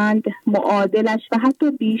دهند معادلش و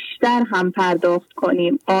حتی بیشتر هم پرداخت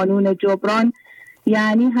کنیم. قانون جبران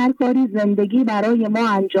یعنی هر کاری زندگی برای ما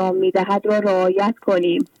انجام می دهد را رعایت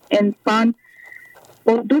کنیم. انسان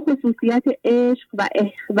با 2 خصوصیت عشق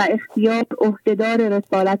و اختیار عهدهدار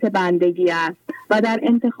رسالت بندگی است و در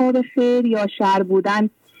انتخاب خیر یا شر بودن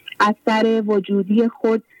از سر وجودی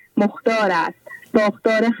خود مختار است.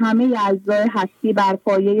 ساختار همه اجزای هستی بر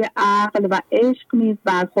پایه عقل و عشق نیز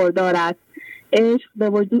برخوردار است. عشق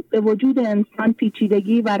به وجود انسان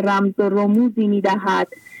پیچیدگی و رمز و رموزی می‌دهد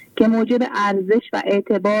که موجب ارزش و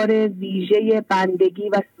اعتبار ویژه بندگی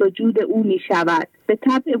و سجود او می‌شود. به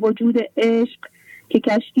طبع وجود عشق که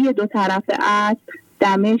کشتی 2 طرفه است،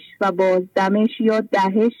 دمش و بازدمش یا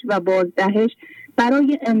دهش و بازدهش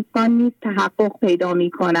برای انسان نیز تحقق پیدا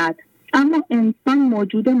می‌کند. اما انسان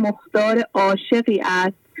موجود مختار عاشقی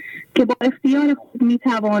است که با اختیار خود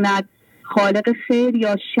می‌تواند خالق خیر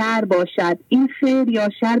یا شر باشد. این خیر یا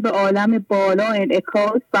شر به عالم بالا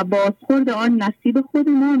انعکاس و بازخورد آن نصیب خود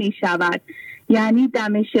ما می شود. یعنی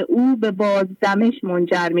دمش او به بازدمش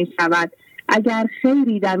منجر می شود. اگر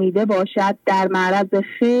خیری دمیده باشد در معرض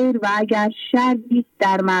خیر و اگر شری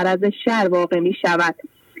در معرض شر واقع می شود.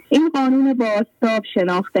 این قانون بازتاب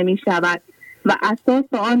شناخته می شود و اساس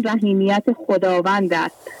آن رحیمیت خداوند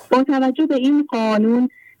است. با توجه به این قانون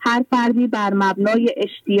هر فردی بر مبنای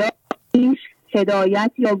اشتیاق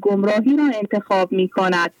هدایت یا گمراهی را انتخاب می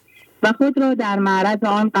کند و خود را در معرض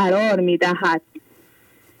آن قرار می دهد.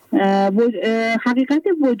 حقیقت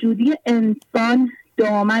وجودی انسان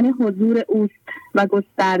دامن حضور اوست و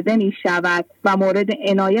گسترده می شود و مورد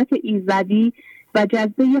عنایت ایزدی و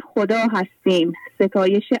جذبه خدا هستیم.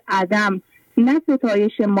 ستایش عدم، نه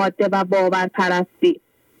ستایش ماده و باورپرستی.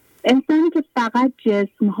 انسانی که فقط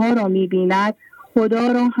جسمها را می بیند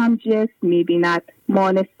خدا را هم جسم می بیند،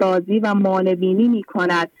 مانع‌سازی و مانع‌بینی می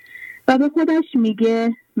کند و به خودش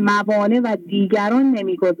میگه موانع و دیگران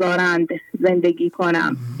نمیگذارند زندگی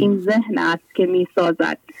کنم. این ذهن است که می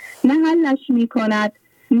سازد، نه حلش می کند،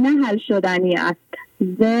 نه حل شدنی است.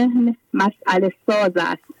 ذهن مسئله ساز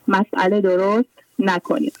است، مسئله درست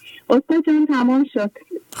نکنید. استاد جان تمام شد.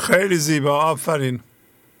 خیلی زیبا، آفرین.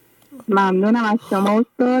 ممنونم از شما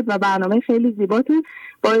استاد و برنامه خیلی زیباتون.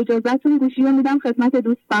 با اجازهتون گوشی رو میدم خدمت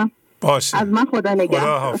دوستم. باشه. از من خدا نگهدار.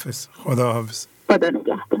 خدا حافظ. خدا حافظ. خدا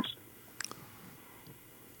نگهدار.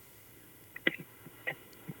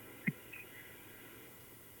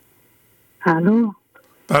 الو.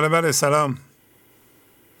 بله بله سلام.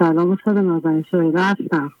 سلام استاد نازنین شایده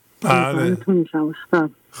هستم. بله.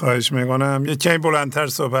 خواهش میکنم یه کمی بلندتر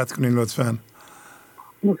صحبت کنین لطفاً.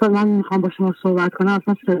 استاد من میخوام با شما صحبت کنم،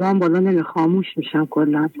 اصلا صدام بالا نمی، خاموش میشم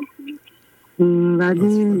کلا.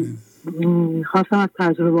 ولی خواستم از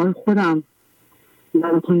تجربه خودم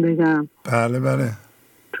براتون بگم. بله بله.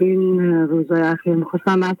 تو این روزهای اخیر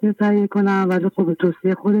میخواستم متن تهیه کنم ولی خب به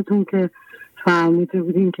توصیه خودتون که فرموده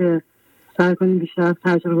بودین که سعی کنیم بیشتر از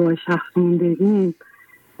تجربه های شخصیمون بگیم،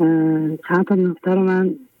 چند تا نکته رو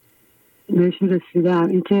من بهشون رسیدم.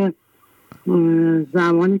 اینکه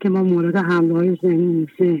زمانی که ما مورد حمله های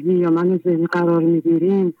ذهنی یا من ذهنی قرار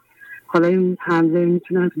میگیریم، حالا این حمله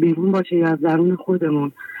میتونه از بیرون باشه یا از درون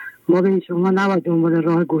خودمون، ما به هیچ عنوان نباید دنبال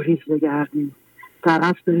راه گریز بگردیم، در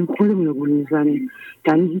اصل داریم خودمون رو گول میزنیم.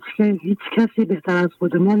 یعنی هیچ کسی بهتر از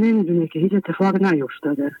خود ما نمیدونه که هیچ اتفاق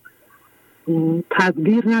نیفتاده.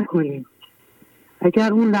 تدبیر نکنیم.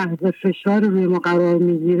 اگر اون لحظه فشار روی ما قرار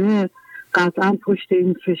میگیره، قطعا پشت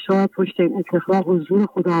این فشار، پشت این اتفاق حضور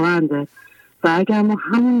خداونده و اگر ما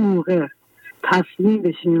همون موقع تسلیم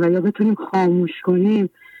بشیم و یا بتونیم خاموش کنیم،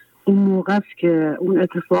 اون موقع است که اون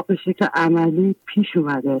اتفاق به شکل عملی پیش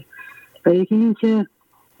اومده. و یکی این که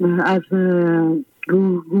از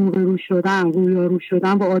رویارو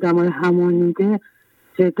شدن با آدمای همانیده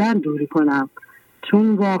جدا دوری کنم،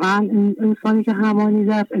 چون واقعا این انسانی که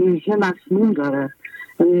همانیده است انرژی مسموم داره،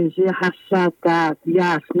 انرژی حسرت، درد،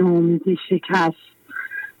 یأس، ناامیدی، شکست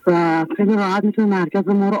و خیلی راحت میتونه مرکز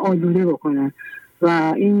ما رو آلوده بکنه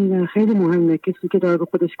و این خیلی مهمه. کسی که داره به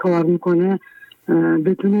خودش کار میکنه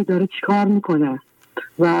بدونه داره چی کار میکنه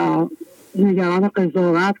و نگران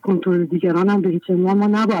قضاوت، کنترل دیگران هم به هیچ عنوان ما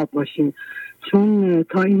نباید باشیم، چون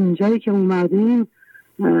تا اینجایی که اومدیم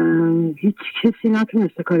هیچ کسی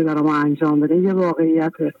نتونسته کاری برای ما انجام بده. یه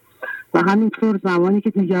واقعیته. و همینطور زمانی که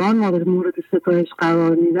دیگران مورد ستایش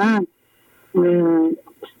قرار میدن،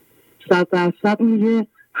 100% اون یه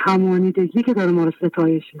همانیدگی که داره ما رو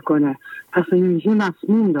ستایش میکنه، پس انرژی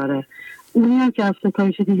مسموم داره. اونی هم که از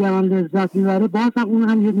ستایش دیگران لذت میبره، بازم اون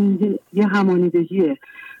هم یه همانیدگیه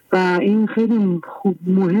و این خیلی خوب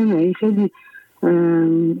مهمه. این خیلی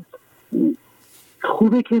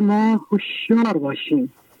خوبه که ما هوشیار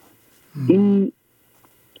باشیم. این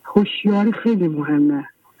هوشیاری خیلی مهمه.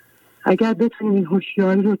 اگر بتونیم این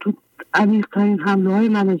هوشیاری رو تو عمیق‌ترین حمله‌های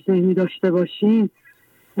من ذهنی داشته باشیم،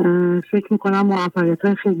 فکر میکنم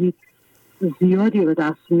موفقیت‌های خیلی زیادی به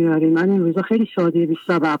دست میاری. من این روزا خیلی شادی بی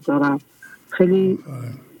سبب دارم، خیلی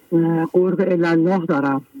قرب الله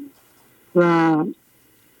دارم و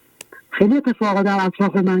خیلی اتفاقا در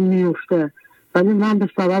اطراف من میفته، ولی من به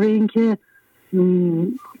سبب اینکه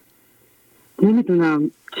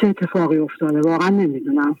نمیدونم چه اتفاقی افتاده، واقعا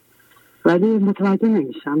نمیدونم، ولی متوجه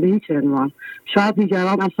نمیشم به هیچ عنوان. شاید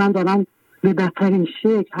دیگران اصلا دارن به بدترین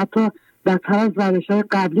شکل، حتی بدتر از روش‌های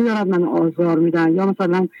قبلی دارن من آزار میدن یا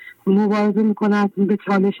مثلا مبارزه میکنن به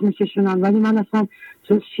چالش میکشونن، ولی من اصلا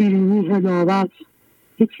جز شیرینی، حلاوت،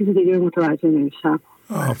 هیچ چیز دیگه متوجه نمیشم.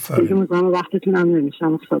 آفرین. دیگه مزاحم وقتتون هم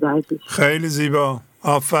نمیشم استاد عزیز. خیلی زیبا،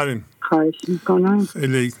 آفرین. خواهش میکنم.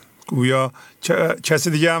 خیلی گویا کسی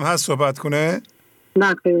دیگه هم هست صحبت کنه؟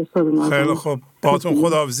 نه خیلی استاد. خیلی خوب، باهاتون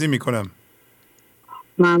خداحافظی میکنم.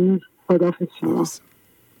 ممنون، خداحافظ شما.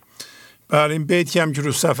 بله، این بیتی هم که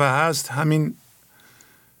رو صفحه هست همین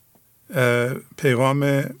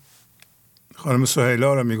پیغام خانم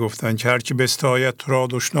سهیلا رو میگفتن که هر کی بستاید تو را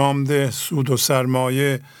دشنام ده، سود و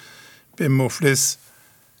سرمایه به مفلس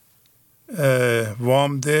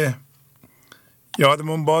وام ده.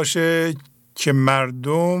 یادمون باشه که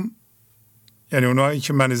مردم، یعنی اونایی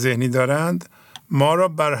که من ذهنی دارند، ما را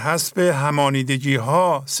بر حسب همانیدگی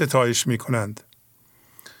ها ستایش میکنند.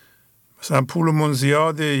 مثلا پولمون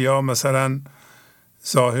زیاده یا مثلا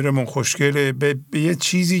ظاهرمون خوشگله، به یه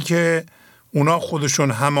چیزی که اونا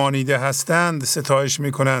خودشون همانیده هستند ستایش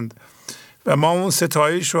میکنند و ما اون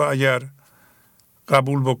ستایش رو اگر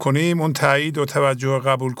قبول بکنیم، اون تایید و توجه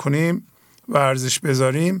قبول کنیم و ارزش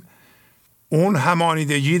بذاریم، اون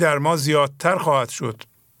همانیدگی در ما زیادتر خواهد شد.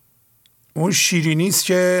 اون شیرینی است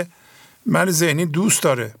که من ذهنی دوست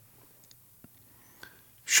داره.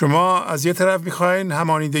 شما از یه طرف میخواین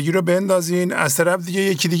همانیدگی رو بندازین، از طرف دیگه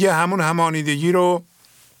یکی دیگه همون همانیدگی رو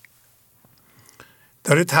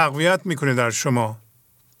داره تقویت میکنه در شما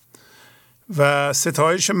و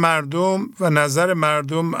ستایش مردم و نظر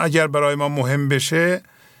مردم اگر برای ما مهم بشه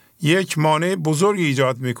یک مانع بزرگی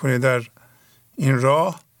ایجاد میکنه در این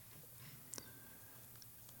راه،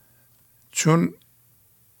 چون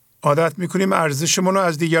عادت میکنیم ارزشمون رو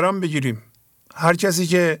از دیگران بگیریم. هر کسی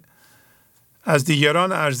که از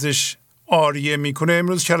دیگران ارزش آریه میکنه،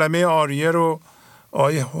 امروز کلمه آریه رو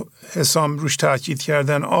آیه حسام روش تاکید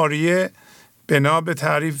کردن. آریه بنا به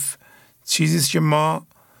تعریف چیزیست که ما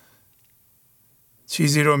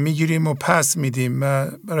چیزی رو میگیریم و پس میدیم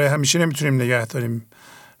و برای همیشه نمیتونیم نگه داریم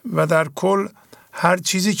و در کل هر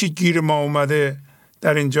چیزی که گیر ما اومده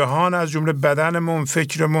در این جهان، از جمله بدنمون،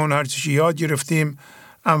 فکرمون، هر چیزی یاد گرفتیم،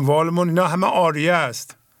 اموالمون، اینا همه آریه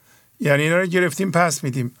است. یعنی اینا رو گرفتیم پس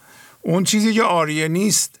میدیم. اون چیزی که آریه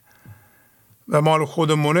نیست و مال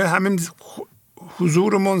خودمونه، همین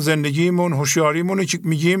حضورمون، زندگیمون، هوشیاریمونه که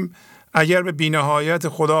میگیم اگر به بی‌نهایت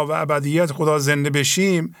خدا و ابدیت خدا زنده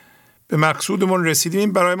بشیم، به مقصودمون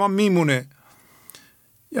رسیدیم، برای ما میمونه.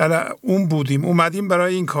 یعنی اون بودیم، اومدیم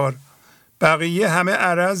برای این کار. بقیه همه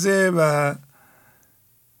عرضه و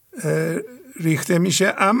ریخته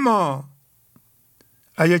میشه. اما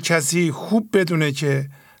اگر کسی خوب بدونه که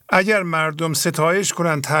اگر مردم ستایش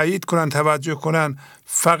کنن، تایید کنن، توجه کنن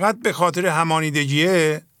فقط به خاطر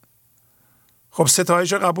همانیدگیه، خب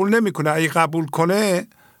ستایش قبول نمیکنه. اگه قبول کنه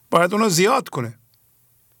باید اونو زیاد کنه.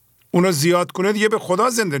 اونو زیاد کنه دیگه به خدا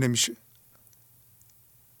زنده نمیشه.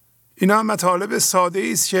 اینا هم مطالب ساده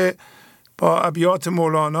است که با ابیات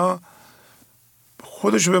مولانا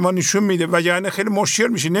خودشو به ما نشون میده و یعنی خیلی مشکل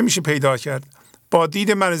میشه، نمیشه پیدا کرد. با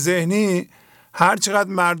دید من ذهنی هر چقدر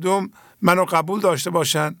مردم منو قبول داشته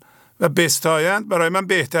باشن و بستایند، برای من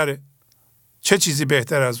بهتره. چه چیزی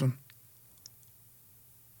بهتر از اون؟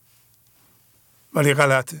 ولی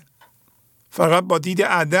غلطه. فقط با دید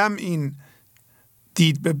عدم این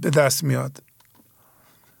دید به دست میاد.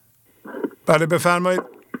 بله بفرمایید.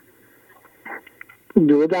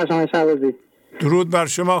 درود بر شما شهبازی. درود بر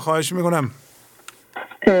شما، خواهش میکنم.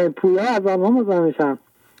 پویا از آلمان مزاحم میشم.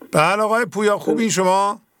 بله آقای پویا، خوبین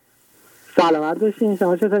شما؟ سلامت باشین،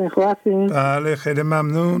 شما چطورین؟ خوب هستین؟ بله خیلی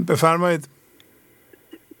ممنون، بفرمایید.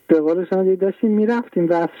 به قول شما دیگه داشتیم میرفتیم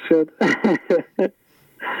بس شد.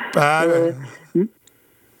 بله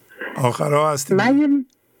آخرها هستیم. من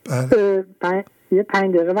یه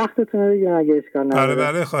 5 دقیقه وقتتون رو بگیرم اگه اشکال نداره.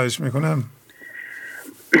 بله خواهش میکنم.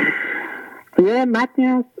 یه متنی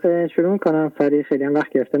هست شروع میکنم سریع، خیلی هم وقت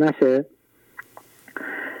گرفته نشه.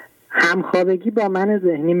 همخوابگی با من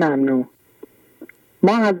ذهنی ممنوع،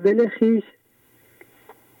 ما از دل خیش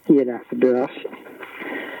یه لحظه ببخشید.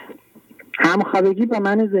 همخوابگی با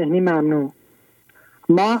من ذهنی ممنوع،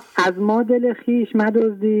 ما از ما دل خیش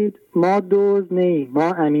مدزدید، ما دزد نیم،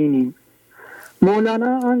 ما امینیم.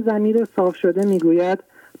 مولانا آن ضمیر صاف شده میگوید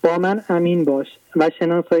با من امین باش و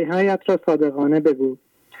شناسایی‌هایت را صادقانه بگو.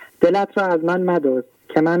 دلت را از من مدزد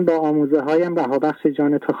که من با آموزه هایم رهابخش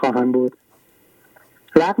جان تو خواهم بود.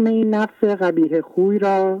 رغم این نفس قبیح خوی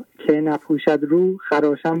را که نپوشد رو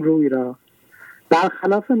خراشم روی را.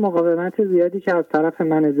 برخلاف مقاومت زیادی که از طرف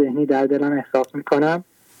من ذهنی در دلم احساس میکنم،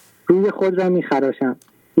 روی خود را میخراشم،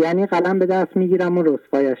 یعنی قلم به دست میگیرم و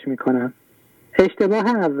رسوایش میکنم.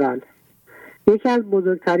 اشتباه اول، یکی از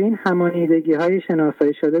بزرگترین همانیدگی های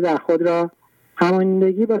شناسایی شده در خود را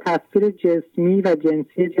همانیدگی با تصویر جسمی و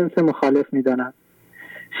جنسی جنس مخالف میدانم.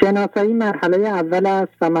 شناسایی مرحله اول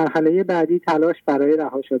است و مرحله بعدی تلاش برای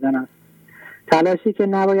رها شدن است. تلاشی که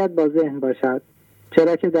نباید با ذهن باشد،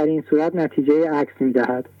 چرا که در این صورت نتیجه عکس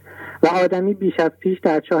می‌دهد و آدمی بیش از پیش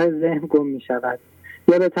در چاه ذهن گم می‌شود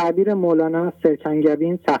یا به تعبیر مولانا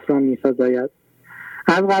سرکنگبین صفرا می‌سازد.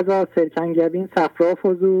 از غذا سرکنگبین صفرا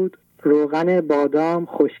فزود، روغن بادام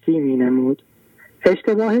خشکی می‌نمود.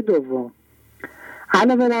 اشتباه دوم،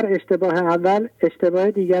 علاوه بر اشتباه اول،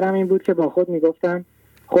 اشتباه دیگرم این بود که با خود می‌گفتم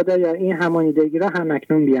خدایا این همانیدگی را هم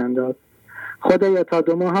اکنون بیانداز. خدایا تا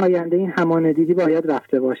 2 ماه آینده این همانیدگی باید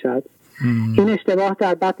رفته باشد. این اشتباه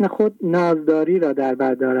در بطن خود نازداری را در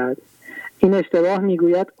بر دارد. این اشتباه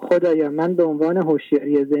میگوید خدایا من به عنوان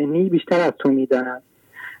هوشیاری ذهنی بیشتر از تو میدانم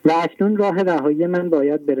و اکنون راه رهایی من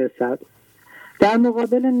باید برسد. در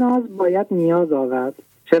مقابل ناز باید نیاز آورد،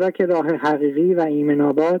 چرا که راه حقیقی و ایمن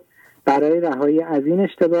آباد برای رهایی از این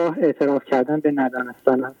اشتباه اعتراف کردن به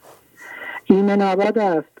ندانستن است. ایمن آباد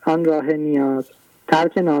است آن راه نیاز،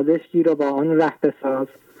 ترک نازش گیر و با آن ره بساز.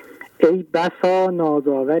 ای بسا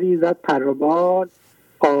نازآوری زد پر و بال،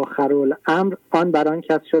 آخرالامر آن بران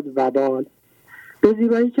کس شد وبال. به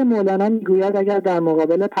زیبایی که مولانا میگوید اگر در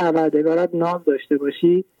مقابل پروردگارت ناز داشته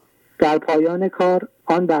باشی، در پایان کار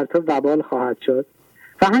آن بر تو وبال خواهد شد.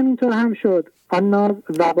 و همینطور هم شد. آن ناز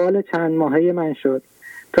وبال چند ماهه من شد.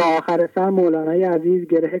 تا آخر سر مولانای عزیز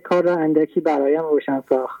گره کار را اندکی برایم روشن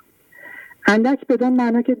ساخت. اندک بدان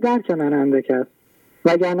معنا که درک من اندک است،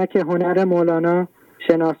 وگرنه که هنر مولانا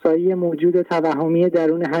شناسایی موجود توهمی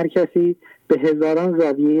درون هر کسی به هزاران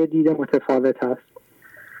زاویه دید متفاوت است.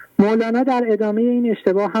 مولانا در ادامه این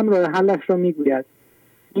اشتباه هم راه حلش را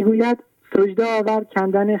میگوید سجده آور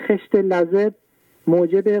کندن خشت لذب،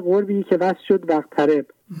 موجب قربی که وصل شد وقت طرب.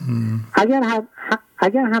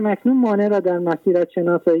 اگر همکنون مانع را در مسیرت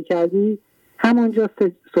شناسایی کردی، همونجا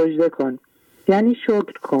سجده کن، یعنی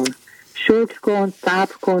شکر کن،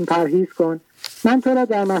 صبر کن، پرهیز کن. من تو را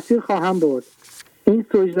در مسیر خواهم برد. این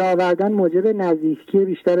سجده آوردن موجب نزدیکی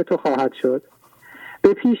بیشتر تو خواهد شد.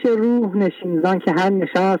 به پیش روح نشین، زان که هر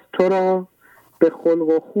نشست تو را به خلق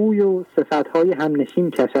و خوی و صفتهای هم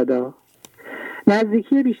نشین کشدا.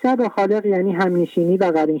 نزدیکی بیشتر با خالق یعنی همنشینی و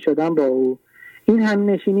قرین شدن با او. این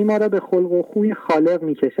همنشینی ما را به خلق و خوی خالق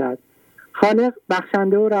می کشد. خالق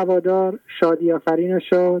بخشنده و روادار، شادی آفرین و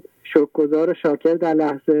شاد، شکرگزار و شاکر در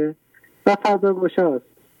لحظه و فضاگشاست.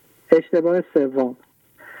 اشتباه سوم،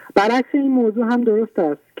 برعکس این موضوع هم درست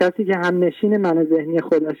است. کسی که همنشین من ذهنی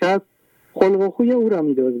خودش است، خلق و خوی او را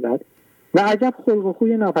می دزدد. و عجب خلق و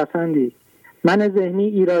خوی ناپسندی. من ذهنی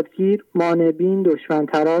ایرادگیر، مانع‌بین، دشمن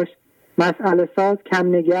تراش، مسئله ساز،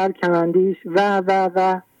 کمنگر، کمندیش و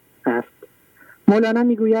است. مولانا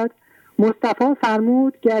میگوید مصطفی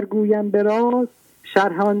فرمود گرگویم به راز،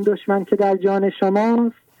 شرح آن دشمن که در جان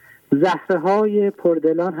شماست، زهرهای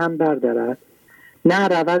پردلان هم بردارد، نه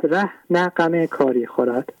رود ره نه غم کاری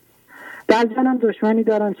خورد. در جانم دشمنی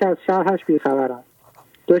دارم که از شرحش بیخبرم.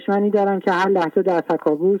 دشمنی دارم که هر لحظه در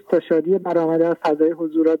تکاووس تا شادی برآمده از فضای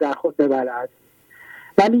حضور را در خود ببلعد.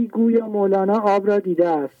 ولی گویا مولانا آب را دیده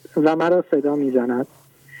است و مرا صدا میزند.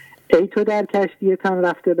 ای تو در کشتی تن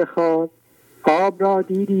رفته به خواب، آب را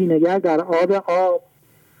دیدی نگر در آب.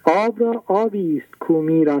 آب را آبی است کو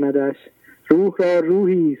میراندش، روح را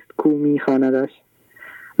روحی است کو میخواندش.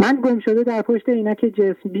 من گم شده در پشت عینک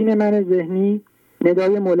جسم بین من ذهنی،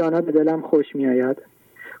 ندای مولانا به دلم خوش میآید.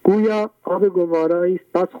 گویا آب گوارایی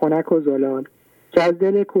است بس خنک و زلال که از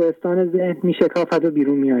دل کوهستان ذهن میشکافد و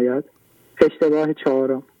بیرون میآید. اشتباه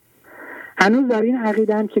چهارم، هنوز در این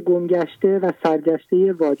عقیده‌ام که گمگشته و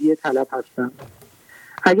سرگشته وادی طلب هستم.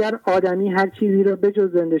 اگر آدمی هر چیزی را به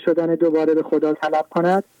جز زنده شدن دوباره به خدا طلب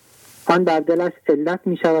کند، آن بر دلش علت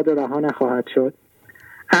می شود و رها نخواهد شد.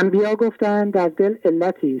 انبیا گفتند در دل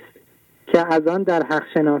علتی است که از آن در حق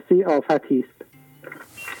شناسی آفتی است.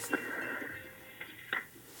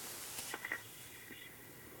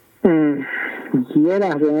 یه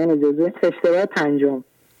لحظه من اجازه. اشتباه پنجم،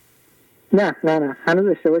 نه هنوز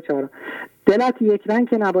اشتباه چهارم. دلت یک رنگ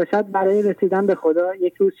که نباشد برای رسیدن به خدا،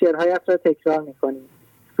 یک روز شعرهایت را تکرار میکنی،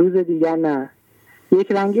 روز دیگر نه.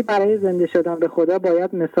 یک رنگی برای زنده شدن به خدا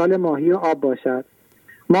باید مثال ماهی و آب باشد.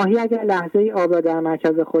 ماهی اگر لحظه ای آب را در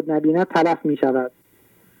مرکز خود نبیند تلف می شود.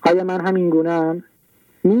 آیا من همین گونه‌ام؟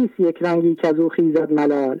 نیست یک رنگی که از او خیزد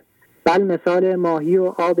ملال، بل مثال ماهی و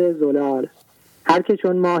آب زلال. هر که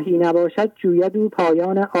چون ماهی نباشد جوید او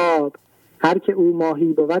پایان آب، هر که او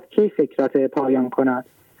ماهی بود کی فکرت پایان کند.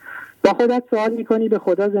 با خودت سوال میکنی به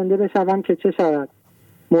خدا زنده بشوم که چه شود؟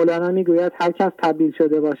 مولانا میگوید هر کس تبدیل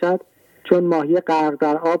شده باشد چون ماهی غرق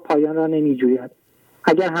در آب پایان را نمیجوید.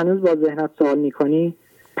 اگر هنوز با ذهنت سوال میکنی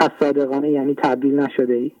پس صادقانه یعنی تبدیل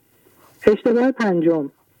نشده ای. اشتباه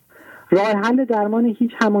پنجم، راه حل درمان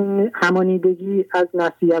هیچ همانیدگی از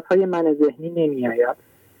نصیحت‌های من ذهنی نمی آید.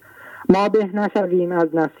 ما به نشویم از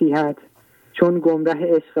نصیحت چون گمره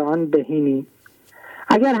عشق آن بهینی.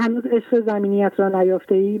 اگر هنوز عشق زمینیت را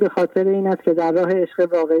نیافته ای به خاطر این است که در راه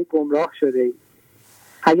عشق واقعی گمراه شده ای.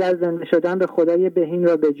 اگر زنده شدن به خدای بهین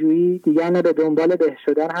را بجویی دیگر نه به دنبال به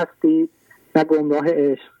شدن هستی نه گمراه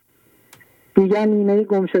عشق. دیگر نیمه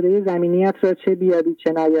گم شده زمینیت را چه بیابی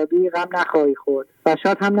چه نیابی غم نخواهی خورد و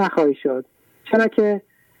شاد هم نخواهی شد، چرا که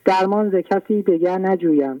درمان ز کسی دیگر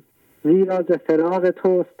نجویم، زیرا ز فراق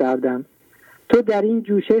توست دردم. تو در این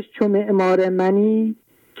جوشش چو معمار منی،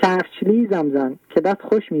 کفچلی زمزن که بس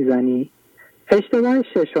خوش میزنی. اشتباه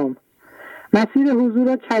ششم، مسیر حضور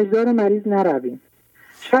را کجدار مریض نرویم.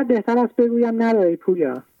 شاید بهتر است بگویم نروی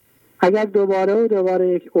پویا. اگر دوباره و دوباره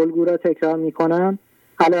یک الگو را تکرار میکنم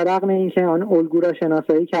علیرغم اینکه آن الگو را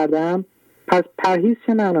شناسایی کردم، پس پرهیز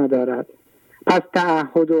چه معنا دارد؟ پس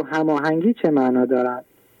تعهد و هماهنگی چه معنا دارد؟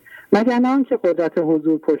 مگر نه آنکه قدرت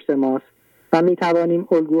حضور پشت ماست و می توانیم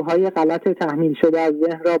الگوهای غلط تحمیل شده از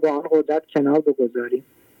ذهن را با آن قدرت کنار بگذاریم.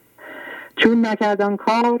 چون نکردن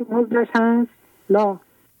کار مزدش هست؟ لا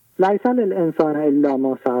لیس للانسان الا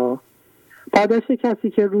ما سعی. پاداش کسی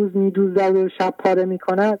که روز می‌دوزد و شب پاره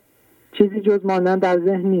می‌کند چیزی جز ماندن در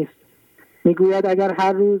ذهن نیست. میگوید اگر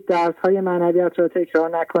هر روز درس‌های معنویت را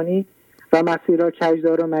تکرار نکنی و مسیر را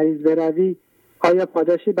کجدار و مریض بروی آیا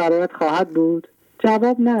پاداشی برایت خواهد بود؟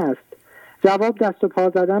 جواب نه است. جواب دست و پا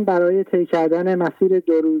زدن برای طی کردن مسیر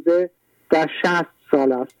 2 روزه در 60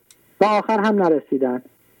 سال است و آخر هم نرسیدن.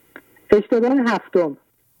 اشتباه هفتم،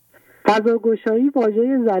 فضاگشایی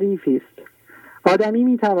واژه ظریفی است. آدمی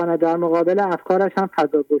میتواند در مقابل افکارش هم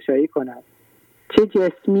فضاگشایی کند، چه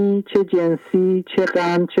جسمی، چه جنسی، چه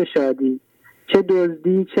غم، چه شادی، چه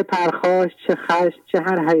دزدی، چه پرخاش، چه خشم، چه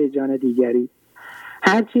هر هیجان دیگری.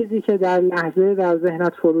 هر چیزی که در لحظه در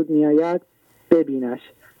ذهنت فرود میآید ببینش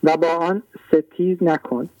و با آن ستیز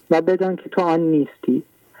نکن و بدان که تو آن نیستی.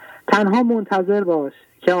 تنها منتظر باش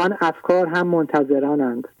که آن افکار هم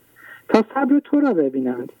منتظرانند تا صبر تو را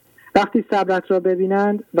ببینند. وقتی صبرت را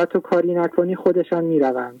ببینند و تو کاری نکنی خودشان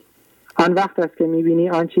میروند. آن وقت است که میبینی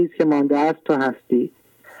آن چیز که مانده است تو هستی.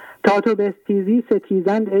 تا تو بستیزی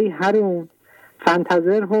ستیزند ای هرون،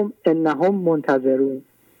 فانتظرهم انهم منتظرون.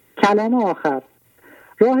 کلام آخر،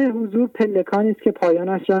 راه حضور پلکانی است که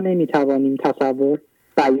پایانش را نمیتوانیم تصور،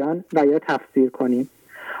 بیان و یا تفسیر کنیم.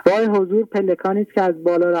 راه حضور پلکانی است که از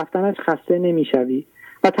بالا رفتنش خسته نمیشوی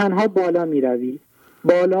و تنها بالا میروی،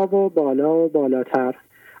 بالا و بالا و بالاتر،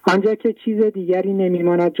 آنجا که چیز دیگری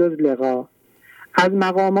نمیماند جز لقا. از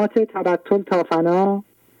مقامات تبتل تا فنا،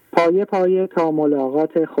 پایه پایه تا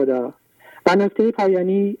ملاقات خدا. و نکته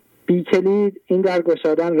پایانی، بی کلید این در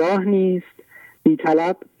گشادن راه نیست، بی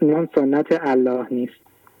طلب نان سنت الله نیست.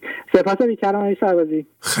 سپاس بیکران آقای سربازی.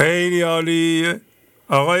 خیلی عالی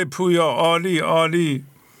آقای پویا، عالی عالی،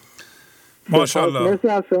 ماشاءالله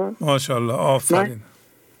ماشاءالله، آفرین.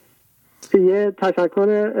 یه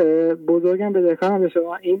تشکر بزرگم بدهکارم به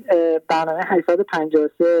شما. این برنامه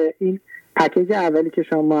 853 این پکیج اولی که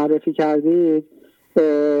شما معرفی کردید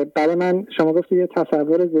برای من، شما گفتید یه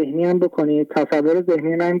تصور ذهنی هم بکنید. تصور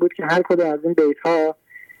ذهنی من این بود که هر کدوم از این بیت‌ها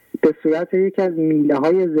به صورت یکی از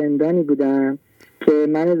میله‌های زندانی بودن که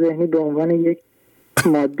من ذهنی به عنوان یک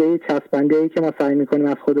ماده چسبنده‌ای که ما سعی می‌کنیم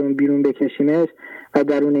از خودمون بیرون بکشیمش و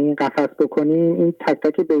درون این قفس بکنیم، این تک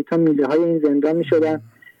تک بیت‌ها میله‌های این زندان می‌شدن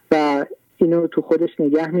و اینو تو خودش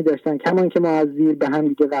نگه می‌داشتن، کما اینکه ما از زیر به هم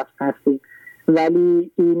دیگه وصل هستیم،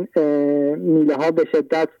 ولی این میله ها به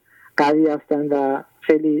شدت قوی هستن و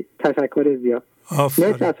خیلی تشکر زیاد.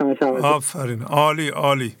 آفرین، عالی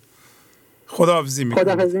عالی. خداحافظی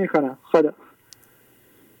میکنم. خدا.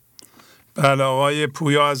 بله، آقای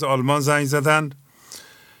پویا از آلمان زنگ زدن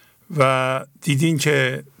و دیدین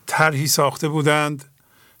که طرحی ساخته بودند،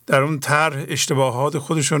 در اون طرح اشتباهات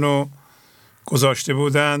خودشونو گذاشته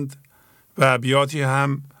بودند و ابیاتی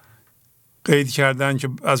هم قید کردن که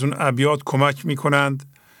از اون ابیات کمک میکنند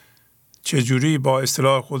چجوری با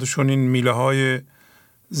اصطلاح خودشون این میله های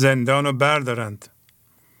زندان رو بردارند،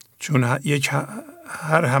 چون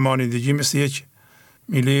هر همانیدگی مثل یک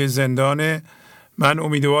میله زندانه من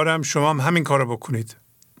امیدوارم شما هم همین کارو بکنید.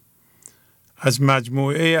 از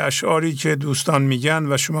مجموعه اشعاری که دوستان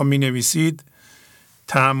میگن و شما مینویسید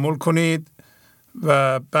تأمل کنید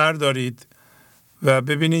و بردارید و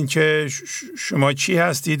ببینید که شما چی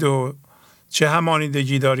هستید و چه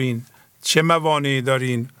همانیدگی دارین، چه موانعی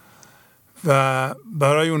دارین و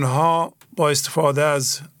برای اونها با استفاده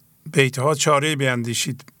از بیتها چاره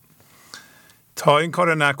بیندیشید. تا این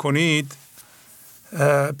کار نکنید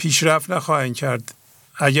پیشرفت نخواهید کرد.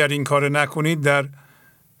 اگر این کار نکنید در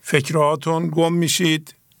فکراتون گم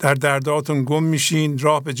میشید، در درداتون گم میشین،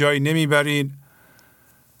 راه به جایی نمیبرین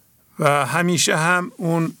و همیشه هم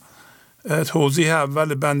اون توضیح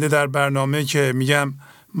اول بنده در برنامه که میگم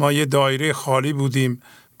ما یه دایره خالی بودیم،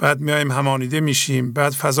 بعد میایم همانیده میشیم،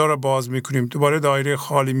 بعد فضا رو باز میکنیم، دوباره دایره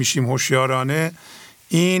خالی میشیم هوشیارانه.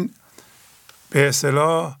 این به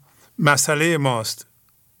اصطلاح مسئله ماست.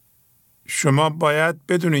 شما باید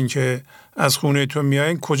بدونین که از خونه تو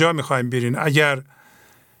میایین کجا میخواین برین. اگر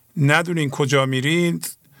ندونین کجا میرین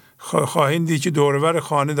خواهید دید که دورور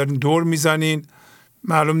خانه دارین دور میزنین،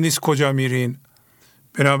 معلوم نیست کجا میرین.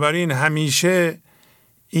 بنابراین همیشه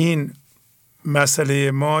این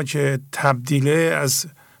مسئله ما که تبدیله از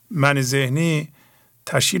من ذهنی،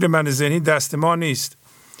 تشکیل من ذهنی دست ما نیست.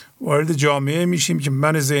 وارد جامعه میشیم که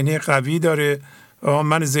من ذهنی قوی داره و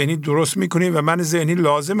من ذهنی درست میکنیم و من ذهنی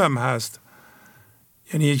لازمم هست.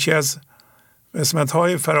 یعنی یکی از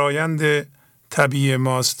قسمت‌های فرایند طبیعی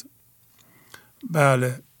ماست.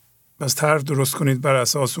 بله، بس طرح درست کنید بر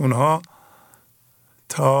اساس اونها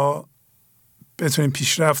تا بتونید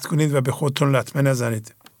پیشرفت کنید و به خودتون لطمه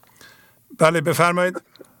نزنید. بله بفرمایید.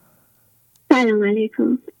 سلام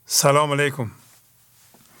علیکم. سلام علیکم.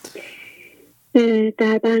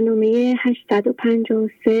 در برنامه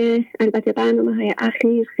 853 البته برنامه‌های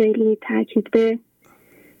اخیر خیلی تاکید به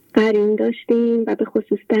قرین داشتیم و به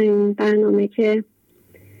خصوص در این برنامه که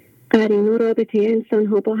قرین و رابطه انسان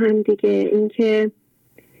ها با هم دیگه، این که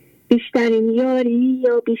بیشترین یاری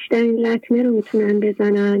یا بیشترین لطمه رو میتونن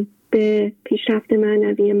بزنن به پیشرفت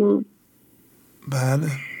معنوی ما. بله.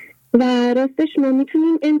 و راستش ما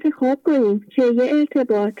میتونیم انتخاب کنیم که یه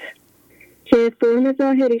ارتباط که فرم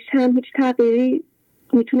ظاهریش هم هیچ تغییری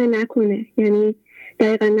میتونه نکنه، یعنی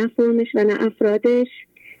دقیقا نه فرمش و نه افرادش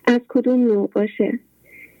از کدوم نوع باشه،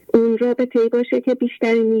 اون رابطه‌ای باشه که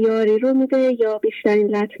بیشترین یاری رو میده یا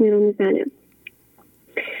بیشترین لطمه رو میزنه.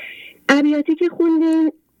 ابیاتی که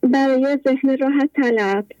خوندیم برای ذهن راحت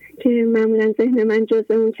طلب که معمولا ذهن من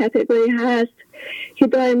جزء اون کاتگوری هست که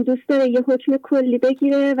دائم دوست داره یه حکم کلی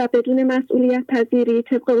بگیره و بدون مسئولیت پذیری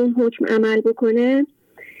طبق اون حکم عمل بکنه،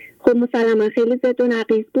 خب مسلما خیلی ضد و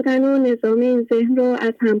نقیض بودن و نظام این ذهن رو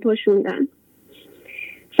از هم پاشوندن.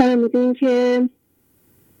 فرمودین که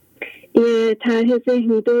یه طرح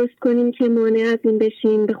ذهنی درست کنیم که مانع از این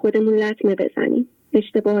بشیم به خودمون لطمه بزنیم،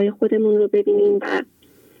 اشتباهات خودمون رو ببینیم و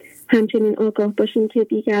همچنین آگاه باشیم که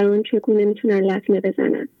دیگران چگونه میتونن لطمه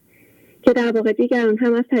بزنن، که در واقع دیگران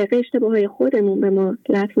هم از طریق اشتباهات خودمون به ما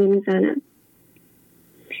لطمه میزنن.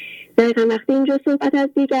 دقیقا وقتی اینجا صحبت از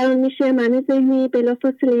دیگران میشه، من ذهنی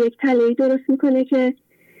بلافاصله یک تله‌ای درست میکنه که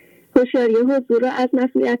هوشیاری حضور رو از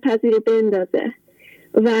مسئولیت پذیری بندازه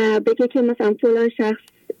و بگه که مثلا فلان شخص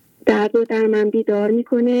درد رو در من بیدار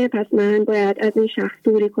میکنه، پس من باید از این شخص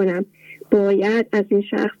دوری کنم،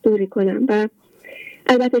 و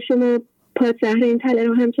البته شما پادزهر این تله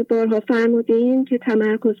رو هم که بارها فرمودین که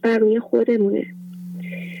تمرکز بر روی خودمونه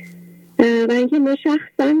و اینکه ما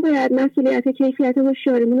شخصا باید مسئولیت کیفیت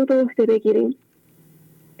هوشیاریمون رو به عهده بگیریم.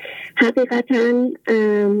 حقیقتا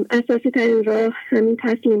اساسی ترین راه همین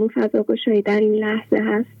تسلیم و فضاگشایی در این لحظه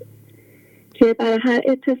هست که برای هر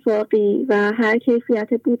اتفاقی و هر کیفیت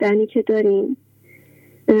بودنی که داریم،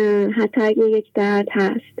 حتی اگه یک درد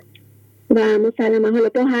هست و مسلما حالا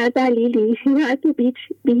با هر دلیلی، حتی به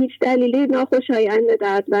هیچ دلیلی ناخوشایند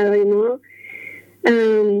درد برای ما،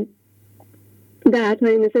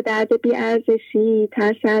 دردهایی مثل درد بی‌ارزشی،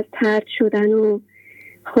 ترس از طرد شدن و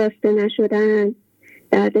خواسته نشدن،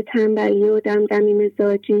 درد تنبلی و دمدمی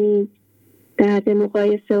مزاجی، درد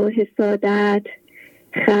مقایسه و حسادت،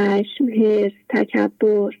 خشم، حرص،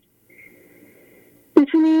 تکبر،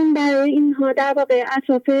 میتونیم برای اینها در واقع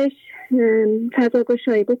اطرافش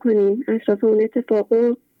فضاگشایی بکنیم، اطراف اون اتفاق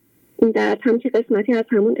و این درد هم که قسمتی از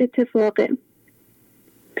همون اتفاقه.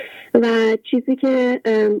 و چیزی که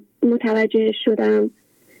متوجه شدم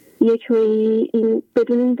یکی این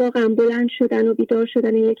بدون این واقعا بلند شدن و بیدار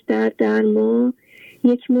شدن یک درد در ما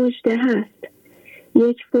یک مژده هست،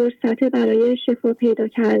 یک فرصت برای شفا پیدا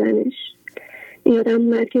کردنش. یادم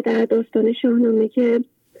اومد که در داستان شاهنامه که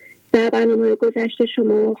در برنامه گذشته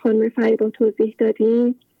شما خانم فریبا توضیح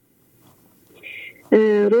دادین،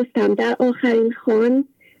 رستم در آخرین خوان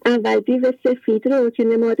اول دیو سفید رو که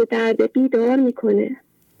نماد درد بیدار میکنه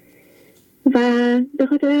و به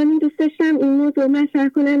خاطر همین دوست داشتم این موضوع مطرح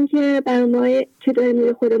کنم که برای ما که داریم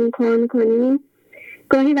روی خودمون کار میکنیم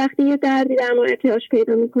گاهی وقتی یه دردی در ما ارتعاش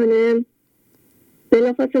پیدا میکنه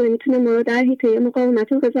بلافاصله میتونه ما رو در حیطه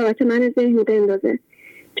مقاومت و قضاوت من ذهنی بندازه،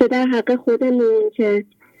 چه در حق خودمون که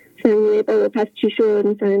مثلا بابا پس چی شد،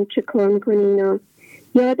 مثلا چه کار میکنی اینا،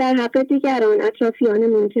 یا در حق دیگران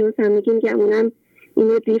اطرافیانمون که مثلا میگیم گمونم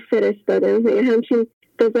اینو دیو فرستاده، یه همچین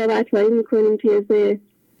قضاوت‌هایی میکنیم توی ذهن.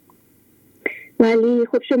 ولی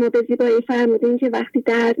خب شما به زیبایی فرمودین که وقتی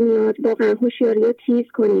درد میاد واقعا هوشیاری رو تیز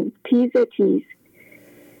کنیم، تیز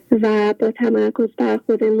و با تمرکز بر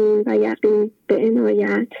خودمون و یقین به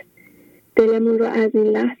عنایت دلمون رو از این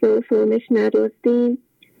لحظه و فرمش ندزدیم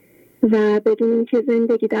و بدونیم که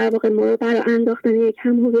زندگی در واقع ما رو برای انداختن یک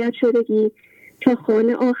هم هویت شدگی تا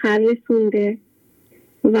خانه آخر رسونده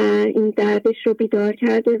و این دردش رو بیدار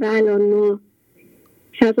کرده و الان ما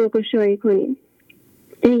شزاگشایی کنیم.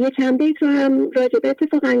 یک هم بیت رو هم راجب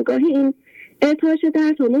اتفاقا گاهی این ارتعاش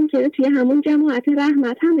درد همون که توی همون جماعت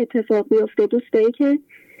رحمت هم اتفاق بیفته. دوستایی که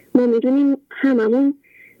ما میدونیم هممون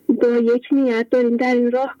با یک نیت داریم در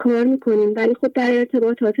این راه کار میکنیم، ولی خب در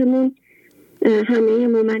ارتباطاتمون همه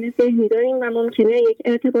ما من ذهنی داریم و ممکنه یک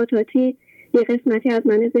ارتباطاتی یک قسمتی از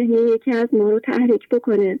من ذهنی یکی از ما رو تحریک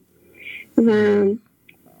بکنه و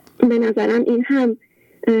به نظرم این هم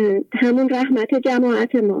همون رحمت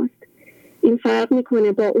جماعت ماست. این فرق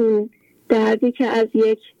میکنه با اون دردی که از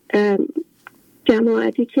یک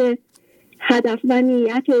جماعتی که هدف و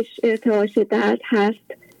نیتش ارتعاش درد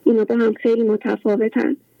هست، اینا با هم خیلی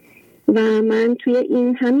متفاوتن و من توی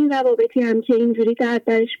این همین روابطی هم که اینجوری درد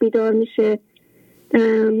درش بیدار میشه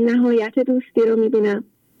نهایت دوستی رو میبینم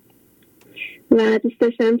و دوست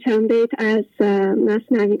داشتم چند بیت از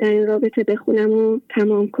مثنوی در این رابطه بخونم و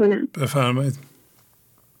تمام کنم. بفرمایید.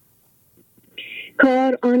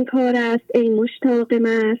 کار آن کار است ای مشتاق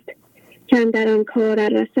مست، کن در آن کار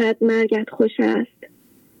رسد مرگت خوش است.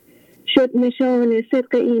 شد نشان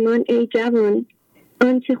صدق ایمان ای جوان،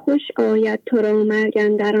 آن که خوش آید تو را مرگ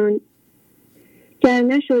اندران. گر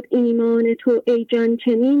نشد ایمان تو ای جان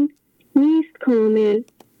چنین، نیست کامل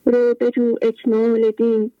رو بجو اکمال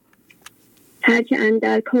دین. هر که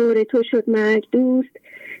اندر کار تو شد مرگ دوست،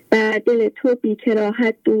 بر دل تو بی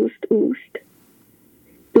کراهت دوست اوست.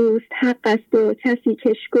 دوست حق است و کسی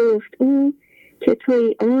کش گفت او، که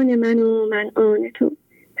توی آن من و من آن تو.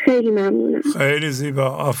 خیلی ممنونم. خیلی زیبا،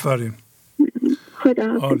 آفرین.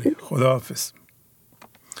 خداحافظ.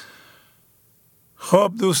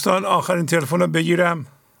 خب دوستان آخرین تلفن رو بگیرم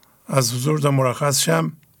از حضور مرخص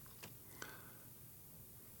شم.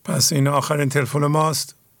 پس این آخرین تلفن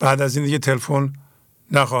ماست، بعد از این دیگه تلفن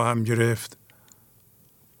نخواهم گرفت.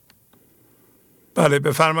 بله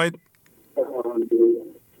بفرمایید.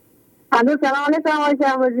 الو سلام علیکم آقای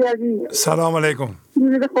شهبازی عزیز. سلام علیکم.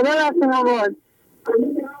 خدا رفتن آواز.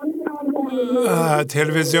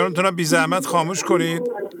 تلویزیونتون رو بی زحمت خاموش کنید.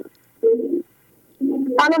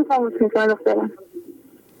 الان خاموش میکنم دخترم.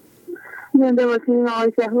 زنده باشید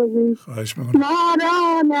آقای شهبازی. خواهش میکنم. ما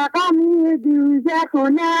را نقمی دوزخ و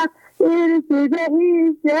نفس ارث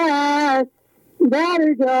بهیشت،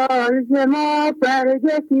 در جال ما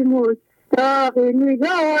برگشی مشتاق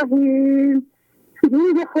نگاهیم.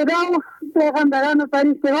 درود خدا و پیغمبران و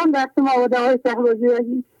فرشتگان در شما و آقای شهبازی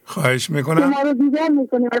عزیز. خواهش میکنم. شما رو بیدار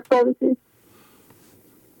میکنیم از خوابتون.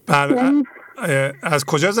 بله. از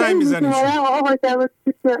کجا زنگ میزنید؟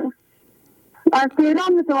 از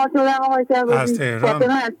تهران میتونم آقای شهبازی. از تهران.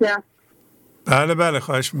 بله بله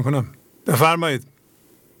خواهش میکنم. بفرمایید.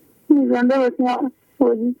 زنده باشید.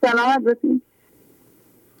 سلامت باشید.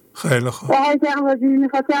 خیلی خوب. آقای شهبازی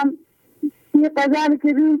میخواستم یه غزل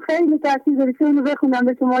که روی خیلی تاثیر داره که اونو بخونم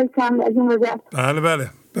به شما کم از اون غزل. بله بله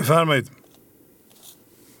بفرمایید.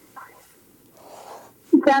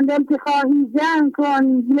 چندان که خواهی جنگ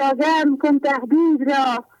کن یا گرم کن تهدید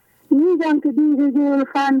را، میدم که دیر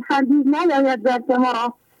گلخن هرگز نیاید در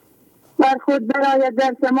شما. بر خود براید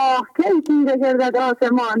در شما کی تیره گردد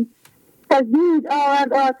آسمان. از دید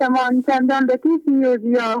آورد آسمان چندان به تیسی و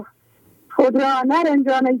زیاه. خود را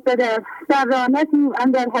نرنجان ای پدر سر را نتیب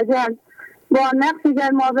اندر حجر. با نقش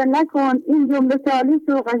گرمابه نکن این جمله سالیس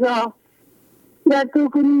و غذا. در تو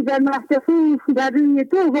کنی در محتفی در روی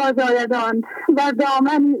تو باز آیدان. در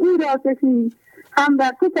دامنی او را کشی هم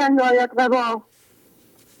در تو تنگ آید قبا.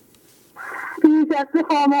 پیش از تو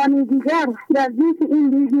خامانی دیگر در بیش این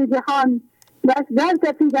بیزی جهان. بس در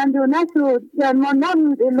تفیدند و نشد در ما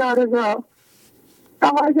نبود الا رضا.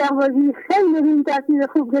 آقای شهبازی خیلی این تاثیر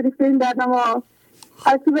خوب گرفته این برنامه.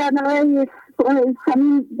 از تو برنامه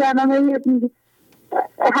همین برنامه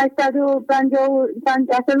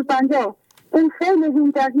 850 این خیلی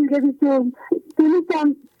زون تحصیل کردی که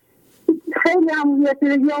دلیتم خیلی همونیت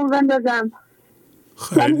رجیام بندازم.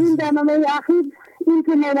 یعنی این برنامه اخیر این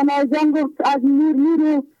که مولانا جان گفت از نور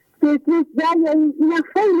میرو پیتریس دریا این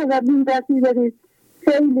خیلی زون تحصیل کردی.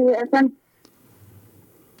 خیلی اصلا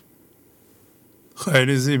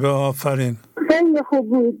خیلی زیبا، آفرین. خیلی خوب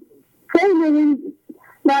بود. خیلی این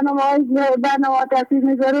برنامه تحصیل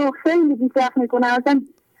میذاره و خیلی بیشتر میکنه. اصلا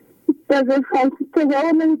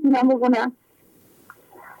تجاور نمیتونم بکنم.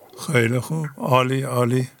 خیلی خوب، عالی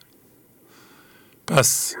عالی.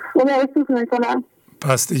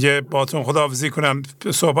 پس دیگه باتون خداحافظی کنم.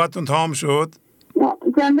 صحبتتون تمام شد؟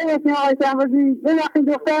 جنبه اسم آقای شهبازی ببخشید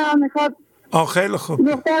دخترم میخواد. خیلی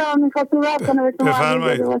خوب. دخترم میخواد صحبت کنه.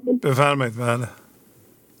 بفرمایید. بله.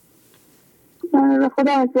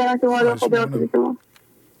 خدا مسئله شما رو خدا شما.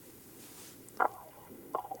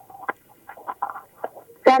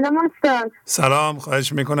 سلام استاد. سلام،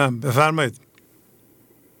 خواهش میکنم، بفرمایید.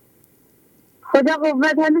 خدا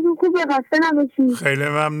قوت، حالتون خوبه؟ خسته نباشید. خیلی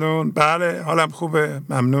ممنون. بله حالم خوبه،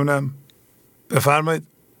 ممنونم. بفرمایید.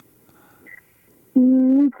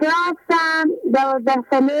 میترا هستم، 12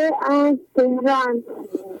 ساله از تهران.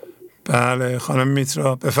 بله خانم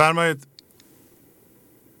میترا، بفرمایید.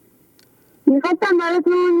 میخواستم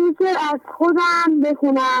براتون یکی از خودم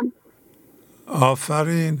بخونم.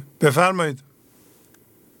 آفرین، بفرمایید.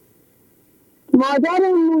 مادر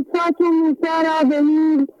موسی که موسی را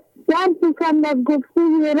ببین، در شکند از گفته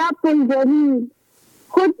رب الجلیل.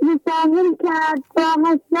 خود به ساحل کرد با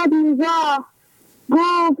حسرت نگاه،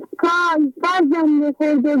 گفت کای فرزند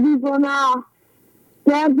خرد و بیگناه.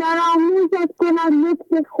 گر فراموشت کند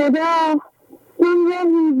لطف خدا، این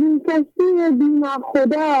رهی بی کشتی بینا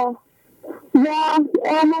خدا. وقت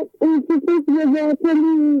آمد این که فکر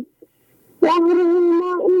باطلی، بهر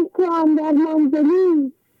ما این که اندر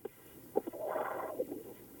منزلی.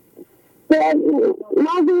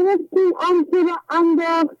 ما گرفتیم آنچه را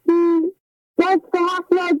انداختی، دست حق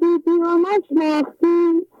را دیدی و نشناختی.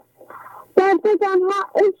 در تو تنها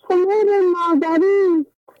عشق مهر مادری،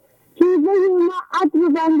 چیزه ما عطر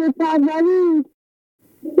بنده پروری.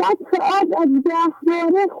 سطح آب از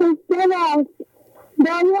گهواره خوشگل است،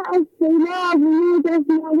 دایه از سیلاب رود از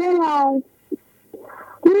نظر است.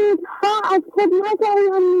 رودها از خود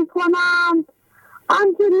نتوان میکنند،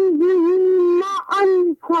 آنچه میگوییم ما آن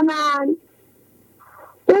میکنند.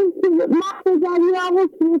 ما به دریا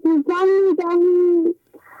حکم تیزن میدهیم،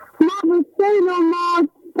 ما به سیل و ما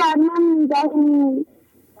فرمان میدهیم.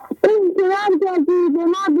 این که برگردی به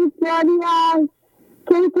ما بسیاری است،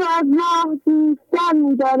 که تو از ما بیشتر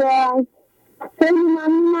میداره است. خیلی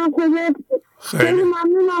ممنونم خودت. خیلی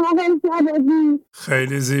ممنونم آقای شهبازی.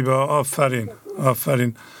 خیلی زیبا، آفرین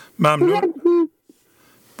آفرین. ممنون.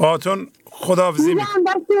 باتون خداحافظی میکنم.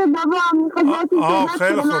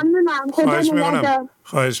 خیلی خوب.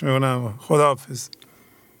 خواهش میکنم. خداحافظ.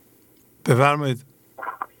 بفرمایید.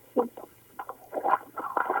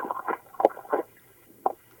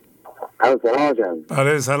 سلام.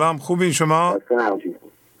 بله سلام، خوبین شما؟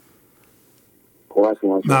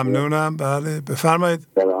 ممنونم. بله بفرمایید.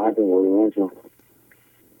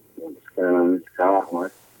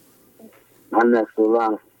 من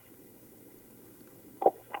نصرالله.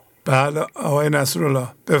 بله آقای نصرالله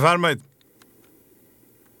بفرمایید.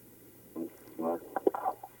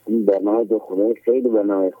 این برنامه دو خونه خیلی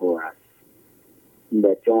برنامه خوب هست. این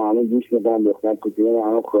بچه هم همه گوش میدن، دختر کتیمه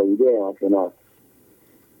همه خوابیده آسنات.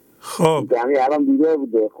 خب دمی الان دیده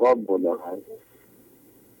بوده، خواب بوده.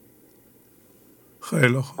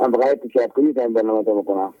 خیلی خوب. من بقیه تشکری کنم برنامه تا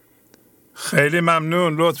بکنم. خیلی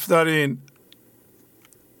ممنون، لطف دارین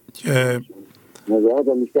که نظرات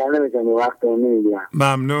بیشتر نمیشم، وقت رو نمیدیم.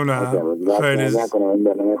 ممنونم.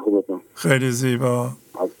 خیلی زیبا.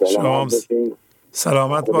 شما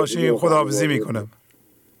سلامت باشین. خداحافظی میکنم.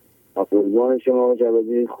 قربان شما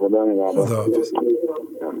شهبازی. خدا نگهدار.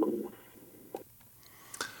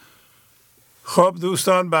 خب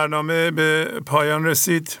دوستان، برنامه به پایان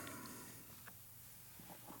رسید.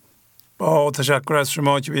 با تشکر از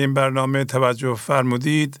شما که به این برنامه توجه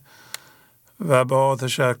فرمودید و با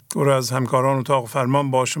تشکر از همکاران اتاق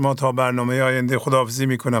فرمان با شما تا برنامه آینده خداحافظی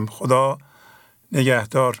میکنم. خدا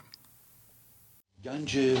نگهدار.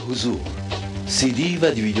 گنج حضور، CD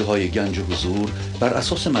و دیویدیوهای گنج حضور بر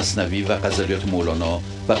اساس مثنوی و غزلیات مولانا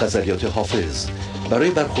و غزلیات حافظ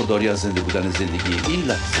برای برخورداری از زنده بودن زندگی این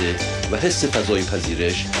لحظه و حس فضای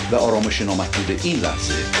پذیرش و آرامش نامحدود این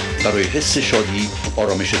لحظه، برای حس شادی،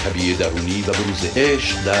 آرامش طبیعی درونی و بروز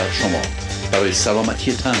عشق در شما، برای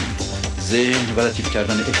سلامتی تن، ذهن و لطیف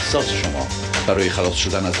کردن احساس شما، برای خلاص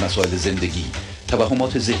شدن از مسائل زندگی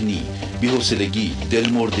توهمات ذهنی، بی‌حوصلگی،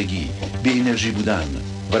 دلمردگی، بی انرژی بودن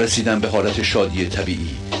و رسیدن به حالت شادی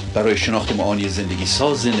طبیعی برای شناخت معانی زندگی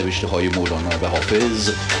ساز نوشته‌های مولانا و حافظ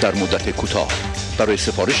در مدت کوتاه. برای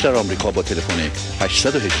سفارش در آمریکا با تلفن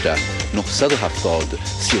 818 970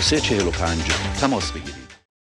 3345 تماس بگیرید.